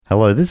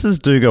Hello, this is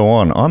Do Go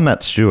On. I'm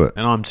Matt Stewart.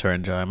 And I'm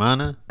Taran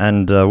Jayamana.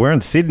 And we're in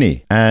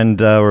Sydney.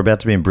 And we're about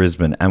to be in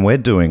Brisbane. And we're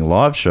doing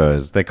live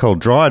shows. They're called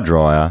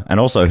Dryer.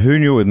 And also Who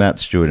Knew with Matt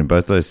Stewart in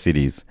both those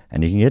cities.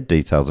 And you can get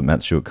details at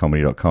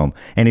mattstewartcomedy.com.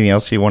 Anything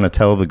else you want to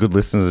tell the good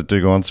listeners that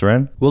Do Go On,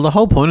 Saran? Well, the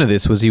whole point of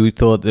this was you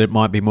thought that it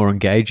might be more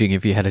engaging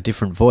if you had a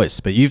different voice.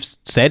 But you've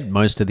said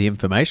most of the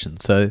information.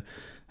 So,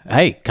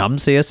 hey, come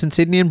see us in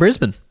Sydney and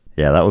Brisbane.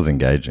 Yeah, that was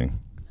engaging.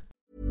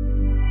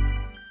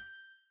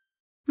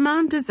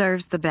 Mom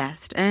deserves the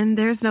best, and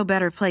there's no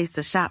better place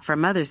to shop for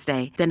Mother's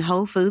Day than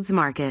Whole Foods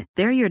Market.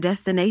 They're your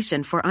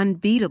destination for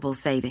unbeatable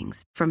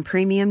savings, from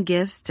premium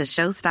gifts to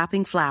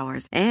show-stopping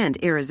flowers and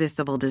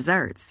irresistible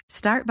desserts.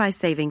 Start by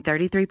saving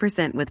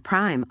 33% with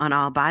Prime on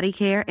all body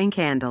care and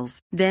candles.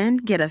 Then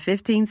get a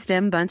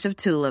 15-stem bunch of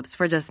tulips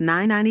for just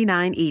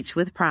 $9.99 each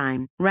with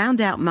Prime.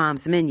 Round out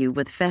Mom's menu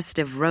with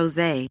festive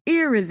rosé,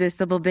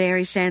 irresistible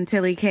berry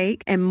chantilly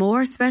cake, and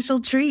more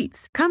special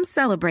treats. Come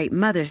celebrate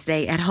Mother's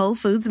Day at Whole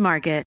Foods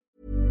Market.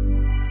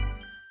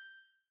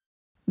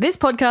 This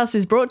podcast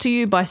is brought to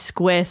you by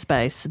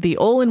Squarespace, the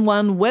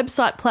all-in-one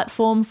website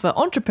platform for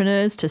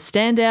entrepreneurs to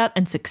stand out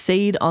and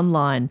succeed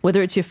online.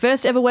 Whether it's your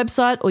first ever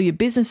website or your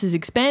business is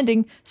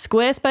expanding,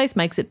 Squarespace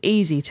makes it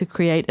easy to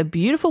create a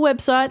beautiful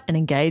website and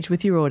engage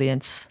with your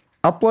audience.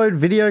 Upload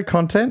video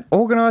content,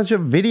 organize your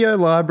video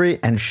library,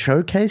 and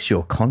showcase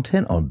your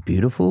content on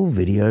beautiful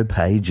video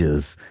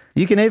pages.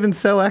 You can even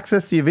sell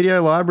access to your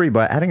video library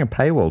by adding a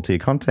paywall to your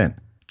content.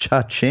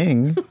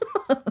 Cha-ching.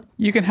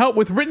 You can help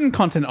with written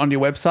content on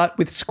your website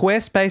with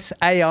Squarespace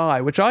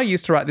AI, which I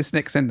use to write this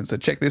next sentence, so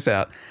check this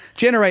out.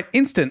 Generate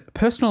instant,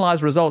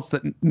 personalized results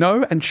that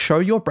know and show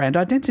your brand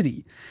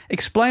identity.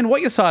 Explain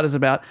what your site is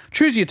about,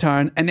 choose your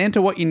tone, and enter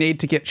what you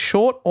need to get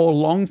short or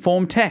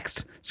long-form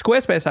text.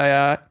 Squarespace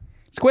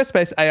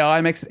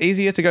AI makes it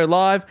easier to go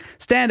live,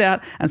 stand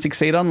out, and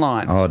succeed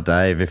online. Oh,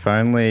 Dave, if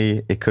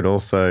only it could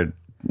also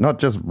not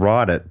just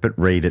write it, but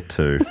read it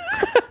too.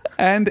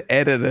 And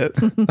edit it.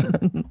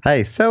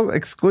 Hey, sell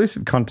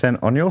exclusive content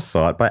on your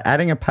site by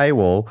adding a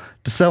paywall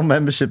to sell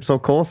memberships or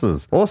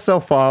courses, or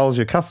sell files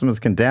your customers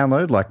can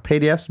download like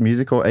PDFs,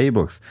 music, or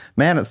ebooks.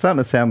 Man, it's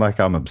starting to sound like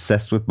I'm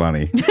obsessed with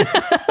money.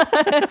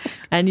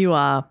 And you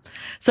are.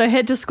 So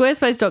head to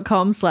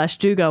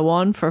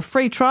squarespace.com/dogoon for a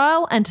free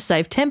trial and to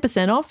save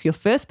 10% off your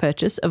first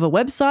purchase of a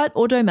website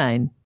or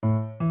domain.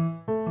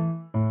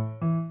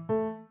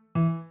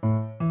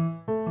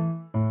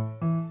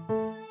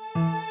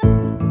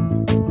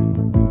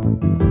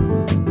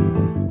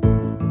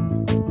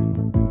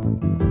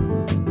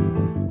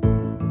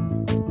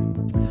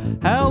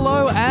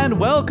 Hello and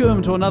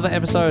welcome to another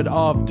episode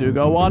of Do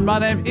Go On. My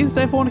name is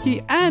Dave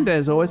Warnicky, and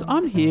as always,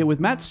 I'm here with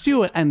Matt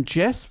Stewart and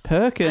Jess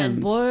Perkins.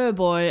 And boy, oh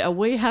boy, are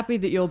we happy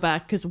that you're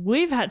back, because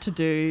we've had to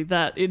do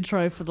that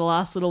intro for the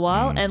last little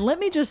while. And let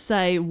me just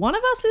say, one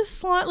of us is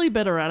slightly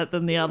better at it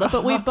than the other,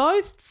 but we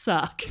both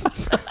suck.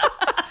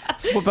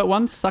 But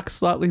one sucks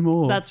slightly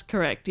more. That's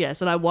correct, yes.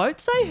 And I won't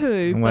say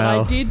who, but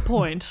Well. I did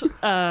point. So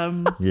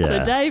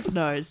Yes. Dave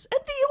knows. And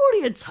the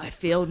audience, I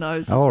feel,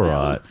 knows as All well.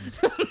 right.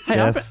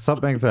 Yes, stop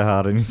being so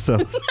hard on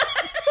yourself.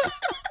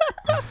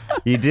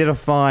 You did a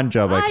fine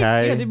job,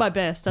 okay? I did my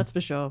best, that's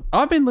for sure.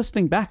 I've been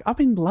listening back. I've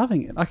been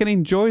loving it. I can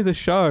enjoy the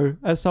show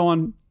as a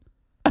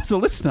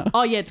listener.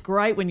 Oh, yeah, it's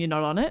great when you're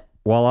not on it.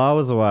 While I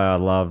was away, I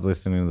loved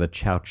listening to the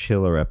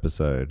Chowchilla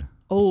episode.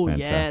 It was Oh, yeah,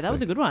 that fantastic.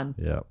 was a good one.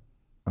 Yeah.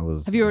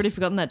 Have you already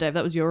forgotten that, Dave?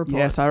 That was your report.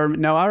 Yes, I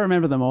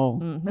remember them all.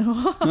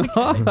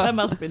 That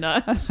must be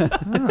nice.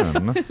 Oh,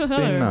 must be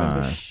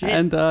nice. Shit.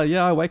 And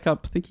I wake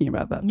up thinking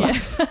about that. Yeah.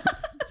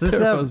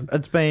 So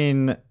it's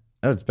been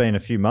a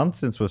few months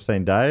since we've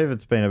seen Dave.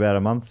 It's been about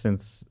a month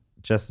since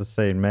Jess has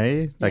seen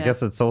me. I Yeah.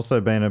 guess it's also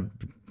been a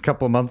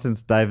couple of months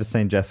since Dave has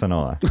seen Jess and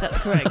I. That's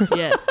correct,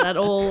 yes. That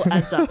all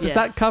adds up, Does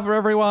that cover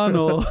everyone?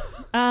 Or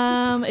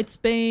It's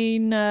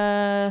been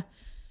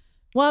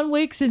 1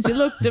 week since you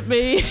looked at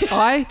me.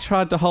 I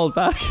tried to hold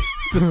back.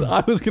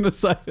 I was going to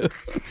say it.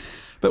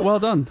 But well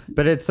done.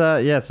 But it's,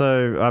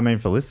 so, I mean,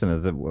 for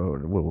listeners, it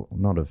will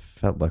not have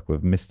felt like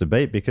we've missed a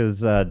beat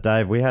because,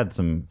 Dave, we had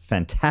some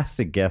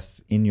fantastic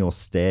guests in your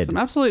stead. Some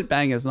absolute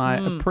bangers, and I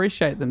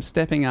appreciate them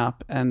stepping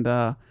up and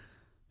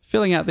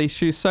filling out these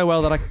shoes so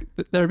well that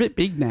they're a bit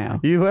big now.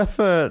 You left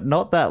for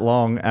not that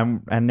long,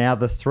 and now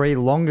the 3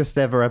 longest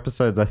ever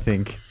episodes, I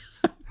think,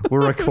 were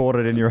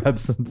recorded in your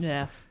absence.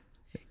 Yeah.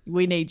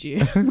 We need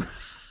you.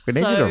 We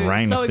need you to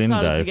rein us in, So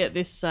excited Dave. to get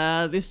this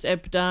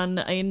ep done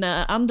in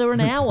under an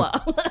hour.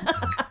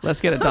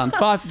 Let's get it done.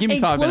 Give me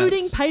 5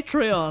 Including minutes.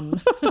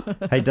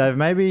 Patreon. Hey, Dave,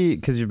 maybe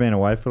because you've been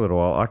away for a little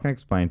while, I can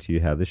explain to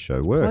you how this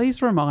show works.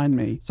 Please remind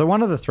me. So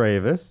one of the 3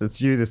 of us, it's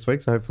you this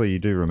week, so hopefully you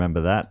do remember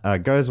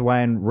that, goes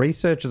away and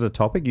researches a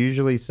topic,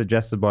 usually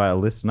suggested by a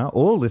listener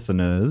or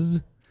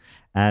listeners,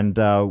 and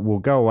we'll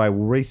go away,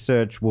 we'll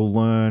research, we'll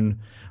learn,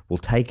 we'll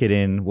take it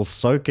in, we'll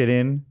soak it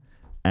in,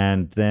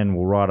 and then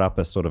we'll write up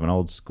a sort of an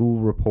old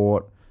school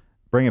report,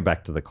 bring it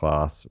back to the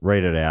class,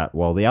 read it out,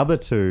 while the other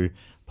 2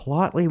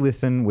 politely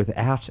listen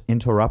without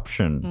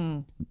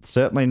interruption.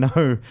 Certainly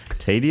no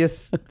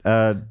tedious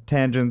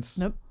tangents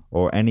Nope.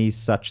 or any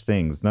such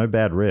things. No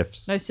bad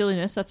riffs. No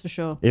silliness, that's for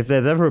sure. If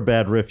there's ever a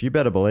bad riff, you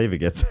better believe it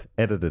gets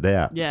edited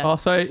out. Yeah.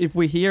 Also, if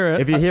we hear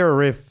it, If you hear a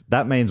riff,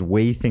 that means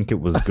we think it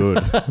was good.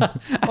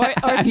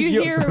 Or if you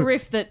hear a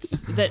riff that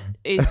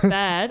is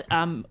bad,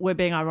 we're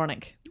being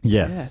ironic.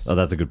 Yes. Oh,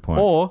 that's a good point.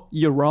 or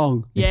you're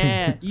wrong.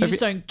 Yeah, you just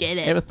don't get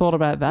it. Ever thought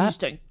about You that? just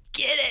don't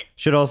get it.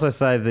 Should also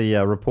say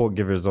the report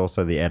giver is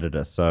also the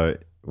editor. So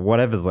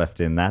whatever's left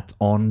in, that's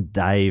on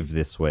Dave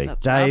this week.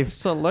 That's Dave,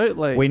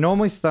 Absolutely. we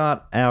normally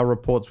start our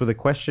reports with a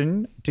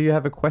question. Do you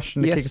have a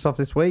question to Yes. kick us off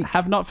this week?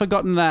 Have not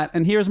forgotten that.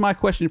 And here is my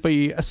question for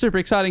you. A super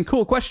exciting,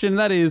 cool question.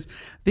 That is,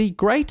 the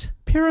Great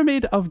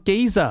Pyramid of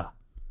Giza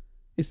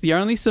is the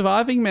only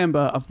surviving member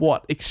of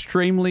what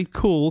extremely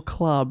cool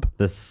club?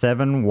 The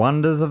 7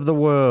 Wonders of the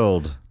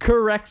World.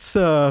 Correct,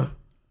 sir.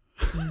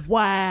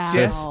 Wow.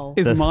 Jess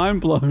is The-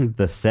 mind blown.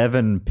 The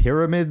 7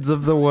 Pyramids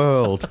of the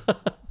World.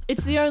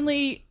 It's the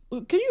only.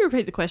 Can you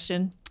repeat the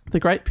question? The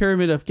Great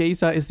Pyramid of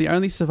Giza is the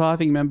only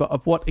surviving member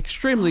of what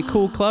extremely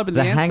cool club? And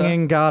The the answer,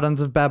 Hanging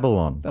Gardens of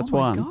Babylon. That's Oh my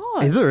one.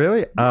 God. Is it really?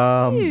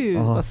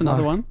 you. That's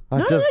another one.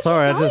 I just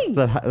sorry. keep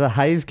The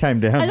haze came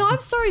down. And I'm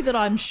sorry that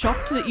I'm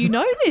shocked that you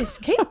know this.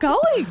 Keep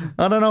going.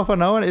 I don't know if I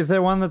know it. Is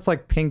there one that's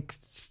like Pink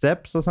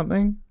Steps or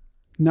something?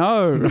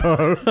 No.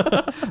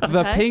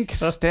 The Pink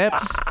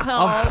Steps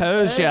of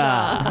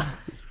Persia.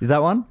 Is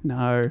that one?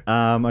 No.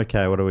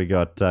 Okay. What do we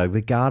got?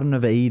 The Garden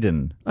of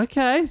Eden.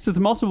 Okay, so it's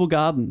multiple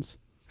gardens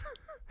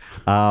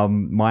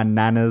My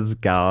Nana's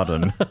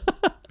Garden.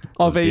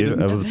 of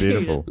Eden. It was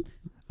beautiful.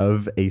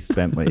 Of East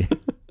Bentley.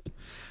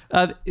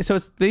 So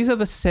these are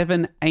the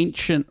 7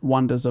 ancient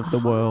wonders of the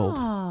world.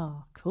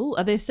 Oh, cool.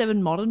 Are there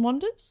 7 modern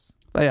wonders?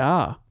 They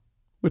are,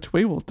 which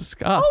we will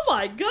discuss. Oh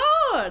my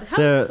God. How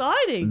They're-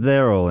 exciting.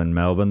 They're all in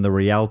Melbourne. The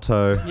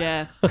Rialto.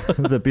 Yeah.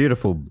 The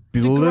beautiful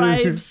blue.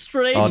 Grave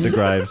Street. Oh, De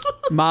Graves.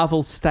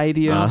 Marvel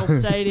Stadium. Marvel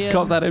Stadium.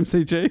 Got that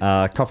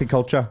MCG? Coffee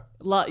culture.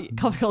 Coffee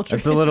culture.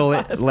 It's a is little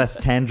one of- less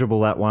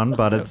tangible, that one,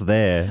 but it's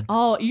there.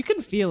 Oh, you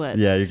can feel it.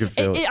 Yeah, you can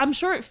feel it. I'm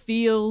sure it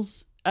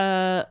feels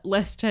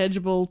less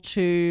tangible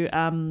to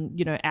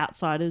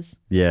outsiders.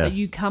 Yes. But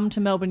you come to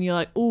Melbourne, you're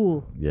like,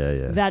 ooh,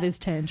 Yeah. that is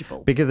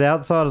tangible. Because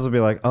outsiders will be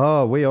like,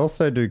 oh, we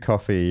also do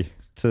coffee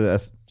to,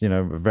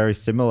 very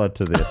similar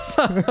to this.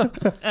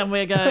 And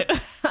we go,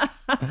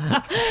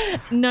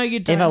 no, you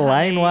don't. In a honey.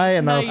 laneway,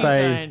 and No, they'll you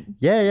say, don't.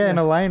 yeah, in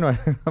a laneway.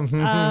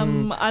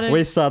 I don't.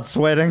 We start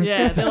sweating.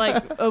 Yeah, they're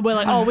like, we're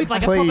like, oh, with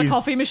like a proper Please.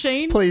 coffee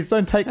machine. Please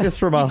don't take this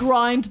from us.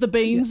 Grind the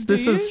beans.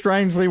 This do is you?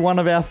 strangely one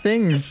of our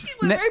things.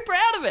 We're very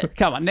proud of it.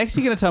 Come on, next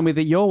you're going to tell me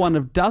that you're one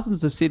of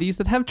dozens of cities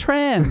that have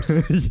trams.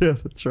 Yeah,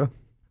 that's right.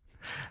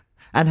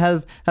 And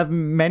have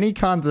many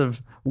kinds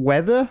of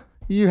weather.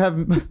 You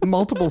have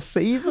multiple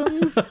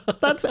seasons.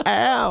 That's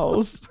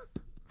ours.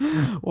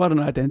 What an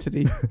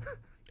identity.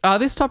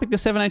 This topic, the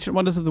 7 ancient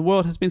wonders of the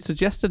world, has been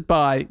suggested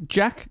by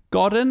Jack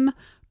Godden,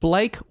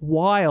 Blake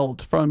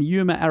Wild from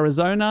Yuma,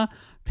 Arizona,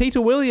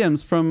 Peter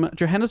Williams from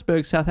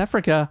Johannesburg, South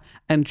Africa,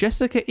 and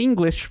Jessica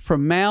English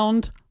from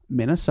Mound,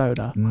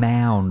 Minnesota.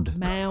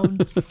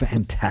 Mound.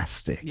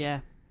 Fantastic. Yeah.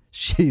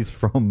 She's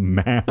from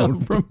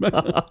Mound.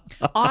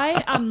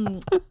 I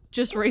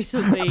just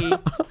recently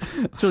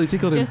It's really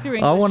tickled him. Jessica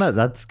English. I want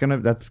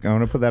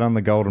to put that on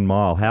the Golden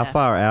Mile. How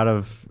far out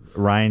of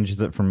range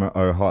is it from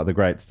Ohio, the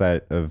great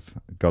state of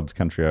God's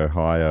country,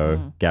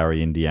 Ohio,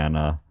 Gary,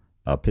 Indiana,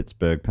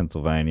 Pittsburgh,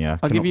 Pennsylvania?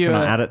 I'll give you Can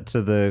I a- add it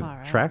to the Far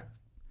out. track?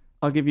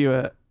 I'll give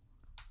you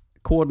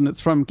coordinates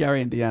from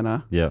Gary,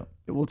 Indiana. Yeah.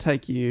 It will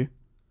take you.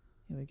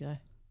 Here we go.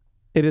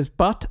 It is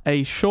but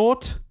a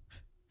short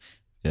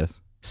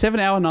Yes.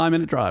 7-hour,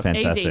 9-minute drive.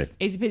 Fantastic.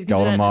 Easy peasy. Can do that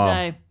Golden in a Mile.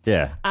 day.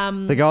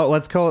 Yeah.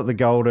 Let's call it the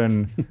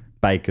Golden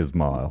Baker's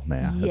Mile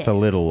now. It's a Yes,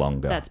 little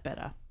longer. That's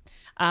better.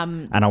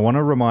 And I want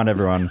to remind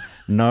everyone,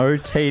 no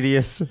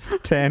tedious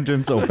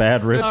tangents or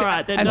bad riffs. All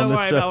right, then And don't the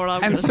worry show- about what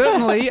I'm And going to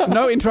certainly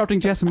no interrupting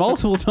Jess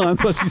multiple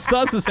times while she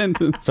starts a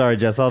sentence. Sorry,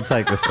 Jess, I'll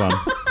take this one.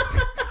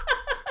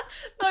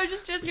 No,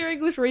 just Jessica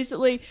English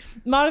recently,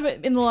 might have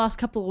it in the last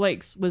couple of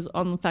weeks, was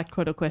on the fact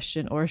quote or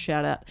question or a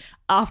shout out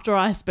after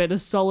I spent a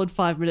solid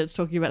 5 minutes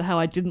talking about how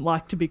I didn't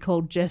like to be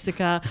called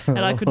Jessica and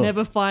I could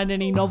never find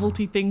any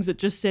novelty things that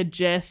just said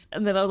Jess.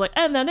 And then I was like,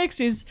 and now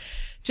next is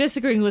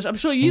Jessica English. I'm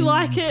sure you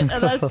like it and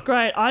that's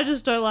great. I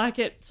just don't like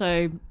it.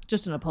 So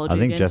just an apology I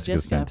think again to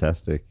Jessica's Jessica.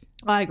 fantastic.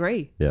 I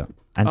agree. Yeah.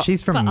 And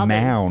she's For from others.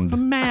 Mound.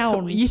 From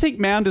Mound. You think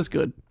Mound is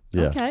good?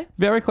 Yeah. Okay.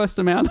 Very close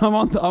to Mound.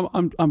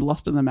 I'm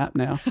lost in the map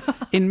now.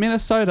 In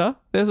Minnesota,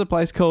 there's a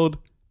place called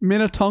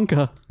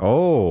Minnetonka.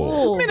 Oh.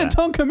 Oh,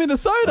 Minnetonka,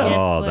 Minnesota. Yes,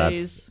 Oh,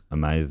 please. that's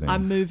amazing.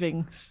 I'm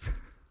moving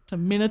to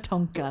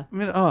Minnetonka.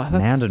 That's,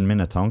 Mound and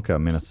Minnetonka,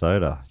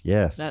 Minnesota.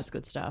 Yes. That's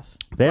good stuff.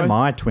 They're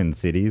my twin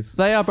cities.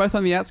 They are both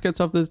on the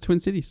outskirts of the Twin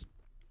Cities.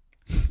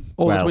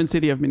 Or the Well- Twin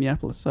City of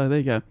Minneapolis. So there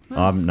you go.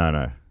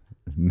 No.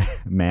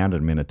 Mound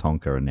and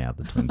Minnetonka are now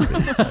the twin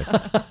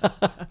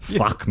cities.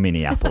 Fuck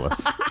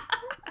Minneapolis.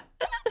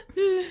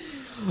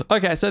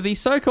 Okay, so the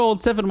so-called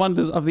 7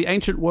 wonders of the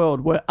ancient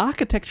world were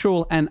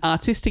architectural and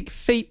artistic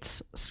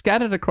feats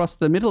scattered across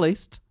the Middle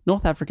East,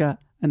 North Africa,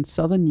 and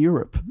Southern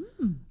Europe.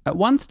 At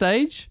one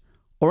stage,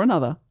 or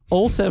another,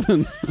 all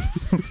 7.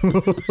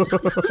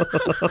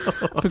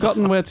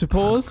 Forgotten where to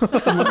pause.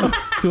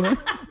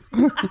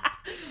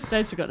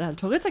 Dave's forgotten how to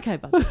talk. It's okay,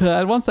 bud.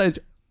 At one stage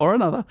or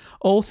another,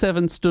 all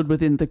 7 stood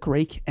within the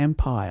Greek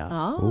Empire.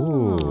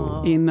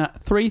 Oh. In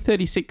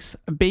 336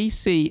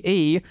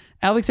 BCE,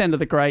 Alexander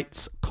the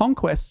Great's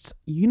conquests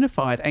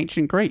unified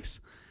ancient Greece.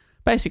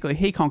 Basically,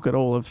 he conquered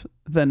all of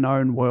the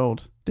known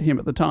world to him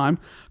at the time,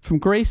 from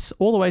Greece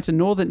all the way to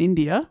northern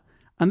India,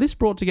 and this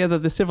brought together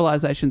the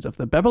civilizations of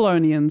the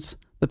Babylonians,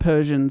 the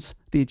Persians,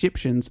 the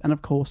Egyptians, and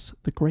of course,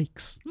 the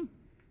Greeks.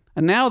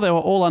 And now they were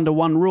all under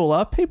one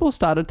ruler, people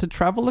started to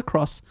travel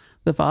across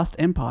the vast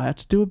empire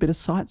to do a bit of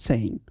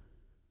sightseeing.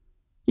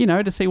 You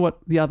know, to see what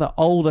the other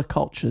older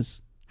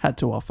cultures had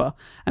to offer.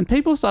 And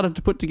people started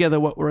to put together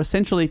what were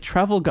essentially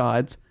travel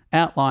guides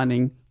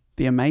outlining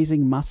the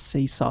amazing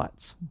must-see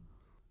sites.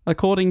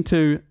 According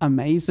to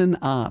Amazon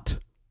Art,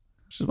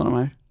 which is one of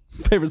my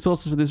favourite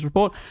sources for this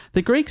report,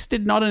 the Greeks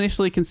did not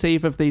initially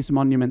conceive of these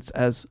monuments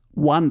as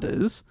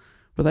wonders,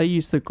 but they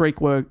used the Greek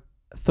word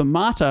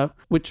themata,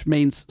 which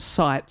means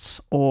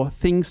sights or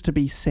things to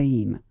be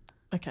seen.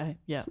 Okay,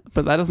 yeah.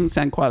 But that doesn't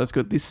sound quite as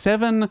good. The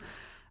 7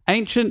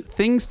 ancient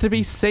things to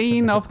be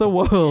seen of the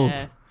world.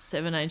 Yeah.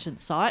 7 ancient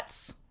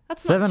sites.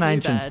 That's 7 not too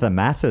ancient bad.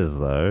 thematas,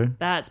 though.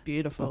 That's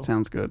beautiful. That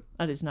sounds good.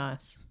 That is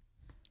nice.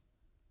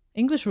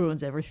 English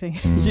ruins everything.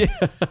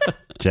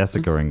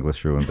 Jessica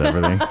English ruins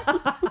everything.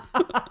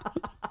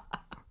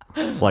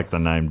 Like the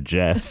name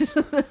Jess.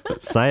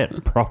 Say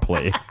it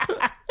properly.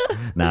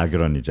 Nah,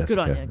 good on you, Jessica.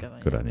 Good on you,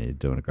 Good on you. You're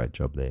doing a great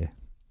job there.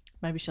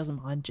 Maybe she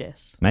doesn't mind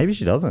Jess. Maybe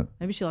she doesn't.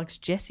 Maybe she likes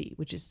Jessie,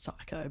 which is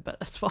psycho, but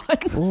that's fine.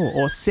 Ooh,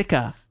 or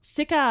sicker.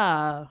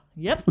 Sicker.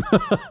 Yep.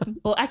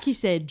 Or Aki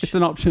Sedge. It's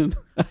an option.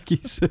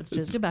 It's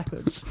Jessica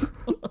backwards.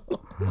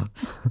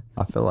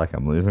 I feel like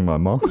I'm losing my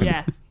mind.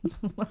 Yeah.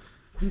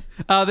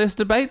 There's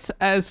debates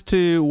as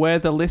to where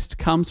the list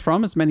comes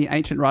from, as many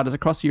ancient writers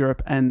across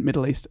Europe and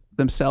Middle East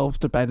themselves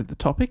debated the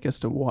topic as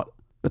to what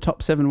the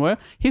top 7 were.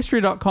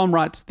 History.com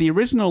writes, the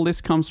original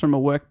list comes from a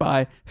work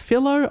by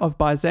Philo of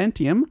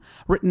Byzantium,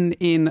 written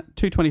in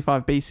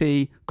 225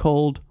 BC,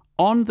 called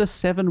On the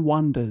 7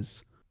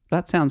 Wonders.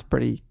 That sounds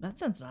pretty That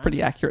sounds nice.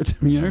 pretty accurate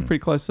to me, pretty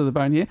close to the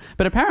bone here.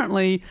 But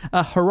apparently,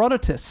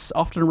 Herodotus,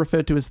 often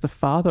referred to as the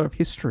father of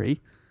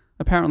history,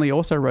 apparently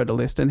also wrote a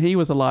list, and he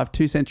was alive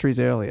 2 centuries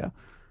earlier.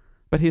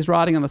 But his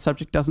writing on the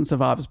subject doesn't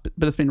survive,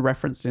 but it's been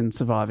referenced in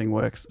surviving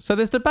works. So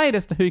there's debate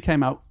as to who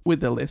came up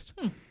with the list.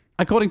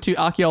 According to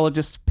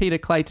archaeologists Peter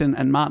Clayton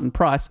and Martin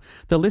Price,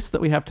 the list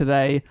that we have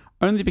today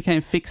only became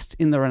fixed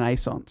in the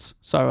Renaissance,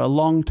 so a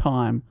long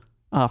time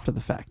after the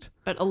fact.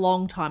 But a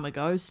long time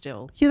ago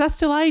still. Yeah, that's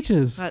still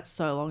ages. That's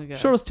so long ago.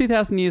 Sure, it was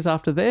 2,000 years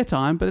after their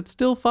time, but it's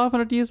still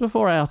 500 years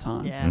before our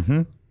time.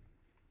 Yeah.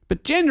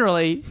 But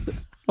generally,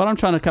 what I'm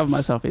trying to cover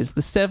myself is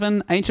the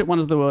 7 ancient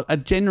wonders of the world are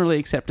generally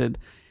accepted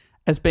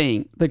as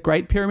being the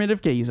Great Pyramid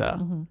of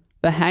Giza,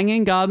 the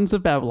Hanging Gardens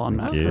of Babylon,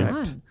 Matt. Well Correct.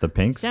 done. The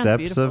Pink Sounds Steps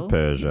beautiful. of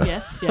Persia.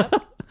 Yes, yep.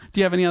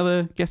 Do you have any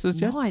other guesses,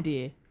 Jess? No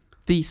idea.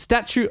 The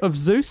statue of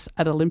Zeus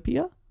at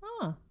Olympia,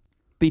 Oh.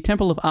 the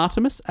Temple of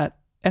Artemis at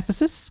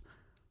Ephesus,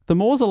 the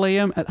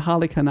Mausoleum at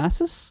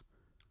Halicarnassus,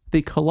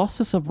 the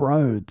Colossus of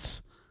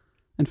Rhodes,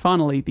 and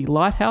finally the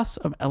Lighthouse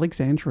of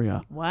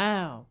Alexandria.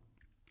 Wow.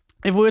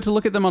 If we were to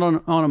look at them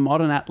on a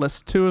modern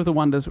atlas, 2 of the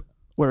wonders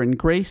were in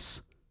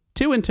Greece,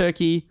 2 in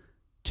Turkey,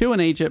 2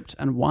 in Egypt,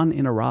 and 1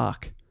 in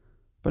Iraq.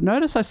 But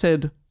notice I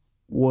said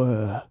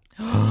were.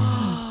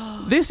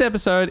 This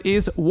episode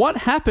is what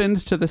happened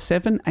to the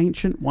 7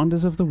 ancient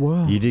wonders of the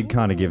world. You did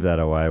kind of give that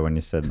away when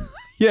you said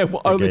Yeah,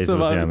 well, the only Giza was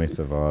the surviving. only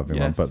surviving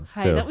one, Yes. but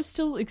still. Hey, that was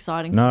still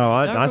exciting. No,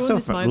 for me. Don't I ruin still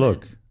this moment.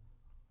 look.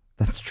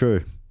 That's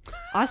true.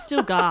 I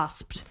still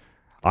gasped.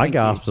 I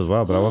gasped as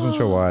well, but I wasn't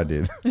sure why I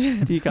did.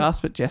 Do you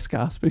gasp at Jess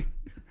gasping?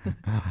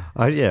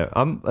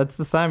 It's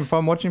the same. If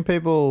I'm watching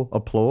people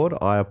applaud,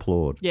 I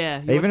applaud.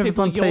 Yeah. you Even watch if it's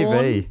on people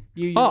yawn, TV.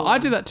 you Oh, yawn. I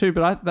do that too,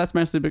 but that's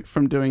mostly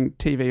from doing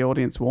TV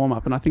audience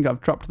warm-up, and I think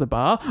I've dropped the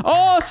bar.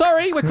 Oh,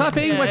 sorry, we're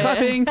clapping, we're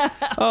clapping.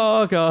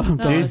 Oh, God, I'm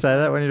Do done. you say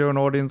that when you do an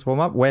audience warm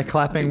up? We're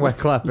clapping, we're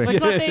clapping. We're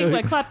clapping,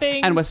 we're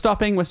clapping. And we're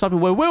stopping,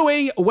 we're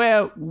wooing,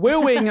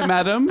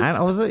 madam. And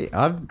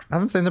I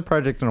haven't seen the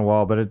project in a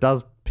while, but it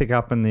does pick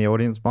up in the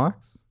audience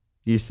mics.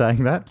 You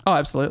saying that? Oh,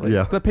 absolutely.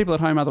 Yeah. The people at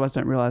home otherwise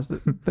don't realise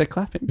that they're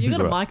clapping. you got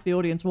to Right. mic the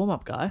audience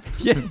warm-up guy.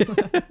 Yeah.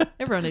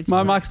 Everyone needs My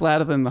to know. mic's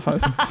louder than the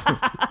host's.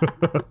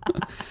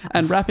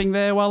 And rapping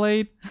there,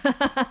 Waleed.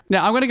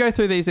 Now, I'm going to go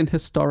through these in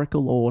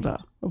historical order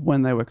of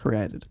when they were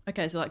created.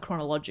 Okay, so like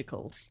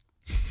chronological.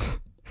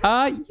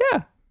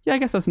 Yeah, I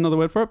guess that's another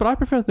word for it, but I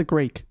prefer the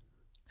Greek.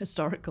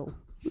 Historical.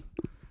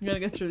 I'm going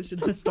to go through this in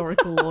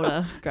historical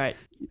order. Great.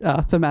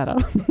 Themata.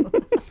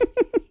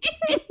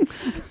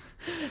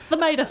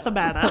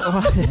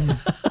 Themata.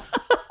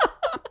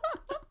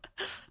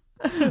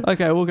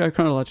 Okay, we'll go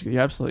chronologically.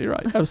 You're absolutely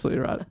right.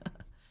 Absolutely right.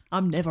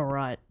 I'm never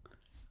right.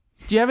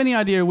 Do you have any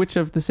idea which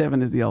of the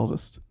 7 is the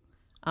oldest?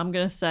 I'm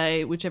going to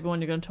say whichever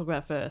one you're going to talk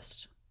about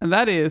first. And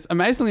that is,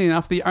 amazingly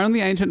enough, the only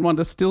ancient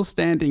wonder still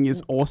standing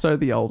is also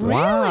the oldest.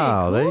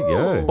 Wow, there you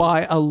go.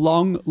 By a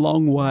long,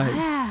 long way.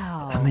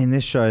 Wow. I mean,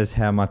 this shows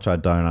how much I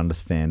don't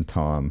understand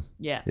time.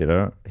 Yeah. You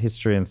know,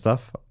 history and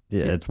stuff.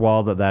 Yeah, it's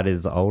wild that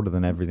is older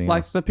than everything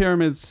Like else. the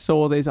pyramids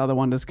saw these other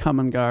wonders come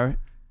and go,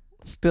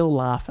 still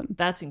laughing.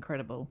 That's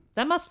incredible.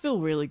 That must feel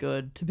really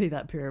good to be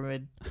that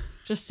pyramid.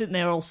 Just sitting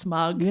there all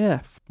smug.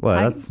 Yeah.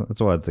 Well, that's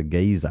why it's a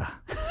geezer.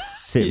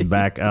 Sitting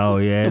back, oh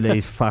yeah,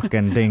 these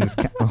fucking things.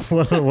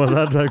 What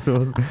that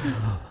was.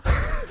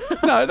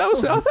 No, that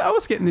was I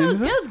was getting into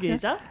That it. was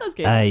geezer. That was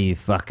geezer. Hey, you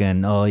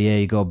fucking, oh yeah,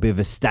 you got a bit of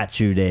a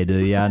statue there, do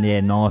you? Yeah,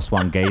 nice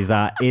one,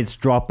 geezer. It's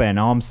dropping.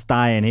 I'm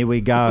staying. Here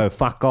we go.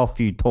 Fuck off,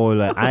 you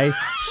toilet, eh?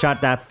 Shut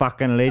that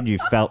fucking lid, you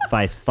felt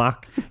face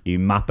fuck. You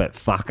muppet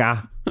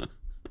fucker.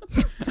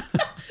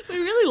 We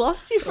really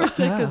lost you for a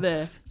second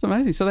there. It's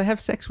amazing. So they have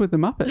sex with the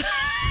Muppets.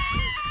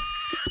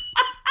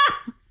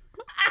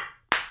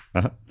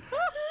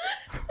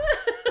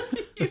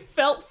 You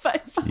felt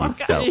face You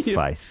fucker. felt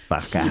face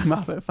fucker.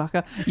 Muppet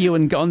fucker. You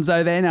and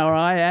Gonzo then, all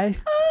right, eh?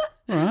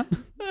 All right.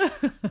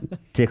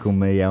 Tickle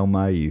me,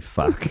 Elmo, you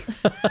fuck.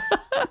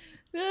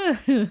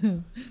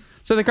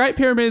 So the Great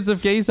Pyramids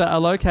of Giza are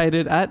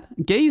located at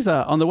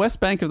Giza on the west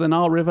bank of the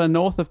Nile River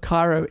north of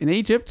Cairo in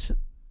Egypt.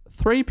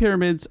 3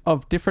 pyramids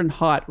of different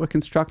height were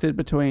constructed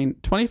between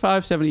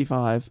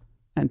 2575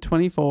 and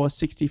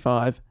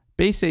 2465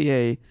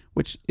 BCE,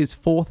 which is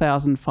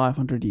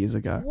 4,500 years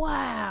ago.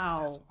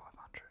 Wow.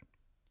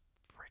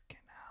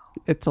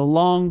 It's a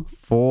long...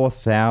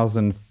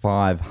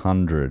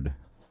 4,500.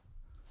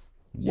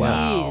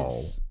 Wow.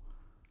 Years.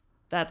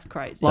 That's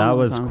crazy. Long That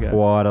was time ago.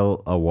 quite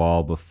a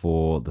while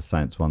before the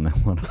Saints won their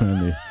one and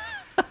only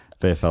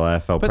VFL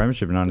AFL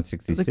Premiership in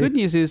 1966. The good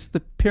news is the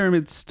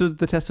pyramids stood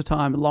the test of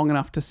time long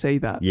enough to see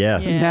that.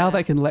 Yes. Yeah. Now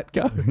they can let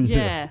go.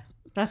 Yeah,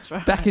 that's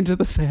right. Back into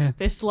the sand.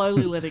 They're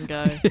slowly letting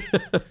go.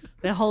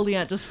 They're holding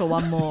out just for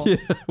one more.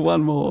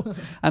 One more.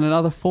 And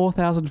another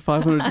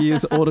 4,500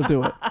 years ought to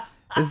do it.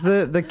 Is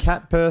the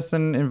cat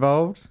person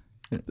involved?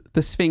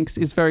 The Sphinx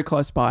is very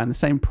close by in the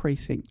same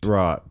precinct.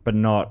 Right, but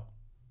it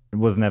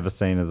was never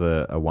seen as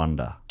a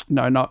wonder.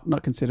 No,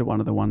 not considered one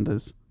of the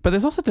wonders. But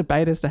there's also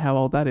debate as to how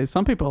old that is.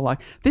 Some people are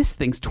like, this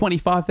thing's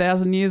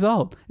 25,000 years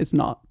old. It's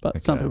not,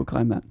 but some Okay. people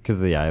claim that. Because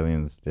the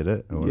aliens did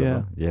it or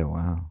whatever. Yeah,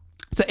 wow.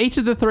 So each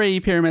of the 3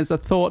 pyramids are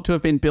thought to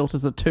have been built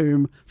as a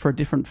tomb for a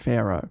different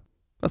pharaoh.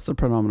 That's the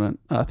predominant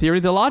theory.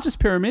 The largest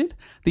pyramid,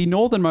 the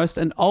northernmost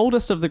and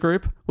oldest of the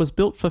group, was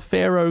built for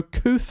Pharaoh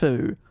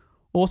Khufu,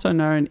 also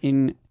known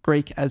in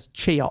Greek as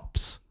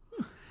Cheops.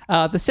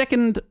 The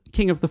second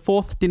king of the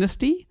 4th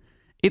dynasty,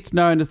 it's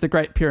known as the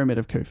Great Pyramid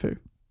of Khufu.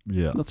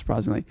 Yeah. Not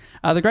surprisingly.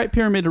 The Great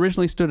Pyramid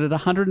originally stood at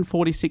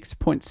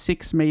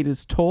 146.6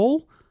 meters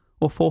tall,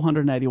 or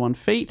 481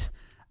 feet,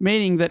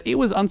 meaning that it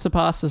was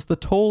unsurpassed as the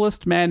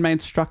tallest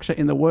man-made structure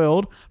in the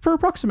world for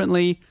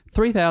approximately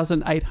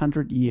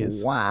 3,800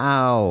 years.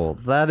 Wow,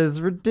 that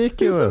is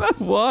ridiculous. That's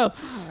wild.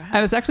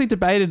 And it's actually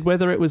debated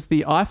whether it was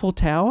the Eiffel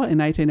Tower in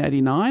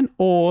 1889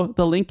 or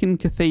the Lincoln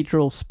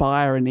Cathedral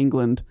spire in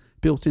England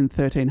built in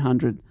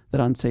 1300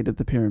 that unseated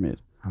the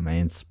pyramid. I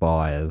mean,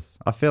 spires.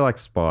 I feel like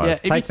spires.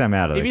 if Take you- them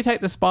out of If it. you take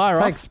the spire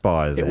Take off,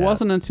 spires it out.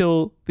 wasn't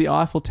until the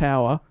Eiffel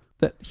Tower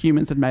that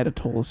humans had made a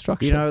taller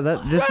structure. You know,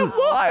 this is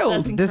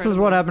wild. That's this is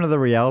what incredible. happened to the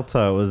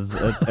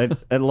Rialto.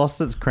 It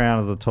lost its crown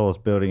as the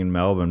tallest building in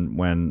Melbourne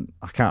when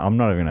I'm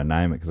not even going to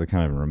name it because I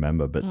can't even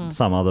remember. But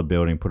some other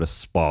building put a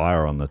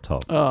spire on the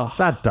top. Oh.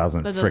 That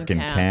doesn't That doesn't freaking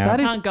count. count. That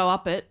is- Can't go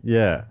up it.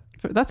 Yeah,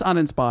 That's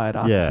uninspired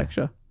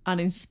architecture.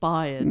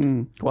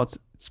 Uninspired. Well, it's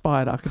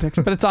inspired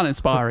architecture, but it's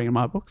uninspiring in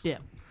my books. Yeah.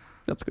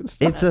 That's good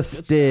stuff. it's a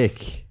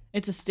stick.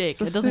 It's a stick.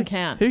 It's a It doesn't stick.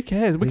 count. Who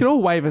cares? We could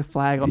all wave a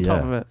flag on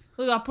top Yeah. of it.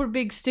 Look, I put a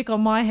big stick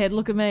on my head.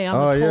 Look at me. I'm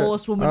Oh the yeah.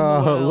 tallest woman in the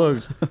Oh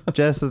world. look,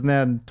 Jess is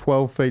now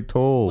 12 feet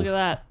tall. Look at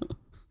that.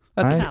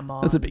 That's, Come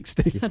on. that's a big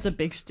stick. That's a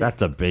big stick.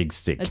 That's a big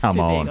stick. It's Come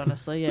too on. big,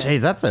 honestly. Yeah.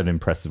 Geez, that's an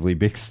impressively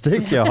big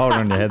stick you're holding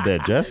on your head there,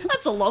 Jess.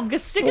 That's the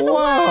longest stick in the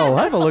Whoa, world.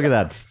 have a look at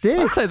that stick.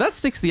 I'd say that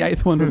stick's the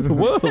 8th wonder of the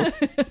world.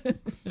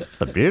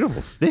 It's a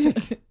beautiful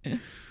stick.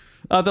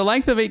 The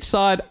length of each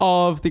side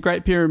of the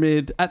Great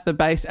Pyramid at the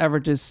base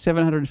averages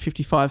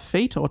 755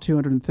 feet or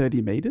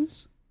 230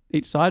 meters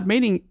each side,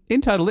 meaning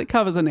in total it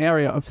covers an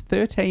area of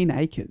 13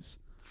 acres.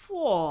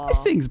 Whoa.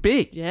 This thing's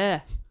big, Yeah.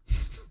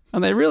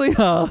 and they really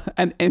are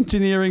an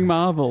engineering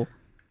marvel.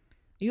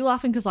 Are you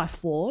laughing because I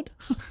floored?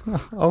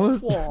 I was,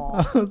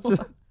 Whoa.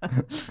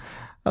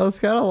 I was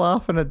kind of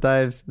laughing at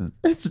Dave's.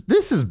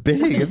 This is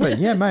big. It's like,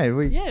 yeah,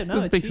 mate. Yeah, no,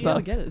 That's big you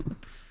gotta stuff. get it.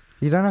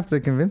 You don't have to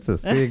convince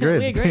us. We agree.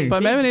 We It's agree. big. But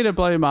Big. maybe we need to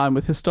blow your mind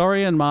with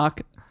historian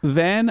Mark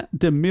Van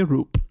de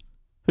Mieroop,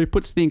 who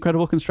puts the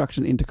incredible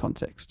construction into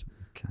context.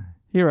 Okay.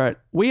 He wrote,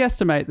 "We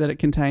estimate that it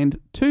contained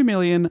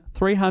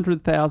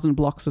 2,300,000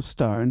 blocks of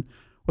stone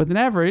with an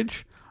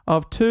average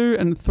of 2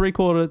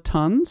 3/4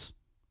 tons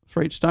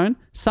for each stone,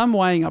 some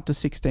weighing up to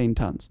 16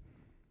 tons.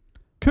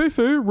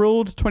 Khufu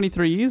ruled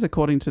 23 years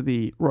according to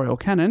the royal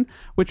canon,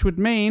 which would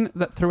mean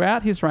that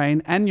throughout his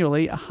reign,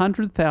 annually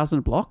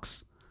 100,000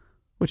 blocks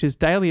which is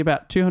daily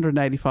about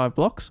 285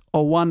 blocks,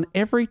 or 1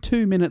 every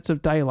 2 minutes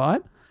of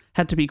daylight,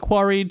 had to be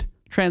quarried,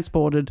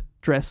 transported,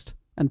 dressed,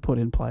 and put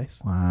in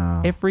place.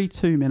 Wow. Every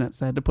 2 minutes,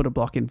 they had to put a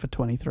block in for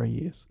 23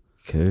 years.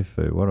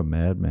 Khufu, what a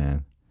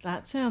madman.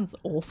 That sounds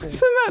awful.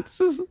 So that's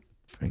just...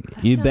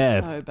 You sounds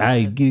better, so bad.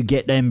 hey, you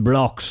get them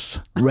blocks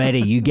ready.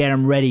 You get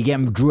them ready, get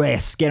them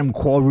dressed, get them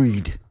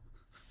quarried.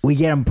 We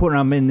get them, putting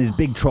them in this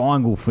big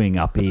triangle thing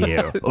up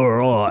here. All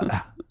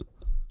right.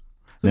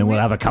 Then we'll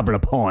have a couple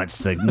of pints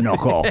to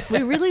knock off.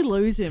 We really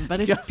lose him, but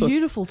it's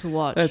beautiful to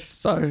watch. It's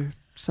so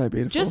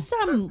beautiful. Just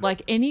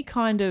like any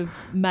kind of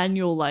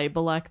manual labor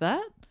like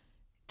that,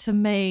 to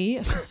me,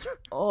 it's just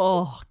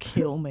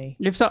kill me.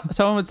 If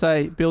someone would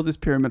say, build this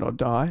pyramid or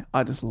die,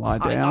 I just lie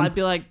down. I'd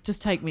be like,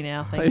 just take me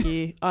now, thank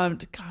you.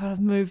 I've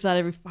moved that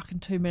every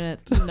fucking 2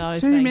 minutes. No, 2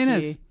 thank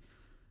minutes. you.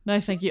 No,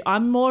 thank you.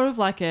 I'm more of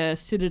like a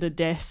sit at a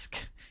desk,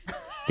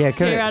 Yeah,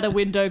 stare out a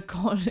window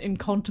and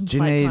contemplate do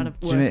you need, kind of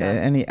do work. you need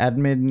any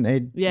admin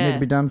need to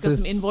be done for got this?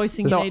 some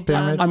invoicing this you need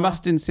done. pyramid? I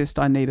must insist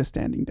I need a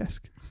standing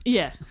desk.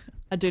 Yeah,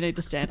 I do need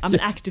to stand. I'm an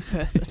active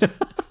person.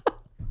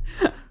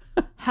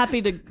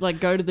 Happy to like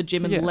go to the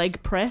gym and Yeah.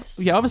 leg press.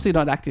 Yeah, obviously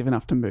not active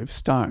enough to move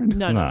stone.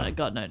 No, No.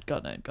 God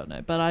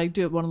no. But I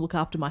do want to look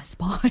after my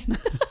spine.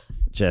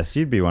 Jess,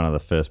 you'd be one of the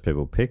first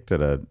people picked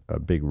at a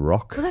big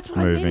rock Well, that's what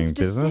I moving mean. It's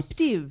business.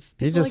 deceptive.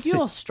 You People are just like, sit-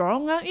 you're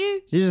strong, aren't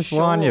you? You just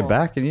lie on your Sure.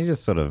 back and you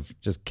just sort of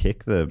just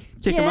kick the.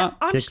 Kick them up.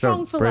 I'm Kick the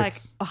strong for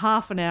bricks. like a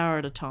half an hour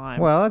at a time.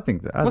 Well, I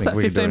think What's that,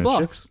 we could do 15 it in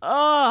blocks? shifts.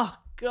 Oh,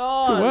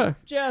 God. Good work.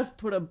 Just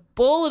put a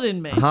bullet in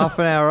me. Half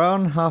an hour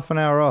on, half an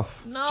hour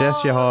off. No.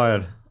 Jess, you're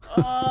hired.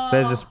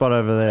 There's your spot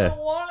over I there. don't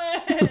want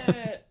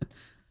it.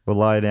 We'll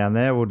lie you down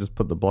there. We'll just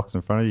put the blocks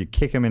in front of you.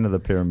 Kick them into the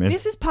pyramid.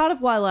 This is part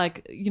of why,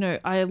 like, you know,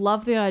 I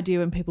love the idea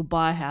when people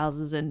buy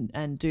houses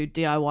and do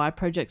DIY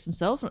projects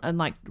themselves and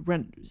like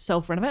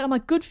self-renovate. I'm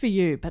like, good for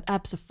you, but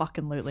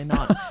abso-fucking-lutely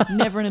not.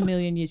 Never in a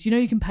million years. You know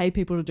you can pay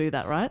people to do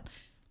that, right?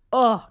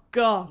 Oh,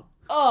 God.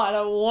 Oh, I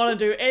don't want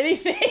to do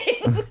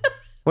anything.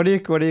 What do you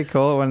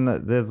call it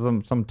when there's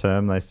some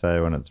term they say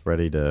when it's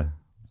ready to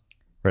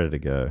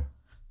go?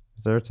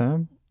 Is there a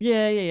term?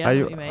 Yeah. I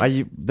know what you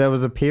mean. There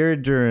was a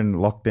period during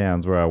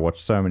lockdowns where I watched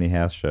so many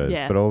house shows,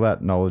 Yeah. but all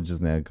that knowledge is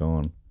now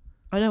gone.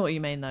 I know what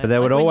you mean, though. But there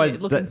Like would when always you're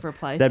looking for a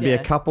place. There'd be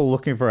yeah. a couple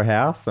looking for a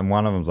house, and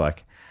one of them's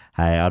like,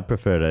 "Hey, I'd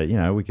prefer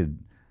to, we could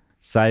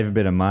save a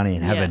bit of money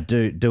and have Yeah.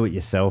 a do it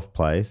yourself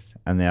place."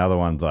 And the other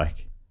one's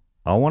like,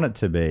 "I want it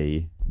to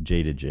be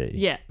G to G."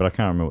 Yeah. but I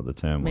can't remember what the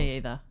term was. Me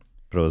either.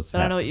 But it was.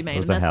 But I know what you mean. It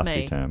was and a that's housey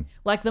me. term.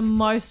 Like the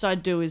most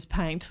I'd do is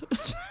paint.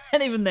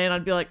 And even then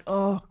I'd be like,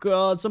 oh,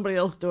 God, somebody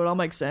else do it. I'll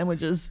make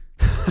sandwiches.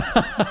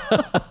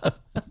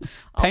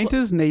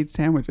 Painters need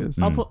sandwiches.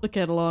 Hmm. I'll put the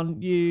kettle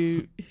on.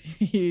 You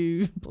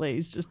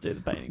please just do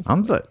the painting.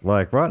 I'm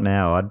like right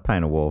now, I'd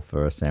paint a wall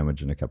for a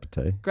sandwich and a cup of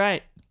tea.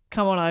 Great.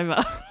 Come on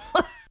over.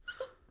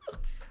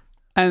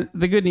 And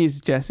the good news,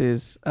 Jess,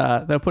 is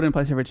they were put in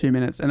place every 2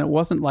 minutes, and it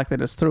wasn't like they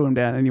just threw them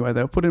down anyway.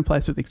 They were put in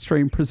place with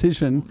extreme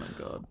precision. Oh, my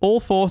God. All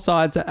four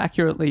sides are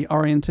accurately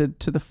oriented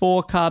to the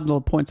 4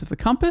 cardinal points of the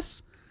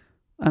compass,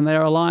 and they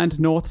are aligned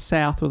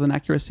north-south with an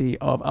accuracy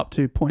of up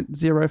to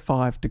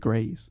 0.05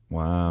 degrees.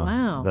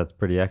 Wow. That's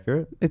pretty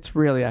accurate. It's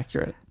really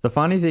accurate. The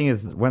funny thing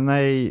is, when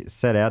they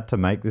set out to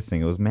make this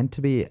thing, it was meant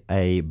to be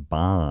a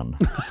barn.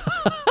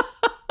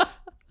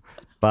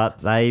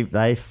 But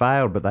they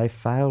failed, but they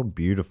failed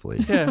beautifully.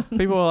 Yeah,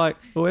 people were like,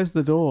 well, where's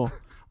the door?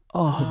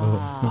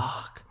 Oh,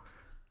 fuck.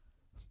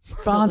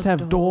 Barns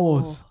have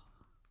doors.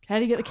 How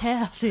do you get the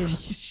cows in?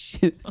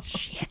 Shit.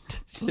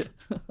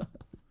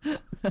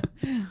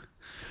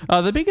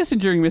 The biggest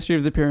enduring mystery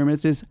of the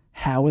pyramids is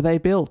how were they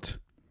built?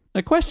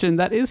 A question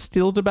that is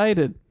still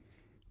debated.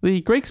 The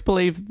Greeks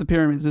believed that the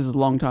pyramids, this is a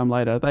long time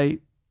later,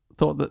 they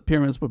thought that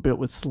pyramids were built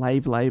with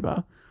slave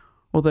labour,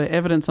 although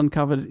evidence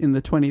uncovered in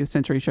the 20th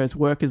century shows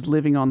workers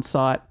living on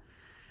site.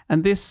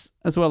 And this,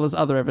 as well as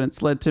other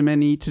evidence, led to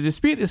many to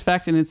dispute this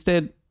fact, and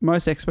instead,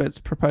 most experts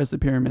proposed the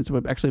pyramids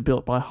were actually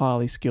built by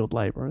highly skilled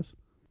laborers.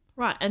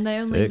 Right, and they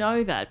only Sick.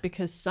 know that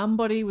because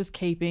somebody was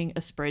keeping a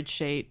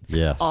spreadsheet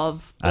Yes.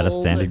 of At a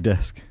all standing the-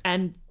 desk.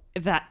 And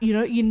that,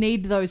 you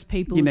need those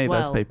people You as need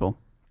well. those people.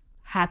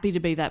 Happy to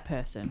be that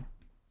person.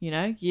 You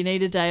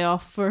need a day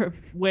off for a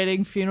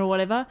wedding, funeral,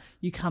 whatever.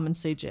 You come and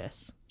see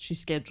Jess. She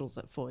schedules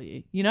it for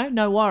you.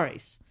 No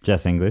worries.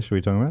 Jess English, are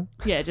we talking about?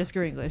 Yeah,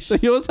 Jessica English. So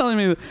you're telling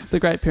me the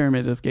Great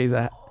Pyramid of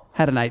Giza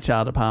had an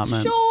HR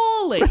department?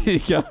 Surely. Ready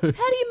to go. How do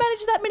you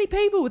manage that many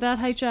people without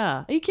HR?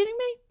 Are you kidding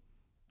me?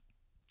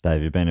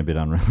 Dave, you've been a bit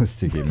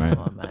unrealistic here, mate. Come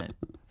on, mate.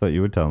 Thought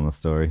you were telling the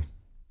story.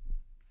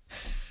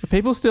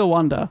 People still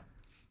wonder,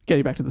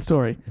 getting back to the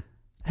story,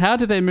 how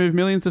did they move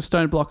millions of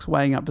stone blocks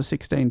weighing up to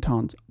 16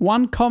 tons?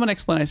 One common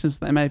explanation is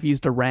that they may have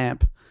used a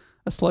ramp,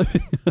 a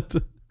sloping...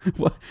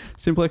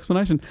 Simple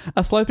explanation.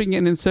 A sloping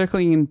and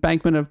encircling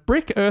embankment of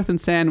brick, earth and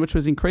sand, which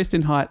was increased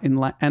in height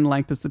and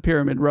length as the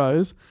pyramid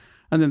rose.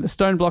 And then the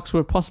stone blocks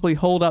were possibly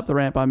hauled up the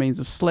ramp by means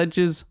of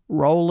sledges,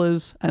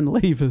 rollers and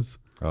levers.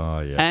 Oh,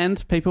 yeah.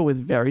 And people with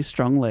very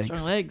strong legs.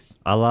 Strong legs.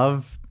 I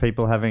love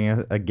people having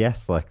a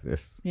guess like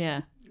this.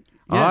 Yeah.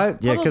 Yeah,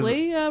 because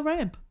Probably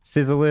ramp.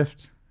 scissor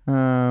lift.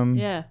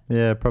 Yeah.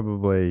 Yeah,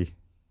 probably.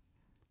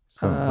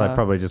 They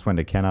probably just went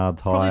to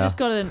Kennard's Probably hire. just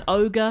got an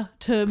ogre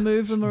to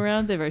move them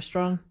around. They're very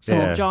strong. Small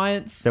Yeah.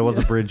 giants. There was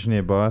a bridge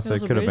nearby, so There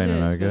was it a could have bridge, been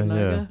an it's got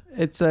ogre.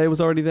 Yeah. It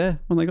was already there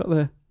when they got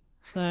there.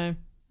 So it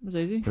was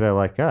easy. They're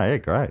like, oh, yeah,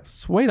 great.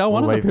 Sweet, I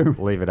We'll wanted the pyramid.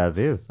 leave it as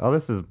is. Oh,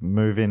 this is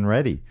move in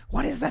ready.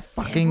 What is that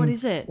fucking? what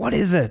is it? What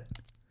is it?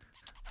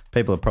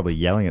 People are probably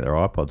yelling at their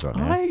iPods right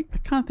now. I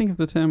can't think of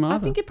the term either. I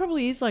think it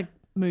probably is like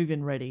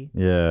move-in ready.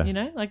 Yeah. You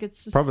know, like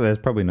it's just There's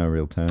probably no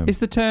real term. Is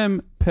the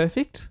term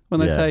perfect when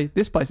they Yeah. say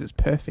this place is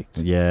perfect?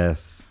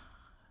 Yes.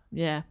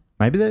 yeah.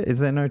 Maybe is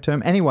there no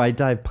term? Anyway,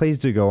 Dave, please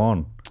do go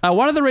on.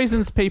 One of the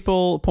reasons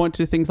people point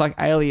to things like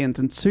aliens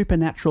and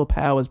supernatural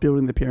powers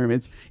building the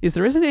pyramids is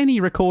there isn't any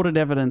recorded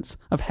evidence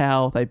of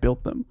how they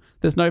built them.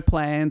 There's no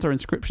plans or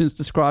inscriptions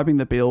describing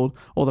the build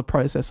or the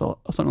process or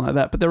something like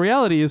that. But the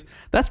reality is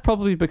that's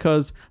probably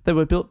because they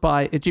were built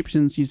by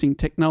Egyptians using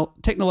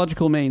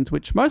technological means,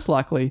 which most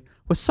likely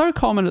were so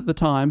common at the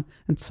time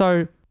and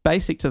so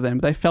basic to them,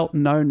 they felt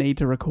no need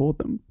to record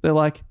them. They're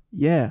like,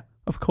 yeah,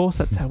 of course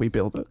that's how we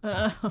build it.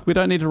 We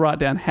don't need to write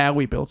down how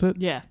we built it.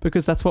 Yeah.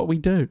 Because that's what we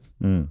do.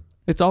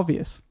 It's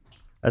obvious.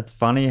 It's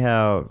funny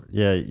how,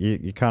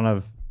 you kind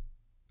of,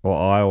 well,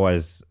 I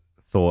always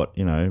thought,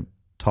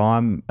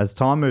 as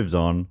time moves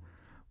on,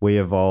 we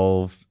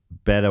evolve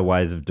better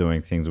ways of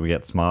doing things. We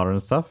get smarter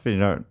and stuff,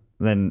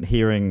 then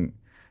hearing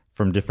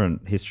from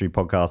different history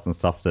podcasts and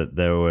stuff that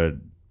there were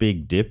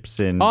big dips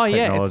in technology.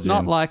 Yeah, it's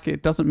not like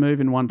it doesn't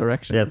move in one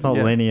direction. Yeah, it's not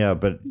linear,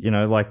 but,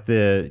 like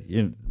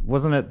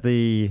wasn't it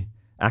the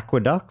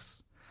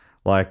aqueducts?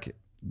 Like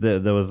there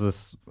was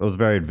this, it was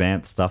very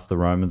advanced stuff the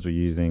Romans were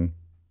using,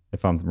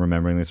 if I'm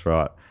remembering this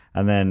right.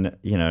 And then,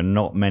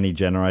 not many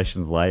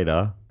generations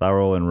later, they were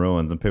all in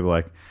ruins and people were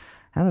like,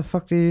 how the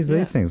fuck do you use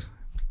these things?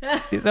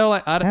 They're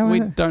like, we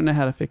don't know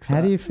how to fix that.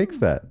 How do you fix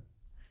that?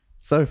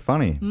 So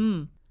funny.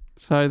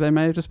 So they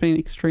may have just been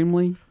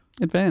extremely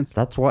advanced.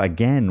 That's why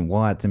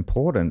it's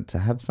important to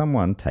have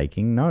someone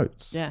taking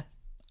notes. Yeah.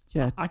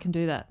 Yeah. I can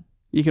do that.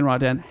 You can write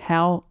down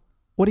how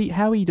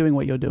are you doing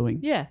what you're doing?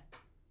 Yeah.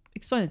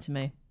 Explain it to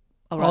me.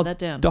 I'll write that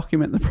down.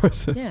 Document the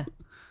process. Yeah.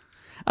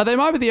 They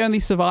might be the only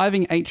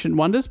surviving ancient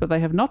wonders, but they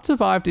have not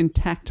survived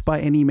intact by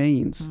any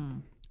means.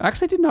 I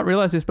actually did not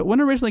realize this, but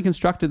when originally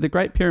constructed, the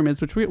Great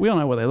Pyramids, which we all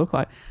know what they look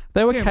like,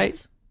 they were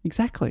Pyramids.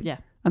 Exactly. Yeah.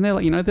 And they're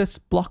like, there's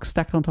blocks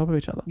stacked on top of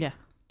each other. Yeah.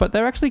 But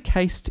they're actually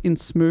cased in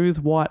smooth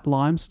white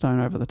limestone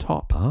over the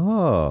top.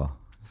 Oh,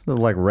 sort of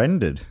like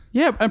rendered.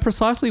 Yeah, and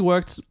precisely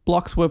worked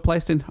blocks were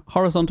placed in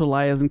horizontal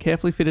layers and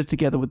carefully fitted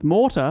together with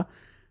mortar.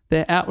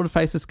 Their outward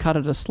faces cut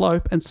at a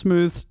slope and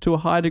smoothed to a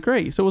high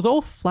degree. So it was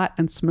all flat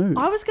and smooth.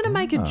 I was going to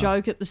make a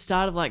joke at the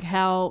start of like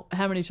how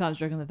many times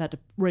do you reckon they've had to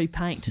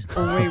repaint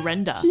or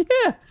re-render?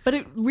 Yeah. But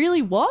it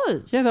really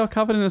was. Yeah, they were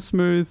covered in a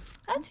smooth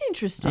That's And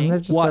interesting.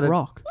 they've just white let it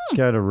rock.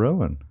 go to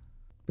ruin.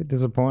 Bit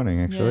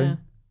disappointing, actually. Yeah.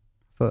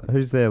 Thought,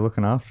 who's there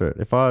looking after it?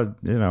 If I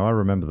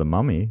remember the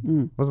Mummy.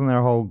 Wasn't there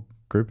a whole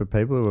group of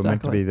people who were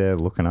meant to Exactly. be there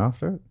looking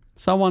after it?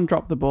 Someone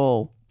dropped the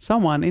ball.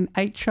 Someone in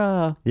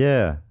HR.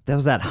 Yeah. There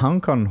was that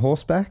hunk on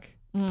horseback.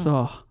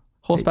 Oh,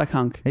 horseback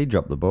hunk. He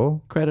dropped the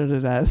ball.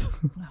 Credited as.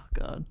 Oh,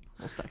 God.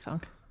 Horseback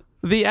hunk.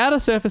 The outer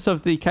surface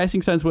of the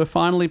casing stones were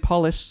finally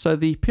polished, so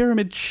the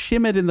pyramid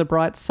shimmered in the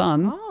bright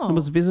sun and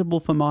was visible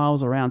for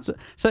miles around.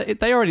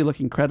 They already look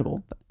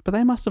incredible, but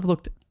they must have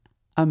looked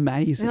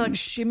amazing. They're like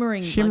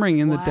shimmering.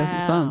 in the desert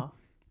sun. wow.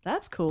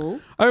 That's cool.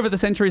 Over the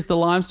centuries, the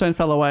limestone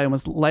fell away and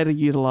was later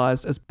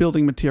utilized as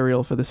building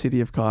material for the city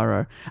of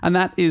Cairo. And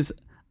that is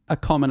a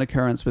common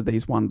occurrence with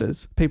these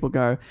wonders. People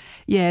go,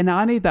 yeah, no,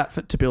 I need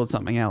that to build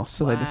something else.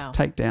 So they Wow. just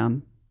take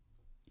down,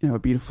 a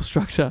beautiful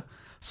structure.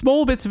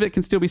 Small bits of it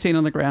can still be seen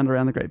on the ground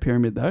around the Great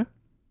Pyramid, though.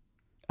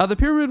 The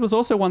pyramid was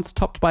also once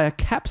topped by a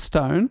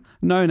capstone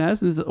known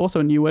as, and this is also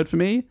a new word for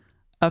me,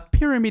 a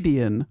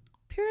pyramidion.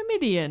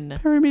 Pyramidion.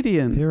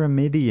 Pyramidion.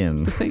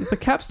 Pyramidion. The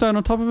capstone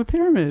on top of a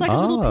pyramid. It's like a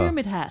little Ah.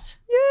 pyramid hat.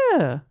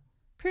 yeah,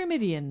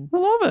 Pyramidion. I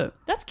love it.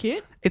 That's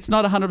cute. It's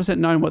not 100%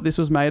 known what this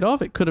was made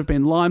of. It could have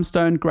been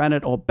limestone,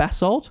 granite, or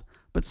basalt,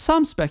 but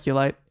some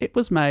speculate it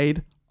was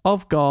made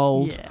of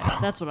gold. Yeah,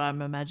 that's what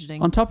I'm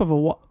imagining. On top of a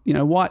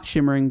white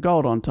shimmering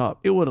gold on top.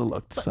 It would have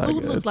looked so It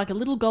would good. look like a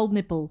little gold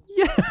nipple.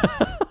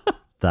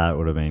 That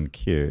would have been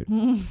cute.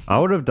 I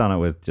would have done it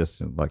with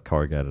just like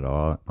corrugated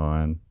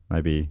iron,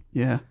 maybe,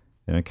 Yeah.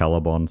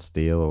 Colorbond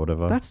steel or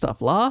whatever. That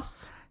stuff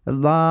lasts. It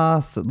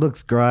lasts. It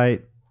looks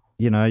great.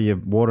 You're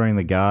watering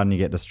the garden, you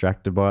get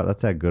distracted by it.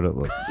 That's how good it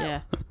looks.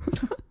 Yeah,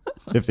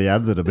 If the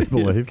ads are to be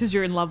believed. because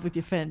you're in love with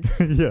your fence.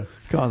 Yeah.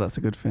 God, that's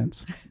a good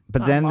fence.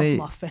 But I then love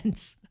my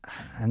fence.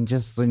 and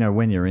just,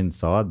 when you're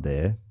inside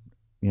there,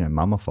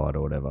 mummified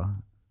or whatever,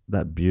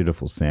 that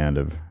beautiful sound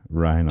of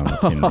rain on a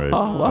tin roof.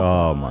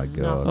 Oh my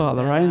God. Oh,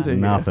 the rain's in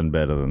here. Nothing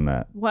better than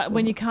that.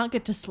 When you can't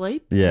get to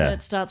sleep, Yeah. and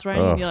it starts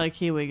raining, Ugh. you're like,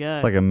 here we go.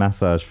 It's like a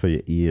massage for your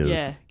ears.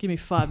 yeah, give me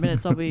 5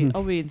 minutes. I'll be in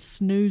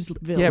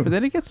Snoozeville. Yeah, but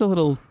then it gets a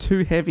little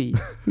too heavy.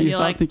 and You you're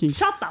start like, thinking,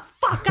 shut the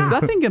fuck is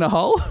up. that thing in a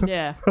hole?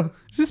 Yeah,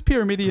 Is this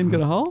pyramidion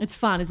got a hole? it's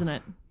fun, isn't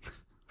it?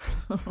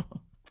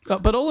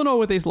 But all in all,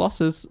 with these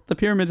losses, the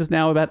pyramid is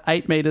now about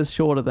 8 meters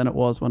shorter than it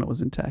was when it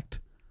was intact.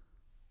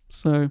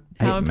 So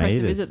How 8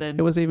 impressive meters. is it then?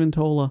 it was even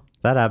taller.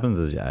 That happens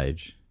as you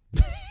age.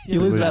 You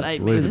lose about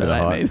 8 lose meters. a bit of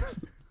About height. 8 meters.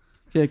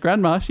 Yeah,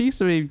 Grandma, she used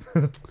to be,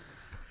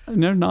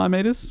 9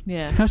 meters.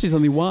 Yeah. Now she's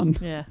only 1.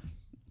 Yeah.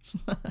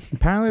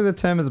 Apparently the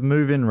term is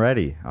move-in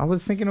ready. I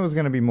was thinking it was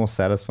going to be more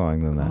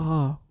satisfying than that.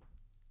 Oh,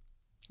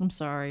 I'm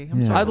sorry.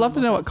 Yeah. I'd love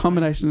to know what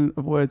combination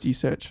of words you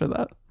search for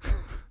that.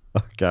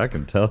 Okay, I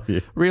can tell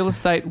you. Real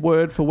estate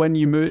word for when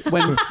you move,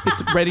 when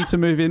it's ready to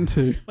move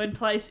into. When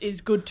place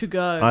is good to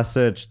go. I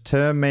searched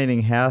term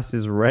meaning house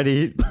is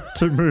ready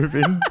to move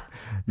in.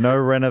 No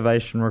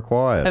renovation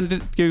required.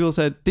 And Google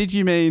said, "Did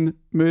you mean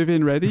move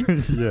in ready?"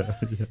 yeah.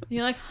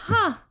 You're like,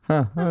 I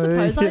Oh,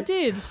 suppose I yeah.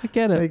 did. I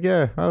get There you it.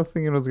 go. I was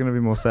thinking it was going to be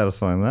more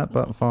satisfying than that,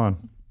 but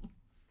fine.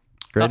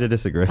 Agree to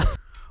disagree.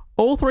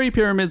 All 3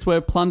 pyramids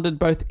were plundered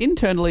both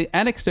internally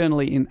and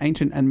externally in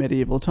ancient and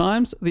medieval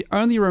times. The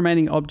only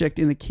remaining object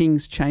in the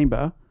king's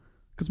chamber,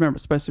 because remember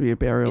it's supposed to be a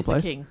burial He's the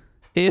place, king.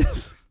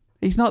 is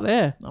he's not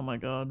there. Oh my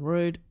God,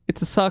 rude.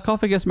 It's a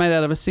sarcophagus made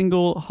out of a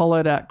single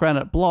hollowed out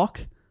granite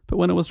block, but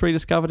when it was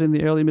rediscovered in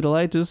the early Middle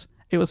Ages,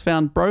 it was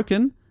found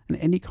broken and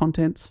any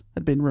contents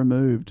had been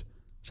removed.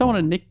 Someone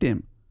had nicked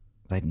him.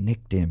 They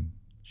nicked him.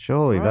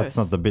 Surely that's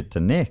Gross. not the bit to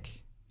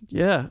nick.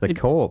 Yeah. The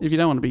corpse. If you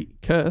don't want to be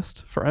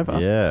cursed forever.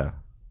 Yeah.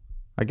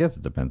 I guess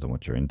it depends on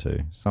what you're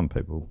into. Some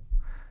people,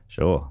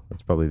 sure,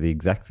 that's probably the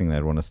exact thing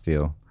they'd want to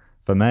steal.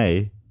 For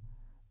me,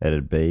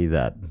 it'd be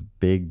that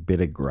big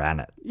bit of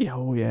granite. Yeah,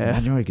 oh yeah.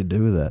 Imagine what you could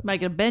do with that.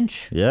 Make it a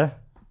bench. Yeah?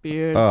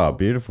 Beautiful. Oh,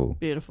 beautiful.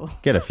 Beautiful.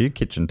 Get a few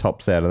kitchen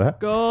tops out of that.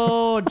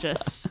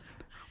 Gorgeous.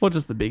 Or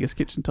just the biggest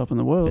kitchen top in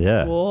the world.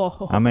 Yeah.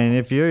 Whoa. I mean,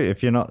 if you're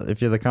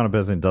the kind of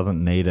person who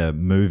doesn't need a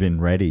move-in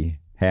ready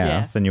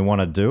house and you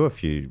want to do a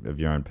few of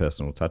your own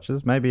personal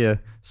touches, maybe a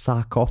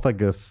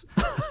sarcophagus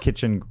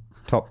kitchen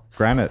top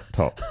granite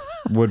top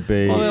would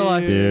be Well, they're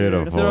like-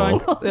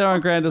 beautiful. Their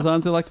own grand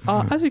designs. They're like,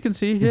 as you can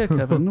see here,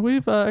 Kevin,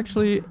 we've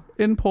actually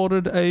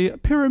imported a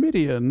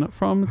pyramidion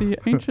from the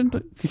ancient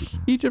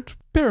Egypt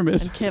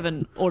pyramid. And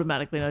Kevin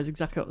automatically knows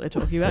exactly what they're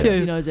talking about because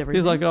he knows everything.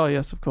 He's like, oh,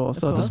 yes, of course.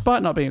 Of So course.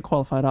 despite not being a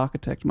qualified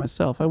architect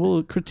myself, I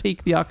will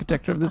critique the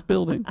architecture of this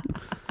building.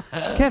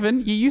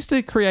 Kevin, you used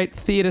to create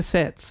theatre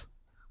sets.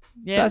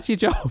 yeah. That's your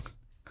job.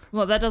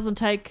 Well, that doesn't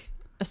take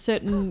a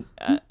certain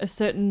It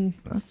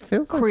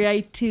feels like,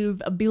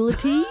 creative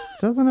ability.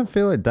 doesn't it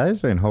feel like Dave's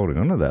been holding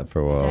on to that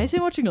for a while? Dave's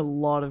been watching a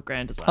lot of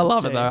Grand Designs. I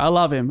love it, too. though. I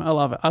love him. I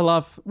love it. I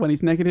love when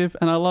he's negative,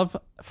 and I love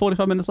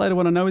 45 minutes later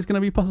when I know he's going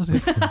to be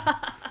positive.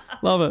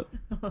 Love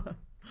it.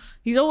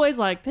 He's always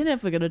like, they're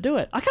never going to do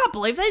it. I can't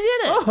believe they did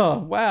it. Oh,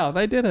 wow.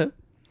 They did it.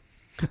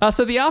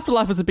 So the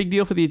afterlife was a big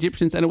deal for the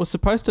Egyptians, and it was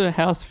supposed to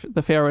house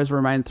the pharaoh's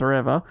remains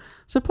forever.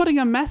 So putting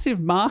a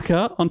massive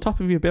marker on top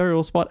of your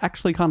burial spot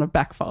actually kind of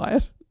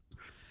backfired.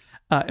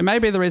 It may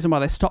be the reason why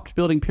they stopped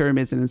building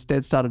pyramids and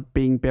instead started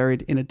being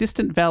buried in a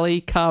distant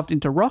valley carved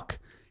into rock,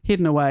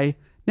 hidden away,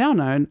 now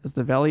known as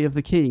the Valley of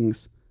the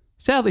Kings.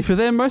 Sadly for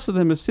them, most of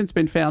them have since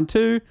been found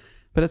too,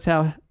 but it's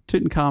how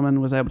Tutankhamun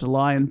was able to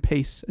lie in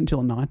peace until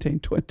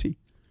 1920.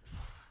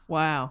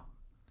 Wow.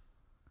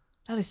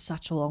 That is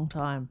such a long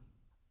time.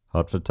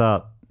 Hot for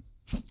tart.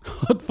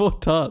 Hot for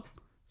tart.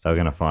 So we're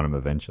going to find him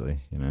eventually,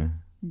 you know.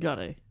 Got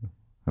to.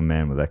 A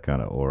man with that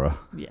kind of aura.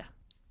 Yeah.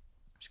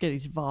 Just get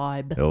his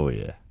vibe. Oh,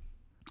 yeah.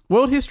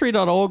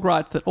 Worldhistory.org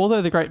writes that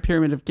although the Great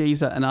Pyramid of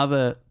Giza and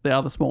the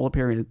other smaller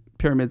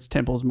pyramids,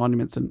 temples,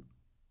 monuments, and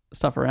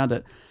stuff around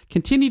it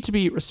continued to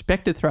be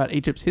respected throughout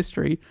Egypt's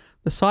history,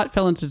 the site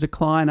fell into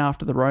decline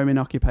after the Roman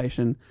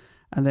occupation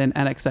and then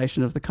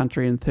annexation of the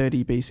country in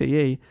 30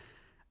 BCE.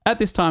 At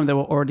this time, they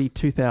were already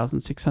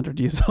 2,600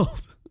 years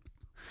old.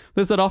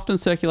 There's that often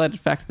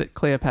circulated fact that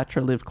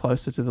Cleopatra lived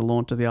closer to the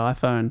launch of the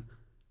iPhone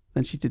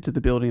than she did to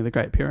the building of the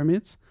Great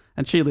Pyramids,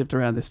 and she lived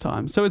around this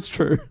time, so it's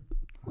true.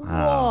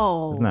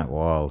 Whoa. Isn't that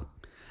wild?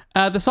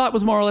 The site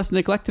was more or less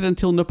neglected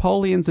until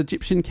Napoleon's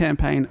Egyptian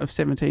campaign of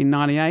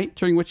 1798,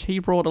 during which he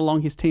brought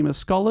along his team of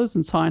scholars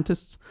and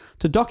scientists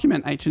to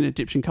document ancient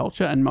Egyptian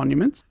culture and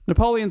monuments.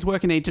 Napoleon's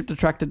work in Egypt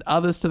attracted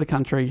others to the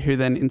country, who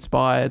then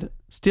inspired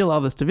still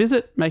others to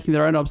visit, making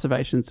their own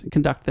observations and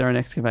conduct their own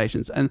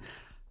excavations. And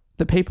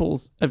the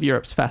peoples of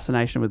Europe's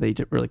fascination with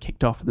Egypt really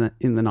kicked off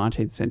in the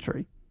 19th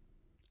century.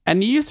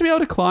 And you used to be able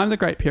to climb the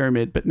Great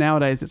Pyramid, but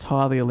nowadays it's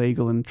highly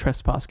illegal and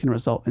trespass can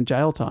result in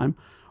jail time,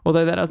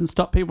 although that doesn't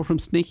stop people from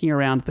sneaking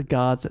around the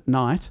guards at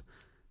night.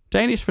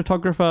 Danish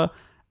photographer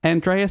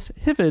Andreas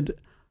Hived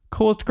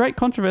caused great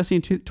controversy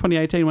in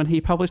 2018 when he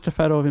published a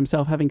photo of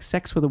himself having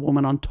sex with a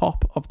woman on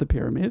top of the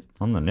pyramid,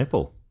 On the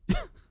nipple. on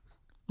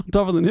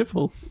top of the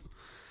nipple.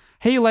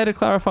 He later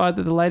clarified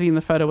that the lady in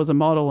the photo was a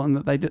model and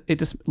that it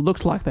just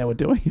looked like they were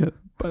doing it.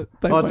 But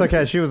they Oh, it's weren't.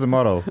 okay. She was a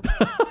model.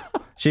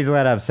 She's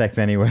allowed to have sex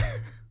anyway.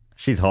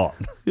 She's hot.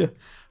 Yeah.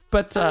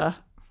 But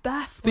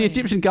Baffling. the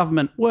Egyptian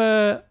government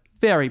were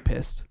very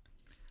pissed.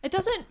 It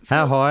doesn't.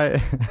 How high?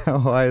 How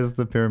high is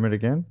the pyramid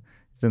again?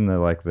 It's in the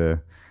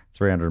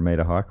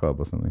 300-meter high club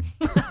or something.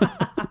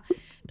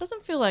 It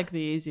doesn't feel like the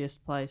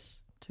easiest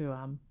place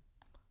to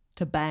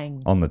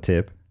bang. On the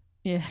tip.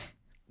 Yeah.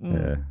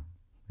 Yeah.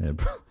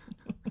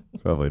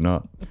 Probably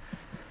not.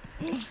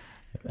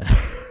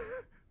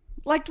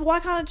 Like, why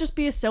can't it just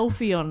be a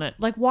selfie on it?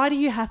 Like, why do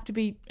you have to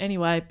be...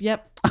 Anyway,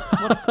 yep.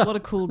 What a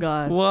cool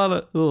guy. What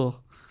a... Ugh.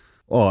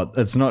 Oh,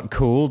 it's not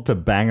cool to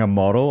bang a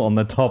model on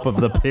the top of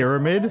the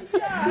pyramid?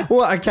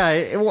 Well,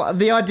 okay. Well,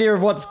 the idea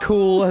of what's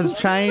cool has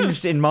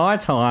changed in my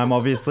time,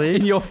 obviously.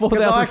 In your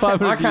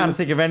 4,500 I can't years.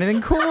 think of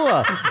anything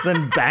cooler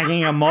than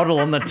banging a model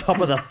on the top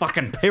of the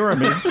fucking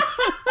pyramids.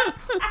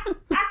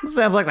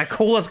 Sounds like the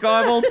coolest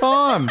guy of all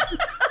time.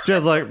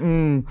 Just like,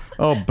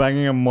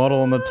 banging a model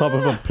on the top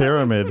of a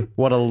pyramid.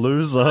 What a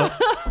loser.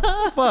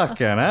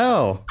 Fucking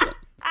hell.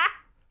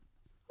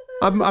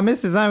 I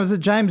missed his name. Was it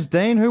James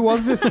Dean? Who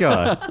was this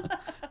guy?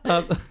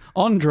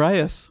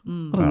 Andreas.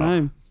 What a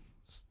name.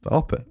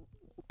 Stop it.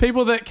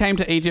 People that came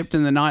to Egypt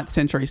in the 9th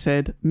century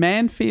said,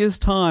 man fears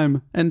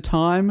time and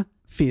time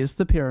fears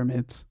the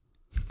pyramids.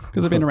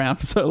 Because they've been around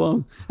for so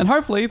long. And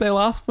hopefully they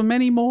last for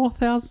many more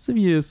thousands of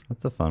years.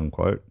 That's a fun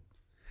quote.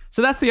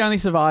 So that's the only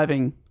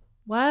surviving.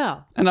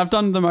 Wow. And I've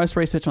done the most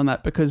research on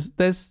that because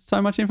there's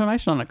so much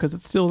information on it because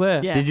it's still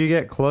there. Yeah. Did you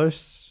get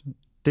close?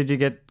 Did you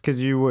get,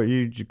 because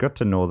you got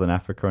to Northern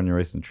Africa on your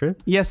recent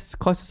trip? Yes, it's the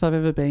closest I've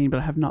ever been, but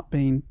I have not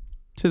been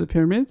to the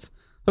pyramids.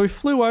 So we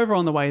flew over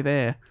on the way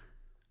there.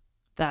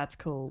 That's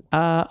cool.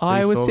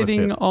 I you was saw the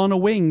sitting tip. on a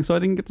wing, so I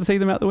didn't get to see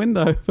them out the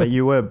window. But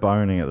you were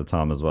boning at the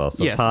time as well,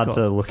 so Yes, it's hard of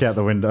to course. look out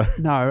the window.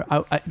 No,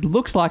 it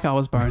looked like I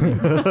was boning.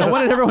 I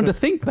wanted everyone to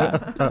think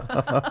that,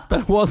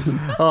 but it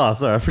wasn't. Oh,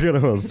 sorry, I forgot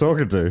who I was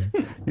talking to.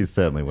 You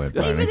certainly weren't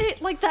Even boning.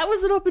 it, like, that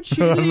was an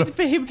opportunity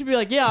for him to be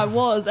like, yeah, I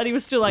was. And he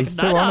was still like, He's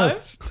no, too no.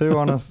 honest. Too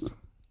honest.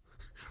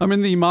 I'm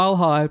in the Mile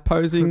High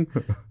posing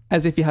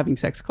as if you're having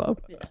sex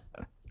club.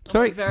 It's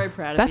very, Very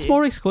proud of that's you.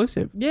 more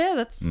exclusive. Yeah,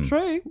 that's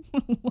true.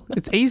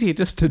 It's easier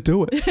just to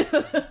do it.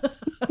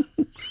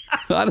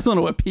 I just want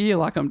to appear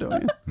like I'm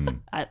doing it.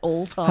 At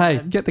all times.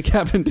 Hey, get the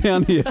captain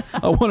down here.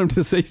 I want him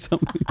to see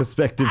something.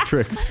 Perspective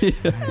tricks.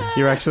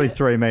 You're actually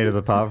 3 meters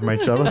apart from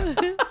each other.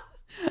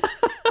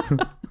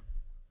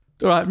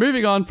 All right,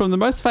 moving on from the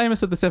most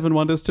famous of the Seven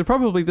Wonders to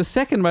probably the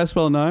second most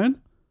well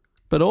known,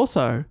 but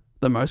also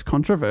the most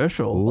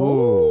controversial.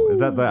 Ooh. Is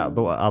that the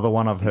other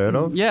one I've heard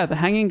of? Yeah, the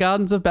Hanging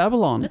Gardens of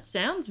Babylon. That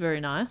sounds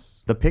very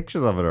nice. The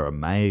pictures of it are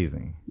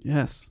amazing.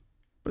 Yes.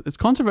 But it's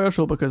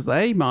controversial because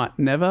they might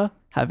never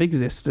have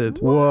existed.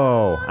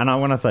 Whoa.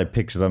 And when I say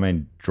pictures, I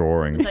mean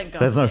drawings. Thank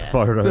God, There's no yeah.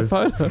 The photos.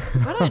 photo.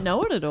 I don't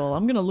know it at all.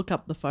 I'm going to look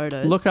up the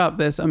photos. Look up,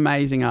 there's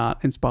amazing art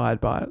inspired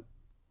by it.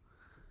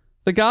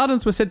 The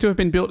gardens were said to have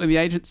been built in the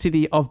ancient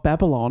city of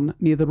Babylon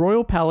near the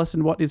royal palace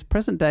in what is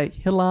present-day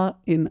Hilla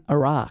in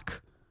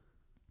Iraq.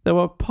 They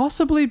were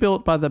possibly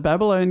built by the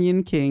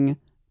Babylonian king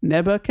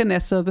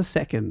Nebuchadnezzar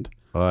II.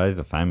 Oh, he's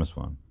a famous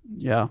one.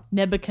 Yeah.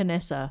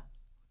 Nebuchadnezzar.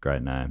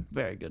 Great name.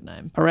 Very good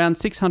name. Around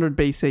 600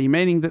 BC,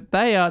 meaning that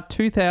they are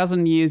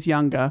 2,000 years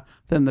younger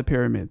than the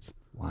pyramids.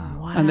 Wow.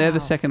 Wow. And they're the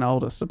second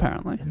oldest,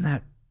 apparently. Isn't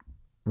that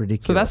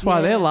ridiculous? So that's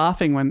why Yeah. they're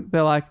laughing when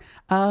they're like,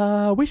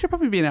 we should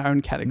probably be in our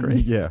own category.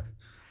 Yeah.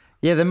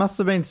 Yeah, there must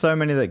have been so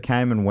many that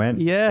came and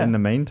went Yeah. in the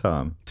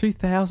meantime.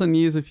 2,000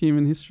 years of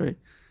human history.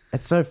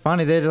 It's so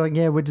funny. They're like,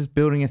 yeah, we're just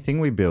building a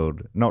thing we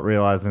build, not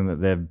realizing that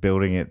they're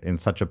building it in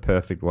such a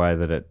perfect way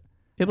that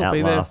It'll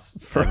be there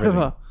outlasts forever.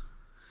 everything.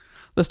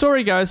 The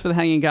story goes for the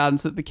Hanging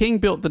Gardens that the king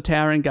built the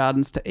towering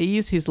gardens to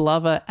ease his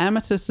lover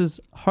Amethyst's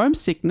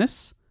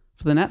homesickness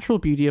for the natural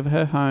beauty of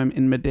her home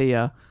in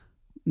Media,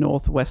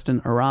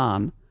 northwestern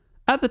Iran.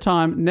 At the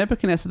time,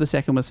 Nebuchadnezzar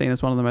II was seen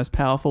as one of the most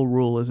powerful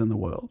rulers in the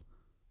world.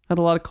 Had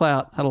a lot of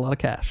clout, had a lot of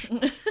cash.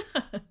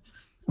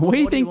 What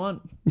do you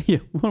want? Yeah,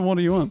 what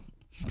do you want?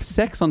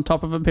 Sex on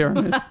top of a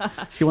pyramid.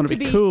 You want to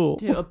be cool.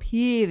 To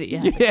appear that you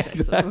have Yeah, sex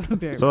on top of a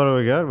pyramid. So what do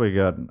we got? We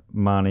got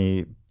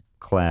money,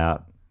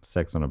 clout,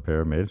 sex on a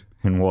pyramid.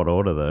 In what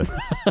order, though?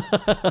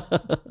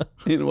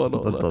 In what That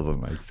order?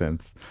 doesn't make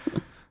sense.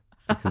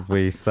 Because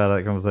we started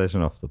that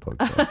conversation off the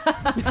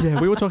podcast. Yeah,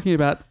 we were talking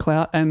about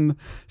clout and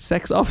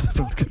sex off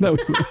the podcast. No,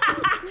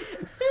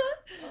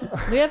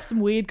 We have some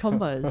weird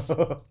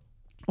combos.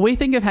 we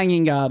think of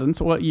hanging gardens,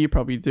 what you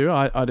probably do,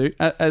 I do,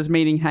 as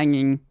meaning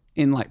hanging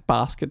in like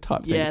basket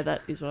type things. Yeah,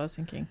 that is what I was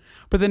thinking.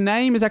 But the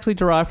name is actually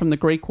derived from the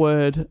Greek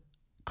word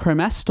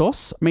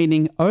kremastos,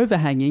 meaning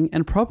overhanging,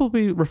 and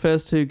probably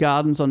refers to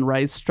gardens on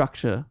raised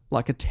structure,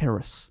 like a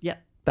terrace.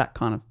 Yep. That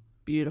kind of,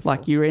 Beautiful.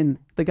 like you're in,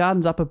 the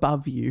garden's up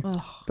above you,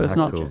 but it's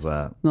How not cool is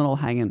that? not all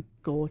hanging.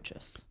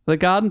 Gorgeous. The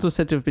gardens were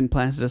said to have been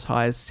planted as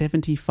high as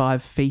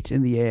 75 feet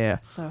in the air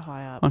So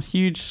high up. on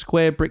huge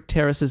square brick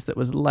terraces that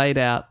was laid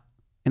out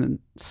in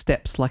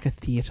steps like a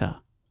theatre.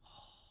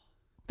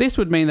 This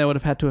would mean they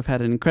would have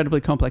had an incredibly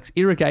complex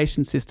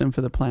irrigation system for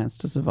the plants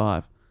to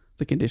survive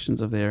the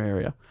conditions of their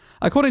area.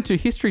 According to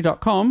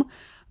History.com,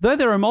 though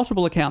there are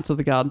multiple accounts of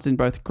the gardens in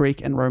both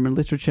Greek and Roman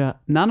literature,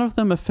 none of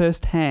them are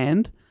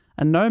first-hand,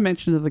 and no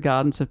mention of the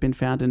gardens have been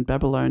found in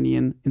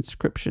Babylonian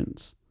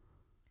inscriptions.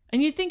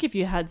 And you'd think if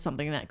you had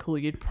something that cool,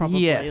 you'd probably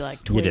Yes. like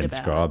You'd tweet about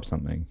inscribe it.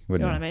 something, You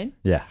wouldn't know you? what I mean?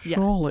 Yeah, Yeah.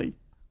 Surely.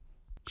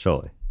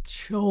 surely.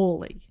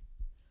 Surely.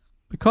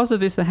 Because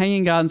of this, the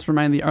Hanging Gardens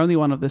remain the only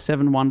one of the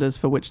 7 wonders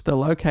for which the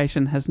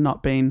location has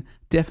not been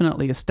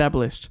definitely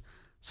established.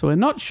 So we're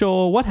not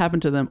sure what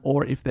happened to them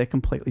or if they're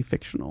completely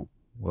fictional.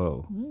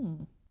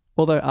 Whoa.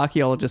 Although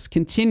archaeologists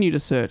continue to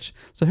search.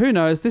 So who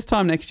knows, this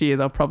time next year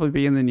they'll probably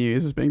be in the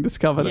news as being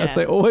discovered, as Yeah.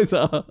 they always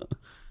are.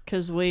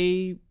 Because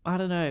I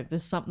don't know,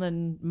 there's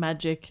something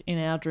magic in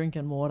our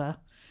drinking water,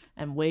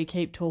 and we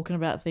keep talking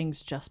about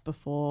things just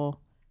before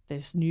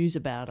there's news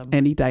about them.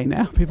 Any day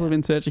now. People have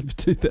been searching for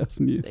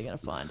 2,000 years. They're going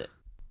to find it.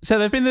 So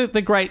they've been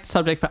the great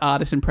subject for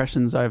artist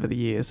impressions over the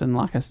years, and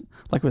like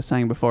we were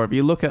saying before, if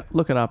you look it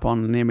up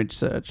on an image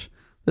search,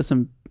 there's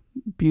some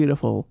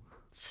beautiful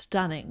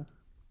Stunning.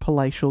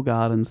 palatial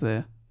gardens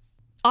there.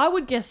 I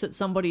would guess that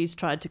somebody's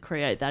tried to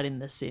create that in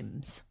The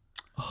Sims.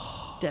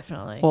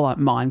 Definitely. Or like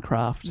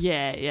Minecraft.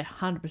 Yeah,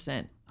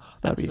 100%.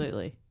 that'd be-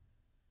 Absolutely.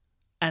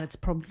 And it's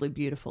probably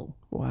beautiful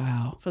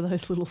Wow. for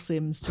those little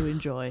Sims to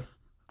enjoy.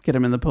 Get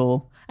them in the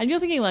pool. And you're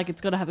thinking like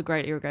it's got to have a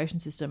great irrigation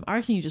system. I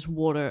reckon you just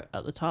water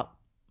at the top,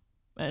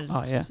 and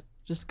it's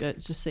it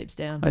just seeps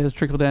down. I just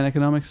trickle down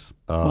economics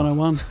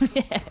 101.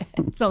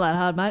 It's not that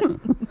hard, mate.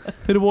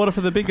 Bit of water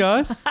for the big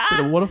guys. Bit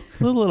of water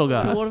for the little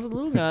guys. Water for the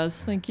little guys.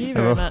 Thank you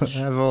very much.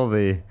 Have all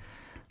the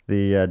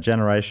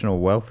generational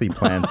wealthy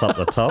plants up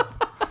the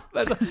top.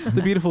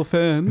 The beautiful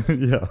ferns.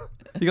 Yeah.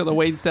 You got the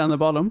weeds down the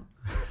bottom.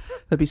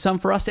 There'll be some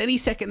for us any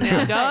second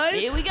now, guys.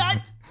 Here we go.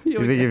 You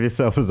think of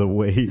yourself as a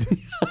weed.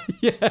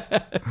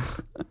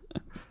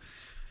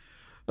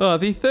 Oh,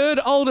 the third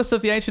oldest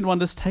of the ancient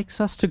wonders takes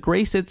us to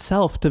Greece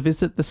itself to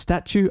visit the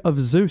statue of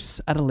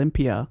Zeus at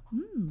Olympia.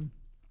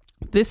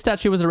 This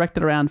statue was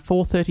erected around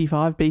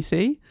 435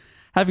 BC,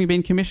 having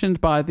been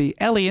commissioned by the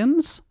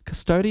Eleans,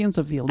 custodians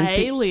of the Olympic...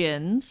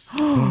 Aliens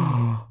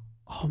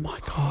Oh my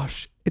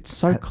gosh, it's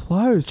so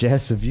close.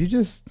 Jess, have you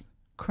just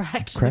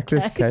cracked cracked the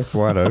this case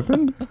wide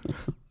open?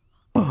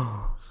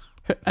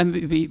 And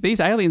these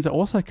aliens are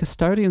also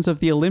custodians of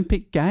the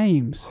Olympic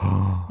Games.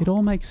 It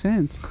all makes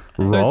sense.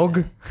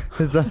 Rog?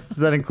 Does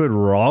that include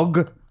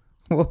Rog?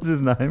 What's his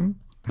name?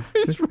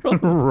 It's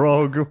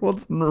Rog.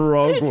 What's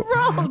Rog? Who's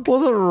Rog?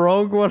 Wasn't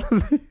Rog one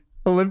of the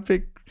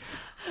Olympic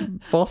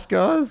boss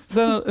guys? Is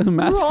that a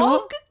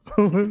mascot?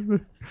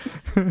 Rog?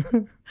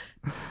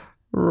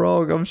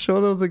 Rog. I'm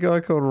sure there was a guy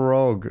called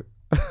Rog.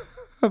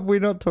 Have we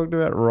not talked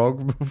about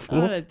Rog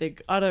before?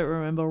 I don't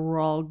remember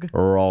Rog.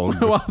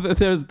 Rog. Well,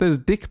 there's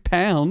Dick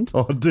Pound.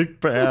 Oh,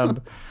 Dick Pound.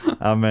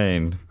 I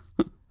mean,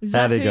 Is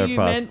How'd that he who go you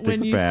past meant when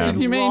Dick you Pound? said What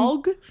do you mean?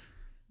 Rog?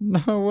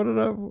 no, what did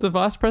I... The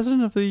vice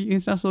president of the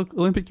International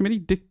Olympic Committee,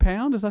 Dick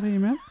Pound. Is that who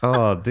you meant?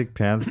 Oh, Dick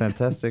Pound's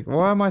fantastic.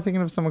 Why am I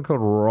thinking of someone called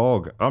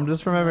Rog? I'm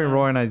just remembering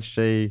Roy and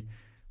HG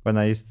when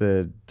they used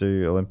to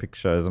do Olympic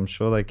shows. I'm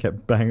sure they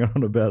kept banging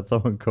on about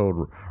someone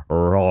called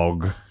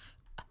Rog.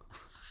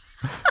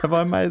 Have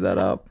I made that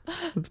up?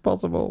 It's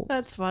possible.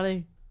 That's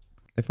funny.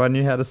 If I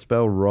knew how to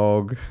spell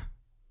Rog,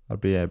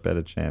 I'd be a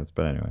better chance.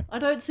 But anyway. I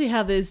don't see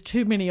how there's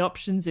too many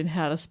options in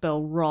how to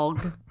spell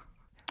Rog.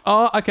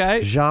 Oh,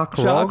 okay. Jacques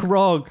Jacques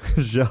Rog?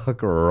 Rog.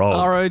 Jacques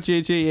Rog.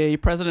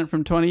 ROGGE, president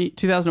from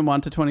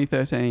 2001 to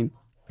 2013.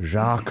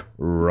 Jacques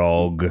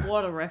Rog.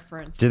 What a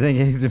reference. Do you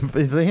think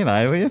is he an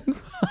alien?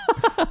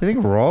 You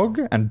think Rog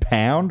and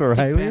Pound are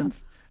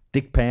aliens?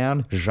 Dick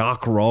Pound,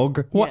 Jacques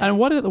Rog. What Yeah. and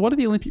what are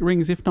the Olympic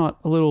rings if not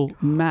a little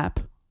map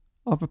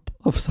of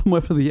somewhere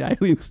for the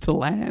aliens to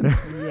land?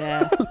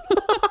 Yeah.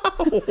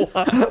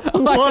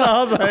 What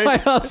are they?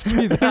 I asked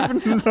you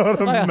that.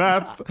 Not a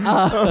map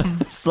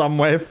of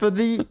somewhere for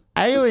the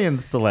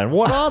aliens to land.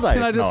 What are they?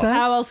 Can I just not? say?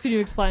 How else can you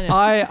explain it?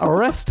 I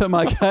rest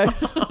my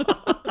case.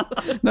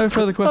 No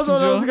further I questions, thought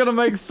that was John. going to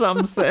make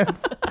some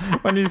sense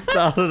when you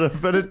started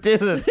it, but it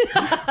didn't.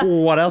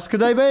 What else could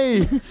they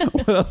be?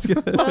 What else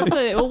can there What else be? could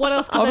they, well, what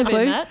else could they be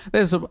Obviously, in that?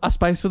 there's a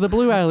space for the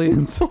blue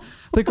aliens,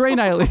 the green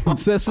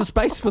aliens. There's a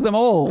space for them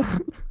all.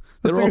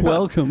 They're all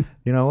welcome.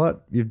 You know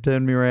what? You've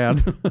turned me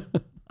around.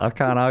 I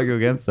can't argue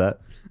against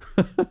that.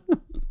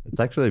 It's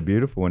actually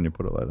beautiful when you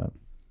put it like that.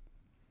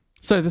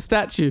 So the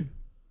statue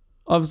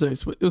of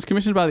Zeus, it was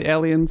commissioned by the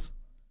aliens,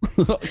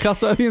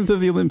 custodians of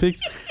the Olympics.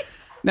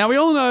 Now, we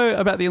all know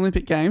about the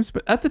Olympic Games,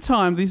 but at the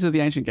time, these are the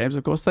ancient games,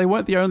 of course, they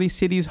weren't the only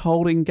cities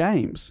holding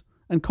games.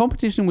 And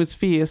competition was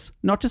fierce,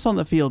 not just on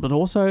the field, but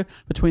also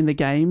between the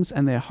games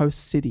and their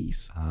host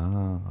cities.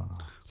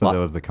 So What?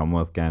 there was the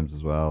Commonwealth Games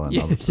as well and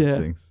Yeah, other such yeah.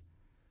 things.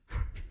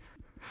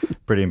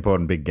 Pretty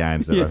important big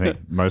games that I think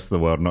most of the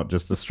world, not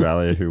just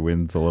Australia, who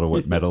wins a lot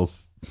of medals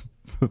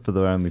for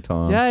the only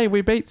time. Yay,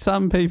 we beat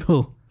some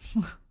people.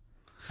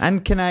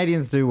 And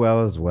Canadians do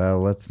well as well.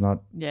 Let's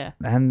not... Yeah.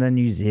 And the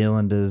New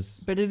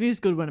Zealanders. But it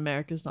is good when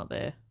America's not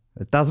there.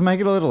 It does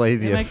make it a little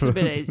easier. It makes it a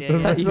bit easier,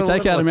 yeah. You can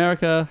take out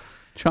America,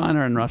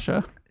 China, and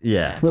Russia.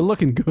 Yeah. We're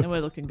looking good. And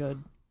we're looking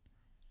good.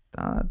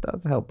 It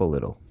does help a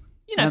little.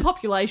 You know,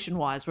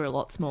 population-wise, we're a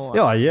lot smaller.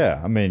 Oh, yeah.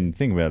 I mean,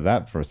 think about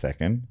that for a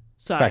second.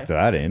 So Factor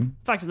that in.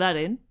 factor that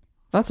in.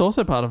 That's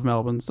also part of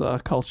Melbourne's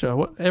culture.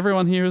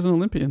 Everyone here is an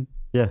Olympian.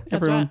 Yeah. That's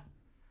Everyone. right.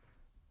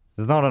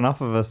 There's not enough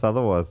of us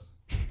otherwise.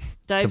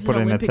 Dave's put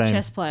an in a Olympic team.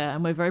 chess player,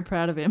 and we're very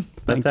proud of him.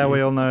 That's how we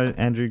all know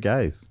Andrew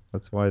Gaze.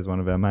 That's why he's one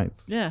of our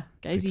mates. Yeah,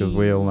 Gazy. Because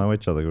we all know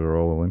each other. We're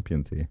all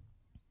Olympians here.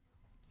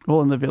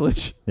 All in the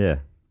village. Yeah.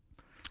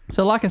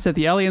 So, like I said,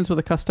 the aliens were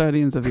the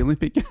custodians of the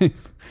Olympic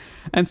Games.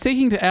 And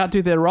seeking to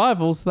outdo their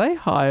rivals, they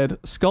hired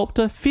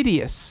sculptor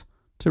Phidias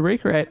to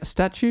create a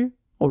statue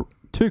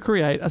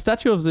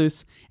of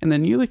Zeus in the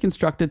newly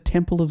constructed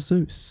Temple of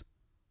Zeus.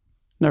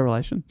 No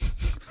relation.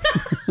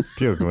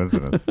 Pure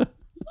coincidence.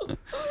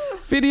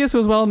 Phidias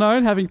was well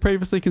known, having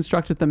previously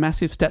constructed the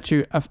massive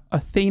statue of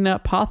Athena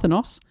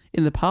Parthenos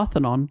in the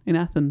Parthenon in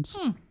Athens.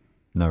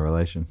 No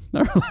relation.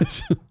 No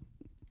relation.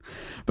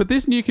 But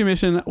this new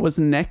commission was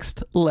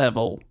next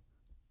level.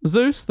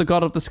 Zeus, the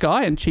god of the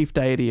sky and chief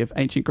deity of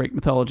ancient Greek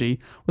mythology,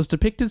 was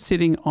depicted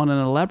sitting on an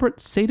elaborate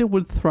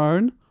cedarwood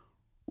throne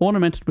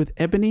ornamented with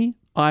ebony,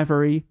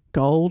 ivory,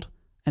 gold,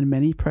 and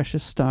many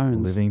precious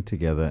stones. Living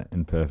together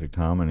in perfect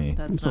harmony.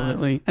 That's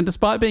Absolutely. nice. And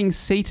despite being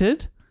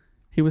seated,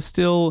 he was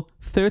still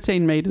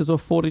 13 meters or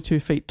 42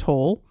 feet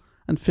tall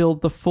and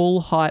filled the full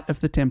height of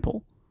the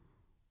temple.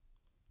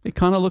 It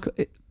kind of looked...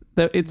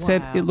 It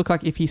said Wow. it looked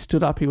like if he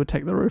stood up, he would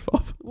take the roof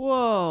off.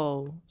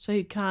 Whoa. So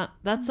you can't...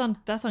 That's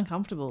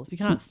uncomfortable if you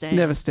can't stand.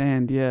 Never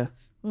stand, yeah.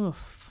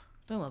 Oof.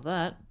 Don't love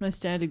that. No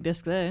standing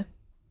desk there.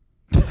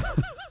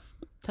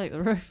 Take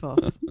the roof off.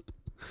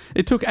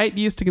 It took 8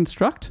 years to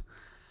construct.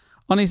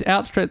 On his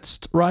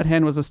outstretched right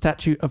hand was a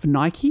statue of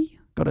Nike,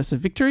 goddess of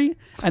victory,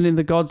 and in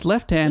the god's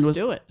left hand Just was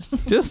do it.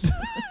 just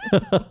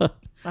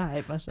I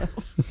hate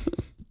myself.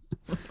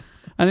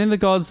 and in the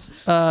god's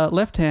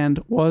left hand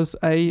was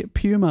a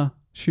Puma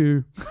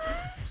shoe.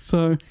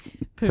 So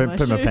Puma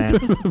Puma shoe.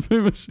 pants.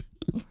 Puma shoe.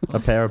 A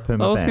pair of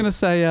Puma I was pants. going to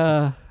say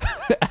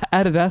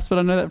Adidas, but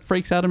I know that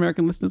freaks out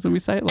American listeners when we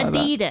say it like that.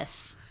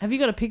 Adidas. Have you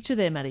got a picture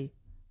there, Maddie?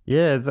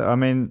 Yeah, I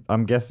mean,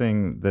 I'm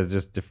guessing there's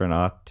just different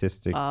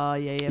artistic. Oh,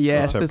 yeah. Of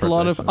Yes, course. there's a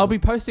lot of. Interpretation. I'll be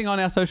posting on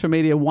our social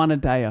media one a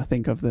day, I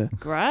think, of the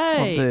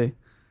Great.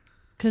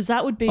 Because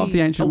that would be of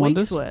the ancient a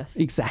wonders. week's worth.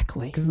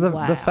 Exactly. Because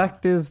Wow. the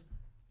fact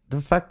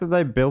that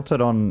they built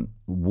it on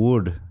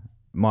wood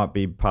might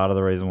be part of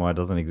the reason why it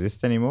doesn't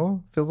exist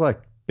anymore. Feels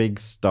like big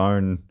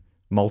stone,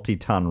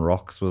 multi-ton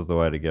rocks was the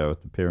way to go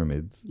with the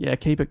pyramids. Yeah,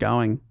 keep it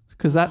going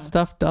because that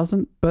stuff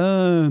doesn't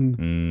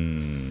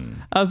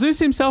burn. Zeus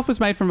himself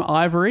was made from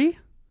ivory.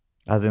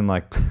 As in,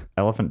 like,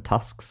 elephant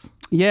tusks.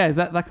 Yeah,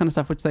 that kind of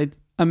stuff, which they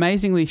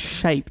amazingly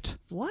shaped.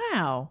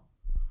 Wow.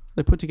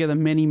 They put together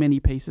many,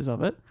 many pieces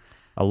of it.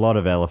 A lot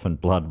of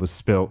elephant blood was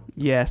spilt.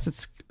 Yes,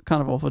 it's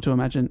kind of awful to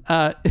imagine.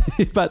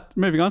 But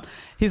moving on,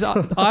 his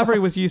ivory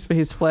was used for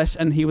his flesh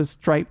and he was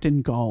draped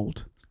in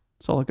gold,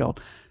 solid gold.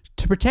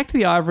 To protect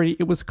the ivory,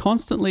 it was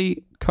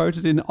constantly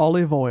coated in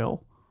olive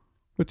oil,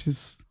 which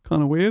is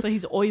kind of weird. So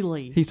he's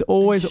oily. He's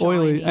always and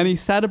oily. shiny. And he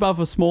sat above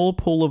a small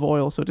pool of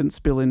oil so it didn't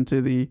spill into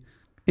the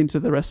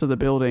rest of the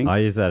building. I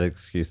use that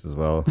excuse as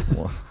well.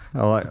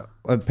 I like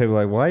when people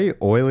are like, why are you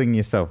oiling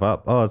yourself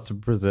up? Oh, it's to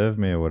preserve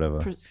me or whatever.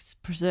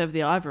 Preserve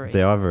the ivory.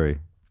 The ivory.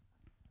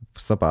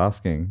 Stop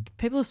asking.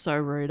 People are so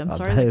rude. I'm Oh,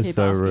 sorry that they is keep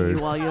so asking rude.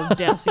 you while you're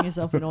dousing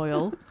yourself in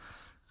oil.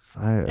 So,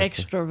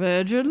 Extra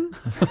virgin.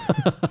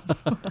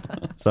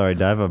 sorry,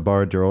 Dave, I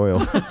borrowed your oil.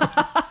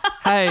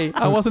 Hey,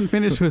 I wasn't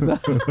finished with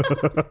that.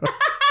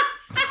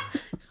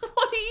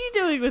 What are you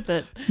doing with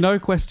it? No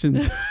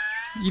questions.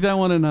 You don't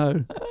want to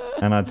know.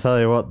 And I tell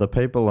you what, the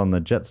people on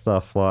the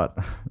Jetstar flight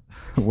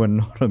were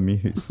not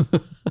amused.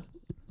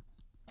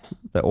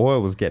 The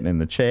oil was getting in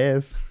the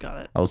chairs. Got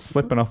it. I was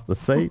slipping off the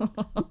seat.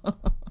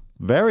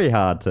 Very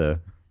hard to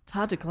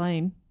hard to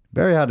clean.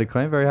 Very hard to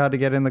clean, very hard to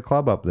get in the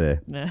club up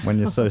there Yeah. when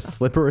you're so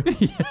slippery.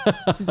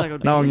 Seems like it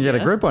would be No one can get a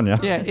easier. grip on you.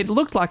 Yeah, it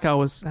looked like I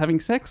was having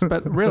sex,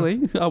 but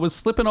really, I was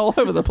slipping all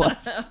over the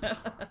place.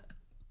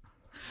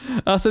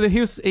 So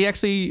he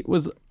actually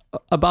was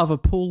above a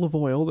pool of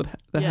oil that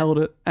Yeah. held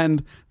it,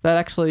 and that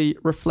actually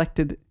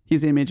reflected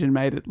his image and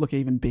made it look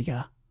even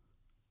bigger.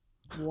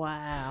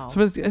 Wow.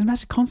 So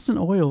imagine constant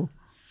oil.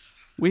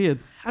 Weird.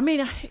 I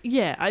mean,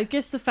 yeah, I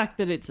guess the fact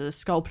that it's a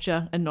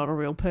sculpture and not a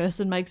real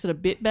person makes it a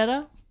bit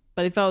better.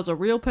 But if I was a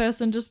real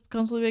person just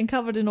constantly being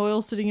covered in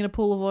oil, sitting in a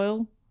pool of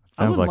oil,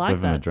 I Sounds wouldn't like like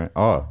living a that. dream.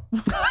 Oh, Me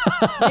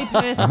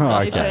personally, oh,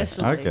 me okay.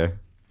 personally. Okay.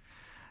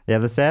 Yeah,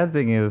 the sad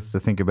thing is to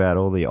think about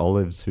all the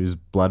olives whose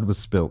blood was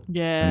spilt in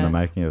Yeah. the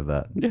making of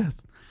that.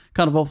 Yes.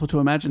 Kind of awful to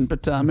imagine,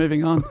 but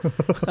moving on.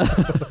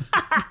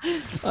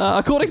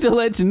 According to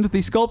legend,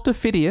 the sculptor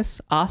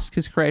Phidias asked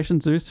his creation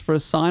Zeus for a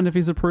sign of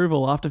his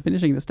approval after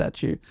finishing the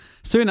statue.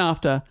 Soon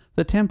after,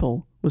 the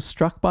temple was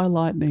struck by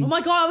lightning. Oh my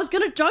god, I was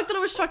gonna joke that it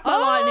was struck by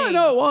lightning.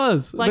 No, it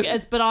was. Like,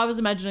 But- but I was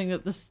imagining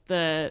that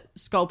the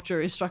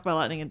sculpture is struck by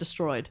lightning and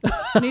destroyed.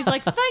 And he's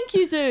like, "Thank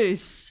you,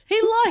 Zeus. He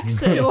likes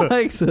he it."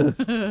 likes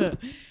it.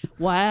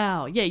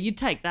 Wow. Yeah, you'd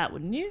take that,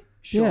 wouldn't you?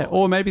 Sure. Yeah,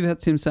 or maybe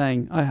that's him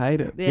saying, I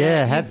hate it.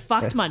 Yeah, you had-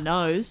 fucked my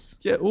nose.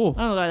 Yeah, oof.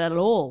 I don't like that at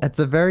all. It's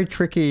a very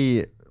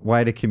tricky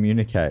way to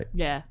communicate.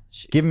 Yeah.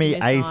 Give me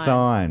a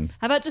sign.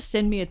 How about just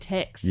send me a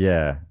text?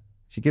 Yeah.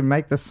 If you can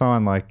make the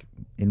sign like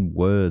in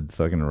words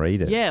so I can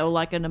read it. Yeah, or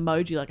like an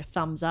emoji, like a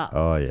thumbs up.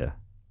 Oh, yeah.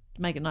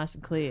 make it nice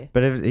and clear.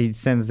 But if he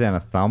sends down a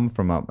thumb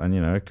from up, and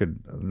it could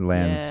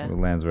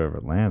lands wherever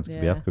it lands.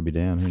 Could be Yeah. up, could be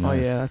down. Who knows? Oh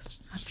yeah,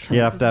 that's You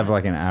have to have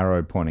like an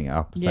arrow pointing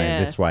up,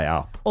 saying this way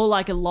up. Or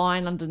like a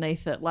line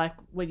underneath it, like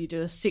when you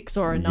do a 6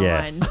 or a 9.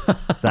 Yes,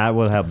 that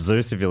will help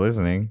Zeus if you're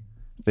listening.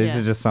 These Yeah.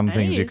 are just some And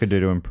things he you is. could do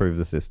to improve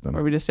the system.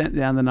 where we just sent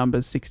down the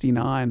numbers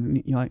 69,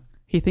 and you're like,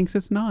 he thinks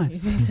it's He nice.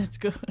 thinks that's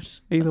good.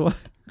 Either way.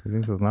 I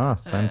think this is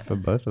nice, and for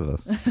both of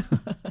us.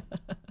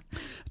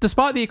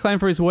 Despite the acclaim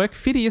for his work,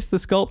 Phidias the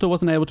sculptor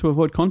wasn't able to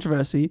avoid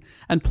controversy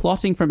and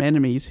plotting from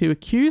enemies who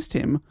accused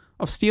him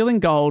of stealing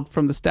gold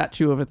from the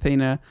statue of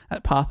Athena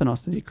at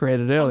Parthenos that he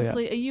created earlier.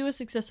 Honestly, are you a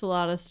successful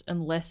artist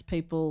unless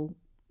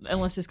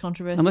there's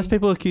controversy? Unless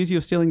people accuse you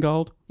of stealing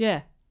gold.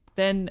 Yeah.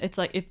 Then it's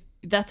like, if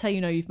that's how you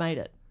know you've made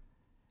it.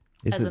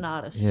 As an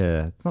artist.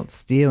 Yeah, it's not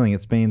stealing,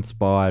 it's being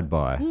inspired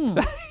by.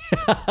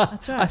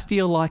 That's I right.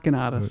 steal like an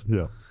artist.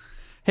 Yeah.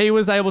 He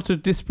was able to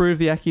disprove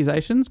the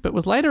accusations, but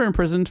was later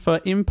imprisoned for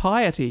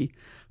impiety,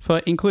 for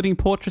including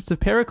portraits of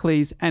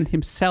Pericles and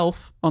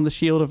himself on the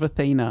shield of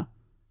Athena,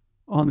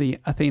 on the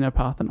Athena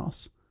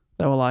Parthenos.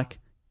 They were like,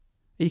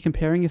 are you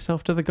comparing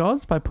yourself to the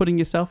gods by putting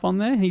yourself on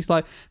there? And he's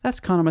like, that's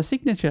kind of my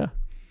signature.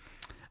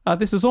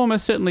 This was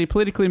almost certainly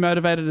politically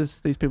motivated,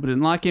 as these people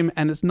didn't like him,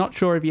 and it's not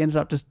sure if he ended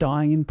up just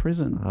dying in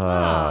prison.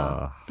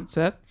 It's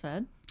sad.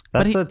 Sad.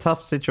 That's a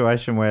tough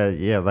situation where,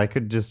 they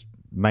could just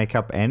make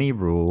up any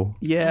rule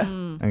Yeah.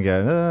 and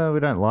go, no, we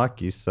don't like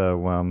you,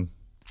 so,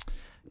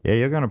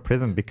 you're going to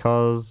prison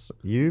because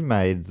you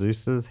made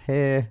Zeus's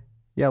hair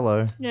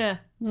yellow. Yeah.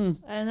 And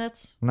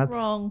that's And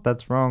wrong.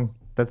 That's wrong.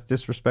 That's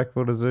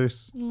disrespectful to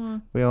Zeus.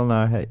 We all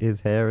know his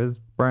hair is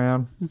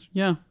brown.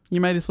 Yeah. You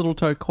made his little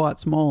toe quite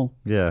small.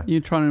 Yeah. You're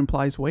trying to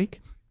imply he's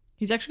weak?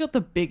 He's actually got the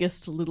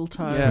biggest little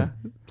toe. Yeah.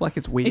 Like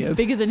it's weird. It's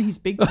bigger than his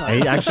big toe.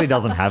 He actually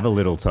doesn't have a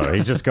little toe.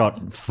 He's just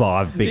got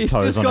 5 big He's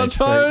toes just on got each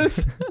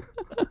toes.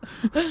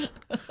 foot.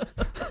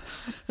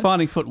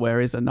 Finding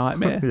footwear is a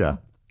nightmare. Yeah.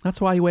 That's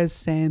why he wears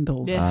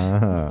sandals.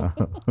 Yeah.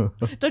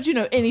 Don't you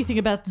know anything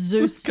about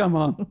Zeus? Come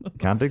on.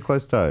 Can't do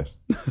closed toes.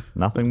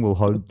 Nothing will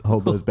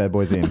hold those bad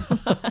boys in.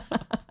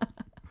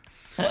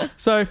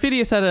 So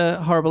Phidias had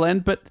a horrible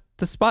end, but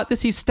despite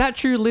this, his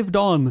statue lived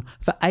on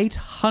for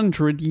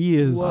 800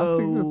 years.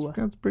 Whoa.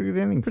 That's pretty good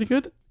innings. Pretty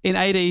good. In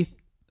AD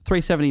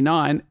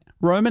 379,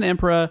 Roman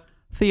Emperor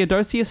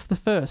Theodosius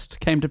I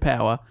came to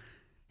power.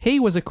 He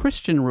was a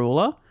Christian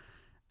ruler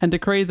and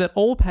decreed that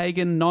all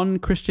pagan,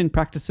 non-Christian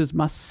practices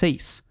must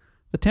cease.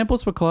 The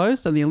temples were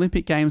closed and the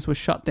Olympic Games were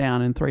shut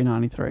down in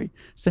 393.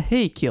 So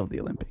he killed the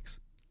Olympics.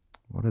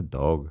 What a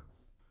dog.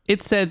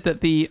 It's said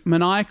that the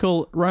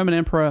maniacal Roman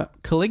Emperor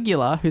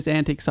Caligula, whose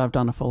antics I've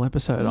done a full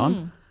episode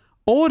on,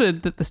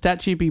 ordered that the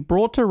statue be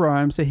brought to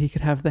Rome so he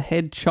could have the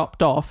head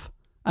chopped off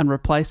and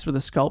replaced with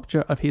a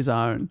sculpture of his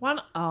own.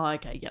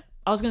 Okay, yep.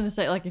 I was going to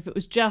say, like, if it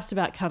was just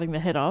about cutting the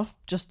head off,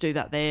 just do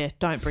that there.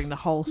 Don't bring the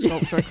whole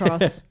sculpture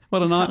across. What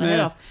a Just cut the head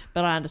nightmare. off.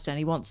 But I understand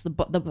he wants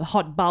the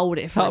hot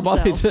boulder for Cut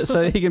body himself.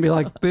 so he can be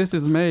like, this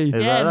is me.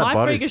 Yeah, that my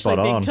body's freakishly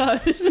spot big on.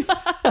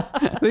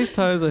 toes. These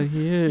toes are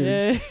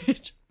huge.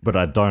 Huge. But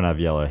I don't have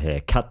yellow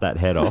hair. Cut that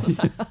head off.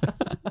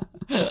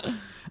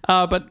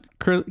 But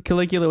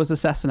Caligula was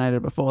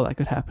assassinated before that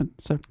could happen,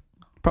 so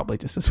probably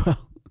just as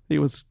well. He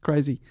was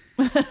crazy.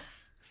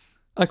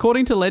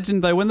 According to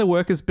legend, though, when the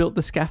workers built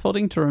the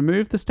scaffolding to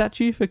remove the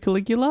statue for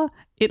Caligula,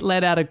 it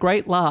let out a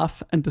great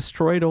laugh and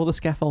destroyed all the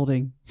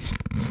scaffolding.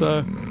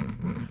 So,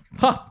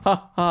 ha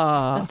ha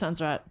ha. That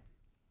sounds right.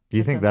 Do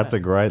you think that's a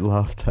great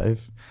laugh,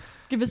 Dave?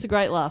 Give us a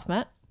great laugh,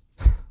 Matt.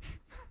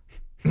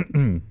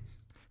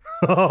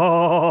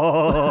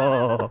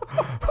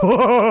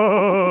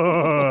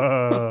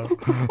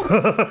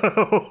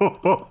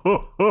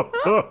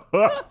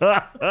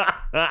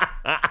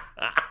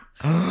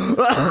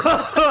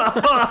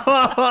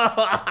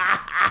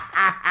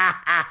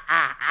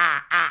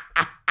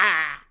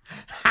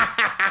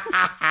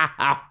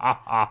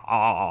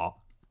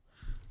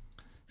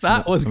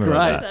 That was Something great.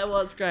 like That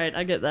was great.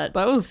 I get that.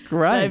 That was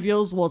great. Dave,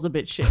 yours was a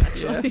bit shit,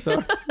 actually.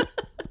 Sorry.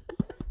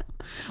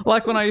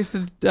 Like when I used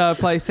to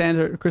play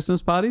Santa at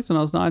Christmas parties when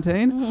I was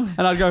 19,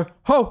 and I'd go,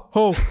 ho,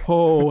 ho,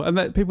 ho. And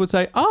that people would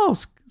say, oh,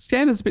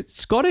 Santa's a bit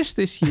Scottish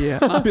this year.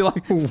 And I'd be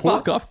like,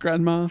 fuck off,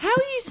 Grandma. How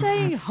are you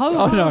saying ho,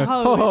 Oh, ho, no.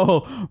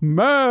 ho? Oh,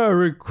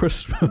 Merry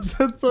Christmas.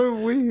 That's so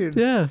weird.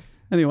 Yeah.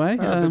 Anyway,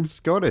 It's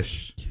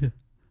Scottish.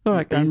 all right,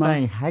 Are you Grandma.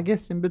 saying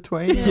haggis in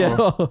between? Yeah.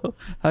 Or-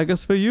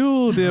 Haggis for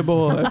you, dear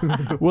boy.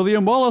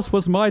 William Wallace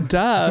was my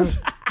dad.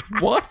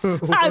 What?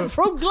 I'm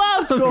from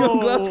Glasgow. From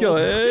Glasgow,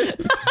 eh?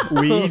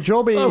 Wee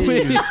jobby.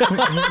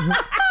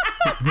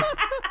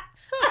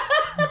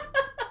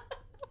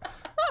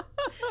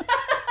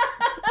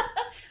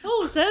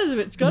 Oh, Santa's a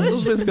bit A Scottish.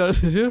 little bit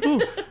Scottish.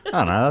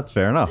 Oh, no, that's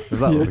fair enough. If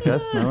that was the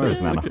case, no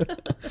worries, Nana.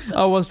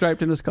 I was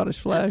draped in a Scottish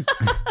flag.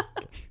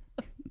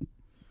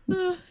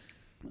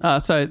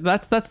 So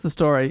that's the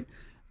story.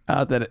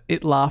 That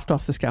it laughed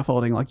off the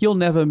scaffolding, like, you'll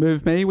never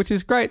move me, which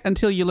is great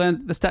until you learn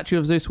that the statue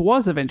of Zeus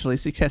was eventually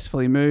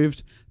successfully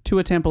moved to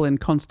a temple in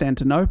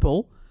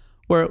Constantinople,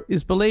 where it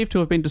is believed to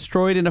have been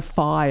destroyed in a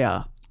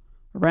fire.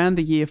 around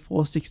the year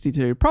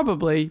 462,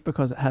 probably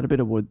because it had a bit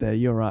of wood there.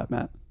 You're right,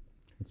 Matt.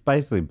 It's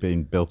basically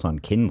been built on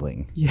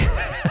kindling.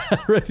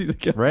 Ready to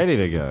go. Ready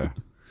to go.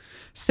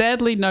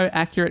 Sadly, no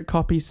accurate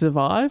copies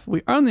survive.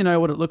 We only know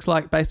what it looks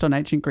like based on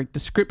ancient Greek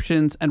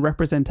descriptions and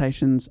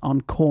representations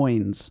on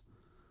coins.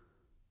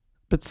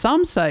 But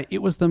some say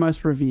it was the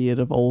most revered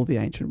of all the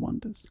ancient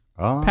wonders.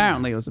 Oh,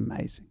 Apparently, it was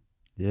amazing.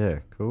 yeah,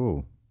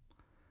 cool.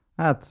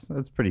 That's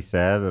pretty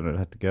sad that it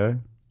had to go.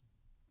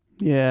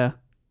 Yeah,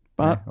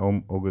 but Yeah,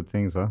 all good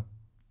things, huh?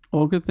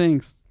 all good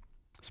things.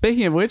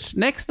 Speaking of which,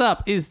 next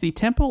up is the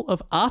Temple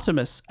of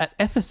Artemis at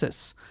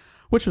Ephesus,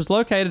 which was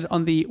located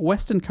on the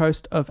western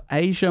coast of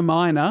Asia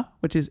Minor,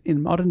 which is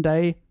in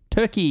modern-day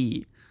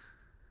Turkey.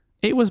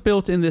 It was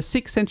built in the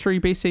 6th century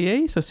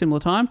BCE, so similar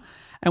time,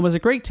 and was a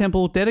Greek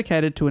temple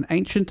dedicated to an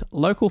ancient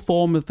local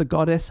form of the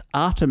goddess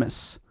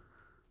Artemis.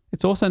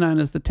 It's also known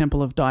as the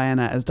Temple of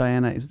Diana, as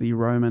Diana is the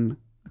Roman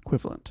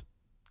equivalent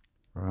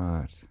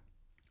Right.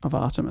 of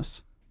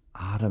Artemis.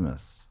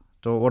 Artemis.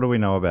 What do we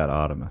know about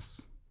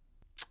Artemis?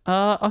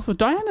 I thought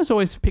Diana's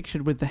always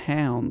pictured with the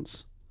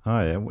hounds.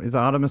 Oh, yeah. Is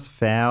Artemis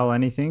Fowl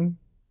anything?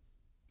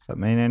 Does that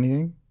mean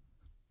anything?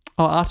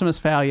 Oh, Artemis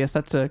Fowl, yes,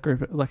 that's a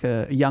group, like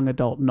a young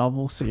adult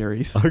novel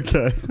series.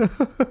 Okay.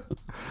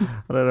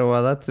 I don't know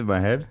why that's in my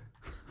head.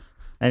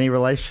 Any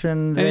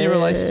relation there? Any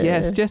relation?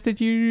 Yes. Jess, did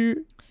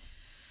you?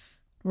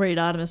 Read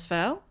Artemis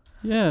Fowl?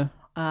 Yeah.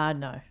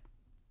 No.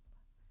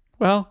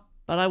 Well,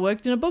 But I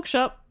worked in a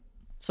bookshop,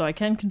 so I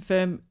can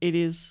confirm it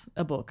is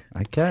a book.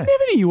 Okay.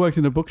 never knew you worked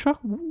in a bookshop.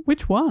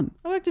 Which one?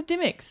 I worked at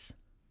Dimmicks.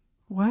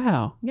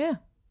 Wow. Yeah.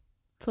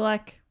 For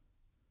like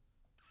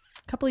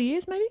a couple of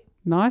years, maybe?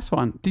 Nice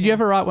one. Did you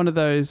ever write one of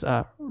those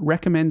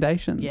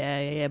recommendations?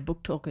 Yeah.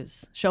 Book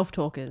talkers, shelf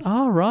talkers.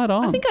 Oh, right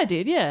on. I think I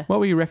did, yeah. What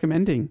were you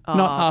recommending?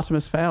 Not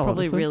Artemis Fowl,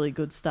 Probably obviously. really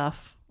good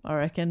stuff, I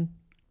reckon.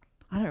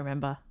 I don't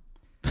remember.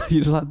 You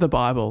just like the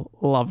Bible.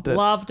 Loved it.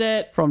 Loved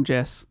it. From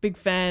Jess. Big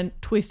fan.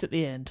 Twist at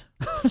the end.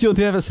 You'll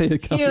never see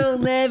it coming. You'll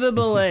never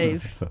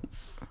believe.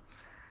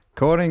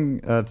 According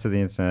to the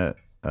internet,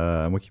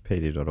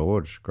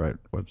 wikipedia.org, great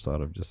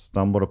website I've just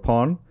stumbled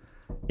upon.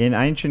 In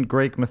ancient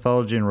Greek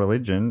mythology and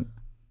religion,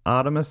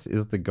 Artemis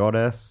is the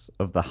goddess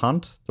of the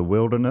hunt, the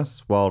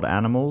wilderness, wild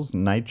animals,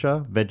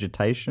 nature,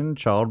 vegetation,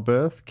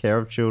 childbirth, care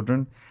of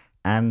children,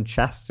 and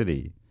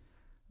chastity.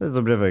 There's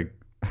a bit of a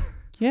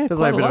Yeah, there's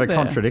quite like a bit lot of a there.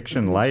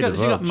 contradiction laid as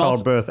she's well. got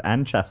Childbirth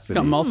and chastity.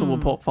 Got multiple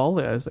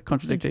portfolios that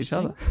contradict each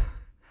other.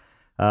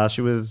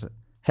 She was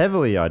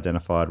heavily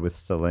identified with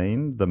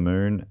Selene, the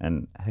moon,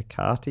 and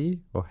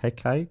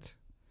Hecate,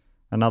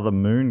 another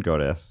moon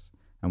goddess,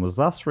 and was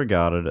thus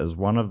regarded as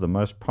one of the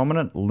most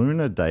prominent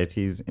lunar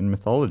deities in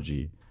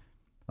mythology,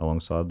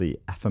 alongside the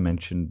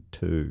aforementioned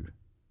two.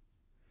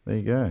 There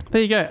you go.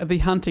 There you go. The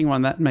hunting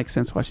one, that makes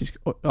sense why she's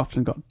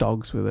often got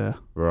dogs with her.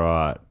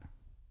 Right.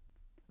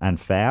 And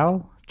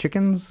fowl?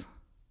 Chickens?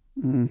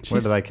 Where do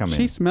they come in?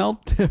 She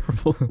smelled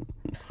terrible.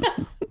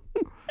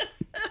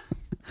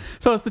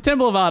 So it's the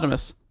Temple of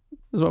Artemis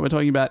is what we're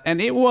talking about.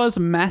 And it was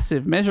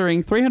massive,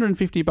 measuring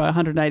 350 by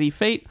 180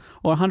 feet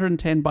or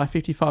 110 by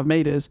 55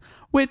 meters,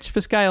 which for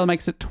scale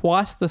makes it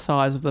twice the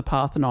size of the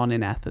Parthenon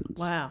in Athens.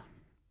 Wow.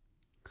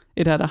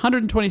 It had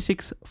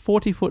 126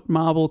 40-foot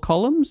marble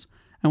columns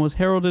and was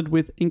heralded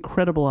with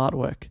incredible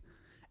artwork.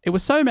 It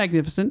was so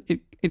magnificent,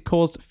 it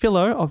caused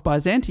Philo of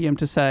Byzantium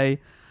to say,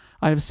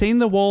 "I have seen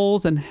the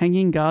walls and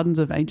hanging gardens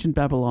of ancient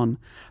Babylon,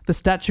 the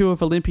statue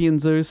of Olympian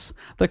Zeus,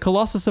 the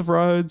Colossus of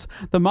Rhodes,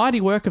 the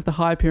mighty work of the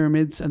high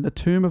pyramids, and the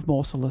tomb of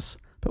Mausolus.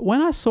 But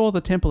when I saw the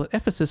temple at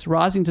Ephesus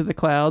rising to the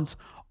clouds,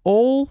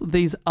 all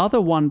these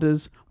other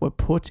wonders were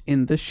put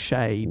in the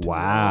shade."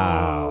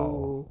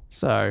 Wow.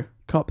 So,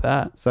 cop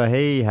that. So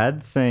he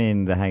had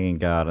seen the Hanging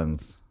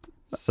Gardens,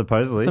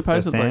 supposedly.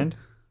 Firsthand.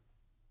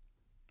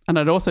 And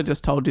I'd also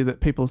just told you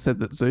that people said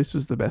that Zeus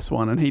was the best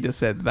one, and he just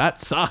said, "That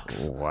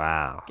sucks.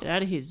 Wow. Get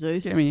out of here,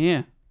 Zeus. Get me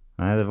here."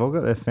 They've all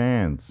got their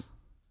fans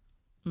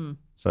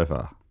so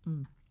far.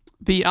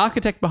 The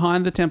architect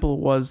behind the temple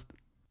was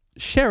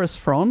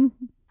Cheresphron.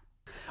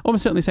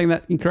 Almost certainly saying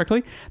that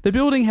incorrectly. The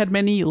building had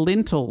many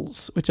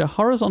lintels, which are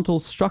horizontal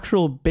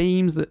structural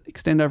beams that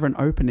extend over an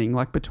opening,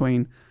 like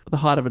between the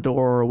height of a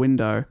door or a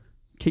window,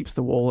 keeps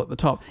the wall at the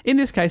top. In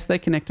this case, they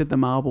connected the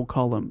marble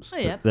columns. Oh,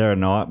 yeah. They're a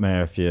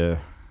nightmare if you're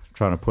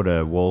trying to put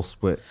a wall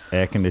split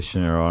air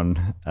conditioner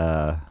on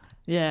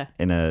Yeah.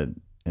 in a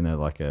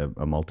like a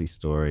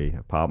multi-story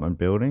apartment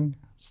building.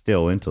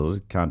 Steel lintels,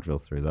 you can't drill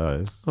through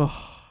those.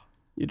 Oh,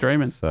 you're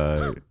dreaming.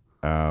 So,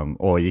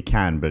 or you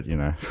can, but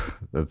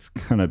that's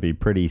gonna be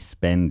pretty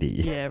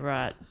spendy. Yeah,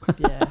 right.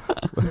 Yeah.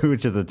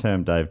 Which is a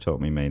term Dave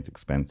taught me means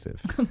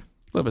expensive. A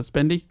little bit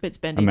spendy.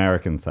 Bit spendy.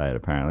 Americans say it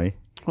apparently.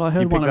 Well, I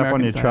heard You one picked up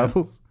on American your say it.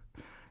 travels.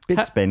 Bit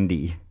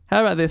spendy.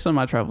 How about this on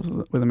my travels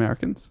with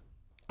Americans?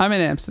 I'm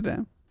in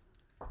Amsterdam.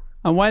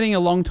 I'm waiting a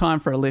long time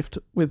for a lift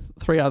with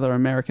 3 other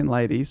American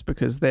ladies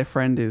because their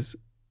friend is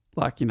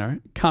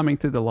coming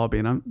through the lobby,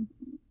 and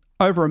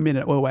over a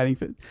minute we're waiting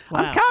for,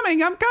 Wow.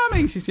 I'm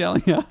coming, she's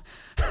yelling out.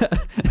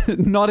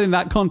 Not in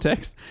that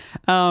context.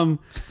 No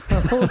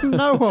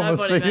one was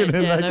Nobody singing made,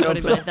 in yeah, that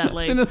nobody context. made that As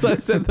leap. soon as I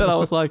said that, I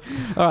was like,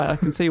 all right, I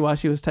can see why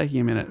she was taking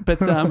a minute. But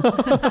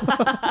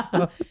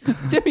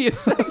give me a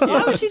second.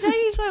 Why was she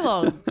taking so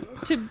long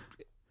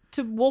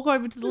to walk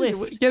over to the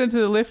lift? Get into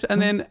the lift,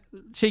 and then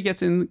she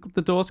gets in,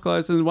 the doors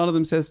closed, and one of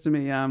them says to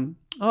me,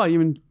 oh,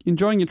 you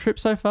enjoying your trip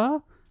so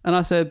far? And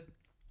I said,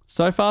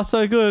 so far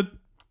so good.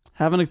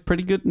 Having a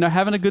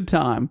good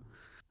time.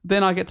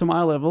 Then I get to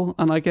my level,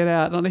 and I get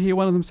out, and I hear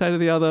one of them say to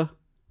the other,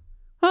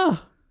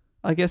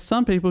 I guess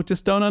some people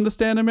just don't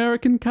understand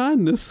American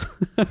kindness.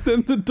 And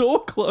then the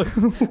door closed.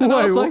 And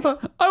I was Wait, like,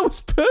 what? I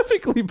was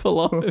perfectly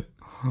polite.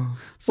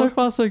 So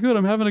far so good.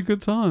 I'm having a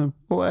good time.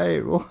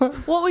 Wait, what?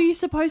 What were you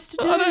supposed to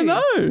do? I don't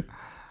know.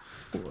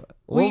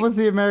 What was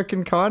the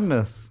American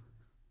kindness?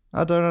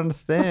 I don't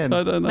understand.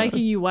 I don't know.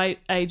 Making you wait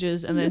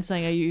ages and then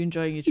saying, "Are you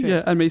enjoying your trip?"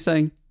 Yeah, and me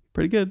saying,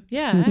 pretty good.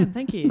 Yeah, I am.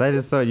 Thank you. They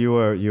just thought you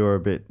were a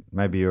bit,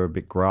 maybe you were a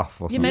bit gruff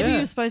or Yeah, something. maybe Yeah. you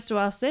were supposed to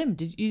ask them.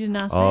 You didn't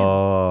ask them?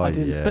 Oh, I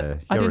didn't, yeah. but I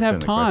Gotta didn't have return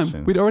the time.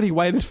 question. We'd already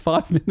waited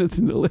 5 minutes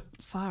in the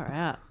lift. Far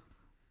out.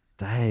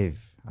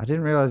 Dave, I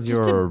didn't realize you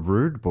Just were a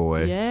rude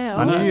boy. Yeah,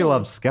 I knew oh. you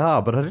loved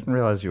Scar, but I didn't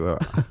realize you were.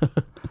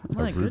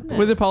 My rude goodness.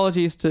 With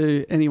apologies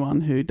to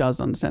anyone who does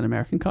understand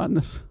American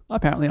kindness.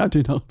 Apparently, I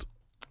do not.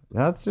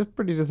 That's just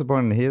pretty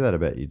disappointing to hear that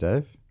about you,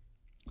 Dave.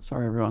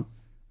 Sorry, everyone.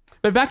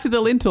 But back to the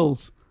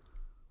lintels.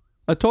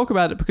 I talk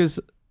about it because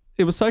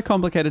it was so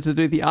complicated to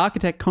do. The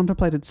architect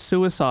contemplated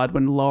suicide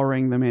when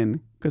lowering them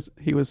in because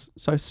he was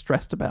so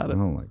stressed about it.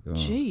 Oh my god.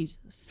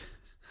 Jesus.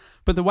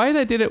 But the way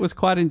they did it was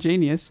quite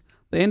ingenious.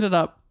 They ended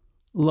up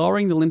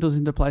lowering the lintels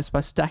into place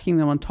by stacking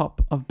them on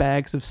top of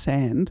bags of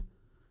sand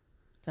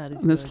That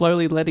is and then good.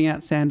 slowly letting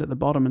out sand at the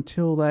bottom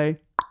until they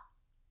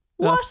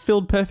What?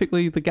 filled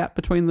perfectly the gap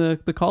between the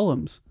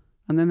columns.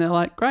 And then they're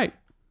like, great.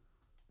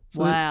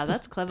 So Wow, they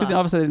that's clever. Because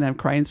obviously they didn't have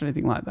cranes or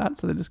anything like that,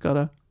 so they just got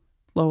to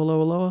lower,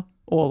 lower, lower.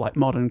 Or like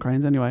modern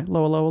cranes anyway.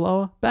 Lower, lower,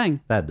 lower. Bang.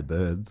 They had the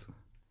birds.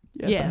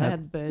 Yeah, they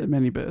had birds.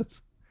 Many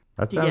birds.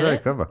 That Do you sounds get very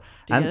it? clever. Do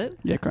you and, get it?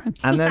 Yeah, cranes.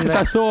 And then Which they-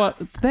 I saw,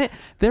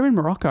 they're in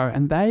Morocco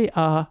and they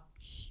are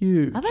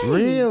huge. Are they?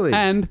 Really?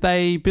 And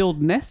they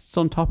build nests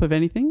on top of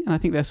anything. And I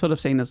think they're sort of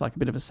seen as like a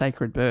bit of a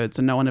sacred bird,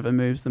 so no one ever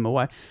moves them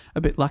away.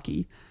 A bit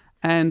lucky.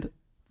 And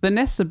the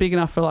nests are big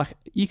enough for like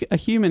a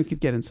human could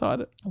get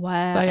inside it.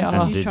 Wow. They And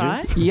are- did you Did you?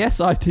 try? Yes,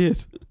 I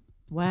did.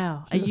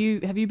 Wow. Have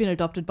you been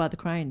adopted by the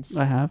cranes?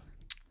 I have.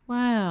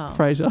 Wow.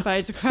 Fraser.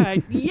 Fraser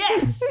Crane.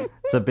 Yes.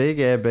 It's a big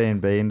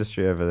Airbnb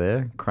industry over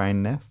there.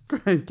 Crane nests.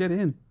 Get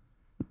in.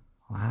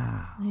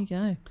 Wow. There you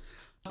go.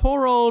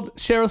 Poor old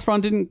Sheriff's Fron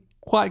didn't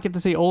quite get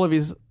to see all of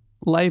his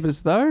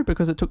labours though,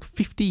 because it took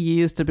 50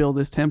 years to build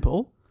this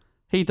temple.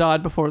 He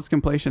died before its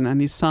completion,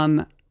 and his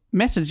son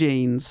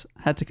Metagenes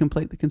had to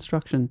complete the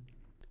construction.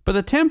 But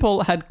the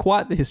temple had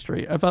quite the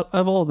history of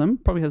all of them.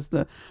 Probably has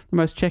the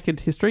most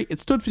checkered history. It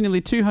stood for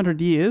nearly 200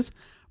 years,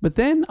 but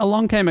then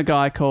along came a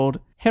guy called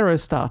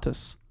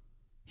Herostratus.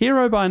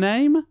 Hero by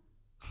name,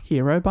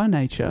 hero by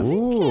nature.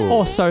 Ooh.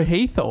 Or so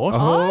he thought.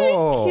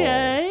 Oh.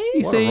 Okay.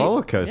 You What see, a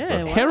roller coaster.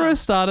 Yeah, wow.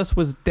 Herostratus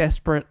was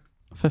desperate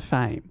for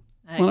fame.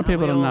 Hey, I want aren't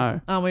people we to all?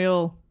 know. Aren't we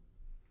all?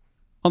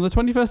 On the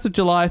 21st of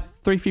July,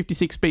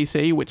 356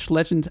 BC, which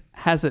legend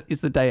has it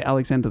is the day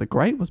Alexander the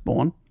Great was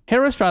born,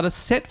 Herostratus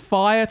set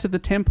fire to the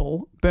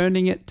temple,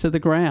 burning it to the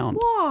ground.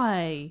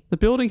 Why? The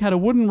building had a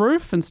wooden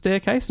roof and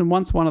staircase, and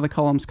once one of the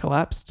columns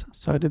collapsed,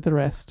 so did the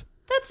rest.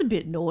 That's a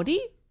bit naughty.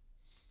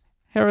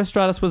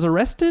 Herostratus was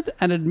arrested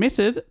and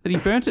admitted that he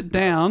burnt it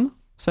down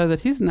so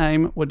that his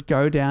name would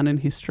go down in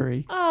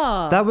history.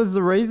 Oh, That was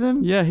the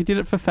reason? Yeah, he did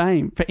it for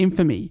fame, for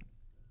infamy.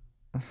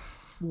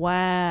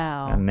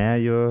 wow. And now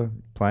you're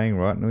playing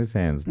right into his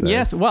hands, Dave.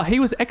 Yes, well, he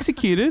was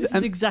executed. This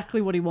is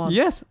exactly what he wants.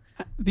 Yes,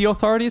 the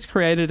authorities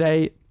created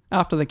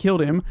after they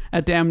killed him,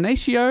 a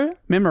damnatio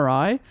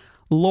memoriae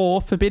law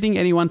forbidding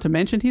anyone to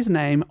mention his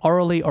name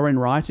orally or in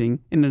writing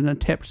in an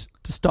attempt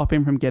to stop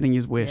him from getting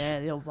his wish.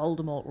 Yeah, the old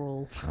Voldemort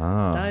rule.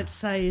 Ah. Don't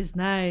say his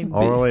name.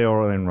 Orally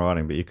or in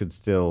writing, but you could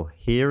still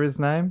hear his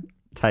name,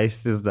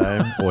 taste his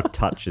name, or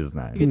touch his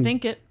You name. can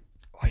think it.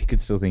 Oh, you could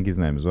still think his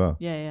name as well.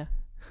 Yeah, yeah.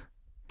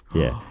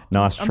 Yeah.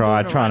 Nice I'm try. doing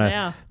it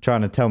right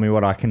Trying now. to tell me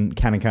what I can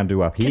and can't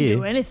do up Can here.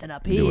 do anything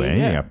up Can do here.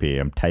 anything Yeah. up here.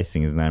 I'm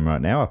tasting his name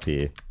right now up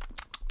here.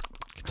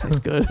 Tastes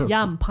good.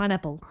 Yum,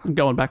 pineapple. I'm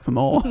going back for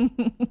more.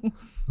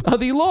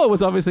 The law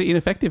was obviously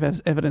ineffective,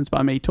 as evidenced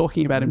by me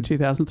talking about him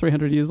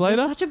 2,300 years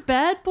later. You're such a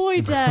bad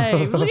boy,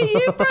 Dave. Look at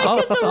you breaking the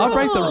rules. I'll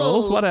break the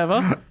rules,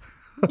 whatever.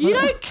 You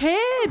don't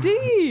care, do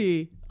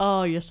you?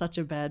 Oh, you're such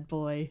a bad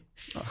boy.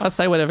 I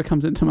say whatever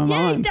comes into my Yeah,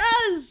 he mind.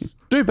 does.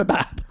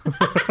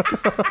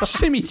 Doobabap.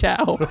 Shimmy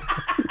chow.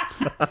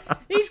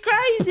 He's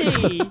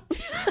crazy.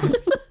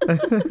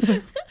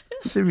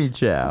 Shimmy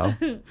chow.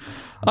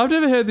 I've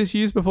never heard this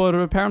used before, but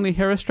apparently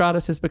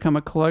Herostratus has become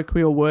a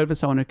colloquial word for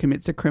someone who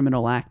commits a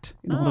criminal act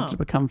in order Oh. to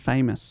become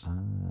famous.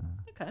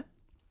 Okay.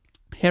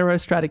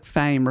 Herostratic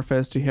fame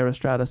refers to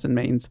Herostratus and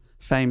means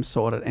fame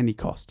sought at any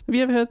cost. Have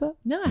you ever heard that?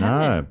 No, I No,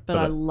 haven't, but but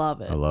I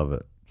love it. I love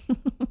it.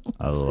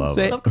 I love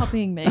So- it. Stop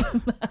copying me.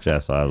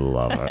 Jess, I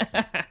love it.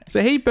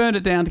 So he burned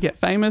it down to get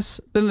famous.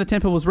 Then the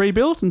temple was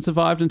rebuilt and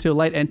survived until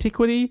late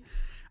antiquity,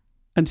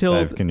 until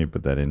Dave, can you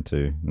put that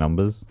into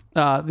numbers?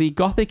 the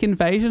Gothic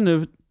invasion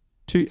of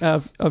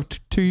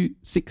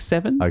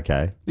 267,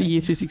 Okay. the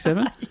year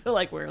 267. You're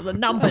like, where are the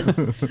numbers?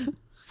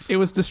 It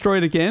was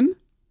destroyed again.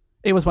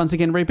 It was once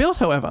again rebuilt,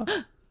 however.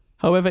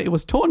 However, it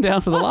was torn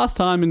down for the last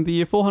time in the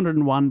year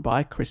 401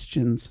 by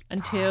Christians.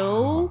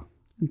 Until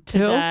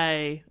Till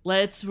today.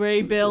 Let's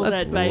rebuild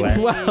Let's- it,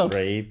 baby. Well-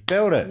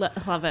 Rebuild it.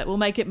 Love it. We'll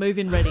make it move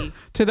in ready.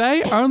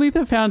 today, only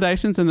the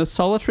foundations and a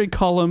solitary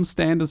column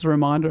stand as a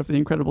reminder of the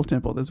incredible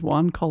temple. There's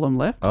one column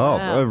left. Oh,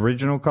 Wow.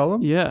 original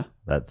column? Yeah.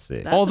 That's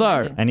it. That's Although-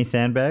 amazing. Any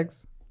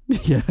sandbags?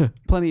 Yeah,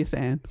 plenty of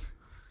sand.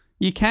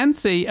 You can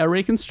see a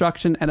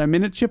reconstruction and a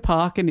miniature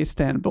park in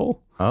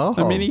Istanbul. Oh.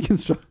 A mini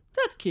construction.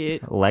 That's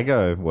cute.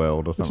 Lego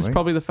World or Which something. is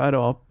probably the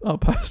photo I'll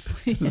post.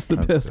 This is the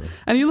best.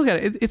 And you look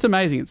at it, it's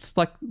amazing. It's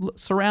like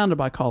surrounded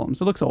by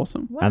columns. It looks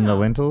awesome. And the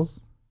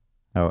lintels?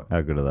 How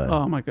good are they?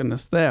 Oh my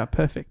goodness, they are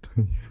perfect.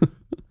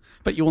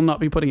 But you will not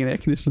be putting an air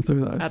conditioner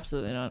through those.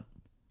 Absolutely not.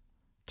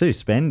 Too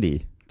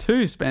spendy.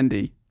 Too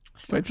spendy.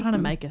 Stop Wait, trying to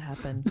just- make it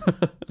happen.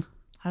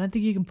 I don't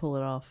think you can pull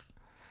it off.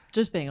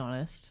 Just being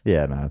honest.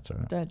 Yeah, no, that's all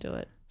right. Don't do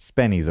it.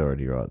 Spenny's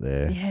already right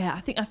there. Yeah,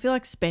 I feel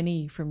like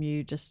Spenny from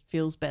you just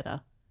feels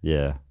better.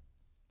 Yeah.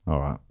 All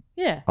right.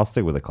 Yeah. I'll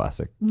stick with a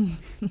classic.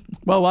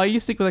 Well, while you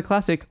stick with a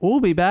classic, we'll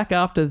be back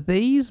after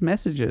these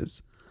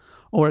messages.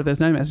 Or if there's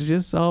no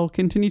messages, I'll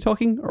continue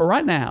talking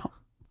right now.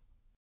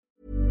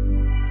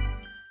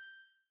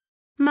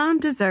 Mom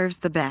deserves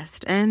the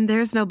best, and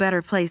there's no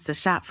better place to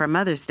shop for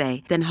Mother's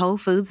Day than Whole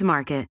Foods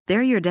Market.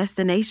 They're your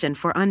destination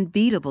for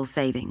unbeatable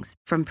savings,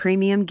 from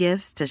premium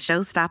gifts to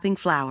show-stopping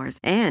flowers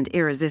and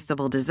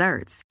irresistible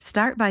desserts.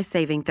 Start by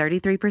saving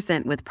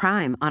 33% with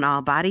Prime on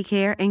all body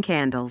care and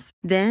candles.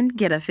 Then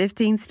get a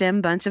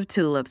 15-stem bunch of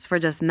tulips for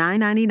just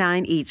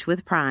 $9.99 each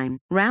with Prime.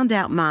 Round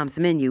out Mom's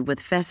menu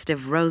with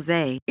festive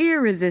rosé,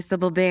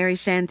 irresistible berry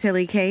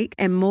chantilly cake,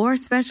 and more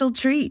special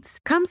treats.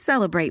 Come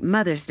celebrate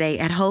Mother's Day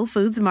at Whole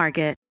Foods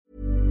Market.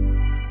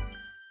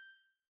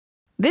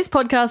 This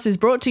podcast is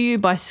brought to you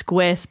by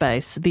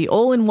Squarespace, the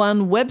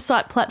all-in-one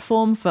website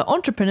platform for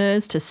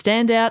entrepreneurs to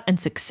stand out and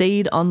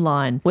succeed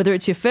online. Whether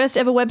it's your first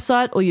ever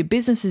website or your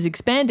business is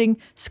expanding,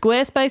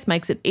 Squarespace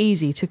makes it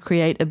easy to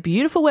create a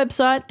beautiful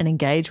website and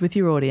engage with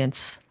your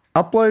audience.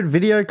 Upload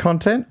video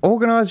content,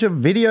 organize your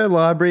video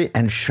library,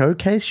 and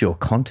showcase your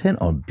content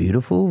on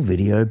beautiful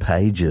video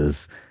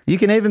pages. You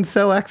can even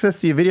sell access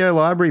to your video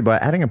library by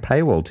adding a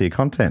paywall to your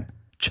content.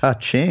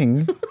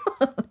 Cha-ching.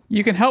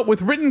 You can help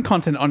with written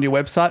content on your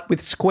website with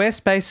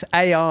Squarespace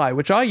AI,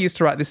 which I use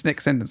to write this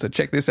next sentence, so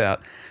check this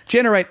out.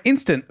 Generate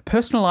instant,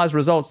 personalized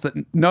results that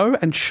know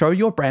and show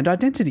your brand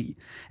identity.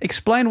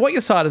 Explain what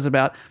your site is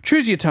about,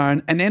 choose your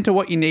tone, and enter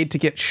what you need to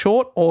get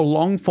short or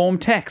long-form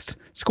text.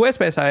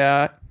 Squarespace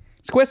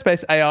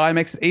AI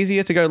makes it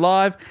easier to go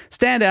live,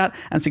 stand out,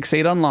 and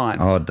succeed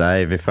online. Oh,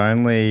 Dave, if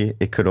only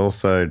it could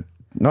also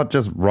not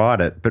just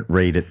write it, but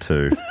read it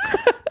too.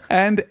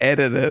 And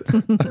edit it.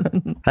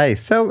 Hey,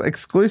 sell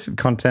exclusive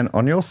content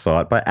on your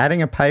site by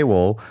adding a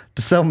paywall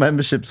to sell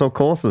memberships or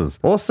courses,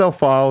 or sell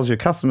files your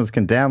customers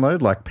can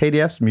download like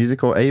PDFs,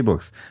 music, or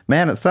ebooks.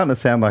 Man, it's starting to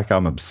sound like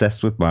I'm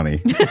obsessed with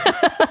money.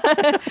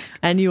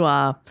 And you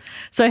are.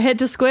 So head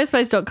to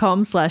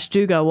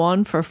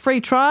squarespace.com/dogoon for a free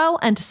trial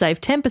and to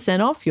save 10%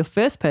 off your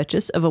first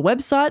purchase of a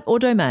website or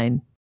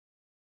domain.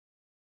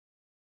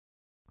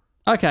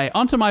 Okay,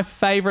 on to my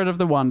favourite of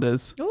the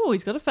wonders. Oh,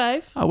 he's got a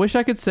fave. I wish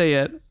I could see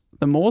it.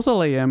 The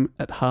mausoleum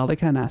at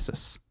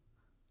Halicarnassus.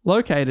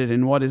 Located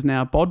in what is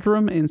now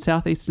Bodrum in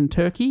southeastern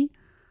Turkey,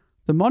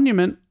 the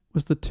monument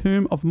was the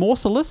tomb of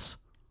Mausolus,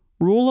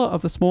 ruler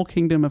of the small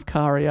kingdom of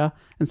Caria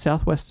in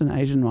southwestern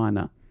Asia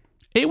Minor.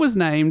 It was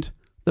named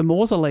the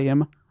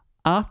mausoleum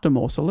after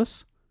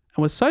Mausolus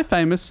and was so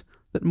famous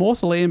that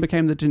mausoleum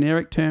became the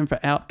generic term for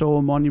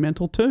outdoor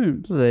monumental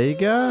tombs. There you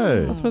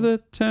go. That's where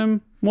the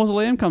term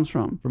mausoleum comes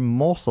from. From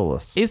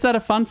Mausolus. Is that a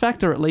fun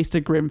fact or at least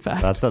a grim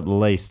fact? That's at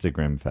least a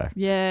grim fact.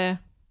 Yeah.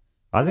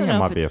 I think don't it know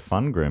might if be a it's-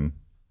 fun grim.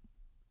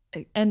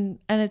 And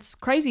it's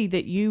crazy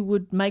that you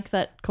would make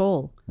that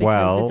call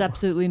because Well- it's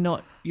absolutely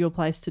not your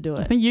place to do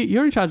I it. think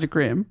you're in charge of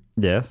grim.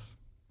 Yes.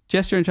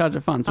 Jess, you're in charge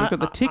of fun. So we've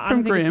got the tick I from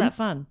don't think Grim. It's that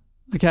fun.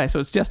 Okay, so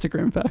it's just a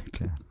Grim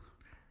fact.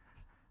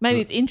 Maybe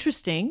it's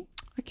interesting.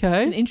 It's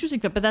an Okay. interesting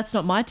fact, but that's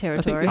not my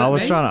territory. I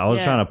was See? trying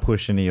Yeah. to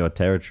push into your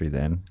territory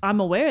then. I'm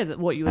aware that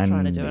what you were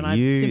trying to And do, and I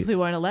you- simply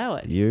won't allow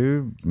it.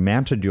 You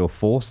mounted your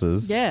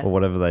forces Yeah. or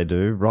whatever they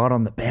do right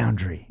on the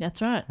boundary.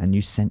 That's right. And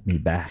you sent me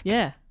back.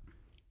 Yeah.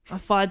 I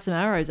fired some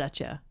arrows at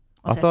you.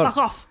 I said, thought- fuck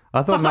off.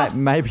 I thought Fuck off.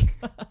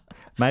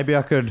 maybe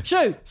I could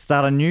Shoo.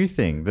 start a new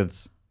thing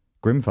that's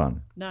grim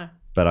fun, No,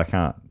 but I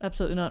can't.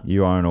 absolutely not.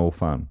 You own all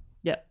fun.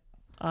 Yep.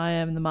 I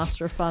am the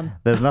master of fun.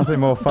 There's nothing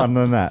more fun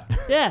than that.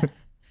 Yeah.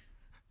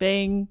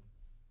 I'm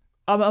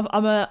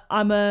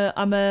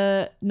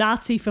a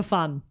Nazi for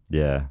fun.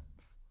 Yeah.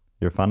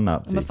 You're a fun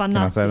Nazi. I'm a fun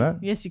Can Nazi. I say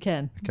that? Yes, you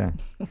can. Okay.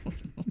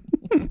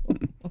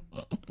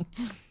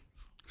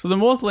 So the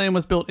mausoleum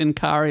was built in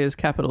Caria's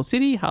capital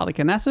city,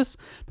 Halicarnassus,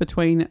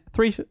 between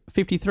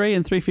 353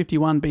 and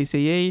 351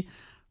 BCE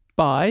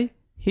by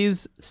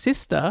his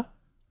sister,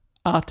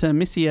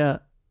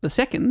 Artemisia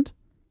II,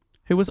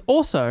 who was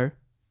also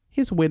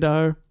his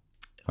widow.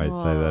 Wait,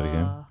 say that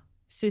again.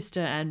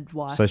 Sister and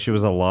wife. So she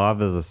was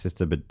alive as a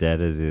sister but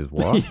dead as his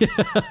wife? Is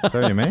that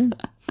what you mean?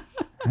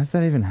 How does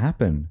that even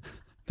happen?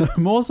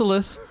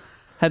 Mausolus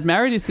had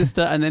married his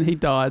sister and then he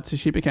died, so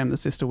she became the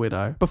sister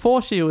widow.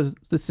 Before she was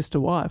the sister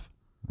wife.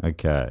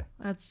 Okay.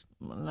 That's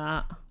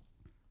nah.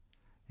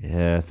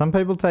 Yeah, some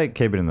people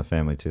keep it in the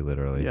family too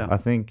literally. Yeah. I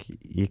think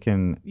you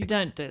can... You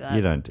don't do that.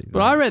 You don't do that.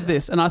 But I read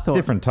this and I thought...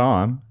 Different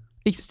time.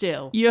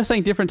 Still. You're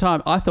saying different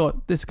time. I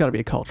thought this has got to be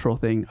a cultural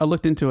thing. I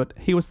looked into it.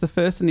 He was the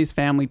first in his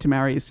family to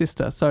marry his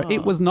sister, so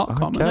it was not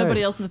common. Okay.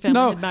 Nobody else in the family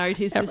No. had married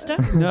his sister?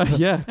 No,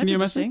 yeah. That's Can you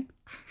interesting. imagine?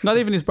 Not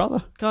even his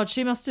brother. God,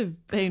 she must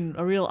have been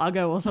a real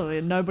uggo or something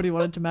and nobody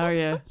wanted to marry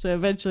her. So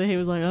eventually he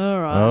was like, all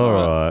right. All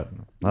right.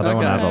 I don't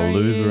want to Okay. have a Marry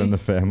loser you. in the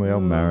family. I'll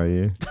marry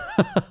you.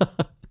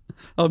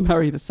 I'll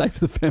marry you to save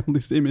the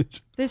family's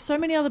image. There's so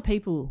many other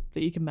people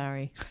that you can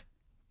marry.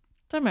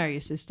 Don't marry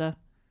your sister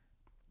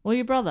or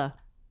your brother.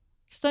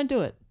 Just don't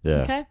do it.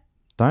 Yeah. Okay?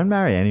 Don't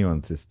marry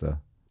anyone's sister.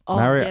 Oh,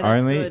 Marry yeah,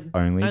 that's only good.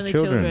 only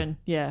children.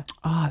 Yeah.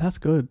 Ah, that's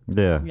good.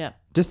 Yeah. Yeah.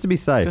 Just to be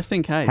safe. Just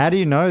in case. How do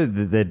you know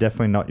that they're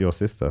definitely not your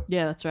sister?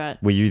 Yeah, that's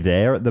right. Were you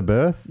there at the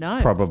birth? No.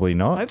 Probably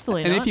not.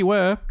 Hopefully And not. if you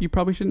were, you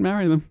probably shouldn't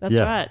marry them. That's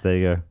yeah, right. there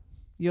you go.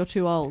 You're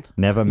too old.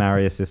 Never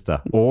marry a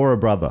sister or a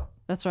brother.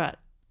 That's right.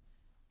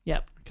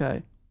 Yep.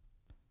 Okay.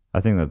 I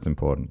think that's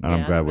important. And Yeah,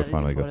 I'm I glad think we that is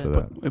finally got to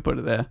important. that. We put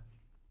it there.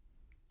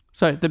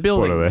 So the Put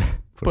building. it there.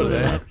 Put it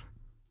there.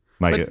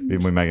 Make it.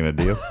 We're making a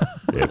deal.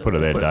 Yeah, put it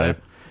there, Put it Dave.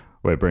 there.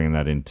 We're bringing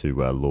that into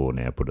law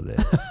now. Put it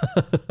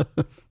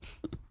there.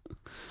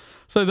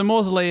 So the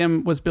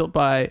mausoleum was built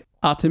by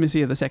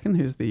Artemisia II,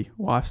 who's the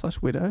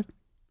wife/widow,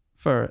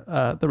 for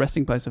the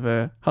resting place of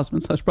her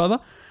husband/brother.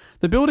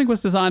 The building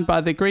was designed by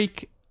the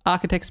Greek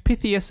architects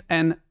Pythias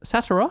and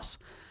Satyros.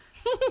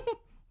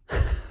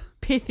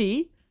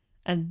 Pithy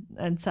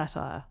and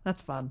satire.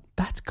 That's fun.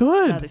 That's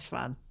good. That is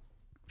fun.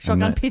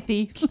 Shotgun that-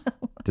 pithy.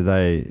 Did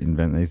they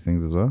invent these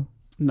things as well?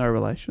 No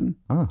relation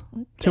Oh,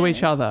 to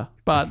each other,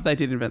 but they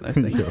did invent those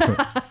things.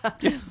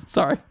 Yes,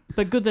 sorry.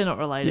 But good they're not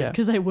related Yeah.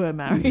 because they were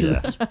married.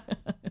 yeah.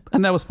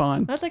 And that was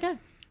fine. That's okay.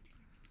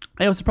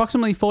 It was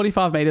approximately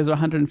 45 metres or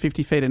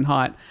 150 feet in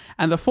height,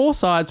 and the four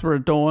sides were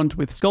adorned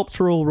with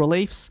sculptural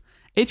reliefs,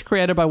 each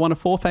created by one of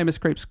four famous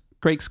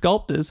Greek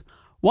sculptors,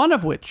 one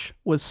of which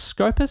was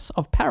Scopas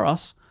of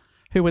Paros,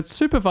 who had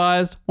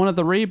supervised one of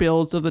the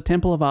rebuilds of the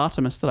Temple of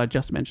Artemis that I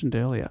just mentioned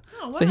earlier.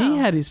 Oh, So he wow.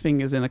 had his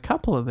fingers in a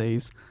couple of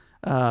these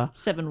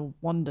 7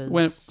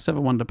 wonders.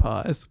 7 wonder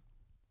pies.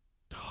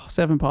 Oh,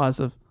 7 pies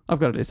of... I've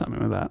got to do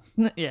something with that.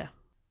 Yeah.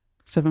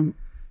 7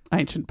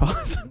 ancient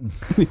pies.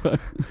 Anyway.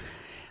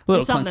 A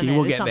little There's something clunky. there,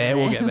 We'll there's get there.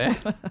 We'll something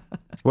get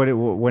there.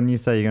 When you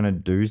say you're going to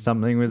do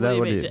something with that,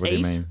 What do you mean, what do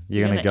you to mean? eat?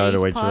 You're going to You're go gonna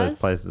to eat each of those pies?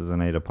 places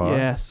and eat a pie?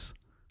 Yes.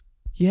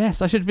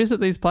 Yes, I should visit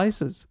these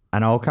places.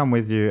 And I'll come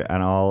with you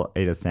and I'll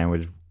eat a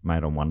sandwich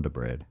made on Wonder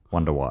Bread.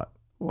 Wonder White.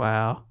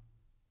 Wow.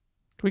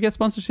 Can we get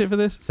sponsorship for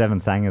this? 7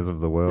 sangers of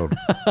the world.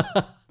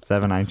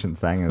 7 ancient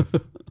sangers.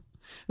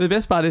 The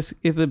best part is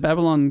if the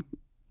Babylon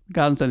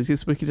Gardens don't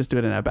exist, we could just do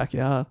it in our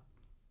backyard.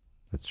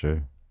 That's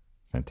true.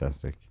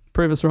 Fantastic.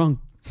 Prove us wrong.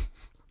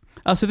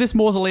 So this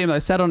mausoleum, though,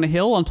 sat on a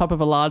hill on top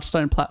of a large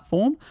stone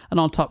platform, and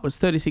on top was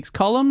 36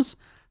 columns.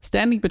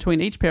 Standing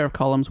between each pair of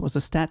columns was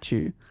a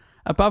statue.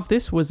 Above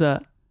this was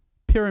a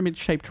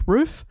pyramid-shaped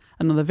roof,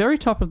 and on the very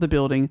top of the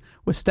building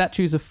were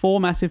statues of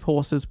 4 massive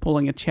horses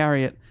pulling a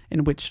chariot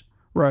in which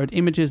rode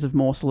images of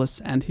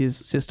Mausolus and his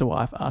sister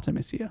wife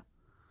Artemisia.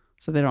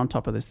 So they're on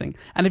top of this thing.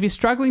 And if you're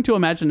struggling to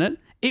imagine it,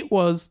 it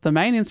was the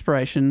main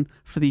inspiration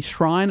for the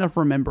Shrine of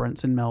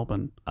Remembrance in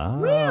Melbourne.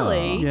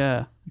 Really?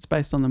 Yeah, it's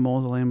based on the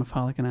mausoleum of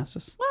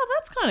Halicarnassus, Well,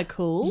 that's kind of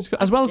cool.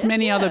 as well as Yes,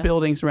 many yeah. other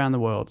buildings around the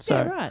world. So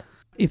Yeah, right.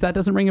 if that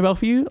doesn't ring a bell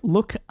for you,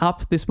 look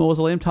up this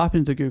mausoleum, type it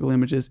into Google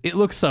Images. It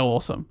looks so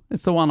awesome.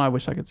 It's the one I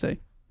wish I could see.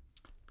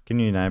 Can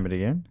you name it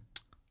again?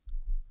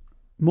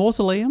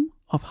 Mausoleum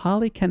of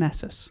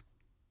Halicarnassus.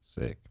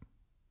 Sick.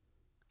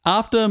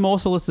 After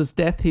Mausolus'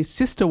 death, his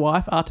sister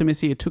wife,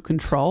 Artemisia, took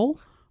control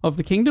of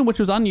the kingdom, which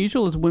was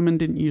unusual as women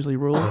didn't usually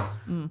rule.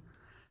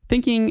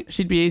 Thinking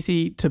she'd be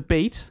easy to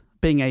beat,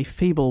 being a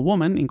feeble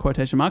woman, in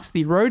quotation marks,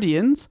 the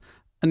Rhodians,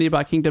 a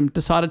nearby kingdom,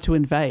 decided to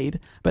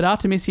invade, but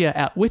Artemisia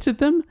outwitted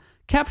them,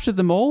 captured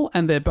them all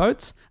and their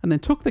boats, and then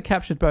took the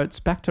captured boats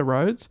back to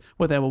Rhodes,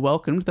 where they were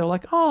welcomed. They were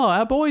like, oh,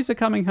 our boys are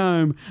coming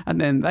home. And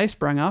then they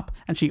sprung up,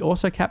 and she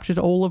also captured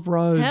all of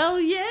Rhodes.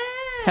 Hell yeah.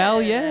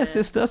 Hell yeah,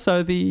 sister.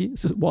 So the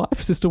sister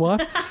wife.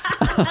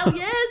 Hell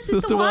yeah,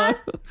 sister wife.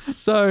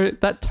 So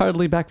that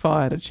totally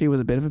backfired, and she was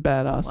a bit of a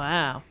badass.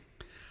 Wow.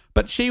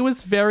 But she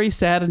was very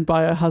saddened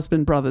by her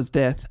brother's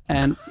death,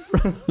 and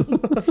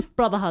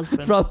Brother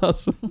husband.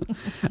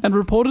 and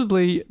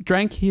reportedly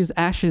drank his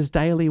ashes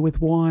daily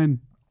with wine.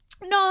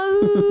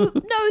 No,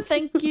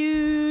 thank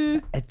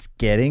you. It's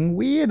getting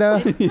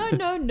weirder.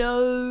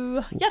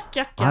 No.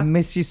 Yuck. I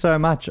miss you so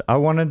much. I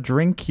want to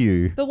drink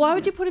you. But why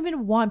would you put him in a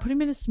wine? Put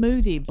him in a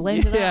smoothie,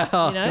 blend it Yeah, up,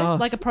 oh, you know, gosh.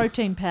 like a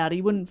protein powder.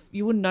 You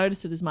wouldn't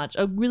notice it as much.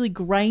 A really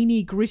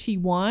grainy, gritty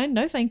wine.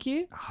 No, thank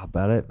you.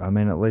 I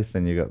mean, at least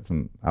then you got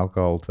some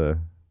alcohol to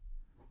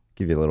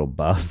give you a little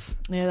buzz.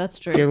 Yeah, that's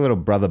true. Give you a little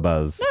brother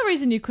buzz. No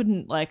reason you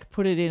couldn't like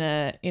put it in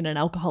an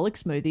alcoholic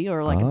smoothie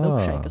or like a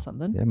milkshake or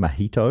something. Yeah,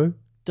 mojito.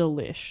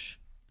 Delish.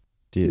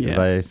 Are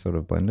they sort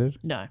of blended?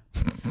 No.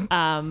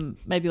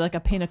 Maybe like a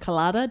pina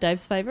colada,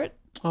 Dave's favorite.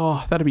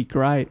 Oh, that'd be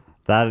great.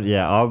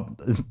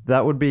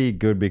 That would be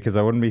good because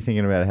I wouldn't be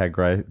thinking about how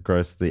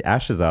gross the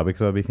ashes are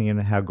because I'd be thinking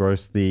how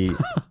gross the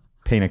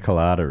pina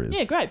colada is.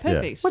 Yeah, great,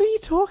 perfect. What are you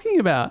talking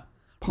about?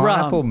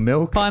 Pineapple Rum,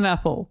 milk?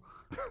 Pineapple.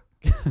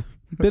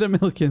 Bit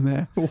of milk in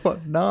there.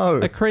 What? No.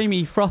 A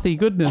creamy, frothy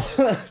goodness.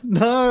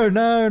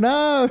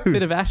 No.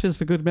 Bit of ashes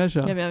for good measure.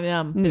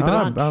 Yum. Bit of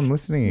crunch. I'm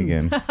listening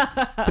again.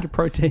 Bit of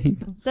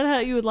protein. Is that how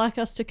you would like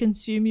us to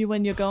consume you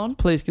when you're gone?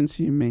 Please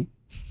consume me.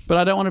 But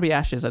I don't want to be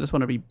ashes. I just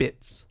want to be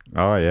bits.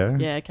 Oh, yeah?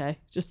 Yeah, okay.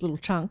 Just little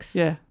chunks.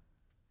 Yeah.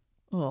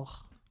 Oh.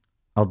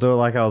 I'll do it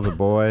like I was a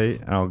boy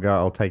and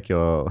I'll take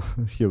your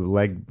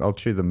leg, I'll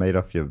chew the meat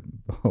off your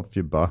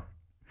bone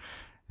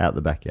out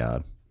the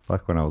backyard.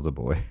 Like when I was a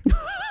boy.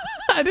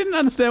 I didn't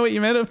understand what you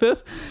meant at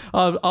first.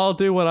 I'll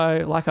do what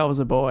I was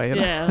a boy. And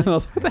Yeah. I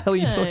was like, what the hell are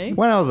you talking? Hey.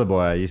 When I was a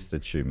boy, I used to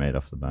chew meat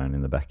off the bone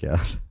in the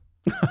backyard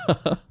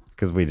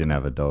because we didn't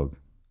have a dog.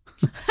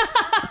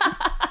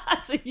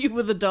 So you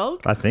were the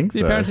dog? I think so.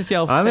 Your parents just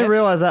yell, I only "Fetch."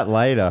 realised that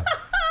later.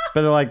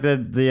 But like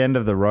the end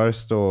of the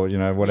roast or,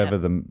 whatever,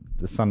 the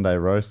Sunday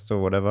roast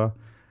or whatever,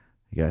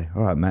 you go,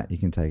 all right, Matt, you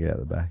can take it out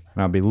the back.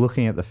 And I'll be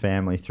looking at the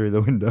family through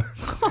the window,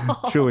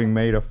 chewing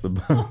meat off the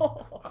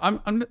bone.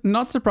 I'm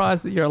not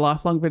surprised that you're a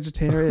lifelong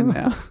vegetarian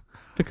now.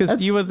 Because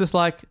you were just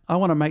like, I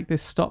want to make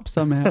this stop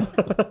somehow.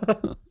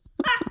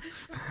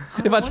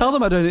 If I tell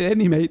them I don't eat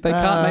any meat, they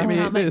can't make me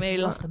Can't eat make this.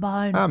 meat off the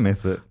bone. I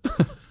miss it.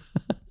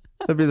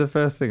 That'd be the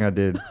first thing I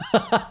did.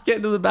 Get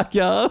into the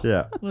backyard.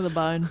 Yeah. With a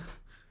bone.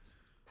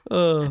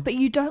 But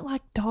you don't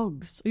like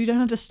dogs. You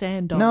don't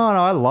understand dogs. No,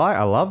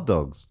 I love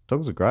dogs.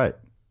 Dogs are great.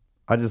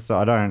 I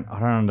don't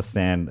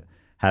understand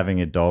having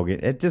a dog.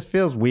 It just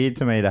feels weird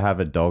to me to have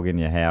a dog in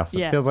your house.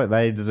 Yeah. It feels like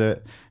they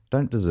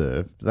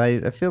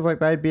it feels like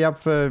they'd be up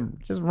for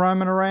just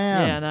roaming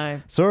around. Yeah, I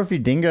know. Saw a few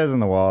dingoes in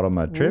the wild on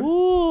my trip.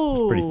 Ooh,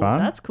 It's pretty fun.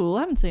 That's cool.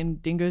 I haven't seen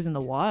dingoes in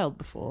the wild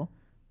before.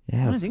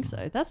 Yeah, I don't think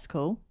so. That's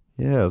cool.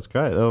 Yeah, it was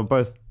great. They were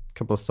both a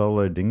couple of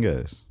solo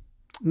dingoes.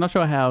 I'm not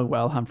sure how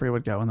well Humphrey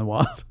would go in the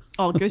wild.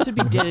 Oh, Goose would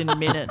be dead in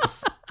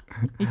minutes.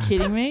 You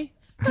kidding me?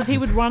 Because he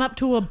would run up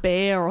to a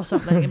bear or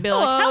something and be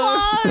like,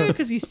 hello,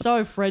 because he's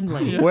so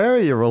friendly. Where are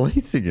you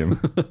releasing him?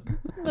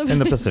 In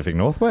the Pacific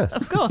Northwest.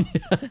 Of course.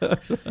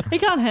 He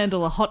can't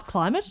handle a hot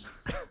climate.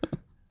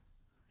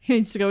 He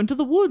needs to go into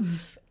the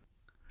woods.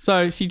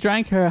 So she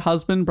drank her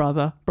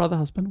brother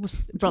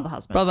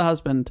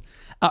husband.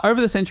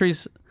 Over the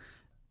centuries,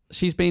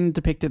 she's been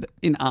depicted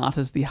in art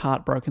as the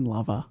heartbroken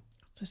lover.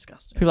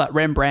 Disgusting. People like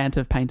Rembrandt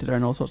have painted her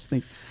and all sorts of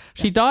things.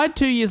 She died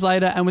 2 years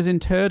later and was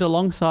interred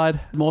alongside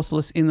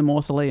Mausolus in the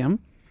mausoleum,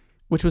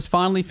 which was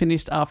finally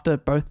finished after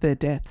both their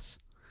deaths.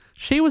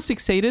 She was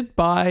succeeded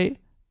by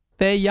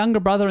their younger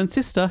brother and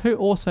sister, who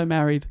also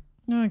married.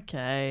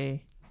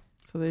 Okay.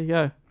 So there you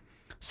go.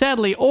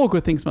 Sadly, all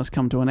good things must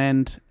come to an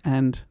end,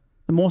 and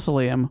the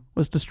mausoleum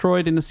was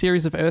destroyed in a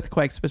series of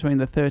earthquakes between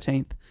the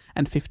 13th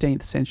and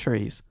 15th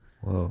centuries.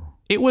 Whoa.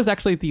 It was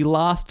actually the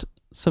last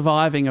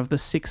surviving of the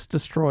 6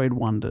 destroyed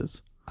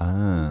wonders.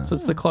 Ah. So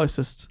it's the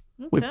closest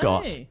we've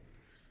got. Okay.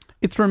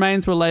 Its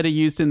remains were later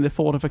used in the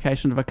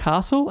fortification of a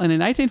castle, and in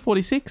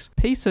 1846,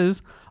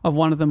 pieces of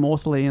one of the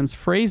mausoleum's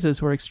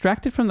friezes were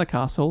extracted from the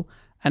castle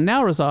and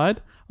now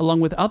reside, along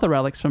with other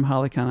relics from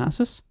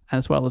Halicarnassus,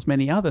 as well as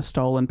many other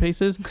stolen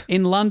pieces,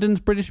 in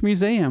London's British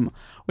Museum,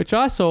 which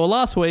I saw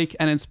last week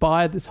and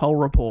inspired this whole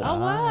report. Oh,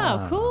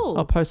 wow. Cool.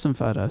 I'll post some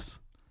photos.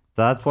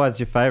 So that's why it's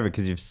your favourite,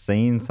 because you've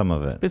seen some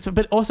of it.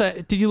 But also,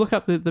 did you look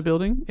up the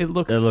building? It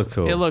looks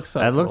cool. It looks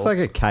so It looks cool. like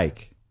a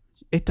cake.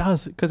 It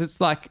does, because it's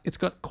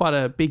got quite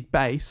a big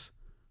base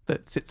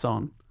that it sits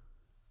on,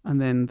 and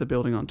then the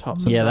building on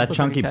top. So it Yeah, does that look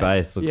chunky like a cake.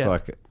 base looks Yeah.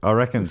 like... I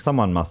reckon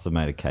someone must have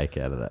made a cake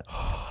out of that.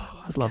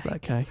 I'd love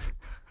that cake.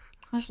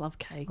 I just love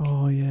cake.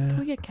 Oh, yeah. Can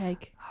we get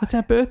cake? It's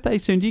our birthday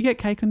soon. Do you get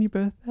cake on your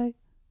birthday?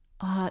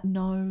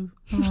 No.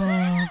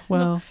 Oh,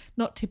 well.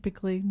 Not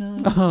typically, no.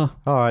 Oh,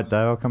 All right, Dave,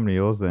 I'll come to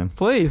yours then.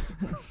 please.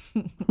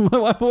 My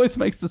wife always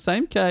makes the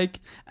same cake,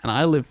 and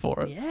I live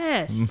for it.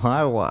 Yes.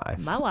 My wife.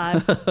 My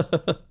wife.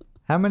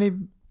 How many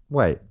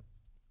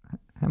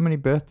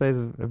birthdays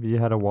have you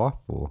had a wife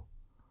for?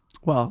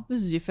 Well,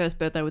 This is your first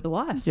birthday with a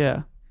wife.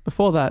 yeah.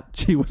 Before that,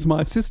 she was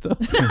my sister.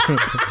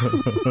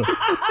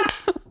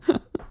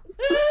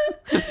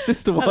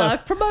 Sister And wife.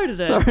 I've promoted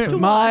her. Sorry, to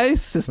my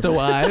sister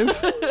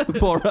wife,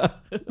 Bora.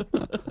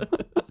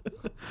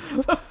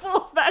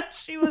 Before that,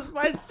 she was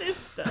my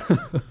sister.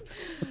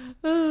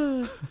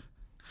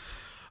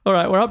 All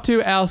right, we're up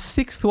to our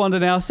 6th wonder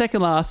now,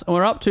 second last, and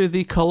we're up to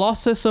the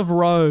Colossus of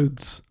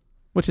Rhodes,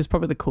 which is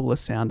probably the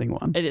coolest sounding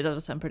one. It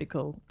does sound pretty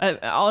cool.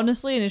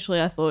 Honestly,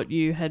 initially I thought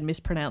you had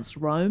mispronounced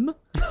Rome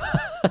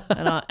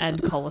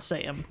and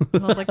Colosseum.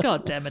 And I was like,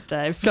 God damn it,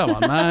 Dave. Come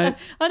on, mate.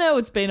 I know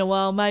it's been a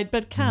while, mate,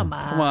 but come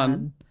on. Come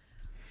on.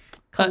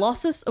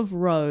 Colossus of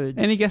Rhodes.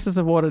 Any guesses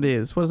of what it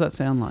is? What does that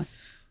sound like?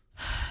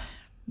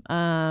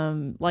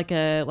 Like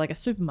a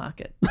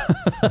supermarket.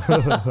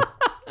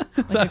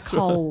 Like a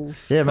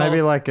Coles. Yeah, maybe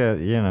Coles. like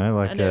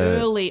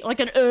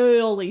an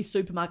early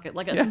supermarket,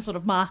 like some sort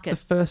of market. The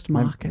first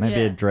market. maybe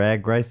Yeah. a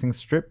drag racing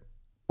strip,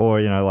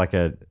 or like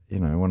a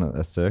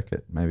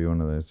circuit, maybe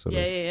one of those sort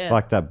of Yeah.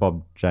 like that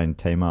Bob Jane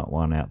T-Mart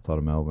one outside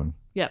of Melbourne.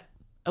 Yep.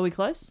 Are we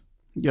close?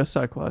 You're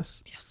so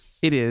close. Yes.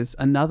 It is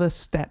another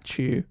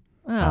statue.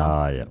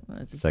 Yeah.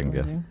 That's Second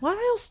guess. disappointing. Why are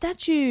they all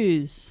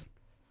statues?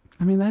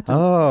 I mean, that.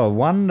 Oh,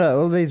 wonder!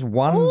 All these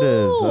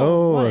wonders.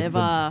 Ooh, It's a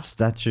whatever.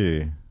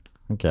 statue.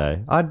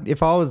 Okay,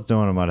 if I was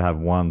doing them, I'd have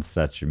one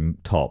statue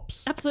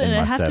tops. Absolutely. in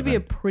And my it'd have to be a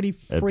 7. pretty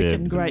It'd be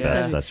freaking the great best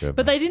statue. statue ever.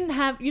 But they didn't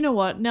have, you know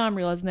what? Now I'm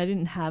realizing they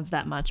didn't have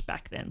that much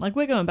back then. Like,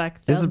 we're going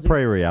back This is thousands.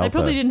 pre-Rialto. They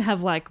probably didn't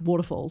have, like,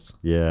 waterfalls.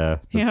 Yeah,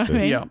 You know that's what I true.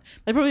 mean? Yeah.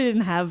 They probably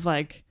didn't have,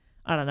 like,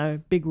 I don't know,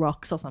 big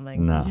rocks or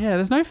something. No, Yeah,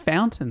 there's no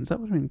fountains. That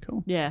would have been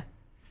cool. Yeah.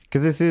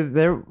 because this is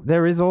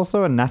there is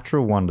also a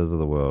natural wonders of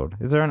the world.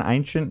 Is there an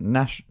ancient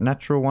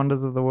natural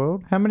wonders of the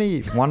world? How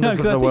many wonders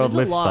of I the think world there's a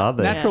lifts lot. are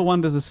there? Natural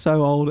wonders are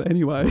so old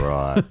anyway.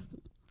 Right.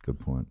 Good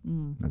point.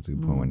 Mm. That's a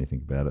good point when you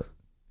think about it.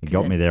 You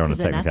got me they're- there on a 'cause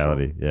they're natural.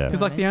 technicality. Yeah. Because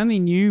like the only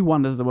new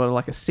wonders of the world are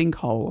like a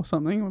sinkhole or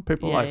something where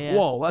people are Yeah, like, yeah.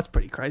 whoa, that's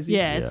pretty crazy.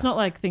 Yeah, it's not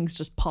like things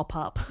just pop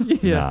up.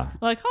 Nah.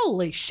 Like,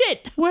 holy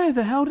shit, Where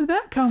the hell did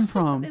that come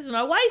from? there's an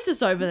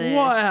oasis over there.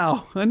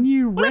 Wow, a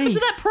new What happened reef. to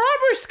that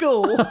primary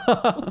school?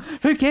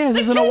 Who cares?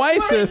 There's an Kids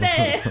oasis.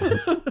 weren't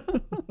there.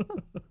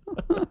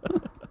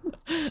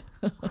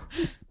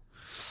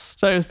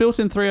 So it was built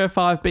in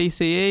 305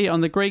 BCE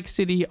on the Greek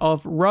city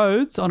of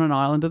Rhodes on an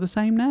island of the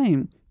same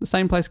name. The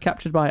same place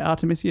captured by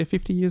Artemisia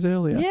 50 years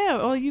earlier. Yeah,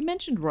 well, you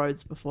mentioned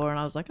Rhodes before, and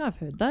I was like, I've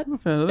heard that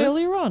I've heard of this.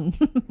 earlier on.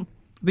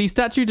 The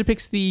statue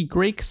depicts the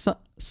Greek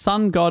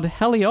sun god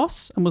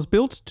Helios and was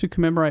built to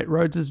commemorate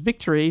Rhodes'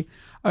 victory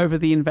over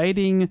the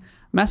invading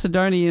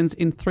Macedonians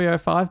in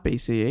 305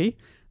 BCE.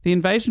 The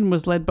invasion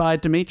was led by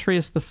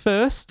Demetrius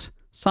I,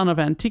 son of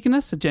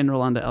Antigonus, a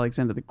general under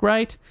Alexander the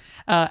Great,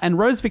 and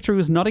Rhodes' victory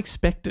was not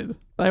expected.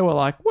 They were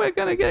like, we're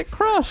going to get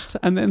crushed.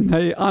 And then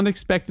they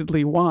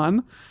unexpectedly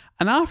won.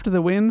 And after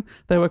the win,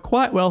 they were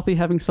quite wealthy,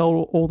 having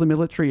sold all the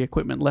military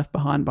equipment left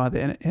behind by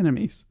their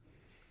enemies.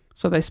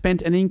 So they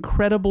spent an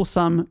incredible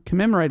sum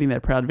commemorating their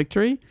proud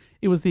victory.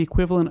 It was the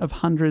equivalent of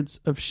hundreds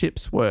of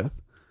ships'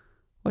 worth.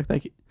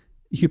 Like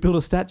you could build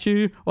a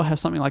statue or have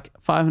something like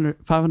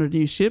 500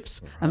 new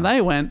ships, and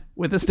they went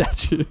with a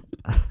statue.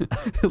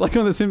 Like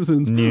on The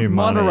Simpsons. New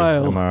money.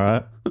 Monorail. Am I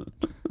right?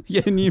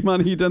 Yeah, new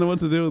money. You don't know what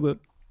to do with it.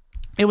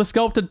 It was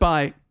sculpted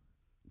by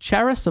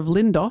Charis of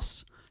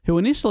Lindos, who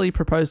initially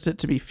proposed it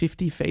to be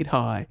 50 feet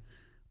high,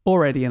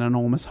 already an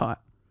enormous height.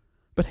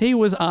 But he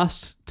was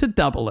asked to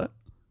double it,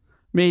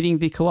 meaning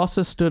the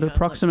Colossus stood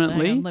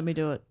approximately... Hang on, let me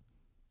do it.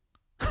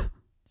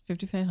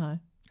 50 feet high.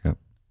 Yep.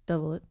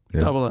 Double it. Yeah.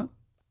 Double it.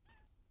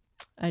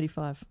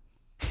 85.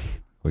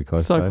 We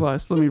close. So Dave?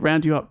 close. Let me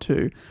round you up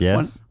to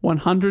Yes.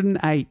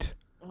 108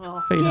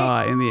 feet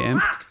high in the end.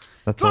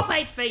 That's Drop also-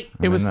 8 feet.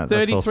 I It was that's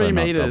also 33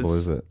 not meters. Double,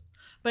 is it?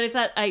 But if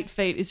that 8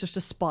 feet is just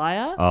a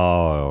spire,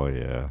 Oh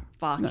yeah.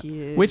 fuck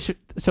you.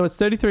 So it's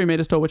 33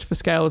 meters tall, which for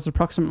scale is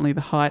approximately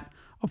the height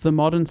of the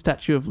modern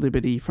Statue of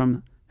Liberty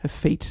from her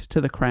feet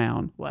to the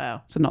crown.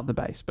 Wow. So not the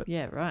base, but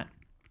Yeah, right.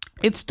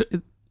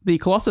 the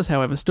Colossus,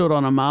 however, stood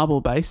on a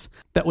marble base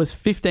that was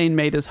 15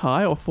 meters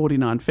high or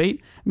 49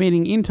 feet,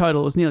 meaning in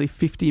total it was nearly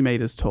 50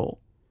 meters tall.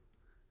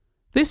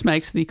 This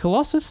makes the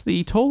Colossus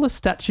the tallest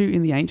statue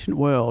in the ancient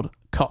world.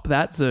 Cop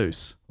that,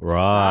 Zeus.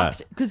 Right.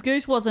 Because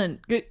Goose wasn't...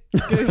 Goose.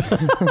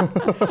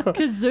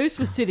 Because Zeus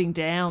was sitting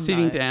down,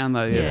 Sitting though. down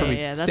though, yeah, probably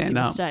Yeah, that's a stand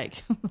up.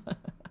 mistake.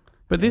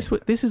 But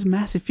this is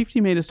massive,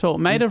 50 meters tall,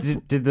 made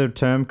of. Did the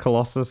term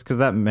Colossus, because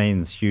that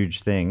means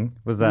huge thing,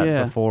 was that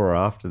Yeah. before or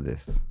after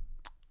this?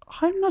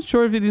 I'm not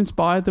sure if it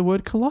inspired the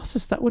word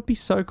Colossus. That would be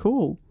so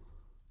cool.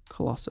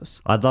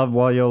 Colossus. I'd love,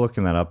 while you're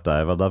looking that up,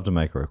 Dave, I'd love to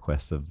make a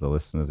request of the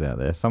listeners out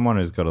there. Someone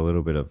who's got a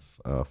little bit of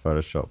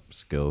Photoshop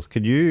skills.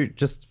 Could you,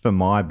 just for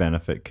my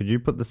benefit, could you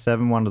put the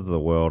 7 wonders of the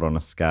world on a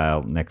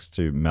scale next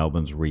to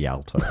Melbourne's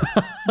Rialto?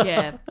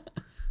 Yeah.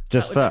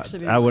 Just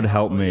that would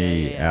help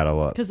me out a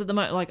lot. Because at the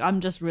moment, like,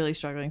 I'm just really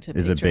struggling to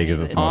Is it picture big any as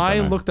of a this. small? I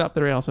dunno. looked up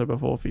the Rialto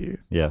before for you.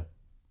 Yeah.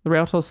 The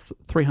Rialto's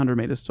 300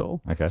 meters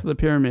tall. Okay. So the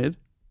pyramid,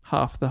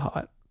 half the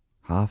height.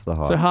 Half the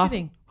height. So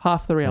Kidding.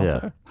 half the Rialto.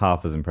 yeah.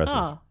 Half as impressive.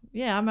 Oh,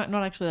 yeah, I'm not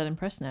actually that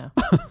impressed now.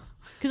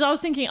 Because I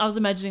was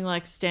imagining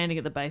like standing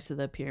at the base of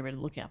the pyramid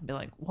and looking up and be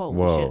like, holy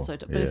Whoa, shit.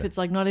 But if yeah. it's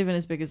like not even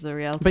as big as the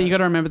Rialto. But you got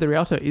to remember the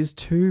Rialto is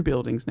 2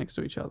 buildings next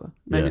to each other.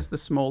 Maybe Yeah. it's the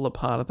smaller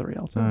part of the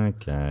Rialto.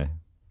 Okay.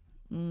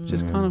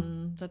 Just kind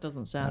of. That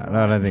doesn't sound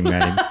I don't think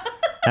many.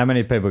 How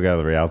many people go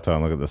to the Rialto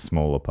and look at the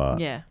smaller part?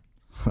 Yeah.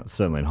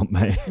 Certainly not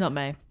me. Not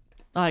me.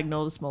 I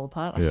ignore the smaller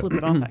part. I Yeah. flip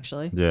it off,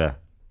 actually. Yeah.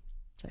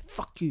 Say,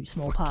 fuck you,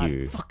 small Fuck part.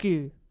 you. Fuck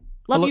you.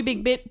 Love you,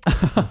 big bit.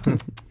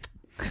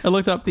 I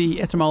looked up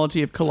the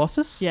etymology of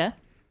Colossus. Yeah.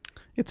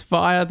 It's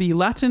via the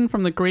Latin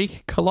from the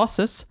Greek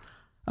Colossus,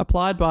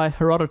 applied by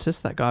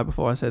Herodotus, that guy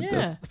before I said Yeah.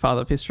 this, the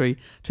father of history,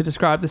 to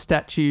describe the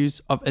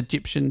statues of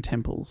Egyptian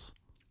temples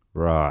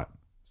Right.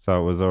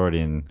 So it was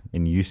already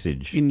in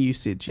usage. in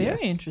usage. Very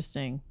yes.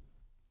 interesting.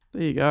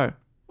 There you go.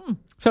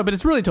 So, but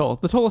it's really tall,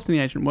 the tallest in the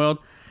ancient world.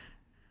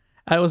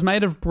 It was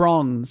made of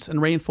bronze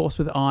and reinforced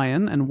with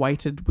iron and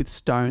weighted with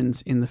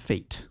stones in the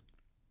feet.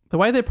 The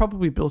way they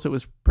probably built it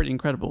was pretty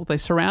incredible. They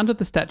surrounded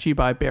the statue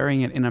by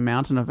burying it in a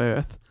mountain of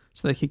earth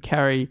so they could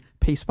carry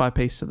piece by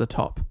piece to the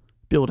top,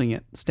 building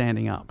it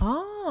standing up.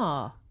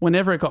 Ah.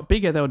 Whenever it got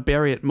bigger, they would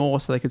bury it more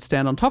so they could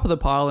stand on top of the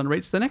pile and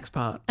reach the next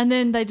part. And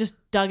then they just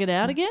dug it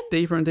out again?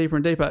 Deeper and deeper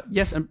and deeper.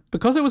 Yes, and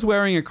because it was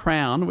wearing a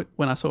crown,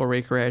 when I saw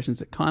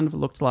recreations, it kind of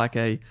looked like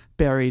a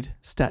buried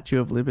Statue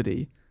of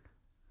Liberty.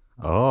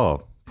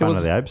 Oh, Planet was-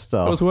 of the Apes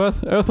style. It was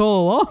worth Earth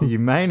all along. You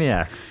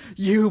maniacs.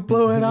 You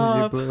blew it You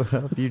up. blew it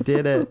up. You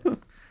did it.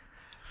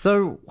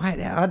 So,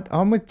 wait,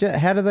 I'm with Jet.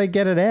 How do they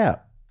get it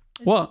out?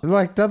 What?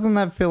 Like, doesn't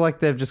that feel like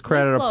they've just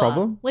created Leaf a blower.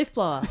 problem? Leaf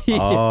blower.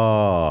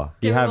 Oh,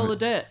 Get you rid have of all the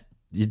dirt.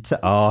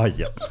 oh,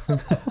 yeah.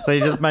 So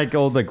you just make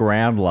all the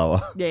ground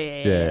lower.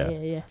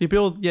 Yeah. You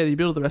build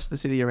the rest of the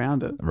city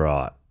around it,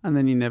 Right. and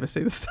then you never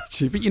see the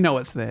statue, but you know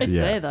it's there. It's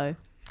Yeah. there, though.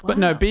 But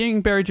no, Wow.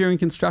 being buried during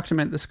construction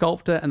meant the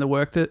sculptor and the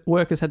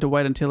workers had to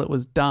wait until it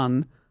was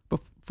done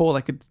before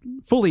they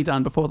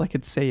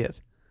could see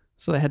it.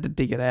 So they had to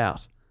dig it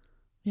out.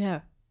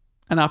 Yeah.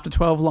 And after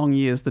 12 long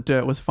years, the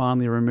dirt was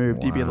finally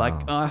removed. You'd be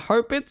like, I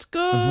hope it's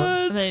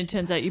good. And then it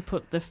turns out you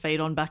put the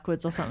feet on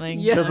backwards or something.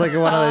 Yeah. It's like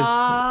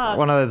Fuck.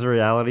 one of those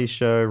reality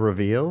show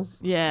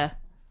reveals. Yeah.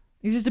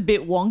 He's just a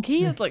bit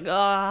wonky. It's like,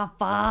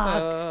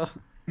 fuck.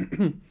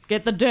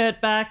 Get the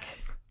dirt back.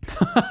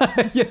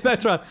 Yeah,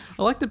 that's right.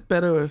 I liked it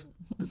better.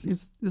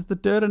 Is the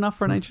dirt enough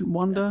for an ancient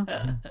wonder?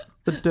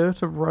 The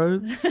dirt of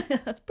Rhodes?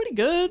 That's pretty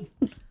good.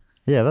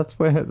 Yeah, that's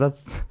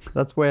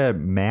where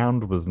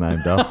Mound was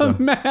named after.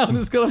 Mound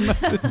has got a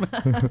massive.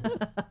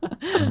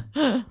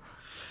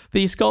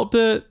 The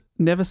sculptor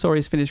never saw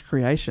his finished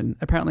creation,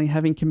 apparently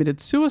having committed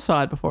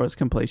suicide before its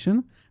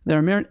completion. There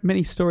are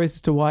many stories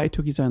as to why he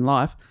took his own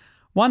life.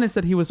 One is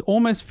that he was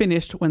almost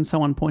finished when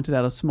someone pointed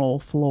out a small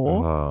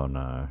flaw Oh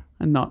no.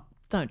 and not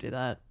Don't do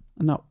that.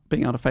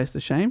 being able to face the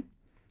shame.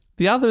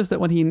 The other is that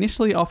when he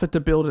initially offered to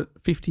build it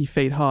 50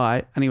 feet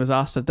high and he was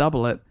asked to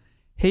double it,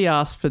 he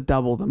asked for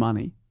double the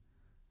money.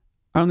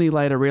 Only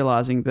later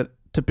realizing that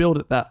to build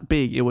it that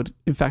big, it would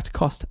in fact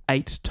cost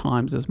 8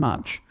 times as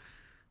much.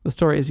 The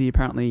story is he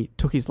apparently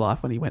took his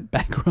life when he went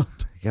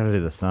bankrupt. You got to do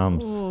the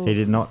sums. He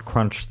did not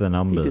crunch the He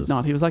numbers. did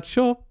not. He was like,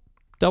 sure,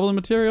 double the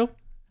material,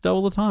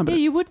 double the time. But Yeah,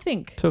 it you would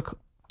think. took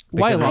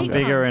way Because longer. it's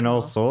bigger times in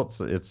all more. sorts.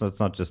 It's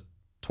not just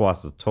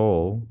twice as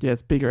tall. Yeah,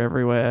 it's bigger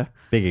everywhere.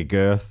 Bigger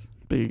girth.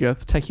 Bigger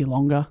girth. Take you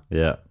longer.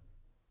 Yeah.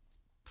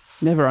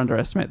 Never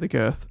underestimate the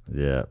girth.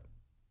 Yeah.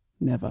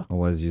 Never.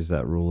 Always use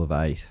that rule of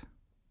 8.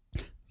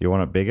 You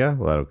want it bigger?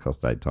 Well, that'll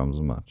cost 8 times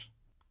as much.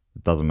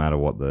 It doesn't matter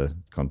what the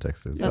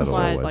context is. That's That'll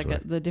why, always like,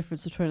 work. the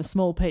difference between a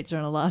small pizza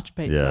and a large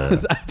pizza. Yeah.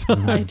 It's 8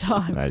 times. 8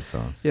 times. 8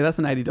 times. Yeah, that's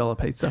an $80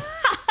 pizza.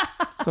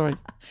 Sorry.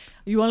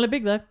 You want it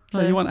big, though.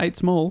 No, you want 8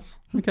 smalls.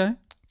 Okay.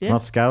 It's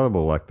not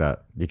scalable like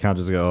that. You can't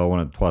just go, I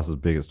want it twice as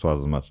big as twice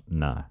as much.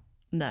 No.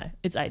 No,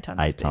 it's 8 times.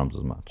 8 as big. times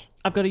as much.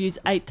 I've got to use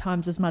 8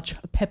 times as much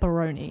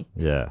pepperoni.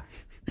 Yeah.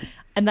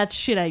 And that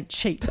shit ain't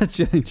cheap. That's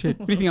shit. What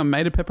do you think I'm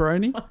made of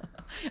pepperoni?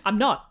 I'm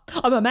not.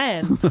 I'm a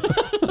man.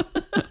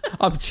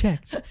 I've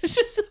checked. It's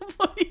just,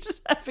 what are you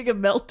just having a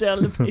meltdown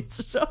in the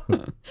pizza shop?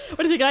 What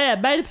do you think I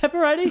am? Made of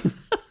pepperoni?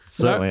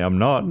 Certainly I'm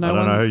not. no I don't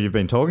one- know who you've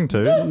been talking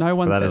to. No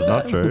one but that said is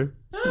not true.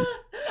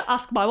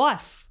 Ask my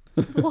wife.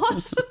 What?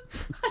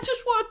 I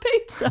just want a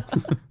pizza.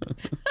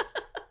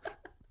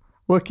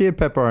 Look here,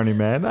 pepperoni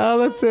man. Oh,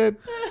 that's it.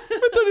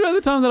 I told you about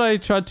the time that I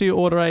tried to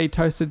order a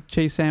toasted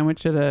cheese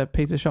sandwich at a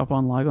pizza shop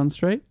on Lygon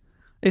Street.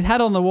 It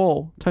had on the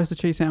wall, toasted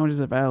cheese sandwiches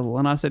available.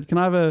 And I said, can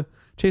I have a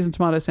cheese and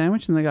tomato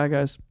sandwich? And the guy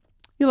goes,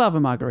 you'll have a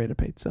margarita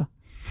pizza.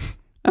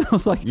 And I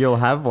was like, You'll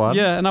have one.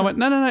 yeah. And I went,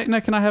 no,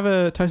 can I have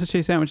a toasted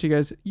cheese sandwich? He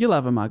goes, you'll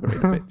have a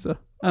margarita pizza.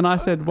 And I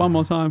said one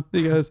more time.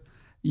 He goes,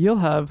 you'll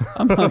have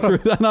a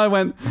margarita. And I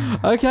went,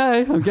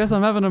 okay, I guess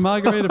I'm having a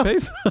margarita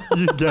pizza.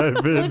 You go,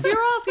 Well, bitch. if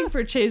you're asking for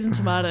a cheese and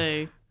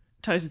tomato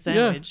toasted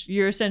sandwich,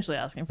 you're essentially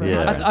asking for a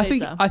Yeah. margarita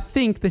pizza. I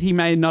think that he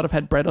may not have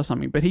had bread or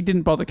something, but he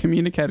didn't bother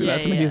communicating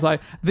that to me. Yeah. He's like,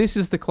 this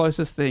is the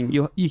closest thing.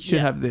 You should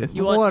Yeah. have this.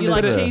 You want What you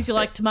like is it? cheese, you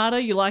like tomato,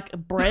 you like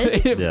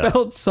bread. It Yeah.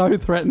 felt so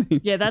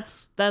threatening. Yeah,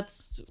 that's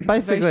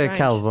Basically very a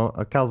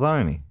strange.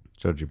 calzone,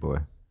 Georgie boy.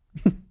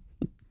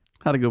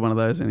 Had a good one of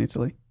those in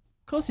Italy.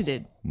 Of course you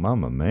did.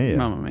 Mamma mia.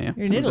 Mamma mia.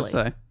 You're in Can I just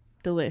Italy. say?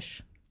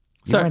 Delish.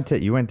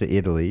 You went to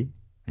Italy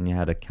and you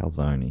had a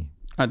calzone.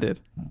 I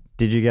did.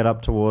 Did you get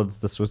up towards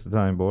the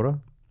Swiss-Italian border?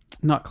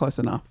 Not close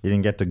enough. You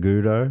didn't get to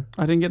Gudo?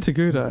 I didn't get to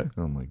Gudo.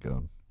 Oh my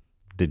god.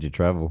 Did you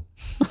travel?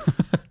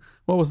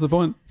 What was the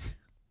point?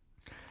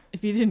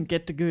 If you didn't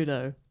get to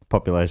Gudo.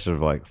 Population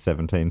of like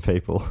 17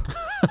 people.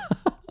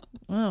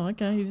 Oh,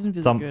 okay. You didn't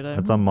visit Gudo.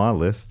 It's on my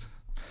list.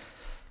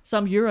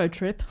 Some Euro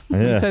trip. You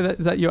Yeah. say that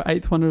is that your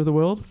 8th wonder of the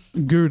world?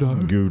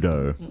 Gudo.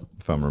 Gudo,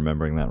 if I'm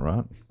remembering that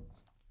right.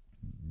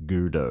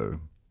 Gudo.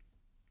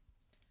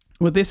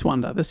 With this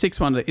wonder, the 6th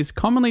wonder is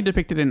commonly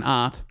depicted in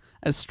art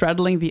as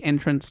straddling the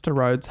entrance to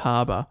Rhodes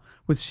Harbour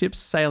with ships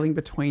sailing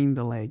between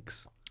the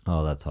legs.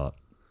 Oh, that's hot.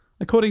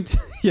 According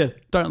to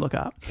don't look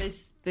up.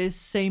 There's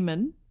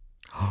seamen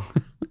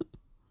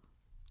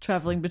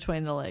traveling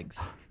between the legs.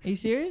 Are you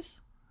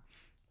serious?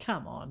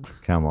 Come on.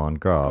 Come on,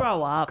 grow up.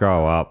 Grow up.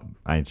 Grow up,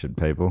 ancient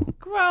people.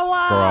 Grow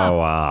up.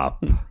 Grow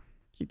up.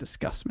 You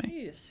disgust me.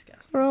 You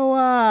disgust me. Grow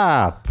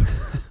up.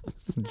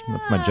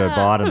 That's my Joe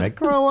Biden. Mate.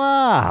 Grow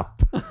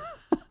up.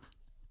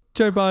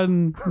 Joe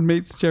Biden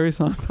meets Jerry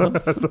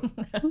Seinfeld.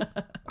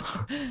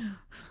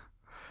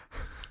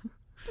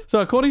 So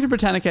according to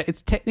Britannica,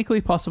 it's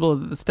technically possible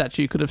that the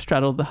statue could have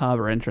straddled the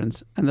harbour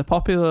entrance, and the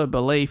popular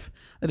belief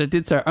that it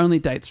did so only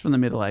dates from the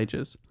Middle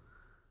Ages.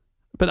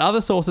 But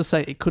other sources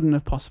say it couldn't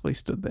have possibly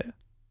stood there.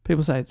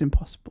 People say it's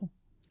impossible.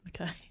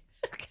 Okay.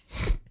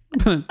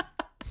 But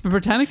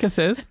Britannica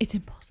says It's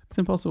impossible. it's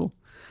impossible.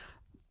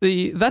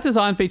 That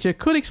design feature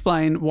could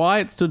explain why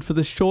it stood for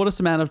the shortest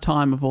amount of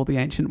time of all the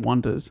ancient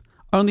wonders,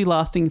 only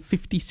lasting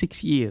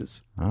 56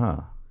 years.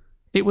 Ah.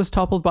 It was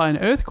toppled by an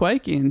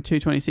earthquake in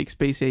 226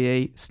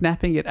 BCE,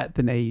 snapping it at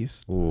the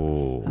knees.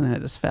 Ooh. And then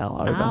it just fell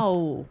over.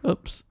 Ow.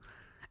 Oops.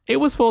 It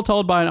was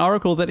foretold by an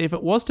oracle that if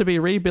it was to be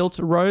rebuilt,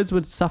 Rhodes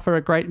would suffer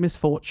a great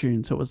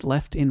misfortune, so it was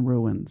left in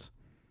ruins.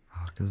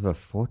 Because of a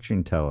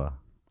fortune teller.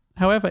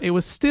 However, it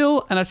was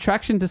still an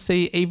attraction to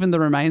see even the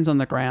remains on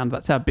the ground.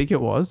 That's how big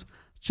it was.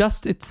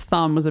 Just its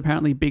thumb was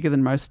apparently bigger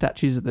than most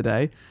statues of the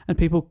day, and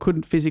people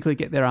couldn't physically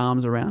get their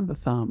arms around the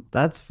thumb.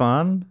 That's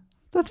fun.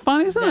 That's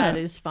funny, isn't That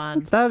it? is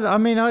fun.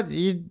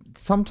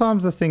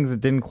 Sometimes the things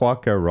that didn't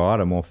quite go right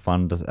are more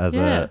fun as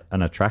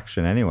an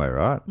attraction anyway,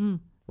 right?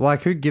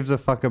 Like, who gives a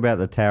fuck about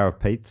the Tower of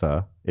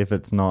Pizza if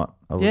it's not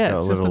a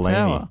It's just little a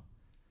tower. leany?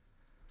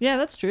 Yeah,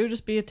 that's true.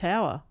 Just be a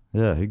tower.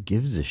 Yeah, who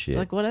gives a shit?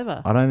 Like,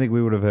 whatever. I don't think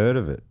we would have heard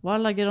of it. Why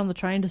did I get on the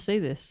train to see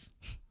this?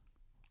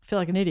 I feel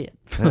like an idiot.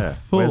 Yeah.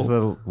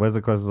 Fool. Where's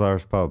the closest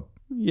Irish pub?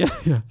 Yeah.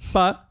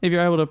 But if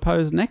you're able to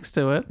pose next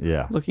to it,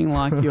 Yeah. looking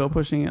like you're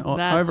pushing it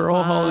That's over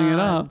or holding it fun.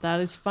 up. That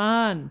is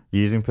fun.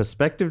 Using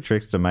perspective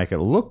tricks to make it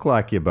look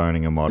like you're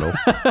boning a model.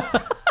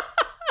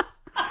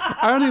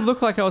 I only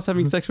look like I was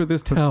having sex with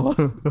this tower.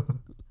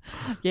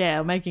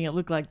 Yeah, making it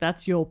look like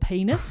that's your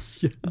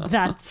penis.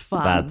 That's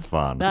fun. That's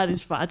fun. That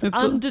is fun. It's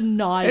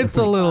undeniably It's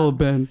a little fun.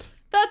 bent.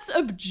 That's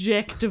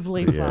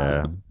objectively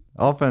Yeah. fun.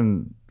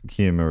 Often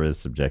humor is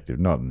subjective,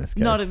 not in this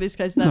case. Not in this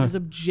case. That is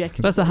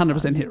objective. That's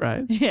 100% hit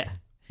rate. Yeah.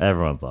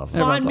 Everyone's laughing.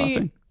 Everyone's Find me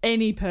laughing.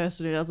 any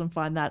person who doesn't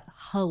find that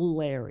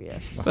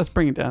hilarious. Let's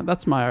bring it down.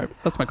 That's my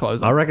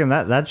closer. I reckon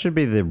that should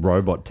be the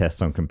robot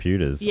test on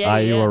computers. Yeah,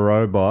 Are you yeah. a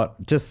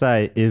robot? Just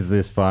say, is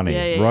this funny?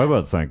 Yeah, yeah,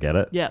 Robots don't get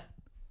it. Yep.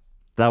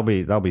 They'll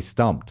be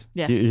stumped.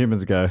 Yeah.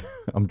 Humans go,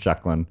 I'm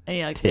chuckling. And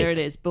you're like, Tick. there it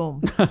is.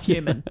 Boom.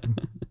 Human.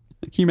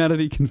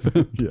 Humanity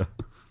confirmed. Yeah.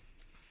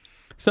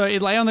 So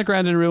it lay on the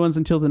ground in ruins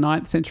until the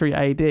 9th century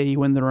AD,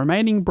 when the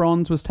remaining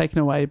bronze was taken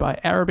away by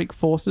Arabic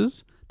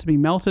forces to be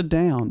melted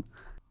down.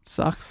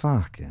 Sucks.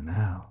 Fucking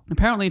hell.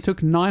 Apparently it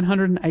took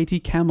 980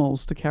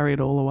 camels to carry it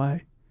all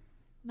away.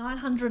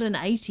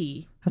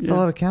 980. That's a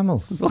lot of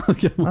camels. There's a lot of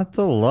camels. That's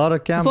a lot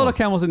of camels. There's a lot of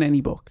camels in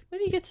any book. Where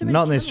do you get so many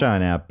Not in the camels?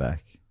 Australian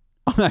outback.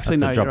 Oh, actually,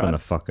 That's no, a drop you're in right. the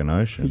fucking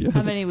ocean.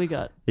 How many we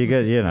got? You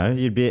get,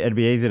 it'd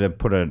be easy to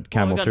put a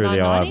camel got through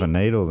the eye of 990? a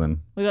needle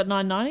than, We got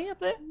 990 up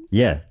there?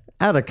 yeah,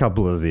 add a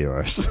couple of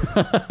zeros.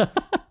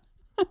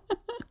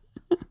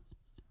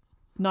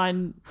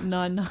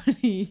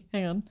 990.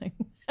 Hang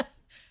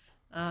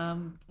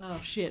on. Oh,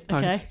 shit. Oh,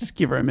 Okay. just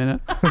give her a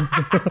minute. Do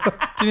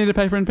you need a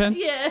paper and pen?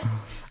 Yeah.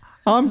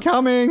 I'm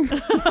coming.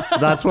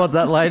 That's what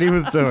that lady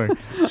was doing.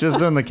 She was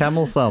doing the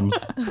camel sums.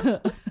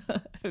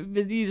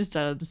 But you just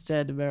don't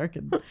understand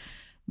American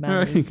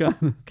American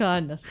manners.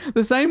 Kindness.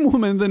 The same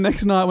woman the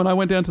next night when I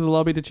went down to the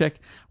lobby to check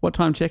what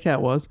time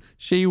checkout was,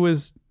 she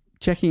was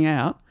checking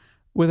out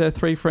with her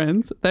 3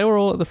 friends. They were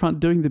all at the front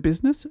doing the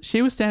business.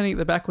 She was standing at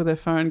the back with her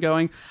phone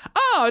going,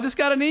 "Oh, I just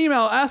got an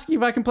email asking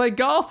if I can play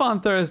golf on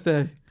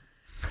Thursday."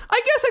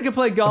 I guess I could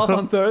play golf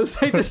on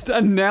Thursday, just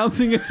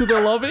announcing it to the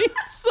lobby.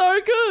 So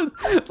good.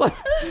 It's like,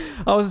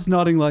 I was just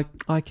nodding like,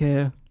 I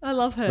care. I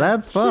love her.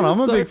 That's fun. She was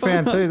I'm a so big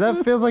fan fun. too.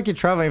 That feels like you're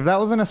traveling. If that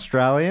was an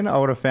Australian, I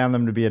would have found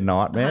them to be a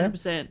nightmare.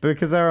 100%.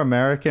 Because they're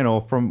American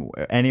or from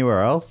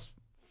anywhere else,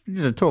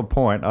 to a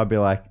point, I'd be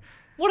like,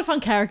 What a fun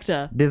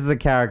character. this is a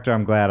character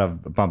I'm glad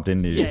I've bumped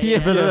into you. Yeah,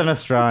 If it's an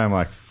Australian, I'm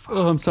like,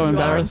 Oh, I'm so You are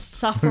embarrassed.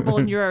 insufferable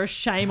and you're a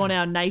shame on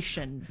our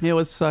nation. It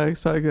was so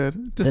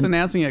good. Just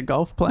announcing her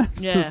golf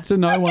plans Yeah. to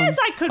no I one. guess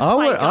I could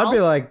play golf. I'd be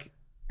like,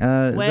 is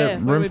Where? there Where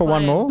room we for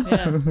one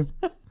playing? more?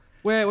 Yeah.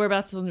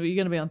 Whereabouts are you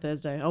going to be on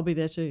Thursday? I'll be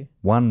there too.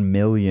 1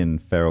 million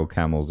feral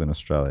camels in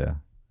Australia.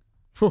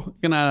 Phew,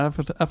 gonna have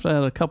to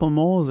add a couple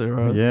more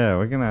zeros. Yeah,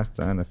 we're going to have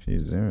to add a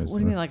few zeros. What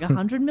do you mean, like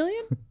 100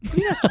 million? What are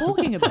you guys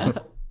talking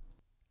about?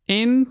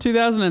 In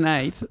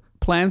 2008,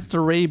 plans to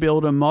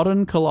rebuild a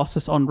modern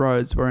Colossus on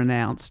Rhodes were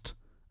announced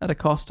at a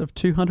cost of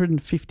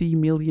 250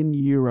 million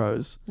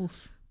euros.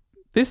 Oof.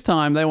 This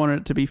time, they wanted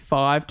it to be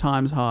 5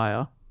 times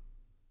higher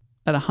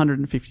at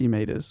 150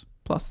 meters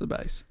plus the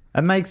base.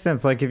 It makes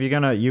sense. Like, if you're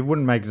going to, you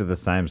wouldn't make it to the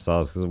same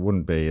size because it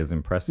wouldn't be as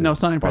impressive. No,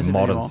 it's not impressive by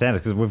modern anymore.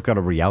 standards because we've got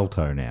a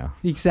Rialto now.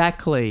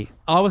 Exactly.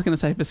 I was going to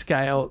say for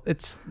scale,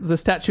 it's the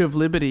Statue of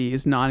Liberty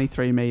is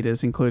 93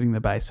 meters, including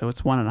the base, so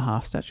it's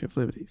 1.5 Statue of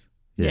Liberties.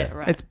 Yeah,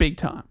 right. It's big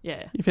time.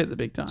 Yeah. You've hit the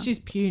big time. She's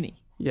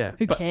puny. yeah.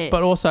 Who but, cares?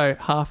 But also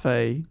half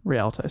a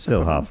Rialto.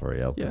 Still half a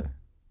Rialto. Yeah.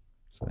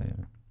 So,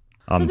 yeah.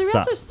 So the sta-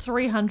 Rialto's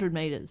 300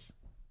 meters.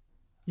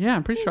 Yeah,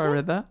 I'm pretty sure I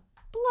read that.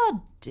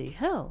 Bloody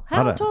hell. I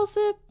How don't- tall's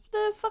the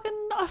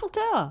fucking Eiffel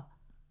Tower?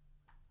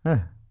 Huh.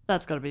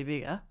 That's got to be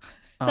bigger. Is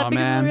Oh, that bigger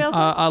than man. the Rialto?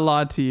 I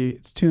lied to you.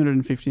 It's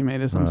 250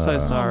 meters. I'm so Oh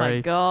sorry.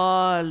 my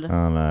God.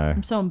 Oh, no.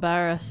 I'm so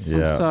embarrassed.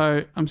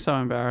 Yeah. I'm so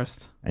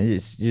embarrassed. And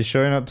you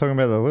sure you're not talking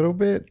about the little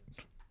bit?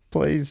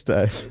 Please,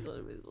 Dave. Just a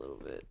little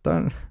bit.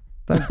 Don't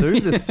do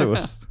this to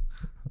us.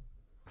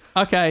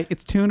 Okay,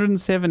 it's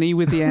 270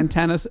 with the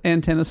antenna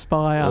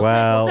spire.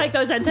 Well, We'll take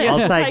those antennas. I'll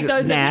We'll take take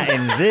those now.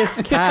 In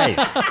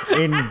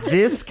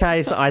this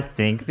case, I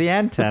think the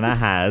antenna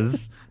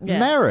has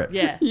merit.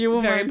 Yeah. You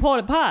were Very right.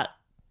 important part.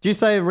 Do you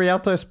say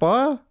Rialto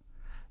Spire?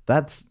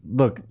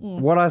 Look,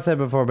 what I said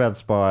before about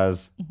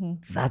spires,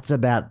 that's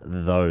about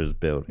those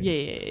buildings.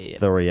 Yeah.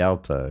 The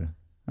Rialto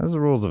has the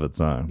rules of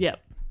its own. Yep.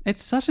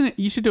 It's such an.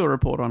 You should do a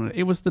report on it.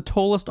 It was the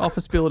tallest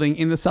office building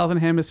in the Southern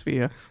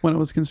Hemisphere when it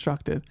was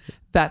constructed.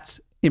 That's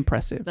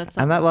impressive. That's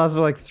And that lasted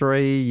like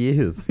 3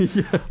 years.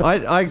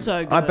 I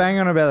So good. I bang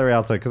on about the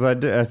Rialto because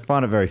I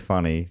find it very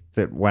funny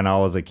that when I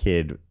was a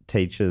kid,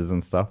 teachers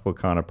and stuff were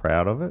kind of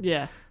proud of it.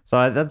 yeah.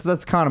 So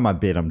that's kind of my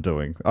bit I'm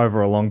doing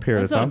over a long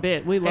period It's of not time. a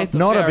bit. We love It's them.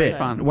 Not a very bit.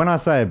 fun. When I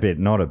say a bit,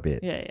 not a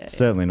bit. Yeah.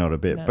 Certainly not a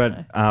bit. No,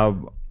 but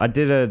I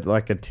did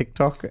a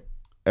TikTok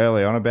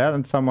early on about it,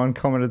 and someone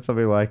commented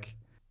something like,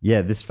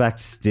 "Yeah, this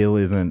fact still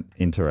isn't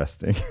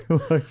interesting."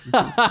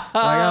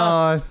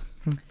 I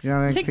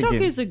don't think TikTok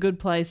it- is a good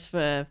place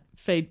for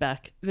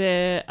feedback.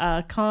 They're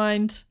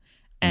kind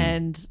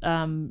and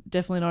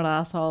definitely not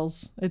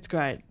assholes. It's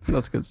great.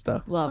 That's good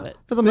stuff. Love it.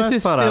 for the This most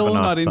is part, I have a still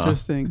nice not time.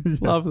 interesting.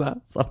 Love that.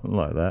 Something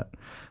like that.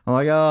 I'm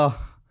like, oh,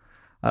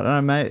 I don't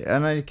know, mate. I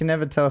know you can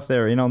never tell if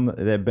they're in on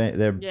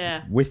they're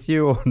Yeah. with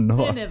you or not.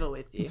 They're never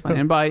with you.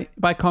 And by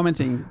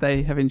commenting,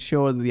 they have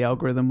ensured that the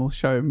algorithm will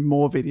show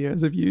more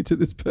videos of you to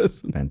this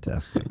person.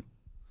 Fantastic.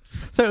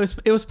 So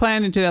it was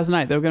planned in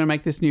 2008. They were going to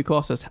make this new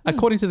Colossus.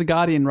 According to The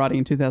Guardian writing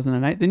in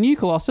 2008, the new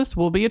Colossus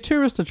will be a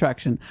tourist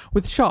attraction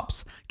with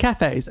shops,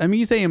 cafes, a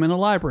museum and a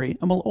library,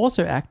 and will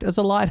also act as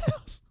a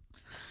lighthouse.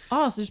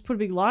 Oh, so just put a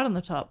big light on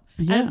the top.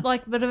 Yeah. And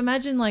but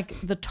imagine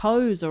the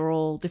toes are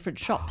all different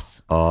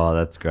shops. Oh,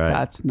 that's great.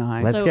 That's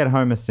nice. Let's So- get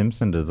Homer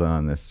Simpson to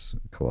design this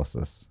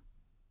Colossus.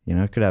 You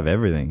know, it could have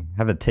everything.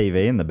 Have a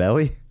TV in the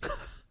belly.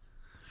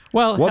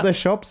 Well, What are the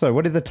shops though?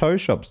 What are the toe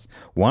shops?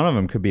 One of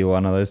them could be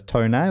one of those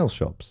toenail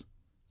shops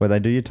where they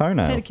do your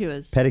toenails.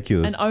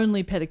 Pedicures. And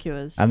only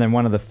pedicures. And then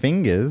one of the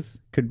fingers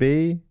could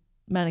be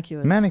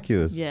manicures.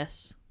 manicures.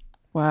 Yes.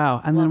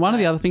 wow. And then Love one of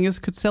the that. other fingers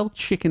could sell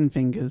chicken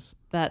fingers.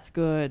 That's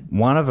good.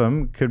 One of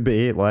them could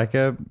be like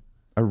a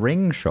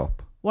ring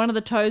shop. One of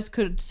the toes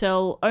could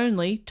sell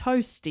only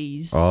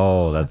toasties.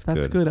 Oh, that's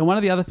good. And one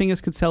of the other fingers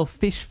could sell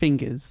fish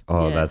fingers.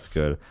 Oh, Yes. that's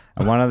good.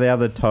 And one of the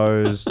other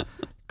toes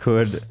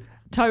could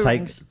Toe take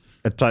rings.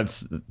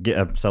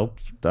 sell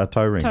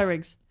toe rings. Toe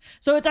rings.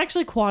 So it's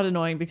actually quite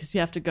annoying because you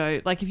have to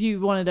go, if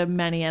you wanted a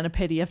mani and a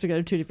pedi, you have to go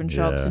to 2 different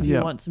shops. Yeah. If you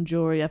Yeah. want some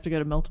jewelry, you have to go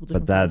to multiple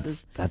different But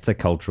places. that's a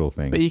cultural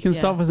thing. But you can Yeah.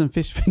 stop for some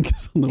fish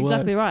fingers on the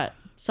Exactly way. right.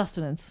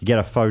 Sustenance. You get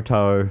a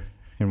photo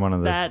in one of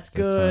the. That's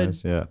the good.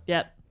 toes. Yeah.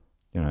 Yep.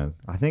 You know,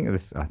 I think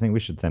we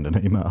should send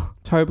an email.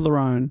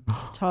 Toblerone.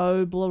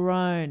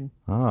 Toblerone.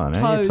 Oh, now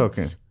Toads. you're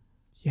talking.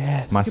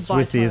 Yes. My could buy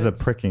Swiss ears are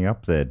toads. pricking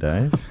up there,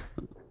 Dave.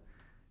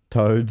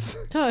 Toads.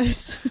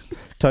 Toes.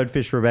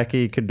 Toadfish Rebecca,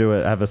 you could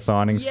have a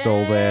signing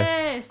stall there.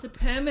 Yes, a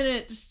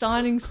permanent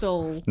signing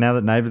stall. Now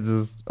that Neighbours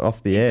is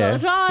off the air, got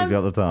the time. he's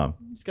got the time.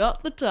 He's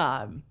got the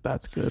time.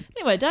 That's good.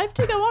 Anyway, Dave,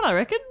 do go on, I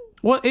reckon.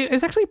 Well,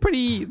 it's actually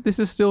pretty. This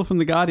is still from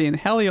The Guardian.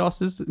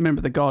 Helios's,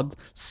 remember the gods,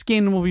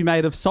 skin will be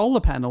made of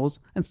solar panels,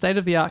 and state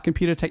of the art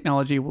computer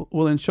technology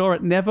will ensure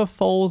it never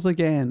falls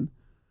again.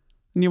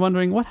 And you're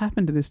wondering, what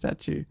happened to this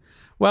statue?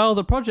 Well,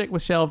 the project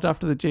was shelved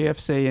after the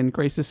GFC and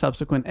Greece's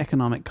subsequent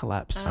economic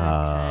collapse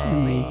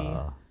in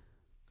the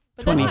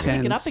But they might 2010s.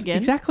 pick it up again.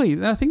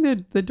 Exactly. I think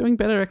they're doing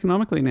better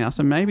economically now,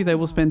 so maybe they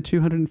will spend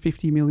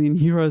 250 million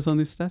euros on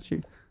this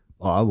statue.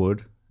 Oh, I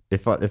would.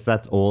 If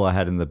that's all I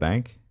had in the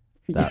bank,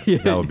 that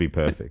would be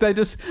perfect.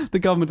 The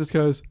government just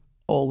goes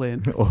all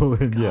in. All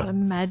in, God, yeah.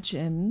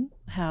 imagine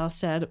how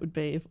sad it would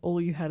be if all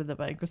you had in the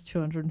bank was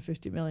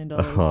 $250 million.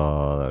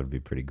 Oh, that would be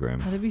pretty grim.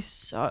 That'd be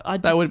so.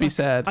 That would be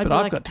sad, I'd but be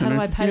I've like, got how do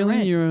I 250 pay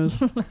million rent?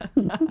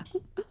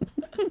 euros.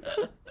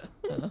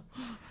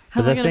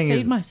 How But am I the going thing to is-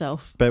 feed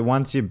myself? But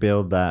once you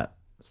build that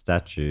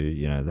statue,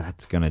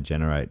 that's going to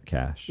generate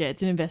cash. Yeah,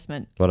 it's an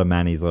investment. A lot of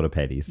manis, a lot of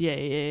petties.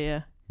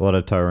 Yeah. A A lot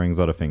of toe rings,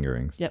 a lot of finger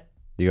rings. Yep.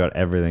 You got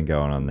everything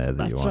going on there that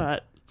That's you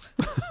want.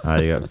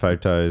 right. You got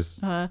photos.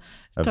 of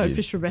you-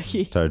 Toadfish Rebecca.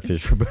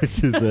 Toadfish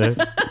Rebecca's there.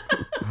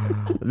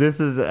 This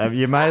is,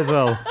 you may as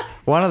well,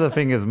 one of the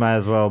fingers may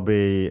as well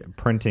be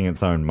printing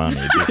its own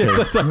money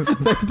because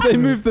They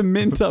moved the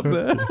mint up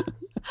there.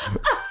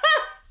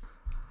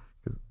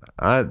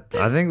 I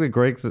think the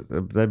Greeks,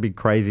 they'd be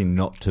crazy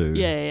not to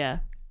Yeah.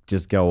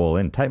 just go all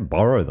in.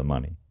 Borrow the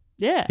money.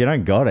 Yeah. You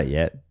don't got it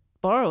yet.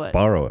 Borrow it.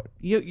 Borrow it.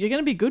 You're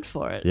going to be good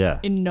for it. Yeah.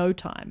 In no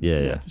time.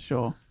 Yeah. For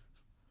sure.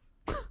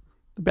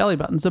 The belly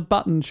button's a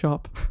button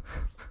shop.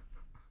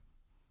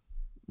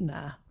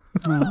 Nah.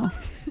 Oh.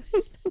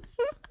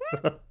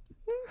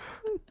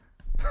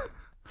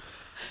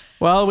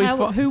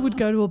 Well, Who would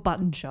go to a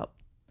button shop?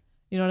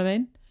 You know what I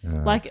mean?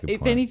 Like, that's a good if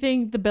point.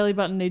 anything, the belly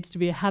button needs to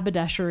be a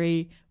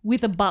haberdashery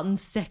with a button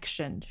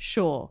section,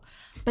 sure.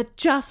 But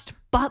just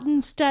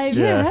buttons, Dave,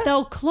 Yeah.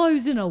 they'll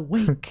close in a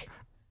week.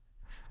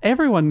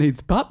 everyone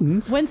needs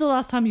buttons. When's the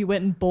last time you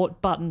went and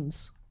bought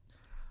buttons?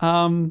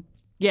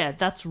 Yeah,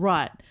 that's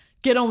right.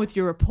 Get on with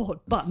your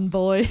report, button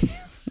boy.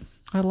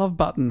 I love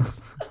buttons.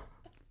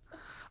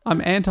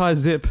 I'm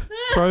anti-zip,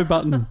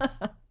 pro-button.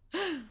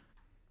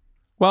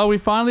 Well, we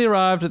finally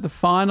arrived at the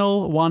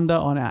final wonder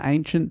on our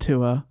ancient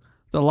tour,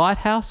 the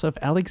Lighthouse of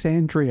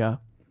Alexandria.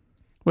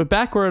 We're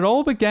back where it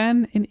all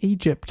began in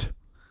Egypt.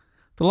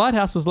 The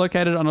lighthouse was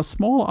located on a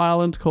small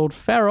island called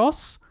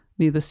Pharos,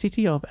 near the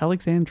city of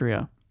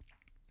Alexandria.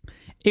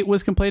 It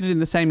was completed in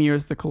the same year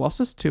as the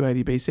Colossus,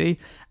 280 BC,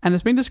 and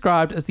has been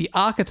described as the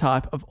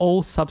archetype of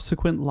all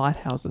subsequent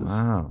lighthouses.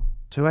 Wow.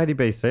 280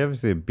 BC,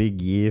 obviously a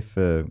big year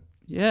for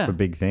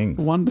big things.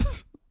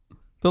 Wonders.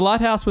 The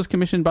lighthouse was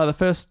commissioned by the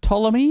first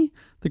Ptolemy,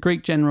 the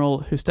Greek general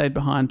who stayed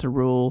behind to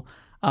rule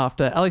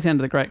after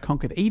Alexander the Great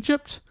conquered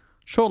Egypt,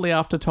 shortly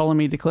after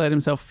Ptolemy declared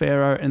himself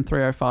pharaoh in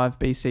 305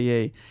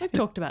 BCE. We've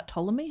talked about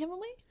Ptolemy,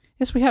 haven't we?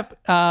 Yes, we have.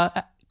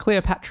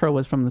 Cleopatra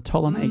was from the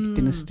Ptolemaic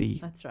dynasty.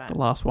 That's right. The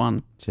last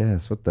one.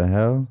 Jess, what the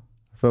hell?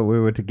 I thought we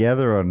were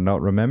together on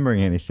not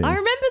remembering anything. I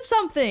remembered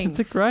something. That's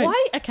a great-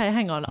 Why? Okay,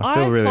 hang on. I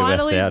feel really left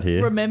finally out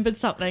here. remembered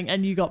something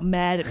and you got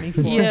mad at me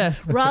for Yeah.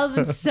 it. Rather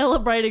than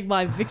celebrating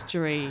my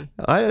victory.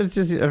 I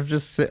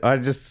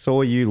just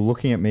saw you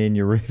looking at me in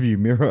your rearview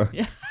mirror.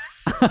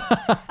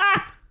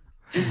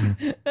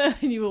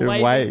 You were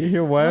waiting.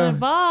 You're waiting.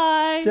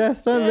 Bye.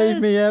 Jess, don't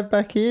leave me out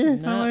back here.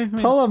 No.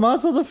 Ptolemy,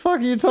 what the fuck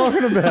are you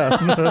talking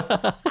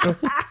about?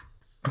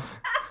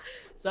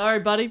 Sorry,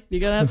 buddy.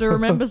 You're going to have to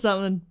remember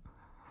something.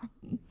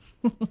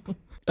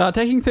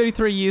 Taking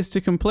 33 years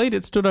to complete,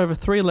 it stood over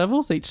 3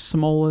 levels, each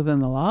smaller than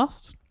the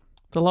last.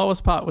 The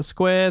lowest part was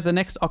square, the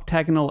next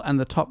octagonal, and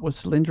the top was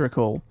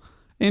cylindrical.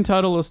 In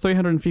total, it was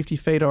 350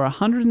 feet or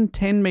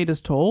 110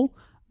 meters tall,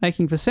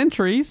 making for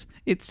centuries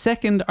its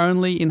second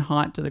only in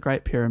height to the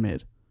Great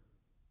Pyramid.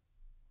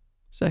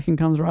 Second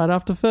comes right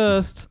after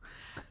first.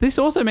 This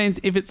also means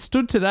if it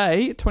stood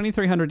today,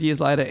 2,300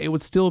 years later, it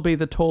would still be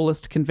the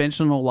tallest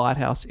conventional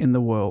lighthouse in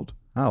the world.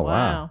 Oh,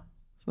 wow.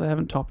 So they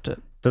haven't topped it.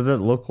 Does it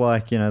look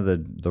like,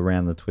 the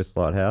round the twist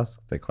lighthouse,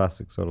 the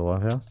classic sort of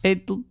lighthouse?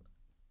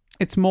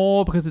 It's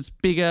more because it's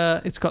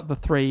bigger. It's got the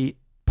 3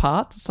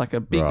 parts. It's like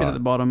a big bit Right. at the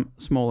bottom,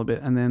 smaller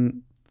bit, and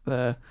then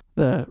the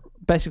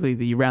basically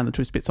the round the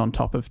twist bits on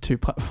top of 2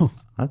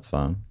 platforms. That's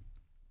fun.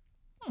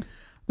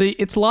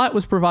 Its light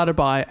was provided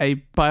by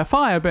a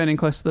fire burning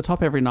close to the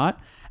top every night,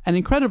 and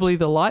incredibly,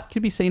 the light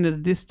could be seen at a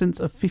distance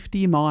of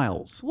 50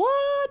 miles.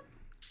 What?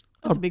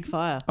 That's a big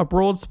fire. A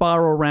broad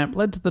spiral ramp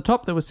led to the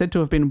top that was said to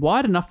have been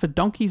wide enough for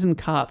donkeys and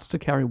carts to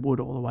carry wood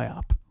all the way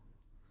up.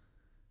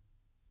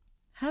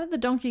 How did the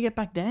donkey get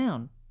back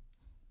down?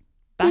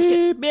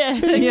 Yeah,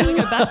 they're going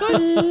to go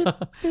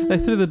backwards? They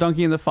threw the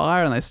donkey in the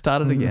fire and they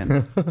started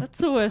again. That's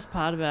the worst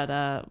part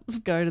about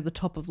going to the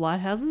top of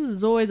lighthouses.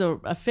 There's always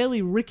a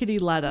fairly rickety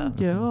ladder.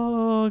 Yeah,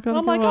 gotta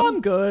I'm go like, up.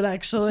 I'm good,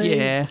 actually.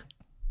 Yeah.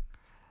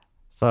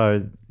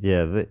 So,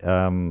 yeah,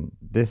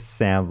 this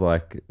sounds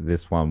like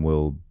this one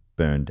will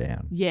burn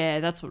down.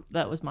 Yeah,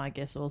 that was my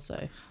guess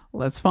also.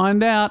 Let's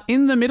find out.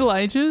 In the Middle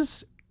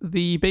Ages,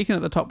 the beacon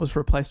at the top was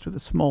replaced with a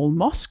small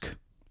mosque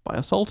by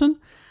a sultan.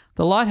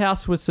 The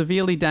lighthouse was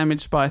severely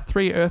damaged by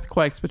 3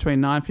 earthquakes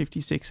between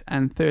 956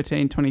 and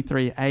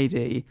 1323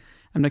 AD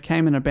and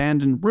became an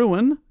abandoned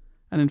ruin.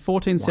 And in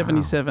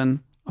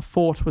 1477, a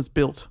fort was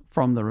built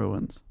from the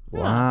ruins.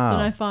 Wow. So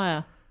no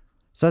fire.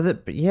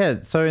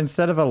 So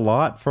instead of a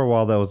light for a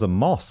while, there was a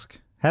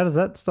mosque. How does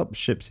that stop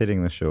ships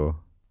hitting the shore?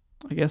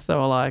 I guess they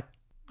were like,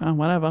 oh,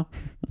 whatever.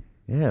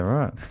 Yeah,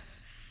 right.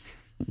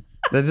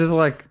 They're just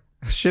like,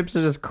 ships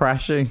are just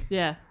crashing.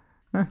 Yeah.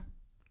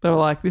 They were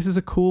like, this is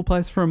a cool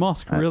place for a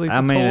mosque. Really, the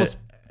tallest it is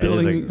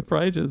building for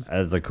ages.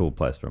 It's a cool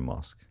place for a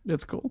mosque.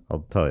 That's cool.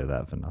 I'll tell you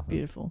that for nothing.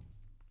 Beautiful.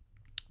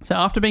 So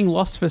after being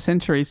lost for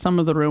centuries, some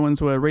of the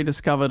ruins were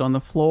rediscovered on the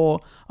floor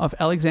of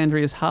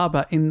Alexandria's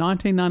harbour in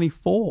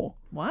 1994.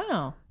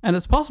 Wow. And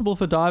it's possible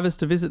for divers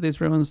to visit these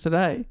ruins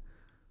today.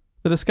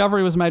 The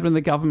discovery was made when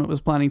the government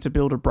was planning to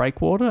build a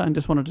breakwater and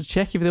just wanted to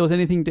check if there was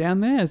anything down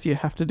there, as you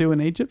have to do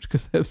in Egypt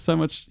because they have so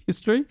much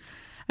history.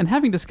 And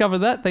having discovered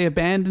that, they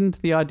abandoned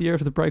the idea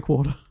of the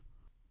breakwater.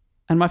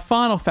 And my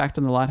final fact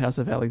on the Lighthouse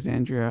of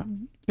Alexandria,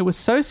 it was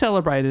so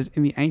celebrated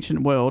in the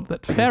ancient world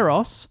that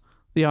Pharos,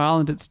 the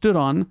island it stood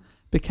on,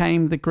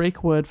 became the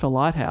Greek word for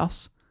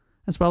lighthouse,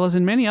 as well as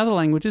in many other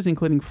languages,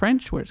 including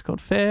French, where it's called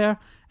fair,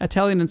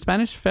 Italian and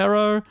Spanish,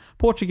 faro,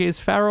 Portuguese,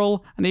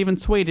 farol, and even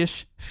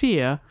Swedish,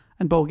 fear,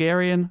 and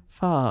Bulgarian,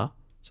 far.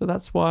 So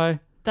that's why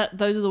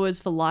Those are the words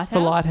for lighthouse? for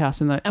lighthouse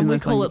in the And in we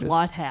those call languages. it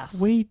lighthouse.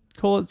 We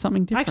call it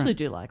something I different. actually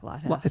do like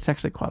lighthouse. It's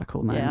actually quite a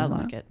cool name. yeah, I isn't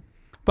like it.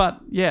 But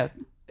yeah,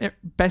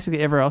 basically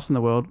everywhere else in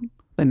the world,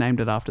 they named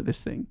it after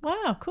this thing.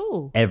 Wow,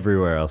 cool.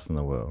 Everywhere else in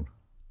the world.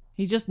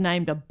 He just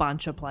named a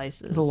bunch of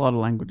places. There's a lot of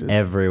languages.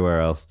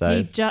 Everywhere else,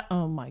 He Dave.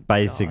 oh my god.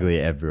 Basically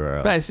everywhere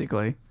else.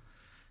 Basically.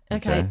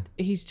 Okay,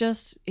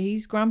 Okay.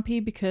 he's grumpy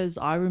because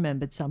I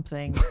remembered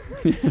something.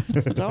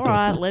 It's all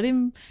right. Let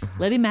him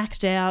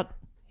act out.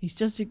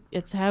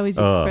 It's how he's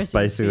Oh, expressing his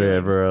basically feelings.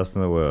 everywhere else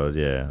in the world,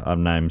 yeah. I've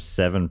named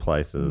 7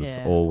 places,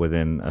 Yeah. all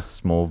within a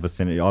small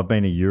vicinity. I've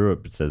been to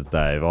Europe, says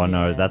Dave. I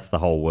know Yeah. that's the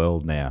whole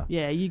world now.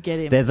 Yeah, you get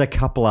him. There's a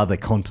couple other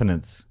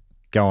continents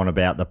going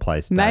about the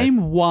place, Dave.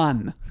 Name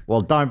one.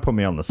 Well, don't put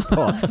me on the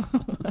spot.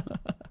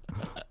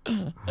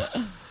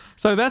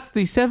 So that's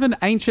the 7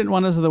 ancient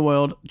wonders of the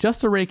world. Just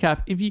to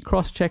recap, if you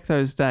cross-check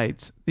those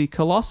dates, the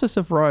Colossus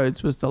of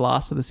Rhodes was the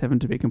last of the 7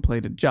 to be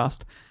completed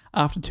just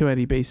after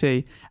 280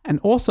 BC, and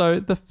also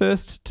the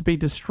first to be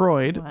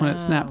destroyed when it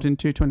snapped in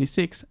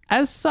 226.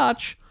 As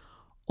such,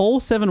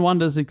 all 7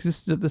 wonders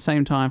existed at the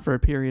same time for a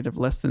period of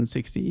less than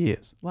 60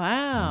 years.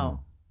 Wow.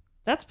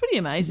 That's pretty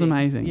amazing. It's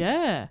amazing.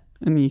 Yeah.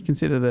 And you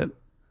consider that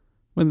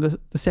when the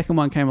second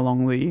one came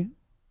along, the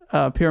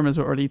pyramids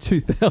were already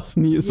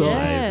 2,000 years old.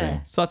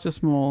 Yeah. Such a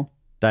small...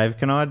 Dave,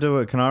 can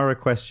I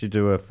request you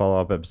do a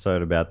follow-up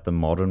episode about the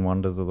modern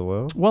wonders of the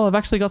world? Well, I've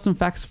actually got some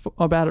facts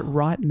about it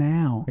right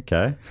now.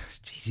 Okay.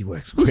 Jeez, he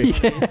works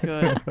quick. It's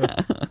good.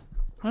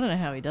 I don't know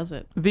how he does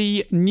it.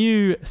 The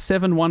new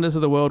 7 Wonders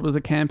of the World was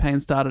a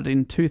campaign started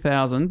in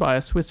 2000 by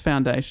a Swiss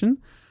foundation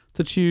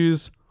to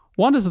choose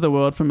wonders of the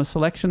world from a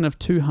selection of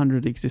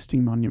 200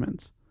 existing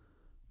monuments.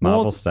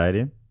 Marvel More-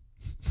 Stadium.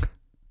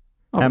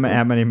 How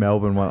many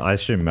Melbourne ones? I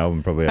assume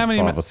Melbourne probably had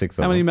 5 or 6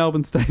 of How many them.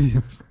 Melbourne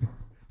stadiums?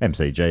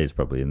 MCG is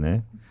probably in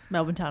there.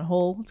 Melbourne Town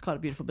Hall. It's quite a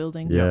beautiful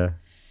building. Yeah.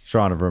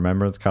 Shrine of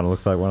Remembrance kind of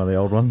looks like one of the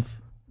old ones.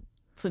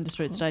 Flinders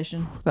Street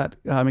Station. That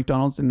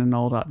McDonald's in an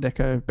old Art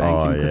Deco bank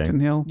Oh, in yeah. Clifton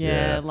Hill.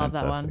 Yeah, Yeah, love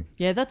that one. fantastic.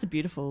 Yeah, that's a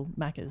beautiful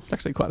Macca's. It's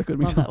actually quite a good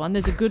Love that McDonald's. one.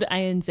 There's a good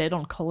ANZ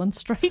on Collins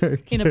Street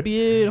in a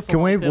beautiful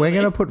Can we? building. We're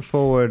going to put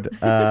forward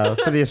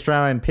for the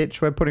Australian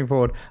pitch. We're putting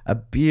forward a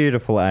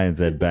beautiful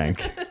ANZ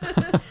bank.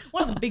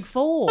 One of the big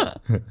 4.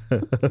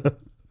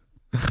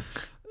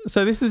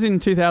 So this is in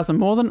 2000.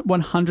 More than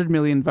 100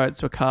 million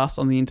votes were cast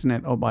on the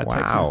internet or by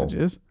text Wow.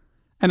 messages.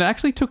 And it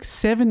actually took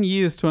 7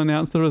 years to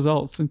announce the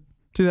results in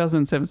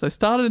 2007. So they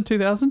started in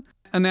 2000,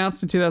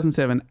 announced in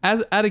 2007.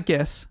 As at a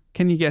guess,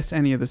 can you guess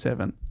any of the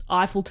 7?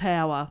 Eiffel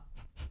Tower.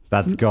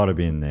 That's got to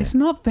be in there. It's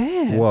not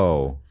there.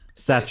 Whoa.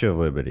 Statue of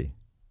Liberty.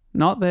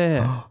 Not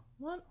there.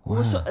 What?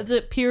 Well, sure, is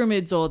it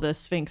pyramids or the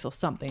Sphinx or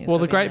something? Well,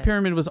 the Great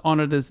Pyramid was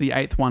honoured as the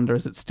 8th wonder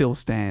as it still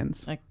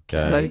stands. Okay.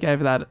 So they gave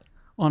that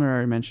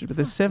honorary mention. But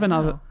there's 7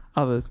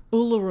 others.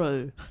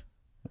 Uluru.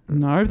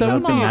 No, that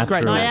would That's be a a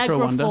great natural- natural Niagara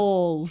wonder.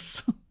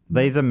 Falls.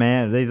 These are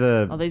Oh, these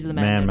are the man-made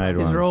man-made ones.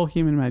 These ones. are all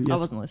human-made, I yes.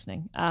 wasn't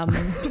listening.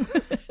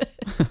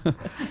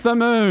 The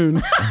moon.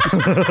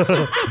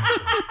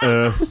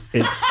 Earth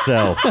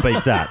itself.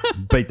 Beat that.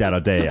 Beat that, I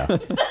dare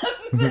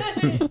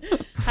you.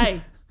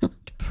 Hey,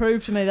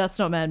 prove to me that's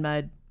not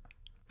man-made.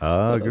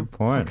 Oh, good I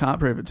point. can't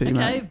prove it to you,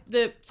 Okay, mate.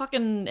 the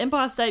fucking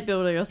Empire State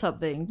Building or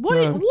something. What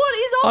No.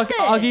 is on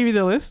there? I'll give you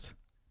the list.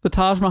 The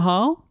Taj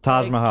Mahal,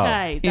 Taj Mahal.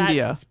 Okay,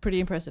 India. that's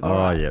pretty impressive. Oh, All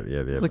right.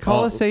 yeah. the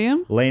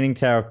Colosseum. Leaning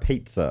Tower of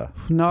Pizza.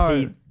 No.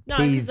 No,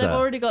 because Pisa. they've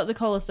already got the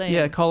Colosseum.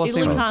 Yeah,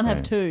 Colosseum. Italy can't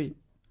have 2.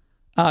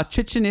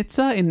 Chichen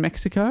Itza in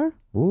Mexico,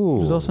 Ooh.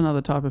 which is also another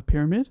type of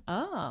pyramid.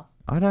 Ah.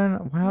 I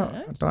don't. Wow. I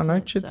don't know Do I know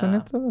Chichen Chichen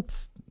Itza. Itza?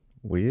 That's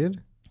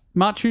weird.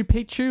 Machu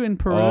Picchu in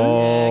Peru.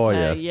 Oh, okay,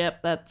 yes.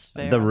 Yep, that's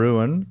fair. The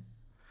ruin.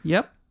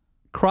 Yep.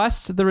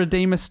 Christ the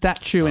Redeemer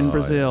statue in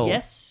Brazil.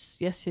 Yes.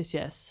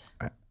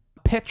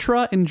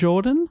 Petra in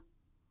Jordan.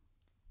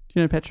 Do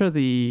you know Petra,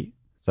 the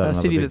Is that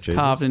another city big that's Jesus?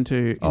 carved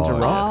into Oh,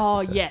 rock? Oh,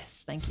 okay.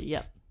 yes. Thank you.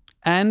 Yep.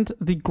 And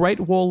the Great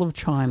Wall of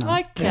China.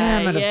 Okay.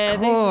 Damn it, yeah, of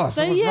course.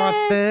 they- It was yeah,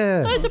 right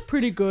there. Those are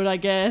pretty good, I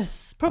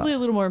guess. Probably a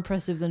little more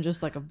impressive than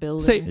just like a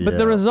building. See, but the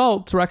Yeah.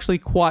 results were actually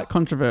quite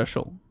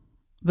controversial.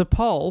 The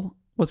poll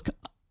was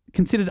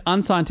considered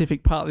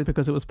unscientific partly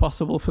because it was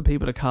possible for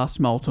people to cast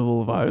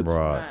multiple votes.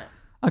 Right. Right.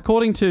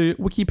 According to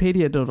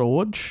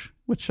wikipedia.org,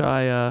 which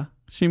I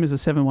assume is a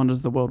 7 Wonders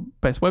of the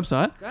World-based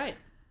website, Great.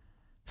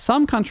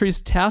 some countries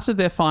touted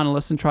their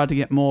finalists and tried to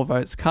get more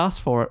votes cast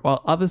for it,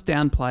 while others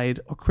downplayed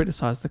or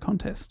criticised the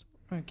contest.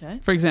 Okay.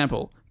 For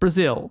example,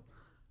 Brazil.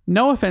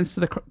 No offense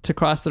to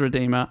Christ the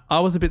Redeemer, I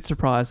was a bit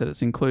surprised at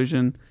its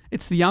inclusion.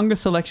 It's the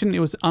youngest selection. It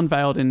was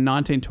unveiled in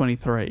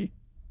 1923.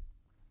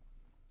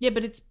 Yeah,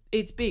 but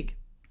it's big.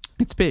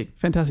 It's big.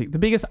 Fantastic. The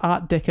biggest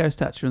Art Deco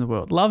statue in the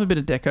world. Love a bit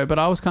of deco, but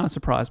I was kind of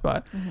surprised by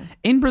it.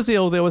 In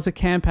Brazil, there was a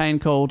campaign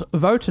called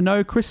Vote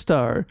No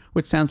Cristo,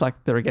 which sounds like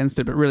they're against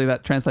it, but really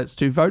that translates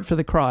to Vote for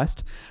the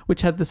Christ,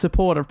 which had the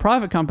support of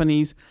private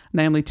companies,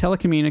 namely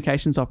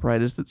telecommunications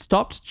operators, that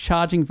stopped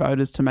charging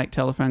voters to make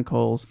telephone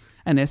calls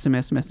and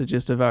SMS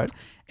messages to vote.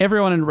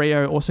 Everyone in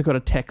Rio also got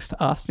a text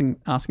asking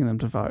them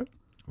to vote.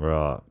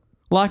 Right.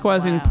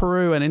 Likewise, in Wow.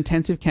 Peru, an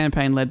intensive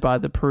campaign led by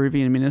the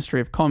Peruvian Ministry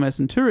of Commerce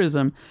and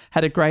Tourism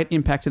had a great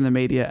impact in the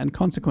media, and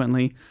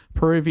consequently,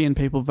 Peruvian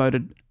people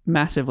voted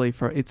massively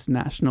for its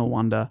national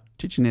wonder,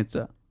 Chichen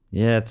Itza.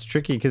 Yeah, it's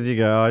tricky because you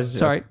go, oh,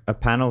 Sorry. a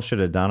panel should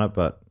have done it,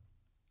 but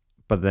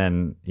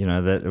then, you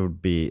know, that it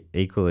would be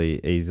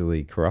equally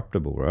easily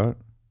corruptible, right?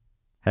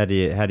 How do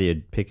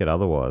you pick it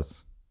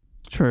otherwise?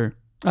 True.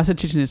 I said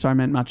Chichen Itza, I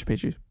meant Machu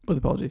Picchu, with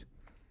apologies.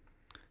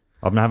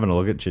 I'm having a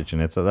look at Chichen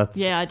Itza. That's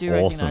Yeah, I do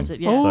awesome. recognise it.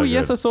 Yeah. Oh, So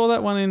yes, good. I saw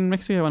that one in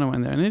Mexico when I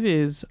went there, and it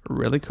is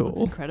really It's cool.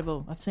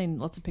 incredible. I've seen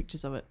lots of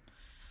pictures of it.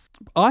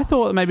 I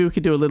thought that maybe we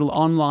could do a little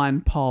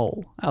online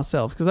poll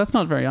ourselves, because that's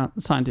not very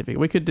scientific.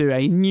 We could do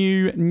a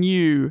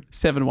new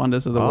 7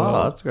 wonders of the Oh,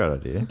 world. that's a great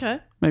idea. Okay.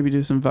 Maybe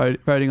do some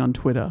voting on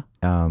Twitter.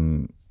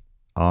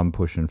 I'm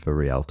pushing for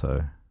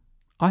Rialto.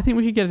 I think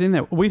we could get it in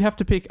there. We'd have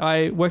to pick.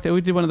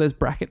 We did one of those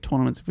bracket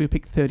tournaments. If we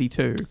pick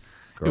 32,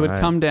 it would Great.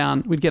 come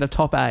down. We'd get a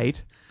top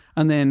 8,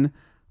 and then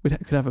we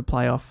could have a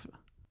playoff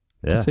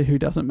to Yeah, see who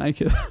doesn't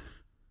make it.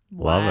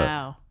 Love it.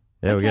 Wow.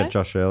 yeah, we Okay. get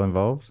Josh Earl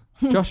involved.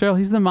 Josh Earl,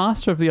 he's the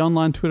master of the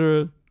online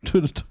Twitter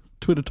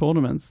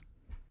tournaments.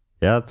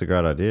 Yeah, that's a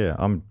great idea.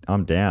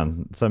 I'm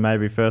down. So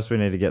maybe first we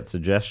need to get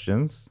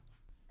suggestions.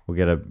 We'll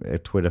get a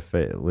Twitter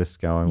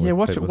list going. Yeah,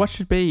 with what people.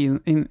 should be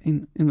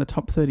in the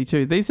top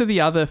 32? These are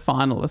the other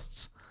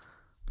finalists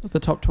of the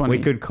top 20.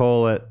 We could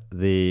call it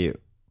the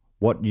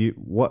what you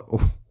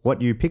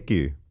pick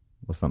you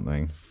or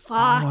something.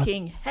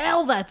 Fucking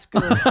hell, that's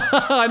good.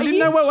 I didn't you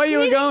know what way you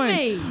were kidding going.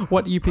 me?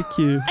 What you pick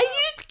you? Are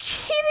you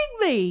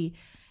kidding me?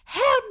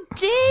 How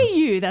dare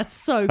you? That's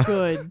so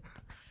good.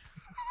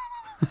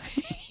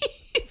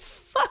 You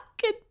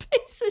fucking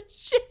piece of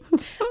shit.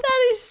 That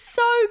is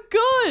so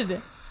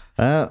good.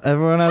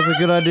 Everyone has a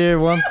good idea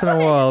once in a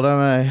while, don't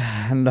they?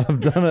 And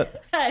I've done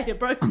it. Hey, a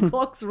broken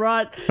clock's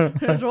right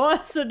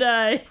twice a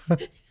day.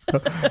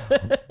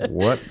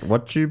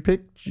 What you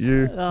picked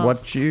you?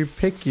 What you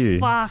pick you?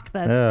 Fuck,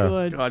 that's Yeah.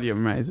 good. God, you're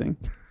amazing.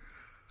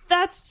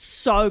 That's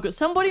so good.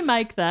 Somebody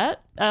make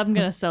that. I'm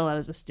going to sell that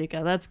as a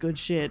sticker. That's good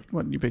shit.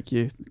 What you pick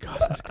you? God,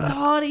 that's good.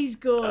 God, he's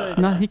good.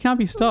 No, he can't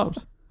be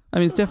stopped. I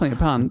mean, it's definitely a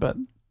pun, but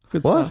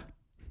good What? stuff.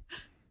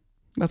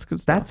 That's good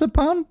stuff. That's a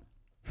pun?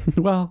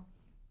 Well,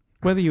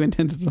 whether you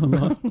intended it or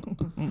not.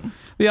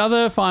 The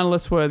other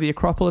finalists were the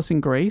Acropolis in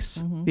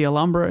Greece, the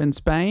Alhambra in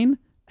Spain,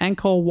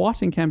 Angkor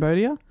Wat in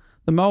Cambodia,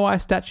 the Moai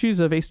statues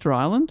of Easter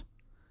Island.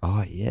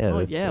 Oh, yeah. Oh,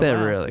 that's- yeah. They're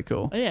wow. really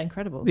cool. Oh, yeah,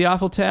 incredible. The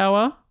Eiffel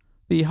Tower,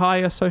 the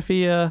Hagia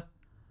Sophia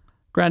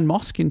Grand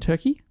Mosque in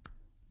Turkey,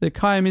 the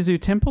Kiyomizu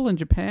Temple in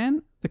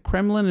Japan, the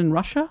Kremlin in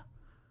Russia,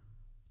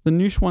 the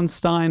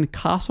Neuschwanstein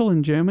Castle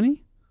in Germany.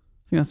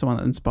 I think that's the one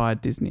that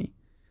inspired Disney.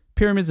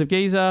 Pyramids of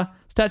Giza,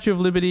 Statue of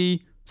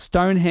Liberty,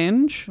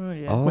 Stonehenge, Oh,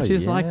 yeah. Oh, which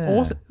is like yeah.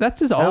 awesome.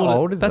 That's as How old.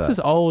 old is that's that? as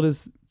old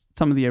as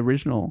some of the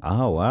original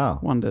Oh, wow.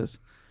 wonders.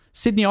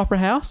 Sydney Opera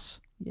House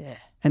Yeah.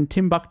 and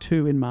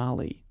Timbuktu in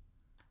Mali.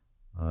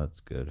 Oh, that's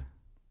good.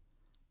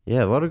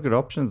 Yeah, a lot of good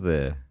options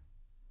there.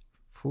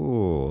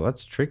 Ooh,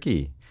 that's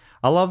tricky.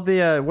 I love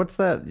the what's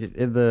that?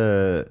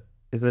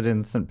 Is it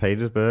in St.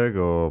 Petersburg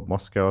or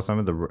Moscow or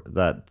something?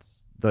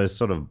 Those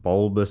sort of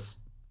bulbous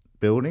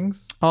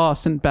buildings. Oh,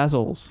 St.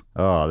 Basil's,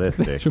 Oh, they're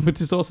sick.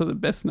 which is also the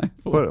best name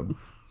for it. But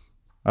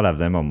I'd have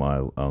them on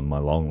my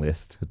long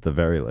list at the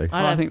very least.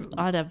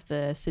 I'd have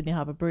the Sydney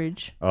Harbour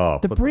Bridge. Oh,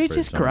 The put bridge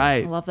is on.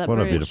 great. I love that What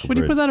a bridge. beautiful Would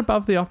you bridge. put that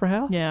above the Opera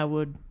House? Yeah, I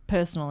would,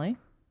 personally,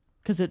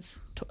 because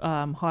it's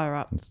higher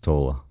up It's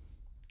taller.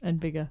 and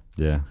bigger.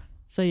 Yeah.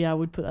 So, yeah, I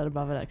would put that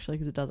above it, actually,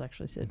 because it does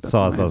actually sit Size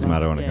doesn't amazing.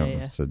 matter when it Yeah, comes yeah.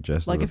 to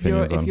suggestions. Like, if you're-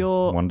 opinions if on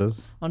you're-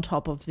 wonders. on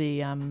top of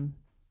the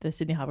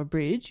Sydney Harbour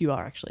Bridge. You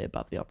are actually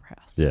above the Opera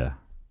House Yeah.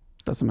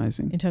 That's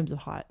amazing. in terms of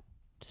height.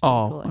 It's pretty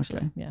Oh, cool, actually.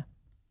 okay. Yeah.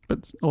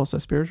 But also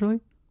spiritually?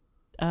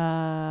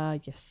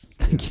 Yes.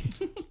 Thank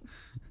you.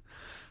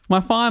 My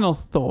final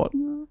thought.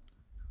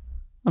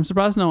 I'm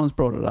surprised no one's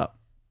brought it up.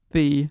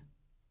 The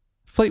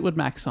Fleetwood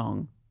Mac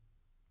song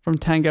from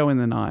Tango in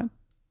the Night.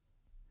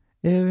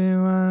 If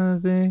you wanna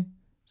see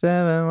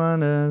 7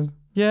 wonders.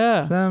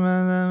 Yeah. You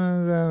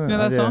know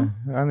that song?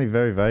 Only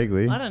very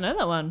vaguely. I don't know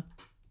that one.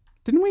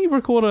 Didn't we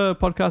record a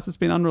podcast that's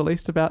been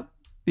unreleased about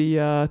the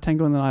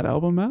Tango in the Night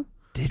album, Matt?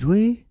 Did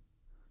we?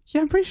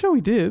 Yeah, I'm pretty sure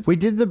we did. We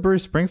did the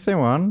Bruce Springsteen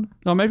one.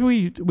 Or maybe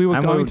we were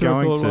And going we were to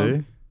going record to.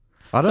 one.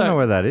 I don't So- know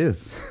where that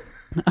is.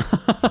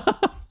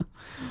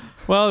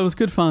 Well, it was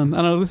good fun.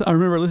 And I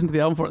remember listening to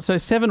the album for it. So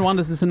 7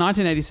 Wonders is a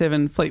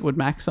 1987 Fleetwood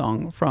Mac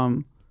song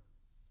from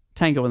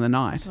Tango in the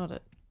Night. Got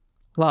it.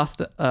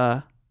 Last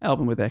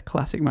album with their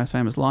classic, most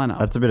famous lineup.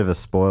 That's a bit of a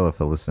spoiler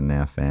for Listen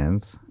Now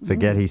fans.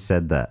 Forget he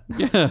said that.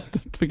 Yeah,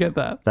 forget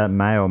that. That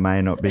may or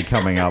may not be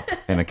coming up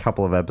in a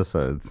couple of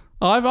episodes.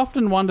 I've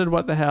often wondered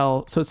what the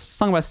hell. So it's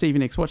sung by Stevie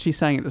Nicks. What she's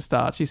saying at the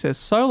start. She says,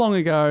 "So long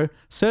ago,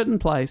 certain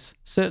place,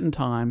 certain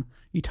time,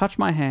 you touched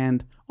my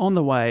hand on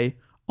the way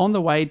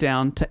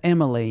down to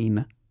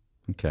Emmeline."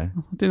 Okay.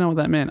 I didn't know what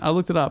that meant. I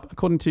looked it up.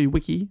 According to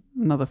Wiki,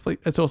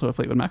 it's also a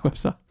Fleetwood Mac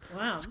website.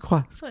 Wow. It's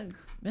quite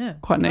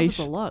Covers niche.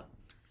 a lot.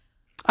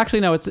 Actually,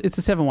 no, it's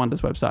a Seven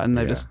Wonders website, and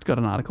they've just got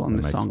an article on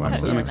this makes song. more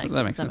So sense.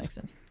 that makes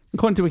sense.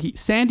 According to Wiki,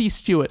 Sandy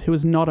Stewart, who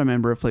is not a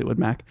member of Fleetwood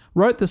Mac,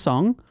 wrote the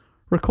song,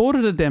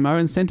 recorded a demo,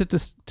 and sent it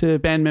to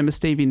band member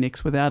Stevie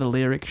Nicks without a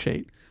lyric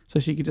sheet, so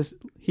she could just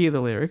hear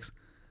the lyrics.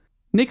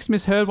 Nicks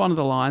misheard one of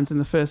the lines in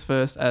the first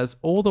verse as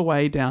 "all the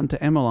way down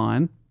to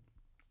Emmeline,"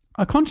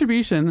 a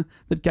contribution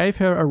that gave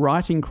her a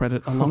writing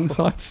credit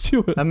alongside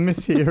Stewart. I'm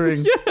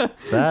mishearing.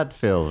 That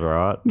feels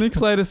right. Nicks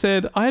later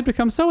said, "I had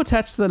become so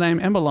attached to the name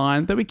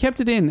Emmeline that we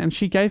kept it in, and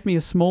she gave me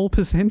a small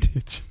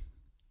percentage."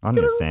 I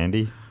know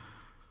Sandy.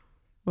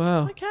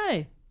 Wow.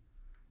 Okay.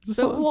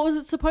 So what was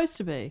it supposed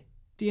to be?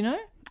 Do you know?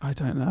 I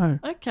don't know.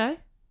 Okay.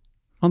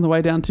 On the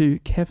way down to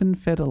Kevin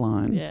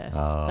Federline. Yes.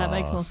 That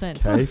makes more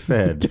sense.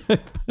 K-Fed.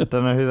 I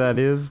don't know who that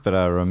is, but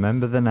I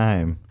remember the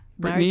name.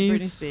 Married to Britney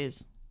Britney's-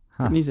 Spears.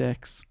 Britney's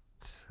ex.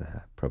 It's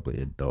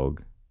probably a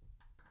dog.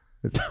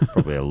 It's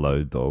probably a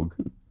low dog.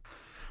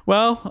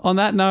 Well, on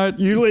that note,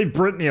 You leave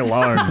Britney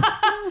alone.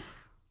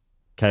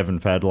 Kevin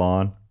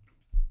Fedline.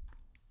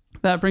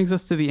 that brings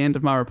us to the end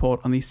of my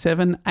report on the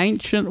 7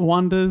 ancient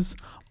wonders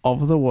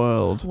of the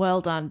world. Well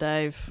done,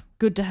 Dave.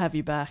 Good to have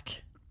you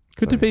back.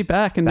 Good to be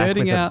back and Back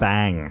with nerding a out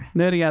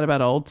bang.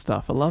 about old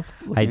stuff. I love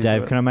looking Hey, into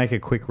Dave, it. can I make a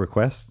quick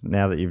request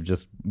now that you've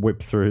just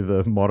whipped through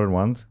the modern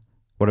ones?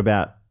 What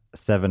about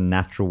 7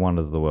 natural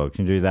wonders of the world?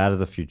 Can you do that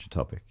as a future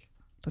topic?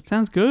 That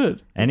sounds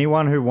good.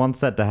 Anyone who wants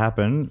that to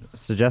happen,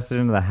 suggest it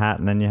into the hat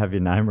and then you have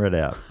your name read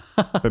out.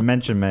 But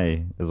mention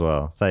me as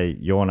well. Say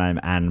your name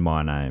and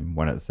my name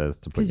when it says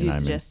to put Because your you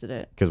name suggested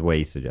it. Because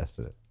we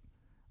suggested it.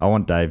 I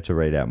want Dave to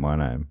read out my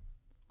name.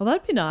 Well,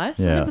 that'd be nice.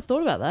 I Yeah. never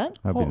thought about that.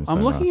 That'd be I'm so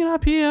looking nice. it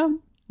up here.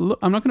 Look,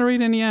 I'm not going to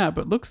read any out,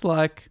 but looks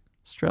like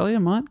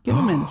Australia might get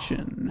a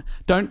mention.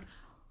 Don't.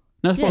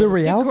 No, Yeah, spoil-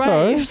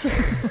 Rialto.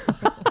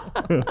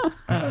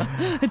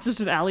 It's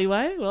just an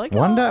alleyway. We're like,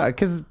 Wonder,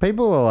 because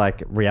people are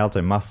like,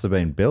 Rialto must have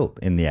been built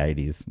in the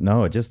 80s.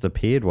 No, it just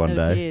appeared one It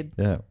day. appeared.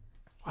 Yeah.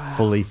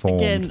 Fully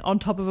formed. again, on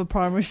top of a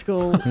primary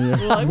school. We're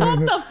like, what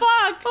the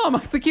fuck?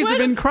 Oh, the kids have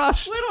been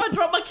crushed. Where do I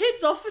drop my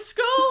kids off for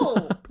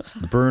school?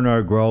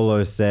 Bruno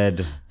Grollo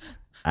said,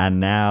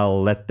 "And now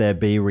let there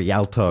be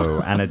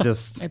Rialto." And it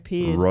just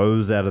Appeared.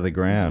 rose out of the It's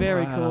ground.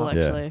 very Wow. cool,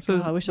 Yeah. actually. So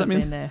God, I wish does I'd that mean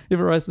been there. You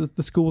ever realize that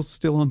the school's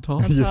still on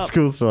top? Your top.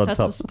 school's on That's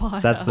top. the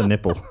spire. That's the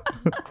nipple.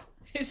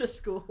 It's a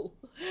school.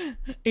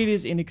 It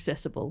is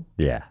inaccessible.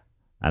 Yeah.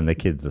 And the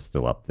kids are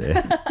still up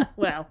there.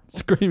 Well,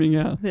 Screaming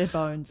out. their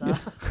bones are.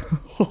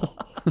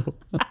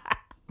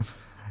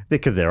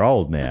 Because they're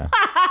old now.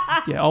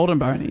 Yeah, old and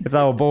bony. If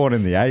they were born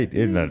in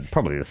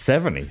probably the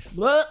 70s.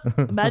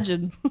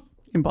 Imagine.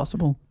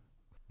 Impossible.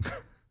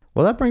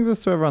 Well, that brings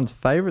us to everyone's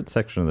favourite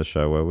section of the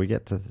show where we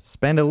get to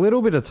spend a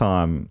little bit of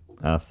time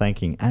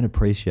thanking and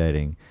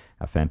appreciating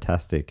our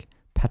fantastic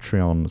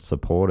Patreon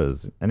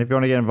supporters. And if you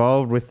want to get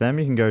involved with them,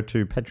 you can go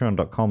to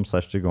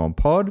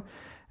patreon.com/dogonpod,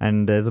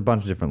 and there's a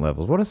bunch of different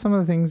levels. What are some of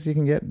the things you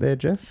can get there,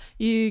 Jess?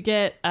 You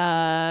get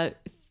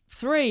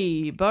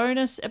 3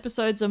 bonus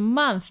episodes a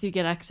month. You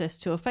get access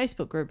to a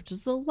Facebook group, which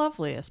is the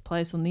loveliest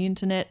place on the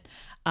internet.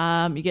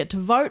 You get to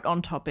vote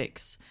on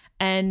topics,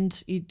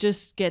 and you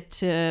just get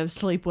to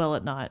sleep well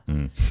at night.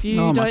 If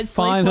you Oh, don't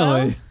sleep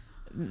finally.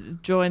 well,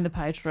 join the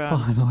Patreon.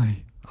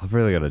 Finally. I've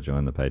really got to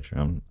join the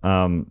Patreon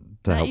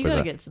to Mate, help you with got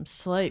to that. get some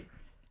sleep.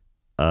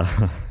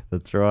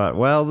 That's right.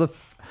 Well, the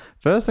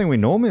first thing we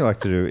normally like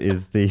to do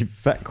is the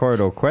Fat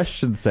Corridor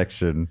question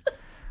section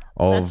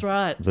of That's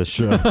right. the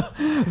show. That's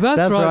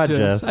right, right,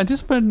 Jess. Jess. And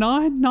just for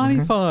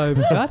 $9.95,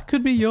 that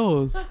could be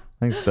yours.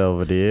 Thanks,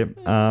 Belvedere.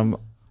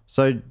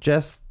 So,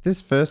 Jess,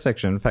 this first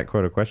section, Fat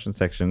Corridor question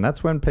section,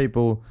 that's when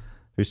people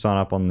who sign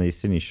up on the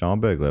Sydney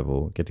Scheinberg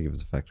level get to give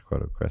us a Fat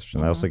Corridor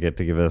question. They also get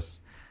to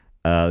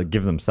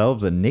give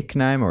themselves a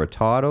nickname or a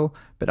title.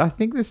 But I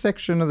think this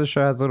section of the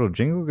show has a little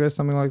jingle, goes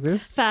something like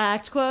this.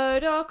 Fact,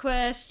 quote, or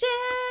question.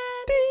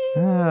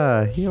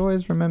 He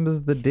always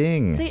remembers the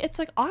ding. See, it's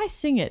like I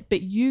sing it,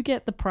 but you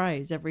get the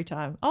praise every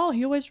time. Oh,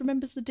 he always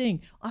remembers the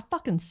ding. I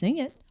fucking sing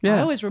it. Yeah. I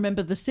always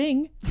remember the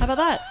sing. How about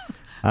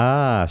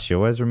that? She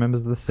always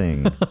remembers the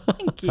sing.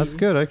 Thank you. That's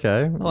good.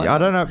 Okay. I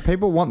don't know.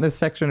 People want this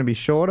section to be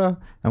shorter,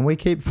 and we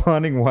keep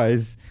finding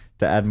ways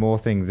to add more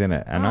things in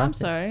it. And I'm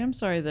sorry. I'm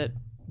sorry that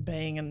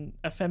being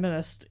a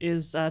feminist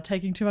is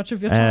taking too much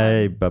of your time.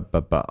 Hey, but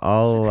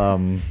I'll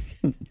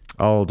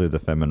do the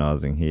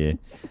feminizing here.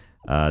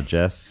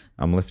 Jess,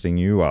 I'm lifting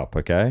you up,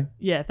 okay?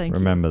 Yeah, thank you.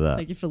 Remember that.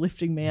 Thank you for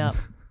lifting me up.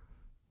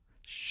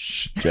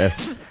 Shh,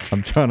 Jess,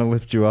 I'm trying to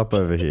lift you up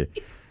over here.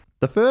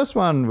 The first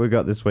one we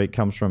got this week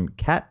comes from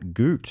Kat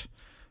Goot,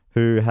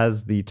 who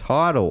has the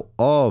title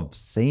of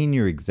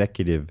Senior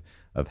Executive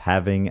of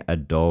Having a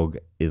Dog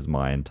is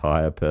My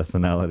Entire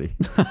Personality.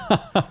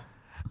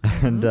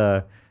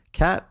 And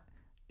Kat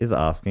is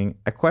asking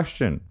a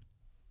question.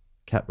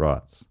 Cat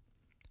writes,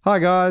 "Hi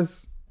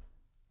guys,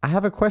 I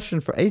have a question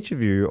for each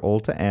of you all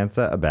to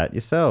answer about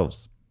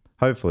yourselves.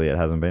 Hopefully it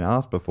hasn't been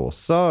asked before.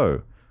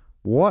 So,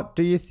 what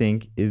do you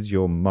think is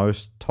your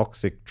most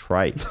toxic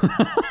trait?"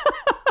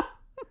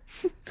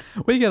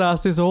 We get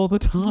asked this all the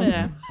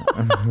time.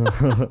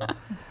 Yeah.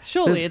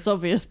 Surely it's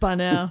obvious by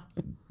now.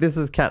 This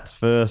is Kat's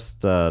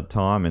first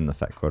time in the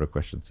Fat Quarter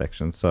question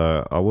section,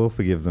 so I will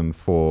forgive them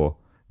for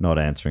not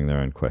answering their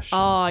own question.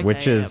 Oh, okay.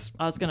 Which is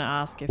I was going to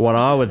ask if what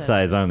I would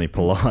say is only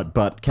polite.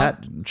 But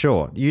Kat,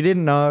 sure, you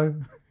didn't know.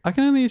 I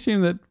can only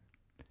assume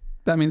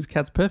that means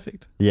Kat's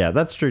perfect. Yeah,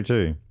 that's true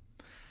too.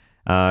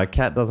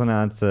 Kat doesn't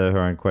answer her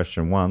own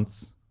question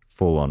once,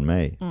 full on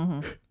me.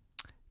 Mm-hmm.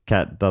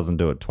 Kat doesn't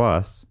do it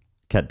twice.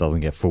 Kat doesn't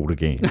get fooled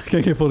again.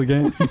 Can't get fooled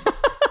again.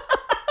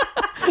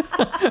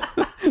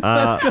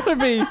 That's got to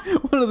be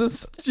one of the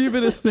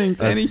stupidest things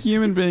any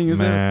human being has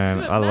ever.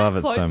 Man, I love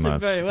it so Quotes it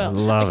much. very well. I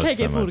love I can't it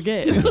so get fooled much.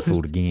 again. Can't get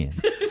fooled again.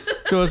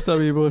 George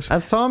W. Bush.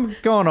 As time's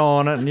gone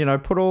on,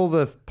 and put all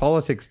the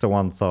politics to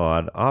one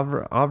side,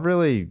 I've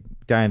really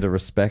gained a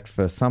respect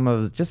for some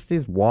of just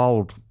these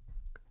wild,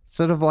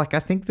 sort of like, I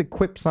think the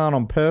quips aren't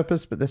on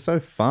purpose, but they're so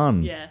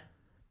fun. Yeah.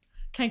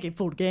 Can't get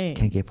fooled again.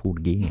 Can't get fooled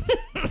again.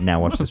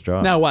 Now watch this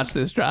drive. Now watch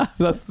this draft.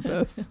 That's the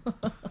best.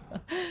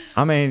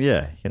 I mean,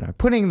 yeah,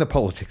 putting the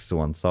politics to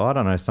one side,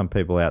 I know some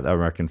people out there, I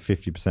reckon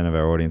 50% of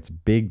our audience are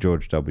big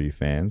George W.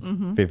 fans.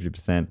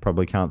 50%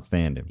 probably can't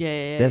stand him.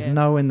 Yeah. There's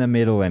no in the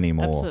middle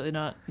anymore. Absolutely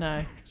not. No.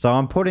 So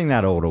I'm putting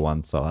that all to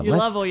one side. You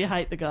love or you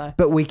hate the guy.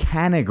 But we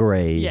can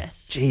agree.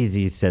 Yes. Jeez,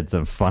 he said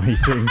some funny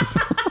things.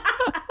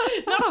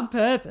 Not on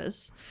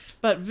purpose,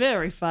 but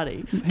very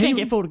funny. Can't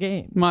get fooled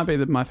again. Might be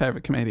my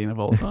favorite comedian of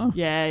all time.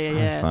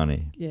 Yeah. So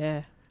funny.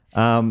 Yeah.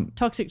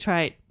 Toxic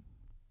trait.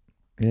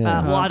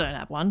 Yeah. Well, I don't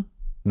have one.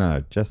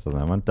 No, Jess doesn't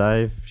have one.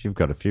 Dave, you've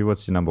got a few.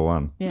 What's your number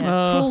one? Yeah.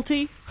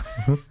 Cruelty.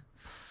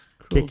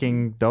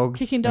 Kicking dogs.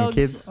 Kicking and dogs.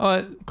 kids.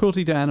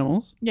 Cruelty to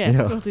animals. Yeah.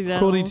 Yeah. Cruelty to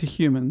Cruelty animals. to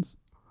humans.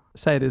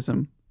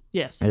 Sadism.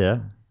 Yes. Yeah.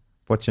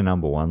 What's your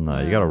number one though?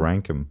 You got to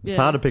rank them. It's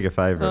yeah. hard to pick a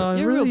favorite. Oh, it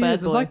You're a real really bad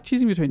is. boy. It's like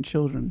choosing between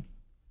children.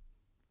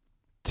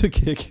 To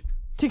kick.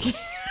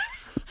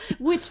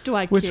 Which do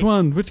I kick? Which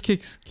one? Which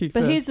kick But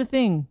first? here's the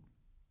thing.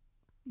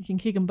 You can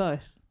kick them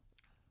both.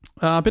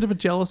 A bit of a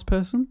jealous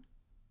person.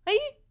 Are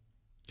you?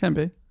 Can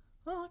be.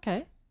 Oh,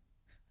 okay.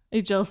 Are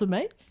you jealous of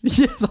me?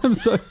 Yes,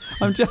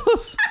 I'm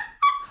jealous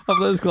of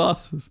those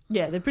glasses.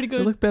 Yeah, they're pretty They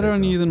good. look better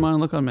on you than mine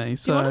look on me.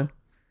 So, want 'em?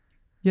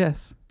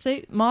 yes,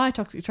 See, my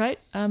toxic trait,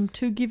 I'm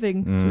too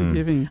giving. too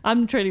giving.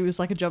 I'm treating this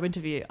like a job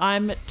interview.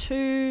 I'm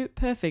too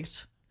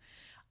perfect.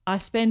 I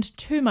spend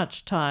too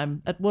much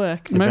time at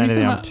work. If Maybe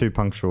anything, some- I'm too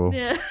punctual.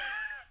 Yeah.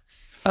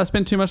 I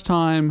spend too much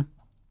time,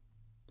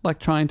 like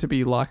trying to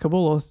be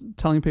likable or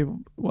telling people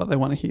what they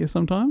want to hear.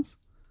 Sometimes.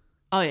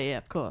 Oh, yeah,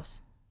 of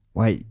course.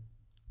 Wait,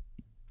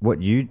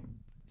 what you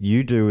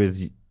do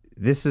is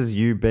this is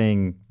you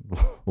being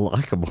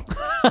likable.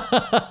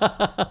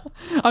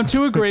 I'm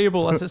too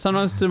agreeable. I said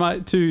sometimes to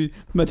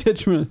my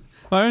detriment,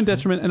 my own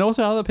detriment, and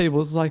also other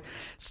people's. It's like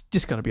it's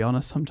just got to be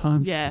honest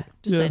sometimes. Yeah,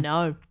 just Yeah. say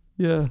no.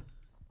 Yeah.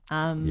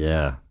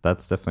 Yeah,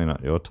 that's definitely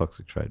not your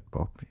toxic trait,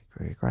 Bob.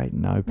 You're a great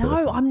no person.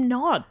 No, I'm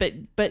not.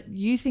 But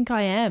you think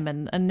I am,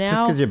 and Just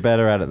now. because you're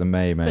better at it than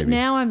me, maybe. But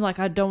now I'm like,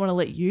 I don't want to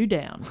let you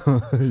down.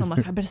 So I'm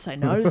like, I better say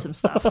no to some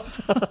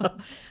stuff.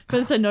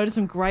 Better say no to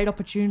some great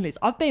opportunities.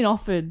 I've been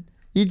offered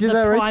you did the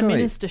that prime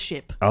recently.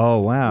 ministership, Oh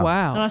wow! and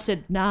Wow. I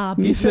said, nah.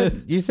 You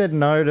bitch. said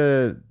no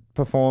to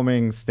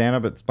performing stand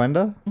up at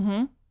Splendor.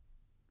 Mm-hmm.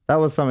 That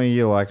was something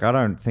you're like, I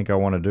don't think I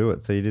want to do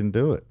it, so you didn't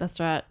do it. That's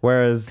right.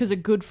 Whereas, Because a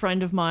good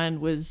friend of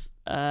mine was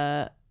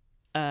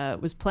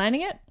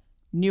planning it,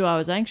 knew I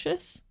was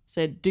anxious,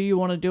 said, "Do you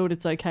want to do it?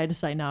 It's okay to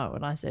say no."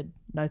 And I said,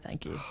 "No,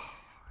 thank you."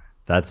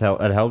 that's how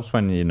it helps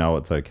when you know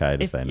it's okay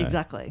to say no.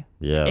 Exactly.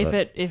 Yeah,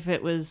 If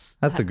it was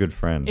that's a good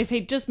friend. if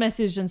he just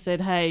messaged and said,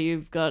 "Hey,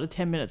 you've got a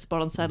 10-minute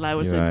spot on Saturday," I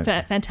would have You're said,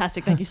 right.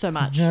 "Fantastic, thank you so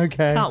much."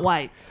 Okay. Can't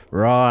wait.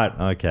 Right.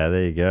 Okay.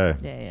 There you go.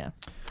 Yeah.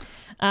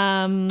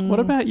 What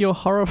about your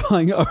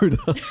horrifying odor?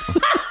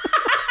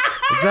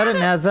 Is that it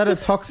now? Is that a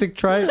toxic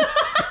trait?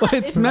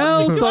 It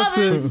smells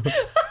toxic to toxic.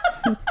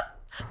 others.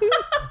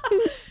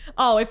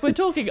 Oh, if we're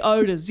talking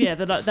odors, yeah,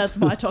 that's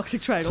my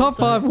toxic trait. Top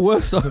also. 5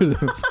 worst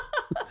odors.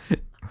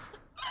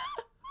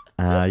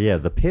 Yeah,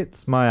 the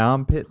pits, my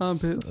armpits.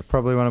 Armpits. Are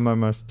probably one of my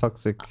most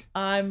toxic.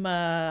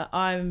 My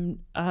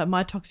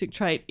toxic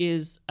trait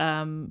is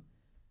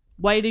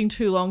waiting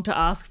too long to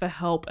ask for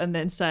help and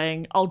then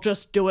saying, "I'll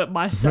just do it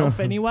myself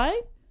anyway,"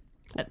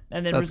 and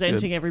then That's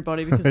resenting good.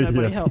 everybody because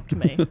nobody Yeah. helped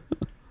me.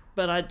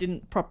 But I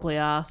didn't properly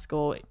ask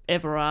or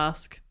ever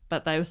ask,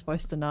 but they were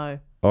supposed to know.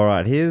 All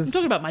right, here's I'm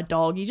talking about my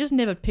dog. He just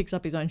never picks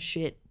up his own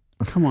shit.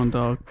 Come on,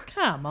 dog.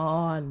 Come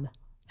on.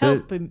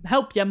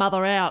 Help your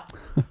mother out.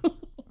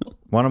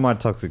 one of my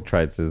toxic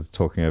traits is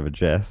talking over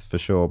Jess for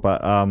sure.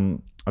 But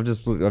I've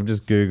just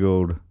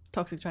googled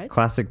Toxic traits.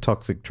 classic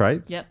toxic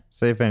traits. Yep.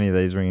 See if any of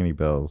these ring any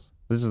bells.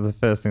 This is the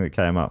first thing that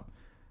came up.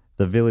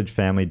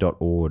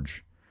 Thevillagefamily.org.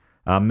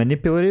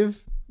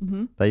 Manipulative,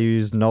 Mm-hmm. They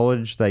use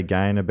knowledge they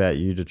gain about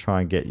you to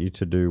try and get you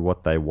to do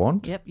what they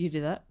want. Yep, you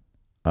do that.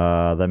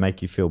 They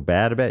make you feel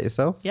bad about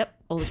yourself. Yep,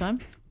 all the time.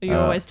 You're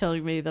always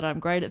telling me that I'm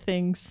great at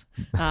things,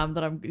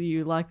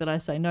 you like that I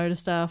say no to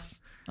stuff.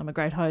 I'm a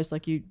great host.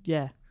 Like you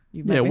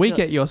make me we feel,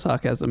 get your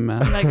sarcasm,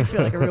 man. make me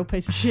feel like a real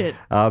piece of shit.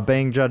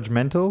 Being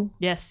judgmental.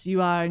 Yes,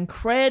 you are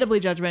incredibly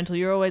judgmental.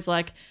 You're always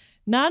like,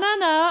 no,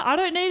 I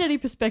don't need any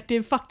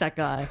perspective. Fuck that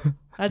guy.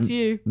 That's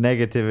you.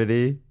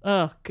 Negativity.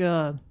 Oh,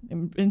 God.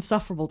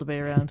 Insufferable to be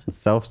around.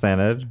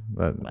 Self-centered.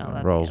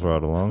 That rolls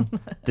right along.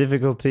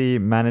 Difficulty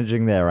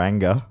managing their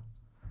anger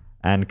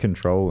and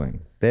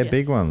controlling. They're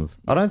big ones.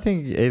 I don't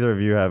think either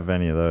of you have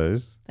any of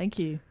those. Thank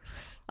you.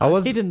 I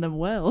was hidden them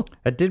well.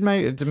 It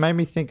made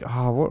me think.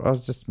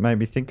 Made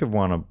me think of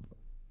one,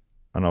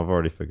 and I've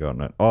already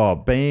forgotten it. Oh,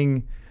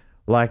 being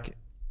like,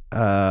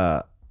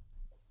 not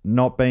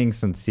being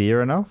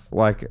sincere enough.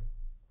 Like,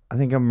 I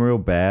think I'm real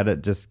bad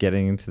at just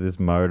getting into this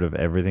mode of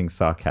everything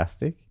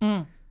sarcastic,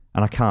 and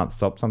I can't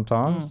stop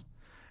sometimes.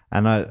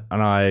 And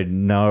I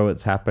know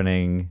it's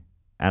happening,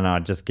 and I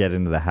just get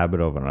into the habit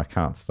of it, and I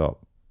can't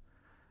stop.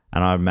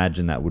 And I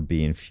imagine that would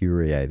be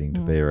infuriating to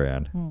be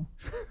around.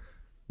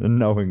 A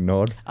knowing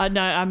nod.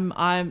 No,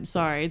 I'm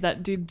sorry.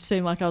 That did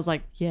seem like I was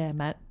like, yeah,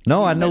 Matt.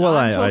 No, I know. But Well,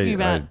 I'm talking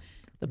about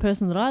the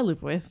person that I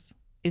live with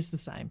is the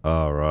same.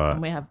 Oh, right.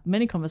 And we have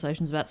many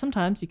conversations about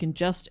sometimes you can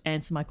just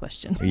answer my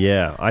question.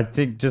 Yeah, I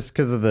think just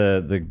because of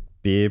the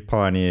Beer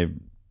Pioneer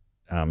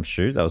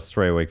shoot, that was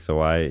 3 weeks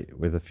away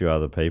with a few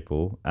other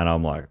people. And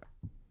I'm like,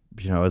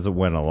 as it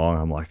went along,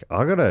 I'm like,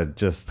 I can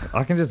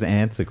just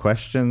answer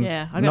questions.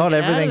 Yeah, I gotta not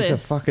get out of everything's a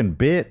this. fucking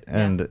bit.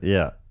 And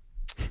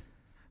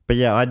But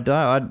yeah,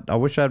 I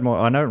wish I had more.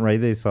 I don't read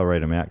these, so I'll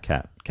read them out.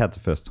 Cat's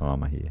the first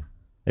timer here.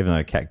 Even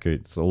though Cat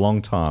Goots, a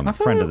long time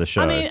friend of the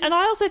show. I mean, and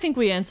I also think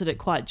we answered it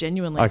quite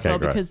genuinely as Okay, well,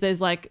 great. because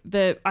there's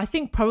I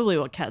think probably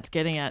what Kat's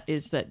getting at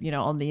is that,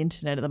 on the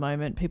internet at the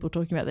moment, people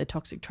talking about their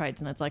toxic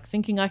traits, and it's like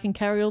thinking I can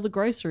carry all the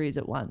groceries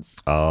at once.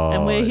 Oh,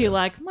 and we're here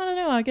like, I don't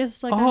know, I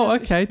guess like. Oh,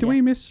 okay. Do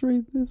we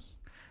misread this?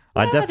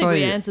 I I think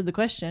definitely we answered the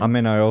question. I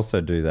mean, I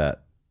also do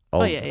that.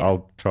 yeah.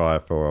 I'll try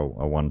for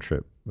a one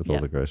trip with all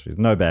Yeah. the groceries.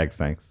 No bags,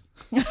 thanks.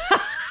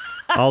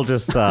 I'll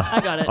just.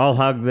 I got it. I'll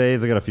hug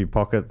these. I got a few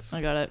pockets.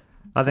 I got it.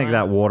 I think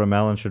that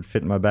watermelon should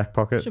fit in my back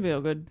pocket. Should be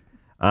all good.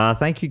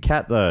 Thank you,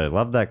 Kat, though.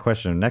 Love that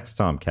question. Next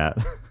time, Kat,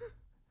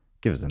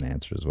 give us an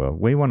answer as well.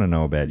 We want to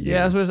know about you.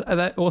 Yeah,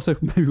 that also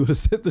maybe would have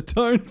set the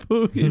tone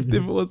for if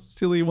it was a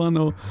silly one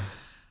or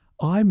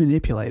I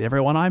manipulate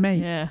everyone I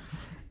meet.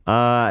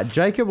 Yeah.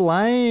 Jacob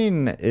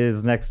Lane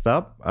is next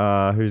up,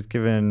 who's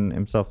given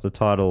himself the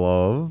title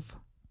of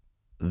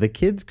The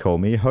Kids Call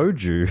Me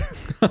Hoju.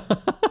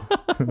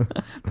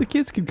 The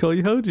kids can call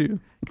you Hoju.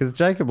 Because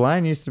Jacob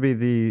Lane used to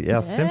be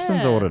our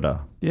Simpsons auditor.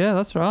 Yeah,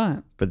 that's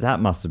right. But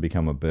that must have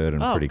become a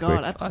burden Oh, pretty God,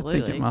 quick.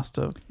 absolutely. I think it must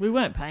have. We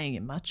weren't paying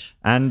him much.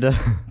 And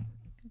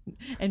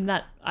And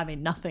that,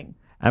 nothing.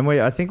 and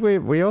I think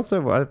we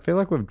also, I feel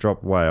like we've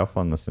dropped way off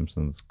on the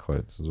Simpsons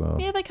quotes as well.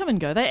 Yeah, they come and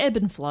go. They ebb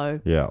and flow.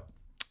 Yeah.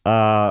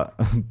 But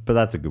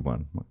that's a good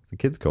one. The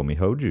kids call me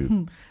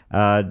Hoju.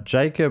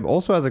 Jacob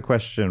also has a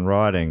question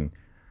writing,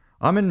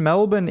 I'm in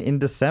Melbourne in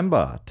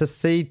December to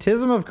see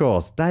TISM, of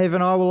course. Dave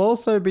and I will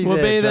also be We'll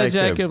there, be there,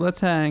 Jacob.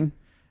 Let's hang.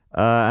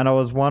 And I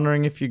was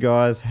wondering if you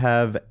guys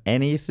have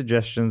any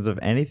suggestions of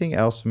anything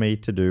else for me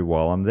to do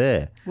while I'm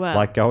there. Wow.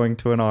 Like going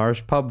to an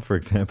Irish pub, for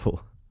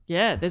example.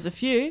 Yeah, there's a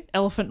few.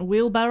 Elephant and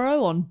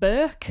Wheelbarrow on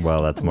Burke.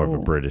 Well, that's more of a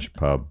British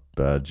pub,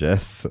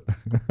 Jess.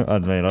 I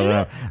mean,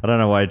 I don't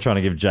know why you're trying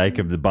to give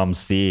Jacob the bum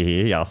steer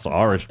here. Us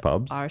Irish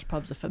pubs. Irish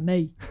pubs are for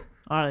me.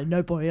 I don't know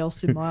nobody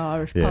else in my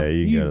Irish pub. Yeah,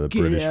 you go to the get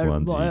British out of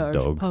ones, my you Irish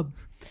dog. Pub.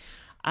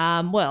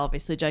 Well,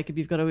 obviously, Jacob,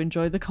 you've got to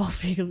enjoy the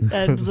coffee and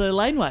the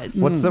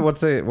laneways. What's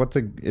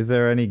a? Is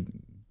there any?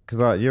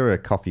 Because you're a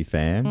coffee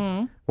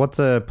fan. What's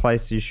a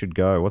place you should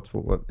go? What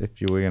if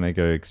you were going to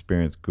go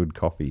experience good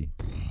coffee?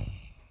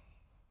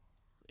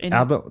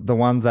 Are the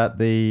ones at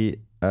the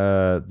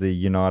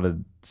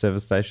United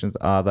service stations,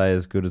 are they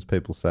as good as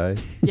people say?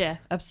 Yeah,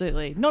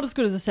 absolutely. Not as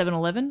good as a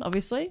 7-Eleven,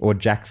 obviously. Or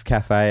Jack's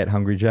Cafe at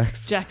Hungry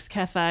Jack's? Jack's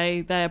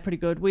Cafe, they are pretty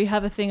good. We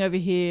have a thing over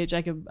here,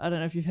 Jacob, I don't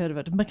know if you've heard of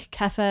it,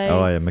 McCafe.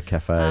 Oh, yeah,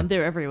 McCafe.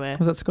 They're everywhere.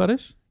 Was that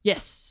Scottish?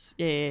 Yes.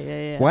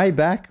 Yeah. Way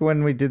back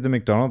when we did the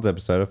McDonald's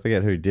episode, I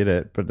forget who did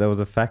it, but there was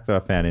a fact that I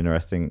found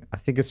interesting. I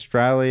think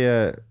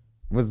Australia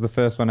was the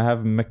first one to have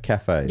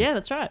McCafes. Yeah,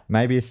 that's right.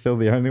 Maybe it's still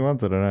the only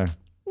ones, I don't know.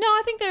 No,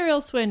 I think they're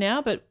elsewhere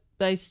now, but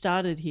they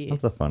started here.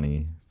 That's a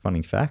funny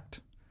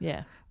fact.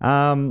 Yeah.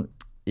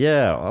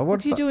 Yeah.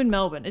 What do you do in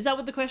Melbourne? Is that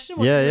what the question?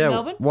 What do you do Yeah. in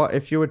Melbourne? What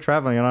if you were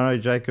traveling? And I know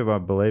Jacob, I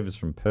believe, is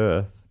from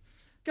Perth.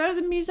 Go to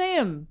the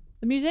museum.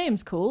 The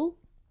museum's cool.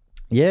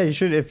 Yeah, you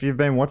should if you've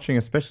been watching,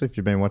 especially if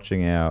you've been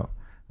watching our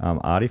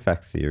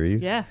Artifact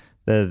series. Yeah.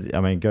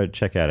 Go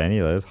check out any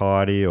of those,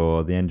 Heidi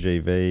or the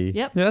NGV.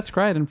 Yep. Yeah, that's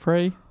great and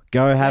free.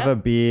 Go have a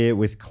beer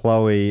with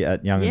Chloe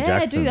at Young and Yeah,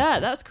 Jackson. do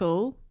that. That's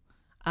cool.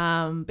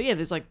 But yeah,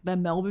 there's like the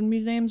Melbourne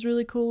Museum's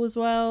really cool as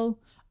well.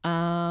 What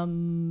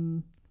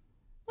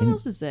What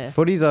else is there?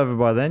 Footy's over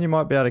by then. You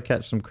might be able to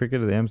catch some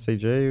cricket at the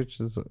MCG, which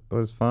is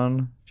always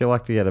fun. If you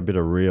like to get a bit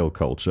of real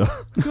culture.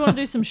 If you want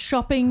to do some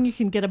shopping, you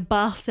can get a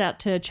bus out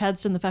to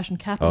Chadstone, the fashion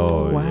capital.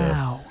 Oh,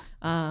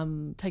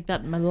 Wow. Take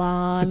that in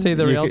Milan. See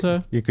the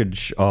Rialto? you've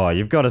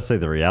got to see the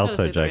Gotta Rialto,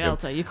 see the Jacob.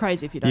 Rialto. You're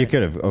crazy if you don't. You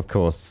could have, of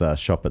course,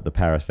 shop at the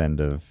Paris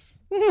end of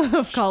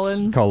of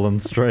Collins.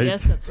 Collins Street.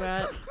 Yes, that's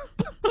right.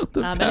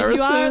 And if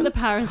you are at the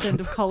Paris end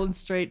of Collins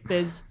Street,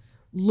 there's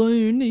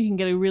Loon. You can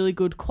get a really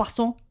good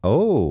croissant.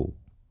 Oh,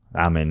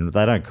 I mean,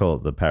 they don't call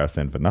it the Paris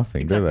end for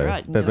nothing, do Exactly they? right.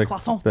 You can There's get a a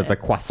croissant There's there.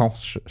 a croissant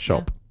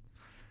shop.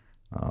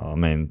 Oh, I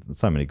mean,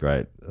 so many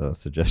great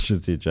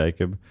suggestions here,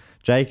 Jacob.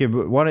 Jacob,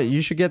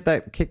 you should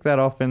kick that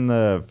off in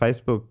the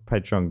Facebook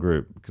Patreon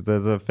group because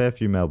there's a fair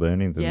few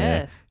Melburnians in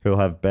there who'll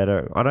have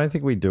better. I don't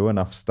think we do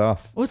enough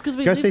stuff. Well, it's 'cause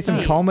we go live see some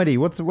here. comedy.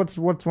 What's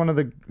one of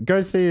the?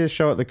 Go see a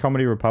show at the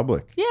Comedy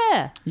Republic.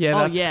 Yeah. Yeah, Oh,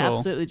 that's yeah, cool.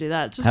 absolutely do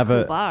that. It's just a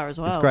cool bar as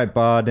well. It's a great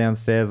bar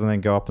downstairs, and then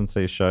go up and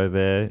see a show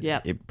there.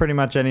 Yeah. Pretty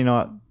much any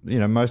night.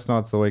 Most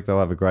nights of the week they'll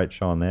have a great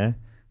show on there.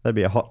 That'd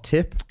be a hot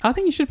tip. I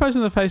think you should post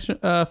in the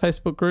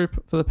Facebook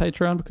group for the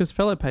Patreon because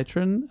fellow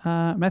patron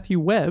Matthew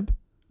Webb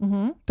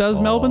does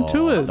Melbourne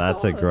tours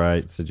That's a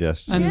great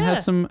suggestion. and Yeah.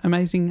 has some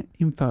amazing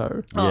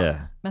info.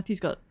 Yeah. Matthew's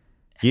got.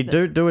 You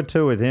do a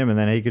tour with him, and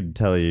then he could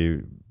tell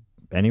you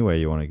anywhere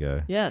you want to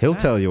go. Yeah, that's he'll right.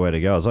 tell you where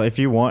to go. So if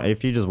you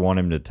just want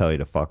him to tell you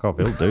to fuck off,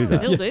 he'll do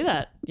that. He'll do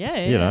that. Yeah.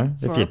 You know,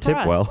 if for you a tip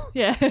price. well.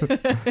 Yeah.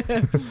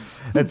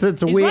 It's a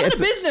He's weird. running a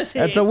business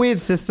here. It's a weird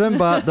system,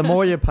 but the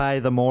more you pay,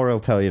 the more he'll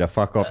tell you to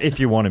fuck off if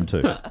you want him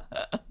to.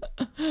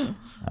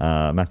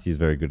 Matthew's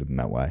very good in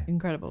that way.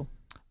 Incredible.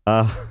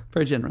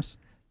 Very generous.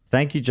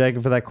 Thank you,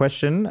 Jacob, for that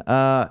question.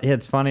 Yeah,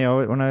 it's funny. I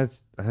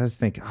always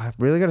think I've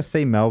really got to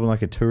see Melbourne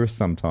like a tourist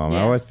sometime. I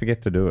Yeah. always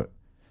forget to do it,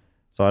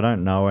 so I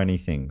don't know any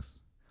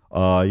things.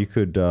 You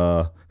could,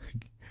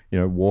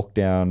 walk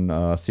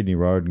down Sydney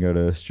Road and go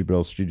to Stupid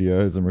Old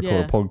Studios and record Yeah.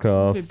 a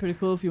podcast, It'd be pretty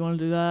cool if you want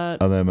to do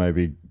that. and then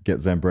maybe get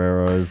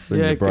Zambreros in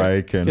your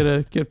break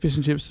and get fish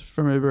and chips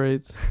from Uber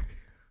Eats.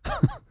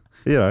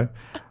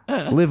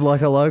 live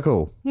like a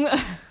local.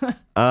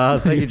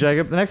 Thank you,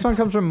 Jacob. The next one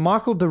comes from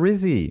Michael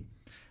DeRizzi,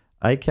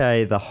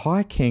 aka the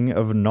High King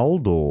of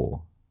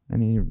Noldor.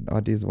 Any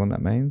ideas of what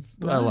that means?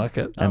 I like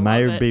it. And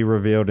may love it. be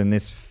revealed in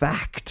this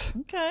fact.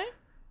 Okay.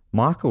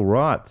 Michael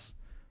writes,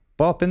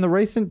 Bop, in the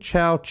recent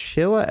Chow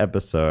Chiller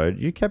episode,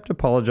 you kept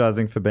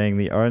apologizing for being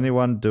the only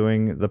one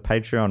doing the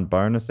Patreon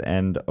bonus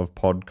end of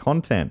pod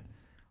content.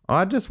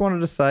 I just wanted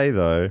to say,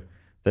 though,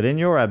 that in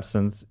your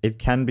absence, it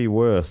can be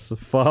worse,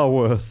 far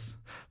worse.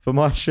 For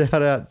my shout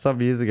out some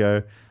years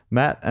ago,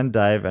 Matt and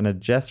Dave and a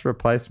Jess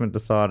replacement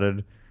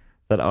decided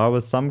that I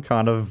was some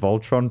kind of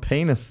Voltron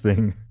penis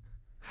thing.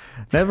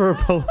 I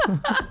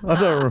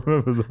don't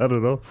remember that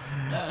at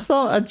all.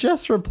 So a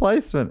Jess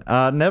replacement.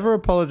 Never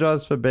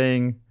apologized for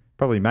being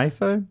probably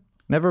Meso.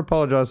 Never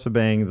apologized for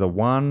being the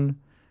one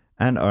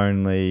and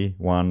only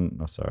one.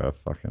 Oh, sorry, I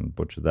fucking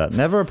butchered that.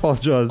 Never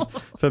apologized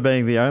for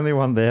being the only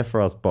one there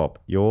for us, Bop.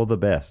 You're the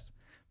best.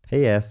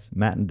 P.S.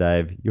 Matt and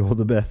Dave, you're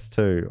the best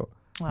too.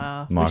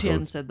 Wow. Wish Michael, he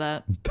hadn't said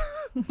that.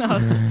 I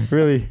was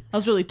Really,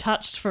 really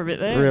touched for a bit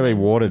there. really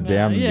watered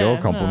down your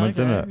no, compliment,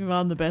 okay. didn't it?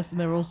 I'm the best, and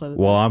they're also the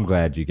Well, I'm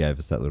glad you gave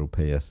us that little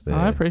P.S. there.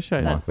 I appreciate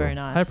it. That's Michael. very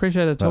nice. I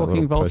appreciate a That little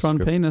talking Voltron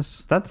postscript.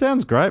 penis. That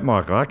sounds great,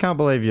 Michael. I can't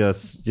believe you're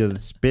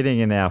spitting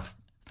in our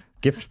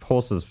gift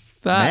horse's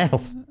That-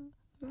 mouth.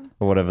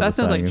 Or whatever That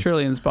the sounds like saying is.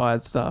 truly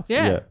inspired stuff.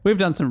 Yeah. Yeah. We've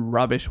done some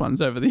rubbish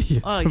ones over the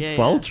years. Oh yeah.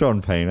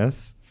 Voltron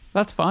penis.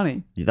 That's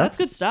funny. That's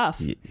good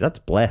stuff. That's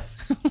blessed.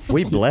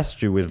 We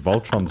blessed you with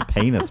Voltron's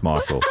penis,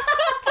 Michael.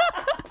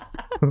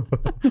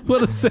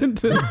 What a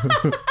sentence.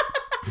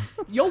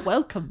 You're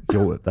welcome.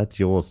 That's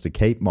yours to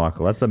keep,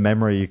 Michael. That's a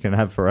memory you can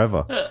have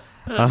forever.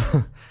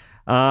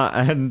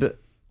 And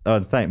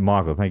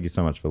Michael, thank you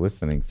so much for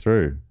listening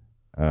through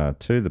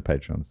to the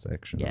Patreon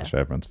section of Yeah. the show,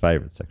 everyone's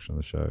favorite section of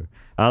the show.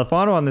 The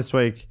final one this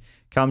week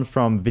comes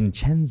from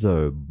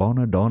Vincenzo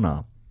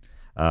Bonadonna,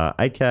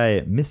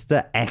 aka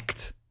Mr.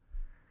 Act,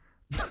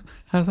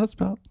 How's that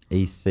spelled?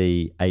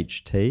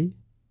 ECHT.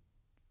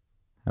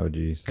 How would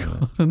you say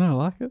that? I don't know.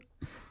 I like it.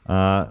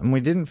 And we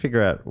didn't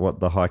figure out what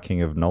the High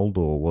King of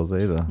Noldor was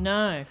either.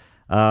 No.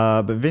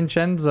 But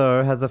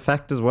Vincenzo has a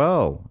fact as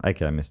well,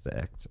 aka Mr.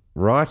 Act.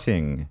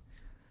 Writing,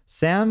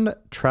 sound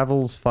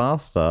travels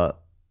faster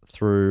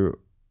through...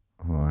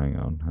 Oh, hang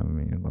on.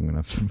 I'm going to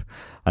have to...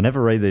 I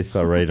never read these,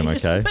 so I read them,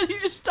 okay? You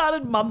just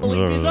started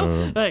mumbling to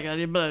yourself.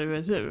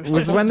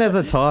 Because when there's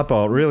a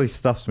typo, it really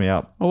stuffs me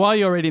up. Well, while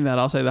you're reading that,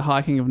 I'll say the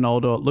High King of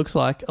Noldor looks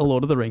like a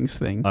Lord of the Rings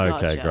thing. Okay,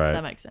 Gotcha. great.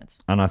 That makes sense.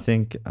 And I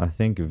think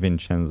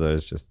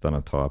Vincenzo's just done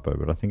a typo,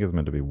 but I think it's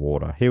meant to be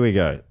water. Here we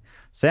go.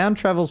 Sound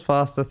travels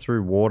faster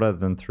through water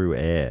than through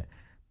air.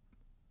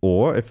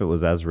 Or, if it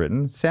was as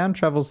written, sound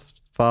travels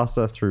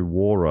faster through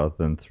water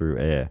than through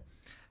air.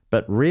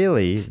 But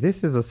really,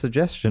 this is a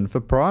suggestion for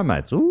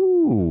primates.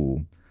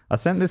 Ooh. I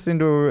sent this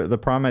into the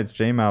Primates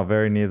Gmail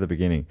very near the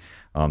beginning.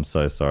 I'm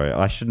so sorry.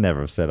 I should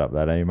never have set up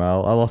that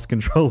email. I lost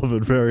control of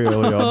it very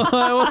early on.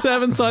 I also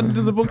haven't signed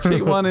into the book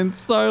sheet one in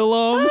so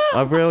long.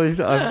 I've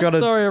got to.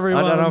 Sorry,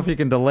 everyone. I don't know if you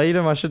can delete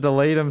them. I should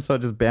delete them so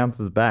it just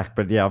bounces back.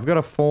 But yeah, I've got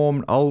a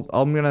form.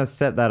 I'm going to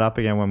set that up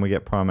again when we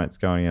get Primates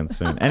going again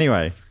soon.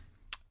 Anyway,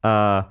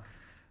 Futurama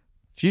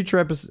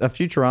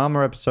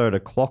episode, A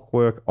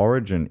Clockwork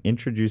Origin,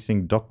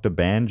 introducing Dr.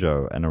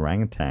 Banjo and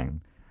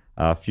orangutan.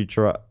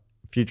 Futurama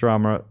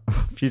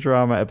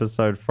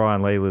episode, Fry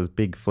and Leela's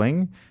Big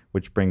Fling,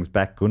 which brings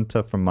back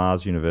Gunter from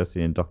Mars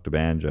University and Dr.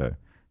 Banjo.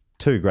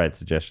 Two great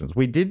suggestions.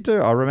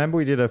 I remember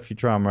we did a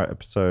Futurama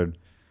episode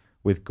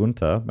with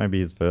Gunter, maybe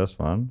his first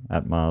one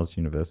at Mars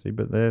University,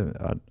 but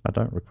I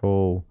don't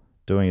recall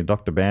doing a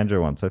Dr.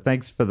 Banjo one. So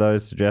thanks for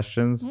those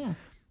suggestions. Yeah.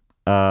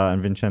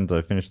 And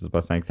Vincenzo finishes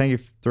by saying, thank you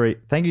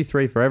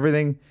three for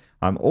everything.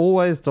 I'm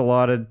always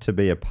delighted to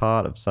be a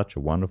part of such a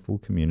wonderful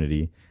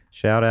community.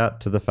 Shout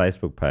out to the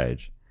Facebook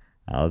page.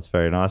 That's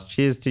very nice.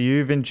 Cheers to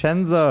you,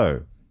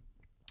 Vincenzo.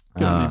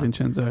 Good on you,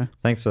 Vincenzo.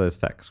 Thanks for those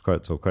facts,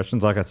 quotes, or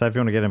questions. Like I say, if you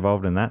want to get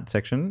involved in that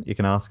section, you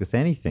can ask us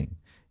anything.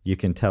 You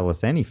can tell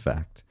us any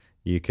fact.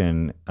 You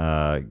can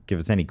give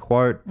us any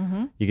quote.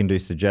 Mm-hmm. You can do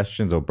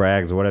suggestions or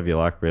brags or whatever you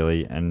like,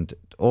 really. And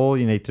all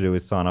you need to do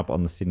is sign up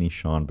on the Sydney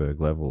Scheinberg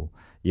level.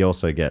 You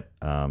also get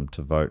to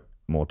vote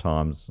more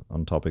times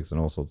on topics and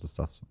all sorts of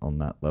stuff on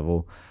that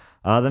level.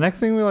 The next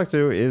thing we like to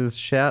do is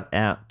shout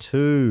out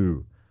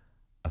to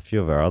a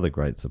few of our other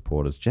great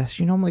supporters. Jess,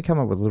 you normally come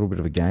up with a little bit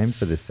of a game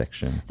for this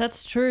section.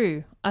 That's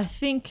true. I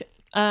think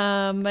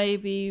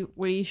maybe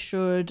we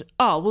should.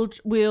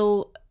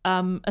 We'll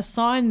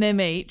assign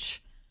them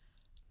each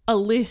a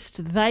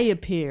list they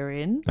appear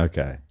in.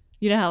 Okay.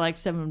 You know how like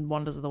 7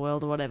 Wonders of the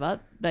World or whatever,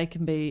 they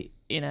can be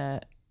in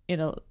a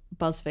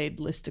BuzzFeed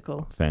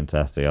listicle.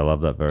 Fantastic. I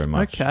love that very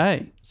much.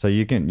 Okay. So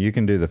you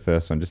can do the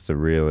first one just to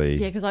really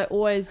because I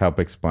always help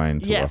explain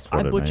to us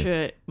what I it means.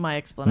 butcher my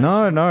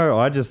explanation. No,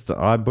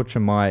 I butcher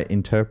my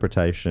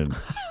interpretation.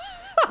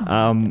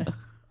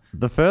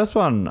 The first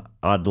one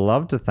I'd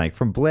love to thank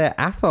from Blair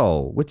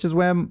Athol, which is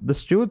where the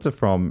Stewarts are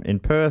from in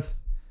Perth,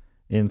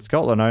 in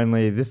Scotland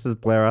only. This is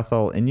Blair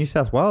Athol in New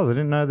South Wales. I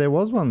didn't know there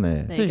was one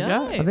there. There you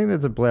go. I think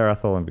there's a Blair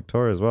Athol in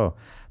Victoria as well.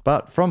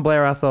 But from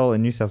Blair Athol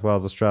in New South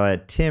Wales, Australia,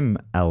 Tim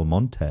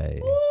Almonte.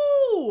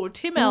 Ooh,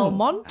 Tim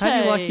Almonte. How do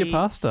you like your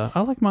pasta?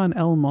 I like mine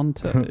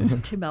Almonte.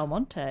 Tim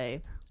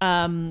Almonte.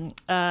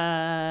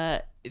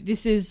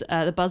 This is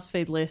the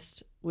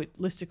BuzzFeed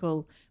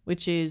listicle,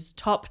 which is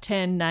top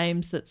 10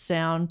 names that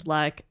sound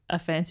like a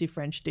fancy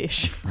French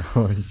dish.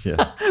 Oh,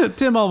 yeah.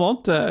 Tim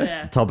Almonte.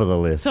 Yeah. Top of the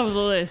list. Top of the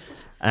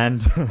list.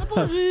 And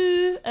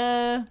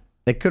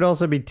it could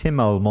also be Tim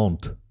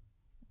Almont.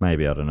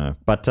 Maybe, I don't know.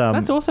 But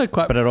that's also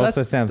quite... But it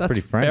also sounds that's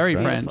pretty French, very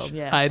right? French.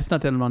 Yeah. It's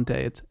not Almonte,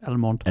 it's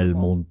Almonte.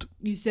 Almont.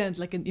 You sound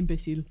like an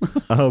imbecile.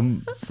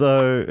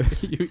 So...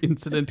 You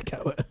incident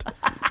coward.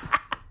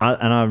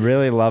 And I'm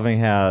really loving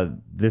how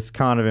this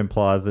kind of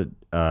implies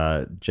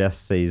that Jess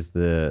sees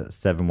the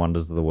 7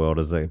 Wonders of the World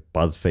as a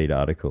BuzzFeed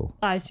article.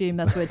 I assume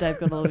that's where Dave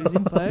got all of his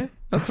info.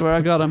 That's where I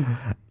got him.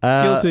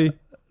 Guilty.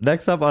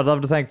 Next up, I'd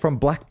love to thank from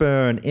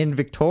Blackburn in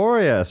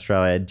Victoria,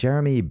 Australia,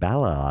 Jeremy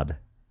Ballard.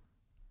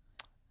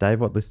 Dave,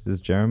 what list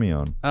is Jeremy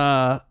on?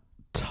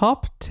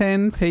 Top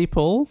 10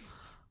 people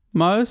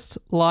most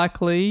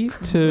likely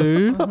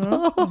to...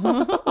 I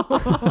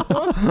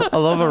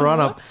love a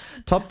run-up.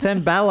 Top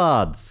 10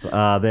 ballads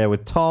there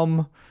with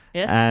Tom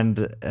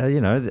and,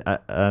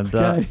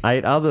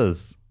 8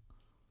 others.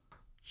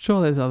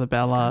 Sure, there's other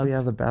ballads. The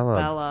other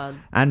ballads. Ballard.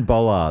 And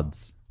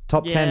bollards.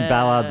 Top 10 Yeah.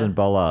 ballads and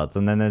bollards.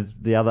 And then there's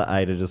the other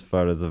 8 are just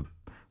photos of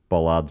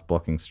bollards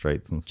blocking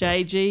streets and stuff.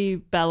 J.G.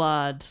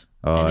 Ballard,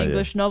 Oh, an yeah.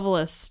 English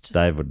novelist.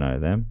 Dave would know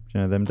them. Do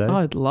you know them, Dave?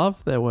 I'd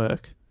love their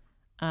work.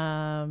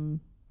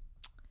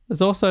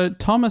 There's also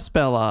Thomas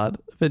Ballard,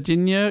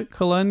 Virginia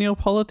colonial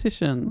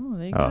politician. Oh,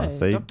 there you Oh, go.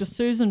 see? Dr.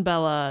 Susan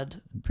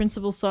Ballard,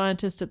 principal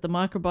scientist at the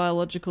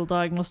Microbiological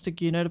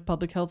Diagnostic Unit of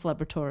Public Health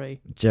Laboratory.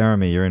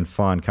 Jeremy, you're in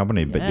fine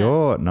company, but Yeah.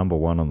 you're number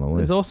 1 on the list.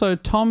 There's also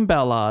Tom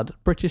Ballard,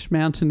 British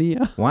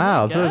mountaineer.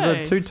 Wow, There so you there's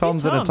go. two Three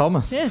Toms and a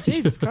Thomas. Yeah,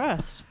 Jesus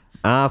Christ.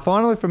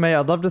 Finally, for me,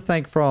 I'd love to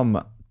thank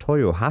from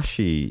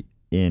Toyohashi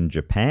in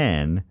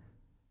Japan,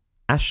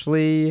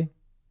 Ashley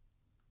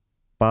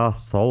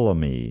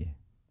Bartholomew.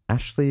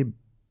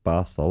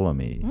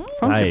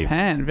 From Dave,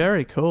 Japan.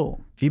 Very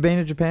cool. have you been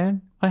to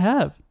Japan? I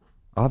have.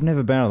 I've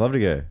never been. I'd love to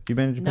go. Have you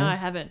been to Japan? No, I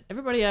haven't.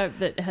 Everybody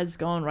that has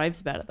gone raves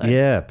about it, though.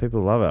 Yeah,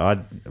 people love it.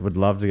 I would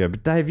love to go.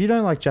 But Dave, you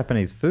don't like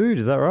Japanese food,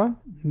 is that right?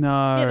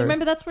 No. Yeah,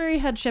 remember that's where he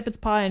had shepherd's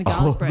pie and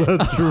garlic bread.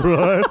 That's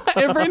right.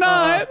 Every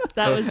night.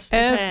 That was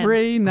Japan.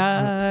 Every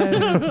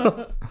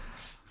night.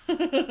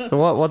 So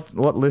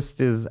what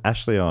list is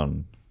Ashley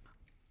on?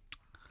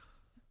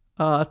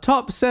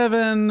 Top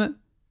 7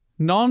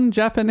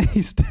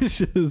 non-Japanese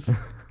dishes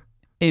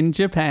in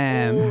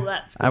Japan. Oh,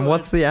 that's good. And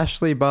what's the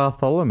Ashley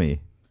Bartholomew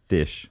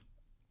dish?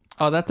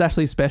 Oh, that's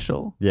actually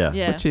special. Yeah.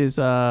 Yeah. Which is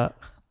a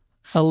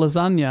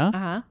lasagna,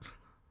 Uh-huh.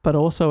 but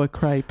also a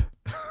crepe.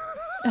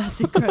 That's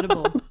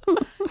incredible.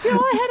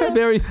 I had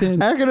Very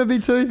thin. How can it be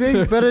two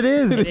things? But it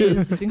is. It is.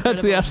 It's That's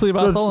incredible. the Ashley So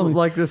it's Bartholomew.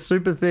 like the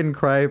super thin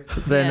crepe,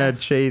 then Yeah. a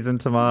cheese and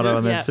tomato,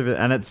 and then Yeah. super,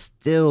 and it's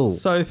still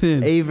So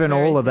thin. even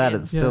Very all of that.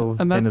 thin. It's still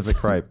And thin as a that's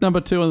crepe.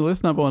 Number 2 on the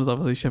list. Number 1 is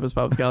obviously Shepherd's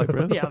Pie with garlic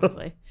bread. Yeah,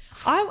 obviously.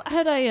 I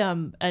had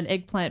an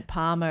eggplant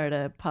parma at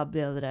a pub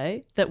the other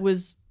day that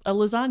was a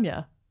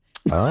lasagna.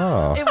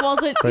 Oh, It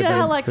wasn't. they You know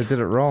how did, like they did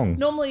it wrong.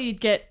 normally you'd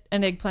get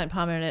an eggplant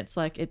parma and it's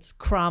like it's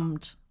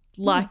crumbed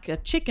like a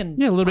chicken.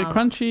 Yeah, a little bit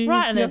parma. crunchy.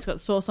 Right, and then Yep. it's got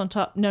sauce on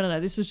top.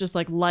 No. This was just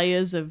like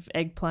layers of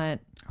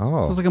eggplant,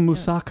 Oh, So it's like a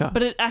moussaka.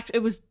 but it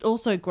was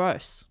also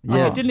gross. Yeah.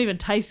 Like, it didn't even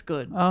taste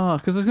good. Oh,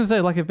 because I was going to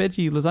say, like a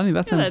veggie lasagna,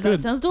 that sounds that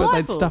good. sounds But they'd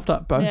delightful. stuffed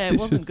up both Yeah, it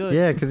dishes. wasn't good.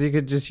 yeah, because you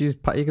could just use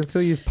you can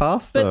still use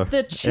pasta. But the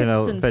in a chips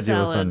and veggie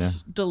salad,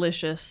 lasagna.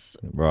 delicious.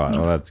 Right,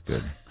 well that's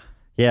good.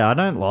 Yeah, I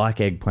don't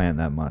like eggplant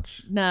that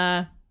much.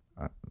 Nah,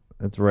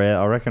 It's rare.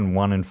 I reckon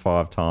 1 in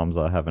 5 times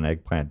I have an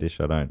eggplant dish,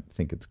 I don't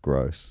think it's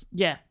gross.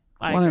 yeah,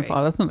 I 1 in agree.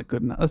 5. That's not a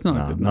good enough. That's not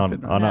a good enough.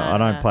 I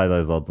don't No. play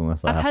those odds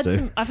unless I have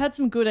to. I've had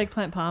some good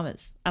eggplant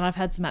parmas, and I've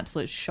had some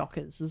absolute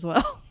shockers as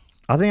well.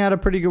 I think I had a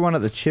pretty good one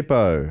at the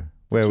Chippo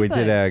where we Chippo?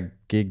 did our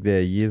gig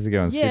there years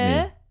ago in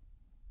Yeah,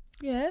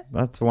 Sydney. yeah.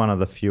 That's one of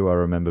the few I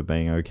remember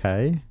being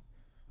okay,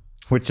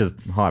 which is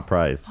high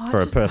praise Oh, for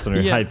a just- person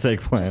who yeah. hates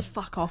eggplant. Just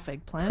fuck off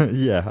eggplant.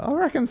 Yeah, I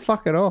reckon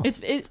fuck it off.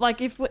 It's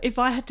like if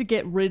I had to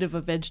get rid of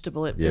a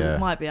vegetable, it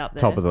might be up there.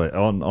 Top of the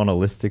on a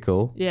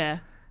listicle. Yeah,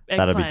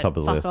 That'd be eggplant, top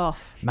of the fuck list.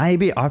 off.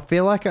 Maybe I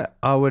feel like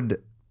I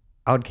would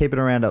keep it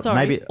around. Sorry,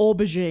 Maybe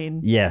aubergine.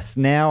 yes.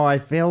 Now I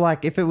feel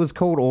like if it was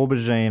called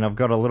aubergine, I've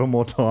got a little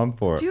more time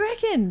for it. Do you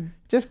reckon?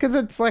 Just because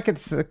it's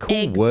a cool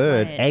Eggplant.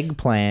 word, I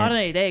eggplant. don't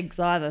eat eggs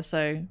either,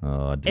 so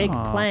Oh, I don't-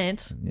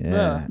 eggplant. yeah,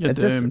 Ugh. You're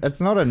doomed. it's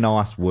not a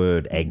nice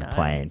word, No,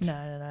 eggplant.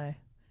 No.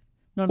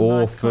 Not a Or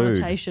nice food.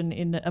 connotation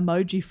in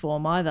emoji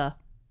form either.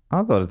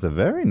 I thought it's a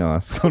very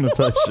nice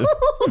connotation.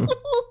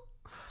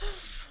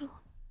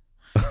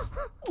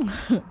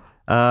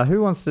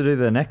 Who wants to do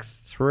the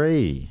next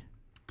 3?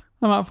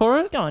 I'm up for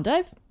it. Go on,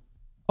 Dave.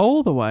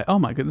 All the way. Oh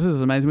my goodness, this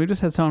is amazing. We've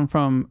just had someone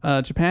from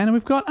Japan, and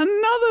we've got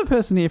another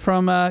person here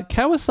from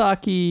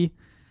Kawasaki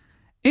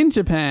in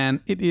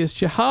Japan. It is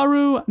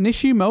Chiharu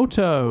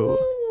Nishimoto.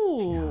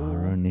 Ooh.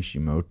 Haru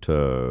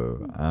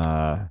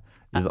Nishimoto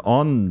is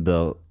on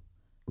the.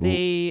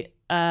 The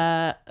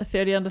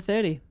 30 under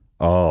 30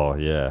 Oh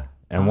yeah,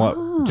 and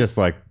what? Just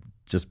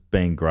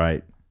being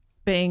great.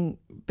 being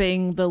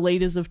the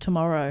leaders of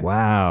tomorrow.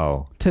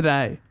 Wow.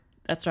 Today.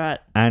 That's right.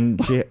 And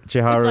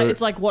Chiharu,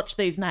 It's like watch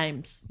these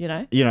names, you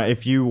know? you know,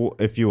 if you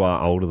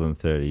are older than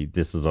 30,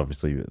 this is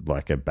obviously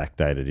like a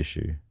backdated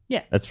issue.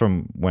 Yeah, It's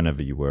from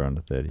whenever you were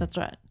under 30. that's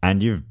right.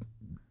 And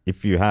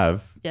if you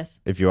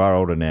are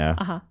older now,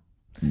 Uh-huh.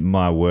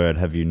 my word,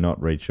 have you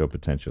not reached your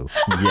potential?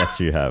 Yes,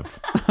 you have.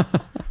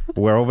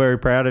 We're all very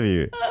proud of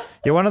you.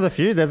 You're one of the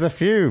few. There's a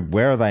few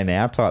where are they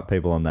now type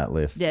people on that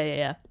list.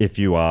 Yeah. If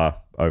you are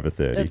over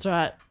 30. That's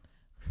right.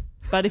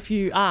 But if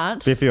you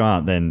aren't, If you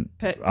aren't, then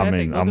perfect. I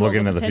mean, Look I'm at all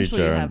looking the at the potential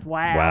future. you and have.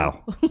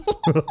 Wow.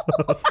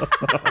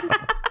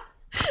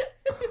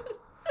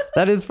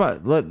 That is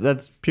fun. Look,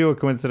 that's pure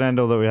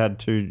coincidental that we had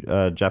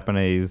 2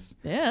 Japanese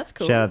Yeah, that's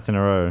cool. shout outs in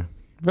a row.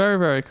 Very,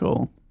 very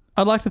cool.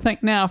 I'd like to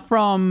thank now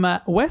from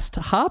West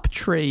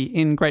Harptree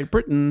in Great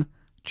Britain,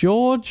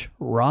 George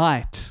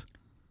Wright.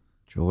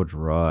 George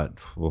Wright,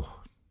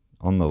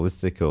 on the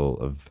listicle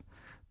of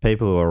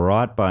people who are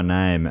right by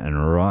name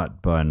and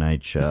right by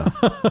nature.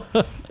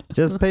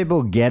 Just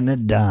people getting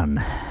it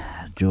done.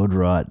 George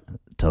Wright,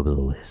 top of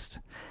the list.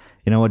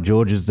 You know what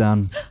George has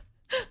done?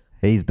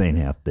 He's been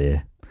out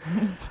there.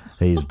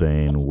 He's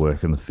been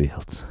working the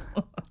fields.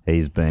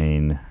 He's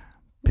been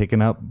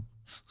picking up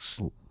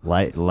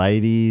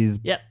ladies'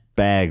 Yep.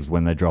 bags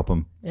when they drop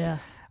them. Yeah.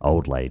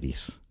 Old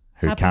ladies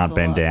who Happens can't a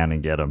bend lot. down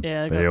and get them.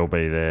 Yeah, but he'll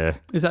be there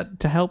Is that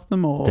to help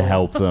them or to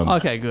help them.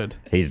 Okay, good.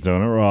 He's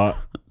doing it right,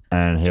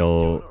 and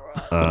he'll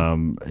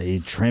he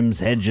trims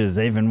hedges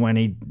even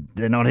when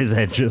they're not his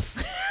hedges.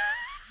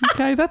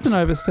 Okay, that's an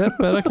overstep,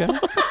 but okay.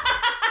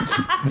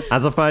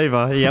 As a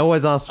favour, he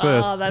always asks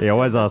first. that's He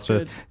always good, asks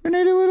that's first. You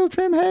need a little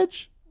trim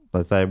hedge.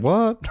 I say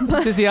what?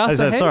 Does he I ask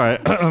the said head?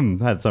 sorry.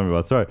 had something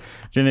about sorry.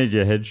 Do you need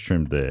your hedge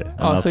trimmed there? And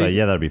I'll so say he's-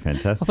 yeah, that'd be I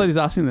fantastic. thought he was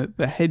asking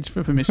the hedge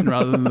for permission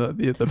rather than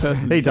the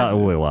person. He does.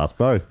 Well, he'll ask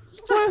both.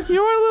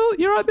 You're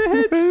right there,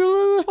 hedge.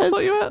 I'll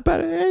sort you out.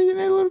 But hey, you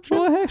need a little trim.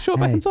 Short hair, short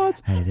back and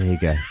sides. Hey, there you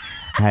go.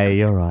 Hey,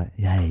 you're right.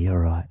 Hey, you're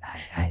right.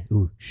 Hey,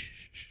 ooh, shh,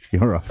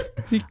 you're right.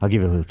 I'll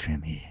give you a little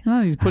trim here.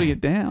 No, he's putting it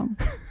down.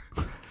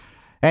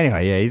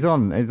 Anyway, yeah, he's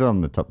on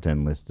the top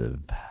 10 list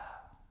of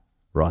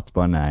rights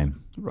by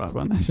name. Right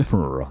one.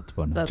 Rights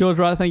by name. That's- George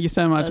Wright, thank you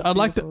so much. That's I'd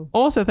like to beautiful.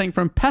 also thank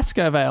from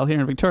Pascoe Vale here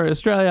in Victoria,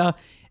 Australia.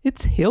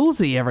 It's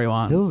Hillsy,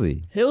 everyone.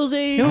 Hillsy.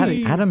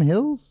 Hillsy. Adam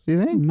Hills,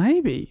 you think?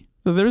 Maybe.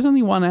 So there is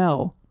only one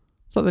L.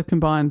 It's like they've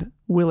combined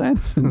Will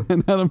Anderson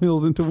and Adam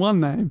Hills into one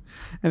name,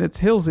 and it's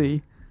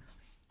Hillsy.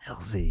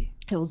 Hillsy.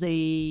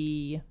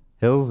 Hillsy.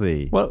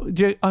 Hillsy. Well,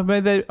 I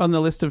made that on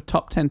the list of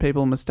top 10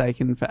 people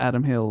mistaken for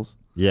Adam Hills,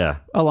 Yeah.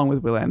 along with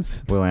Will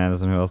Anderson. Will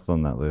Anderson, who else is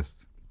on that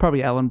list?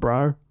 Probably Alan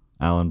Bro.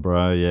 Alan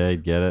Bro, yeah,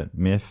 you'd get it.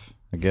 Miff,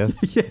 I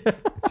guess. Yeah.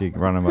 If you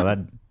run him by that.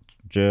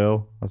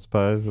 Jerl, I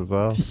suppose, as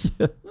well.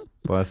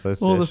 By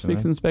association. All the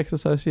Spicks and Specks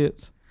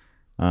associates.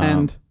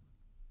 and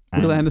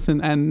Will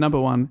Anderson, and number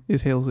one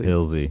is Hilsey.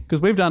 Hilsey. Because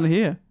we've done it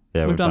here.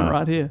 Yeah, we've done it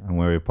right here. And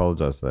we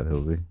apologise for that,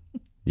 Hilsey.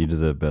 You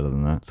deserve better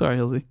than that. Sorry,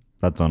 Hilsey.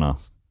 That's on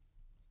us.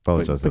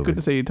 Apologise, But good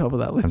to Hilsey. see you top of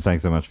that list. And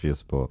thanks so much for your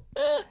support.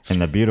 In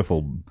the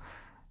beautiful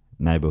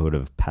neighbourhood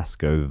of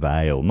Pascoe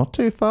Vale. Not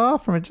too far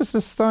from it, just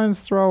a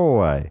stone's throw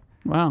away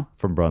Wow.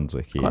 from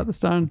Brunswick here. Quite the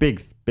stone.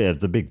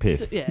 It's a big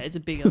piff. It's a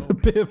big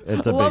old. Piff.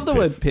 It's I a love big the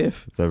word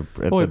piff. piff.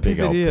 It's Boy, a big piff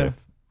it old here.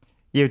 piff.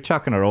 You're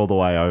chucking it all the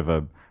way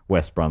over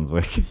West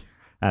Brunswick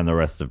and the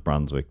rest of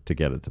Brunswick to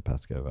get it to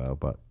Pascoe Vale.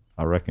 But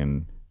I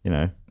reckon,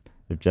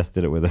 if Jess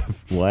did it with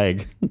her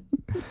leg,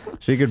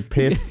 she could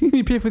piff.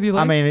 You piff with your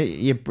leg? I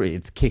mean,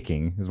 it's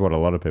kicking is what a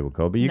lot of people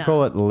call it. But you No.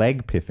 call it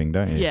leg piffing,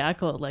 don't you? Yeah, I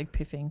call it leg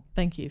piffing.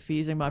 Thank you for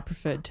using my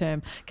preferred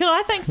term. Can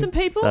I thank some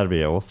people? That'd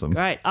be awesome.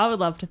 Great. I would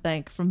love to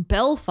thank from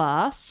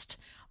Belfast,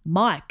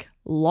 Mike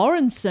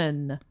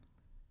Lawrenson.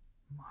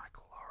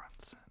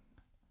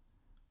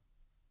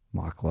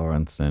 Mike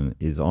Lawrenson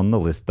is on the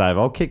list. Dave,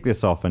 I'll kick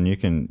this off and you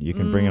can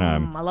bring it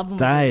home. I love them.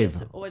 Dave.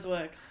 It always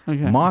works.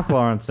 okay. Mike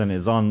Lawrenson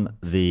is on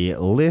the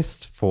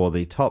list for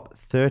the top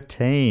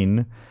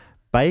 13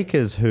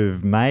 bakers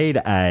who've made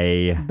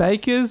a...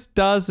 Baker's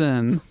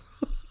dozen.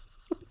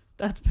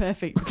 That's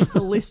perfect because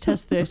the list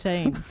has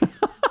 13.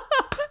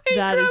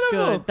 That is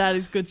Incredible. good. That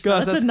is good Guys,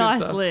 stuff. that's That's a good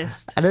nice stuff.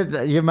 list.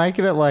 And you're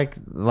making it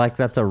like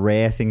that's a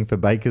rare thing for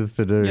bakers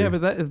to do. Yeah, but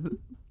that is...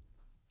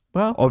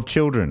 Well, Of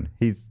children.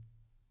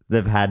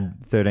 They've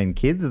had 13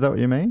 kids, is that what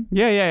you mean?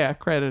 yeah.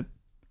 Credit.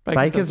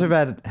 Bakers who've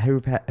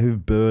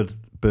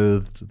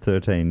birthed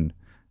 13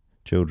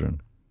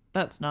 children.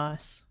 That's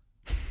nice.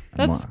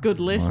 That's a good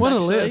list. What a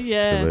actually. list.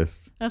 Yeah, Good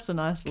list. that's a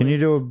nice Can you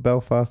list. do a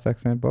Belfast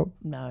accent, Bob?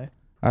 No.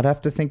 I'd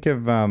have to think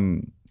of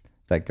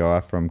that guy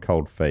from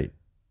Cold Feet.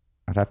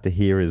 I'd have to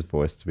hear his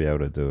voice to be able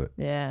to do it.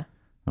 Yeah.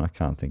 And I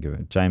can't think of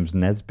it. James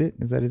Nesbitt,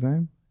 is that his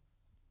name?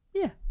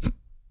 Yeah.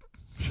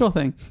 Sure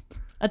thing.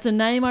 That's a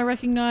name I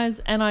recognise,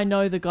 and I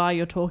know the guy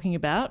you're talking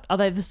about. Are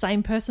they the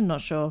same person?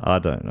 Not sure. I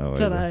don't know.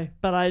 Don't either. know,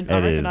 but I is,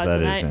 recognise the that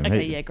is name. him.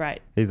 Okay, He- yeah,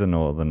 great. He's a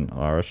Northern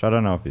Irish. I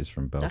don't know if he's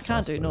from I Belfast.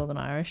 can't do though. Northern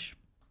Irish.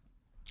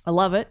 I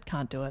love it.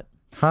 Can't do it.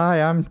 Hi,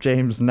 I'm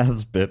James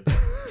Nesbitt.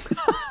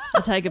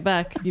 I take it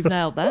back. You've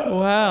nailed that.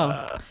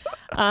 Wow.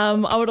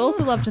 I would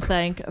also love to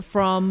thank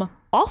from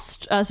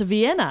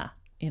Vienna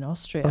in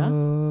Austria.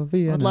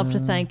 Vienna. I'd love to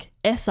thank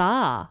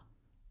SR.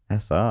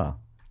 SR.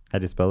 How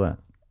do you spell that?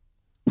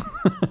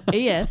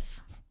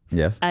 ES.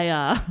 Yes.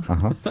 AR.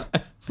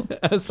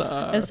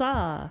 SR.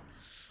 SR.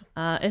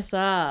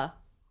 SR.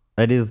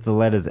 It is the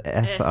letters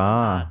SR.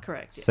 SR,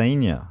 correct, yes.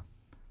 Senior.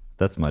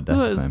 That's my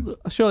dad's name.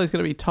 Surely it's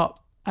going to be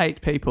top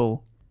 8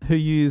 people who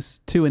use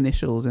 2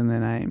 initials in their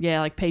name.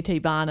 Yeah, like P.T.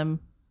 Barnum.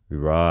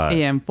 Right.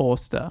 E.M.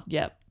 Forster.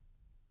 Yep.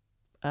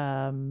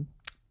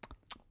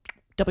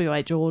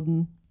 W.A.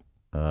 Jordan.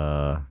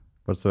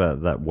 What's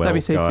that Wells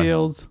W.C. guy?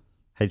 Fields.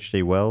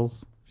 H.G. Wells.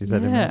 Have you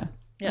said him? Yeah.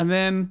 Yep. And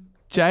then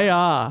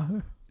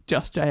JR.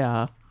 Just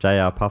JR.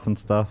 J.R. Puffin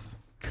stuff.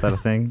 Is that a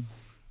thing?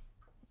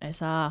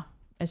 SR.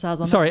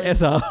 SR's on Sorry, the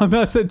list. SR.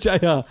 I said JR.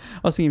 I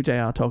was thinking of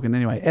JR talking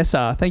anyway.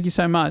 SR. Thank you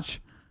so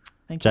much.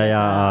 Thank you,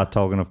 J.R.R. SR.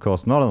 Tolkien, of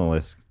course, not on the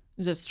list.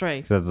 Is it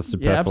 3? Because there's a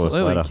Yeah, superfluous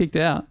absolutely. letter. Kicked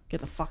out.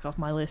 Get the fuck off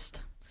my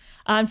list.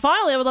 And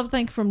finally, I would love to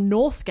thank from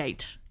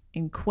Northgate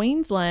in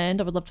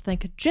Queensland. I would love to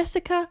thank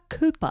Jessica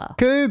Cooper.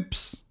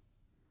 Coops.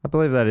 I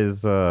believe that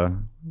is.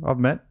 I've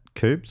met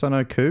Coops. I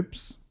know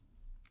Coops.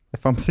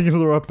 If I'm thinking of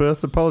the right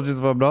person, apologies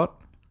if I'm not.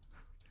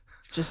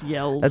 Just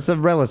yelled. It's a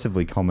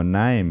relatively common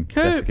name,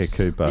 Jessica Coops.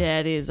 Cooper. Yeah,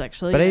 it is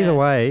actually. But yeah. either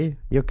way,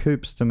 you're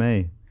Coops to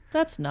me.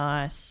 That's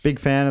nice. Big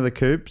fan of the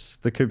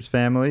Coops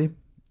family.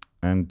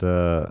 And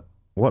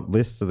what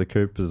list are the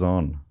Coopers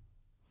on?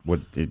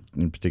 What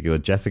in particular?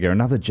 Jessica.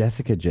 Another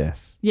Jessica,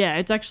 Jess. Yeah,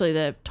 it's actually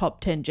the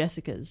top 10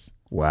 Jessicas.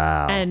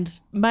 Wow. And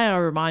may I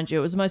remind you,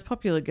 it was the most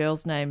popular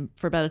girl's name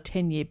for about a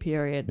 10-year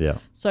period. Yeah.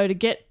 So to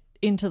get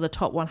into the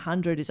top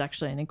 100 is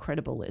actually an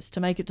incredible list. To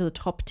make it to the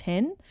top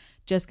 10,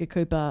 Jessica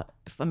Cooper,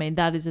 I mean,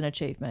 that is an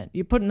achievement.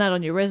 You're putting that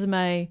on your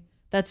resume.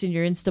 That's in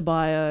your Insta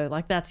bio.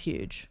 Like, that's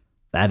huge.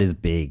 That is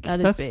big. That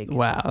is That's big.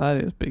 Wow, that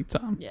is big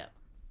time. Yeah.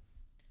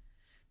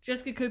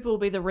 Jessica Cooper will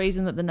be the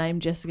reason that the name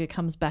Jessica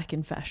comes back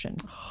in fashion.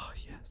 Oh,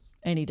 yes.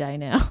 Any day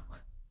now.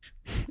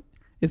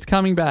 It's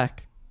coming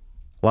back.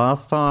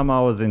 Last time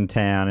I was in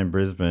town in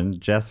Brisbane,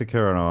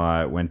 Jessica and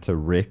I went to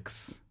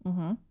Rick's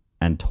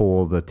and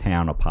tore the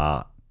town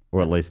apart,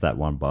 or at least that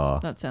one bar.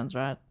 That sounds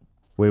right.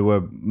 We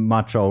were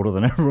much older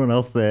than everyone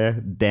else there,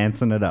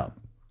 dancing it up.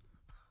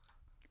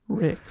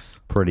 Rick's.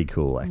 Pretty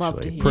cool, actually.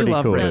 Love to hear. Pretty You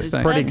love cool. Rick's, It's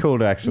don't pretty you? cool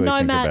to actually No,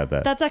 think Matt, about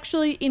that. that's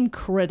actually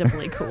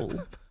incredibly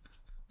cool.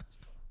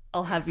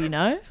 I'll have you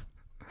know.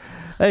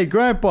 Hey,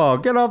 Grandpa,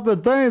 get off the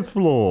dance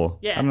floor.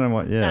 Yeah. I don't know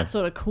what. Yeah, That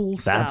sort of cool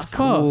That's stuff.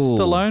 cool. Oh,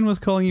 Stallone was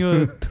calling you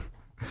a...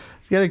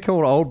 it's getting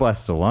called old by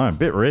Stallone.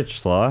 Bit rich,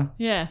 Sly.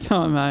 Yeah.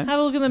 Come on, mate. Have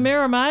a look in the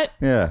mirror, mate.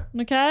 Yeah.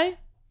 Okay?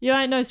 You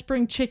ain't no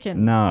spring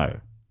chicken. No.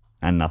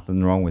 And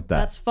nothing wrong with that.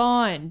 That's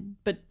fine.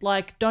 But,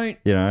 like, don't...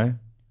 You know?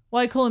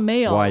 Why are you calling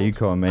me old? Why are you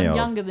calling me I'm old?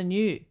 younger than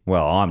you.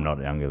 Well, I'm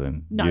not younger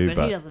than No, you,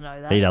 but he doesn't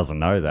know that. He doesn't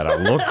know that.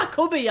 I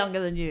could be younger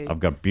than you.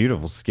 I've got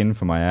beautiful skin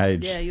for my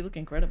age. Yeah, you look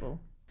incredible.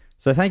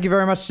 So thank you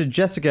very much to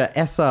Jessica,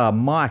 Essa,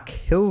 Mike,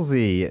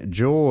 Hilsey,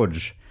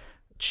 George,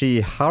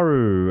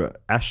 Chiharu,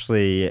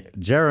 Ashley,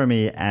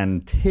 Jeremy,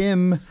 and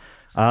Tim.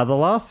 The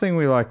last thing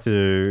we like to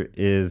do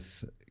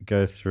is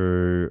go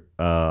through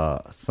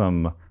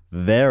some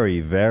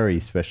very, very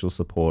special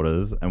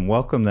supporters and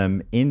welcome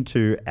them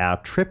into our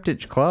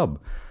Triptych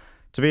Club.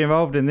 To be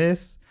involved in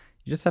this,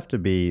 you just have to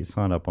be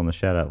signed up on the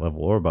shout-out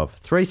level or above for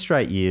 3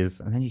 straight years,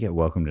 and then you get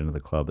welcomed into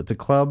the club. It's a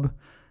club.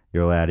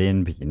 You're allowed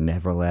in, but you're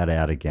never allowed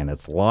out again.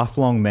 It's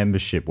lifelong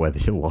membership, whether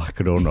you like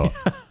it or not.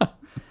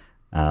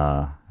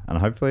 And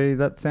hopefully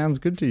that sounds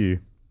good to you.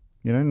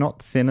 You know,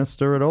 not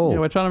sinister at all. Yeah,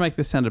 we're trying to make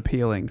this sound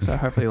appealing, so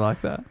hopefully you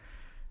like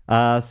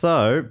that.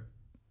 So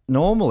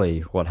normally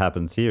what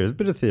happens here is a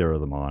bit of theatre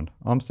of the mind.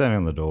 I'm standing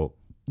on the door.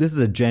 This is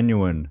a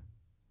genuine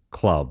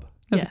club.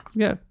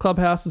 Yeah,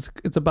 clubhouse,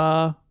 it's a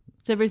bar.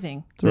 It's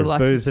everything. It's a There's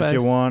relaxing booze if you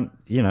space. want.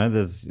 You know,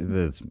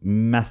 there's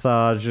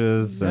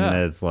massages and Yeah.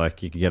 there's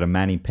like you can get a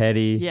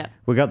mani-pedi. Yeah.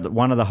 We got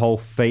one of the whole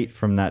feet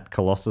from that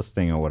Colossus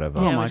thing or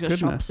whatever. Yeah, my we've got goodness.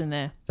 shops in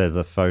there. There's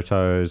a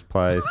photos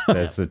place.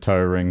 There's the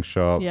toe ring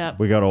shop. Yeah.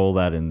 We got all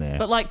that in there.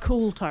 But like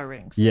cool toe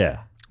rings.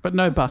 Yeah. But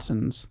no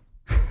buttons.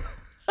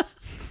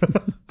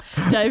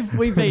 Dave,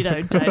 we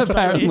vetoed Dave.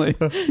 Apparently.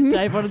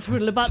 Dave wanted to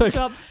put in a button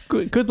shop.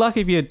 Good luck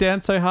if you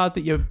dance so hard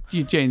that your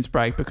jeans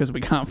break because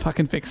we can't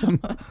fucking fix them.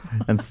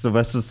 And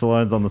Sylvester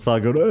Stallone's on the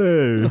side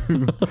going,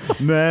 hey,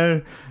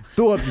 man,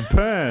 throw up your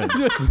pants.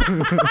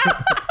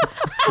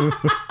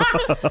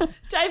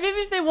 Dave, even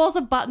if there was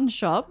a button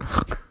shop,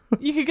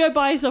 you could go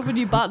buy yourself a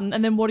new button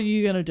and then what are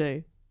you going to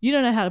do? You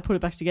don't know how to put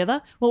it back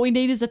together. What we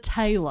need is a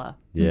tailor,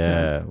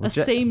 Yeah. a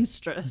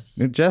seamstress.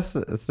 Jess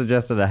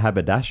suggested a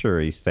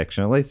haberdashery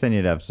section. At least then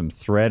you'd have some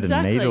thread and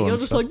Exactly. needle You're and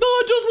just stuff. like, no,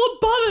 I just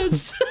want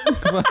buttons.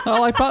 I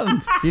like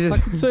buttons. You just-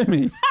 Fucking sue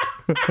me.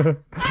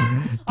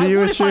 Do you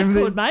what assume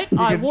if I that could,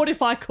 mate? What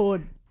if I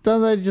could?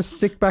 don't they just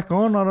stick back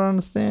on? I don't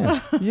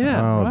understand.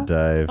 Yeah. Oh, right?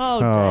 Dave.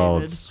 Oh,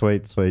 David.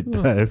 Sweet, sweet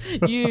Dave.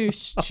 You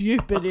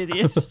stupid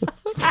idiot.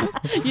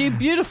 You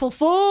beautiful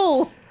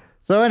fool.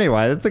 So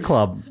anyway, it's a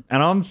club,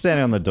 and I'm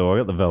standing on the door.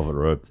 I've got the velvet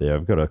rope there.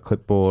 I've got a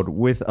clipboard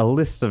with a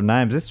list of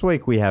names. This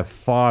week we have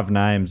 5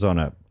 names on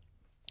it.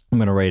 I'm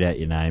going to read out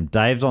your name.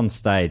 Dave's on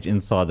stage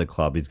inside the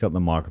club. He's got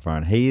the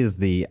microphone. He is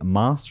the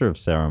master of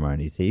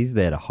ceremonies. He's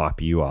there to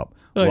hype you up,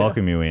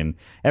 welcome you in.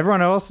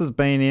 Everyone else has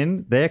been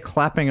in. They're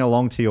clapping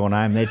along to your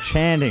name. They're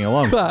chanting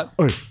along. But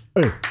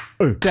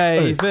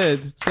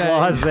David.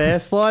 Sly's there.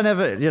 Sly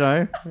never, you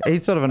know,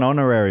 he's sort of an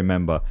honorary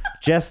member.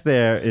 Jess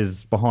there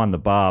is behind the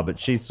bar, but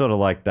she's sort of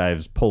like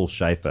Dave's Paul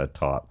Schaefer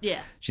type.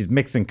 Yeah. She's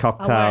mixing I'm wearing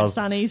cocktails.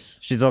 sunnies.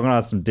 She's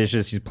organised some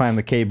dishes. She's playing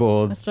the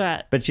keyboards. That's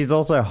right. But she's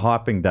also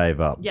hyping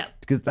Dave up. Yeah.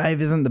 Because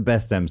Dave isn't the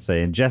best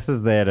MC, and Jess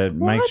is there to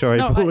make What? sure he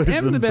No, believes I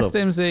am the best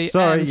himself. MC,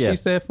 Sorry, and yes.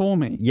 she's there for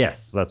me.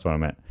 Yes, that's what I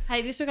meant.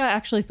 Hey, this week I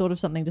actually thought of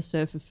something to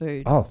serve for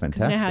food. Oh,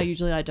 Because you know how fantastic.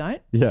 usually I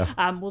don't?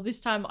 Yeah. Well,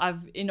 this time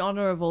in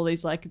honor of all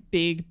these like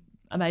big,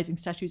 amazing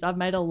statues, I've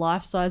made a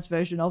life-size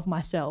version of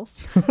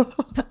myself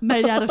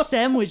made out of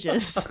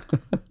sandwiches.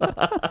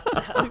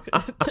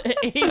 To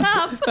eat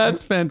up.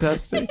 That's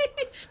fantastic.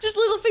 Just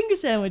little finger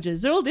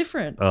sandwiches. They're all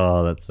different.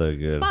 Oh, that's so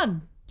good. It's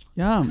fun.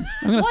 Yum.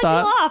 I'm going to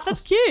Why'd you laugh?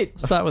 That's cute.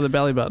 start with a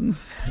belly button.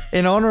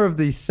 In honor of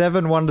the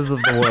 7 wonders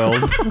of the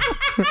world.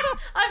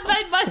 I've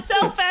made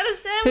myself out of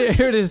sandwich.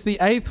 Here it is, the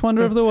 8th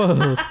wonder of the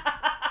world.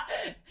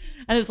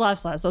 And it's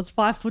life-size, so it's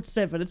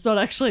 5'7". It's not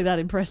actually that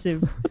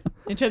impressive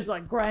in terms of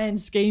like grand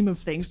scheme of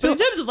things. But in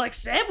terms of like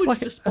sandwich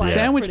Like a display, it's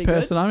sandwich pretty good.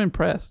 person, I'm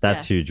impressed.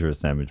 That's huge for a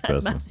sandwich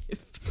That's person.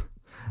 massive.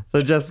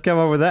 So just come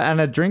up with that.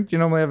 And a drink. Do you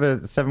normally have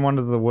a 7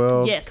 wonders of the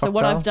world? Yes, so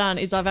what cocktail? I've done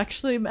is I've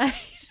actually made...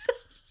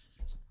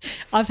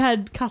 I've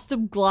had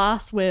custom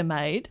glassware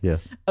made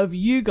Yes. of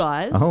you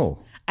guys. Oh.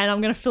 And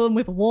I'm going to fill them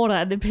with water,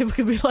 and then people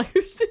can be like,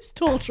 who's this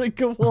tall drink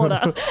of water?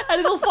 And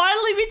it'll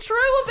finally be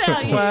true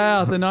about you.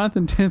 Wow, the 9th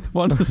and 10th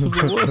wonders of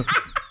the world.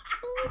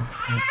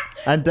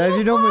 And Dave,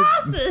 you normally...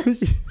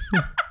 Glasses.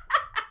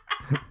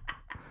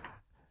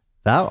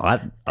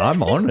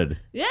 I'm honoured.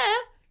 Yeah,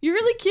 you're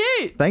really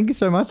cute. Thank you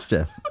so much,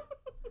 Jess.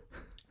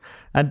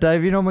 And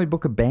Dave, you normally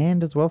book a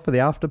band as well for the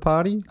after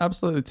party?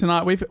 Absolutely.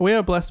 Tonight we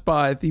are blessed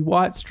by the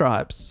White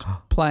Stripes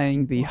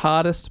playing the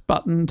hardest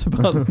button to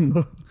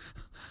button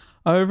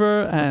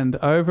over and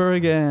over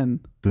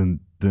again.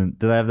 Dun, dun.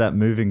 Do they have that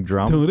moving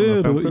drum? on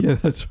the film? Yeah,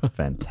 that's right.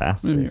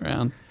 Fantastic. Moving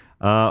around.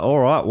 All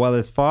right. Well,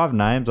 there's 5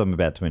 names I'm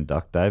about to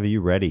induct, Dave. Are you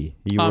ready?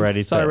 Are you I'm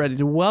ready so to ready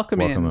to welcome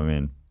welcome in them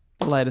in?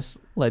 the latest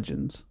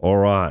legends. All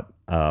right.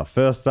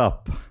 First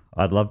up,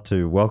 I'd love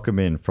to welcome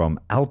in from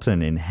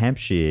Alton in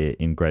Hampshire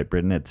in Great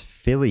Britain. It's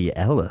Philly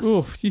Ellis.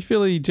 Oof, you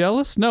Philly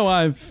jealous? No,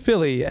 I'm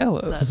Philly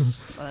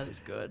Ellis. That is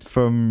good.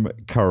 From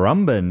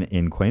Currumbin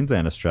in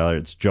Queensland, Australia,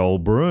 it's Joel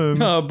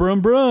Broom. Oh,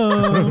 brum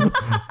brum.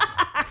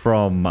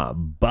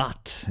 from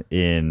Butt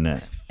in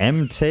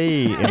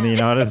MT in the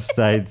United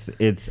States,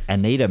 it's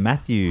Anita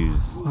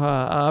Matthews.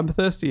 I'm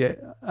thirsty.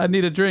 I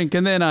need a drink,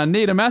 and then I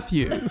need a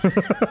Matthews.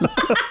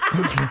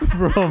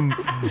 From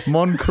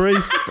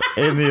Moncrief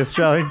in the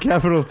Australian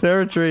Capital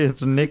Territory,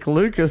 it's Nick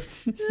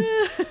Lucas.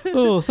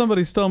 Oh,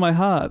 somebody stole my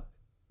heart.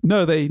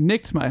 No, they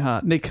nicked my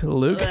heart. Nick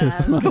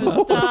Lucas. That's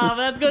good stuff.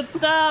 That's good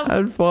stuff.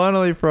 And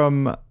finally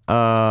from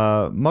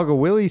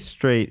Moggawilly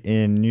Street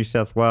in New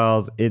South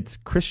Wales, it's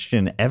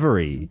Christian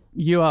Every.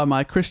 You are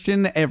my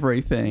Christian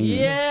everything.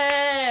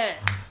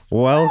 Yes.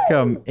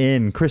 Welcome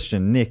in,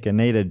 Christian, Nick,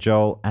 Anita,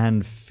 Joel,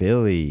 and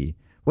Philly.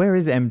 Where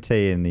is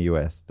MT in the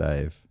US,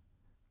 Dave?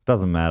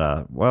 Doesn't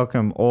matter.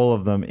 Welcome all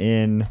of them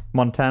in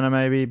Montana,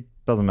 maybe?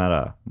 Doesn't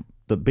matter.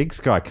 The Big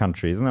Sky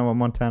Country, isn't that what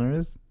Montana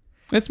is?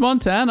 It's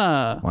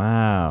Montana.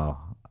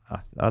 Wow.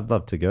 I'd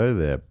love to go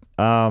there.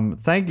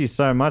 Thank you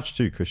so much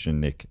to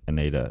Christian, Nick,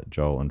 Anita,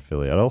 Joel, and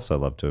Philly. I'd also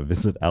love to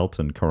visit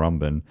Alton,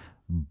 Currumbin,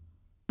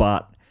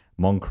 Butt,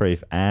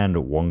 Moncrief, and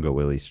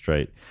Wongawilly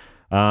Street.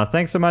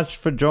 Thanks so much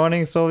for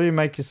joining us, all of you.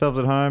 Make yourselves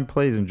at home.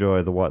 Please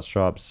enjoy the White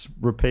Stripes.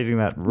 Repeating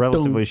that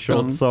relatively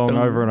short song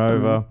over and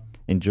over.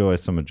 Enjoy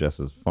some of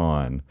Jess's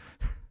fine.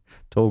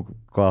 Tall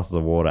glasses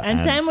of water And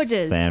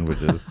sandwiches.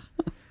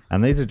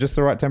 And these are just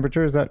the right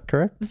temperature, is that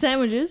correct? The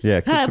sandwiches?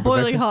 Yeah, cooked to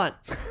boiling perfection.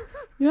 hot.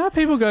 You know how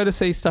people go to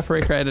see stuff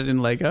recreated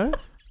in Lego?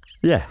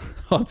 Yeah.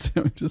 Hot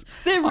sandwiches.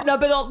 They're but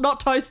not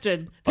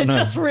toasted. They're no.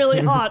 just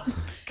really hot.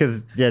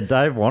 Because,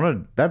 Dave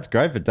wanted... That's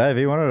great for Dave.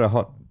 He wanted a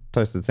hot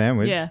toasted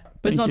sandwich. Yeah,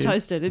 but it's Thank not you.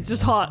 toasted. It's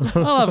just hot.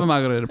 I'll have a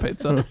margarita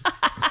pizza.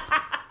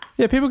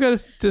 Yeah, people go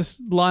to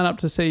just line up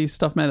to see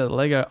stuff made out of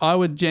Lego. I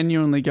would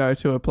genuinely go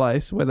to a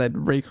place where they'd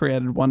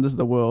recreated Wonders of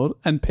the World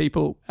and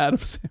people out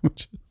of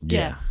sandwiches.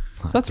 Yeah.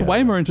 That's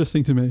way more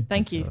interesting to me.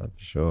 Thank you. For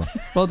sure.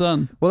 Well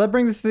done. Well, that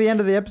brings us to the end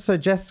of the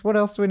episode. Jess, what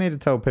else do we need to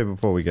tell people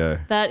before we go?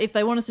 That if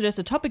they want to suggest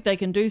a topic, they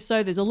can do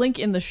so. There's a link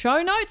in the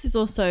show notes. There's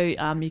also,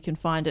 you can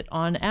find it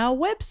on our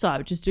website,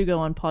 which is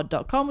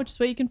dogoonpod.com, which is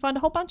where you can find a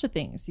whole bunch of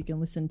things. You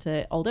can listen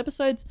to old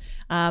episodes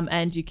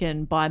and you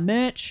can buy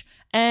merch.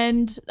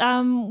 And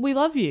we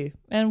love you.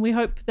 And we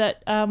hope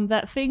that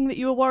that thing that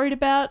you were worried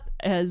about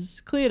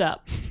has cleared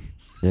up.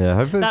 Yeah,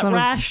 hopefully That it's not,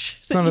 rash.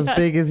 it's not as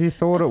big as you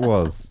thought it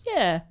was.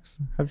 Yeah.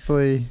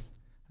 Hopefully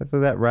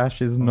that rash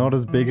is not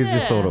as big as you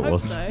thought it hope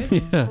was. So.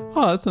 Yeah.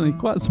 Oh, that's only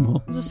quite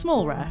small. It's a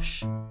small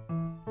rash.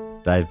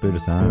 Dave, boot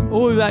us home.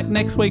 We'll be back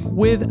next week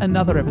with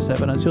another episode.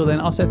 But until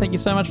then, I'll say thank you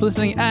so much for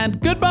listening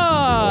and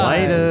goodbye.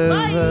 Later.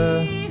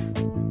 Bye.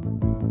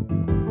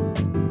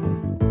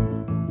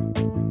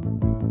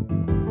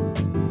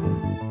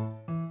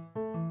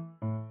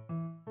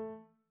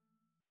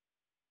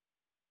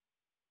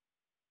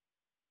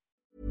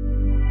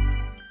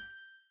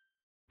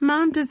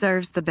 Mom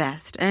deserves the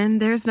best,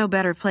 and there's no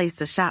better place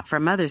to shop for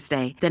Mother's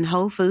Day than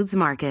Whole Foods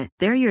Market.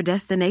 They're your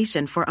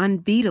destination for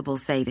unbeatable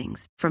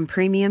savings, from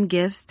premium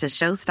gifts to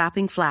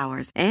show-stopping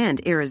flowers and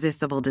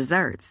irresistible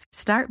desserts.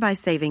 Start by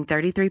saving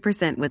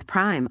 33% with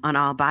Prime on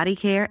all body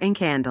care and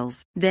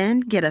candles.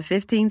 Then get a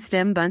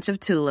 15-stem bunch of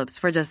tulips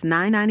for just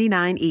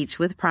 $9.99 each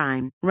with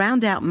Prime.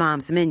 Round out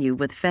Mom's menu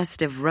with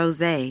festive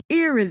rosé,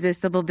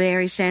 irresistible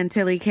berry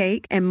chantilly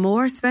cake, and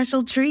more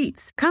special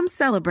treats. Come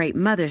celebrate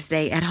Mother's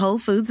Day at Whole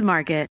Foods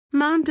Market.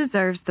 Mom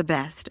deserves the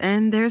best,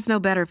 and there's no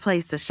better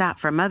place to shop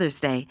for Mother's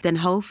Day than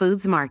Whole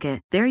Foods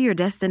Market. They're your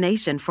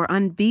destination for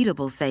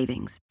unbeatable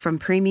savings, from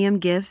premium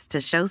gifts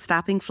to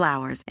show-stopping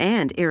flowers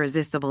and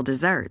irresistible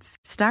desserts.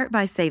 Start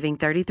by saving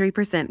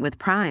 33% with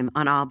Prime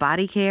on all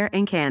body care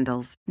and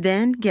candles.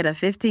 Then get a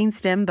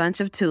 15-stem bunch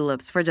of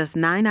tulips for just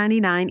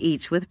 $9.99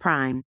 each with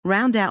Prime.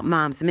 Round out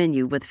Mom's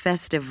menu with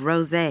festive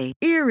rosé,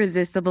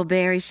 irresistible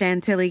berry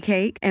chantilly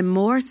cake, and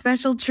more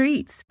special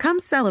treats. Come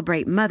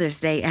celebrate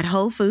Mother's Day at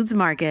Whole Foods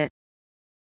Market.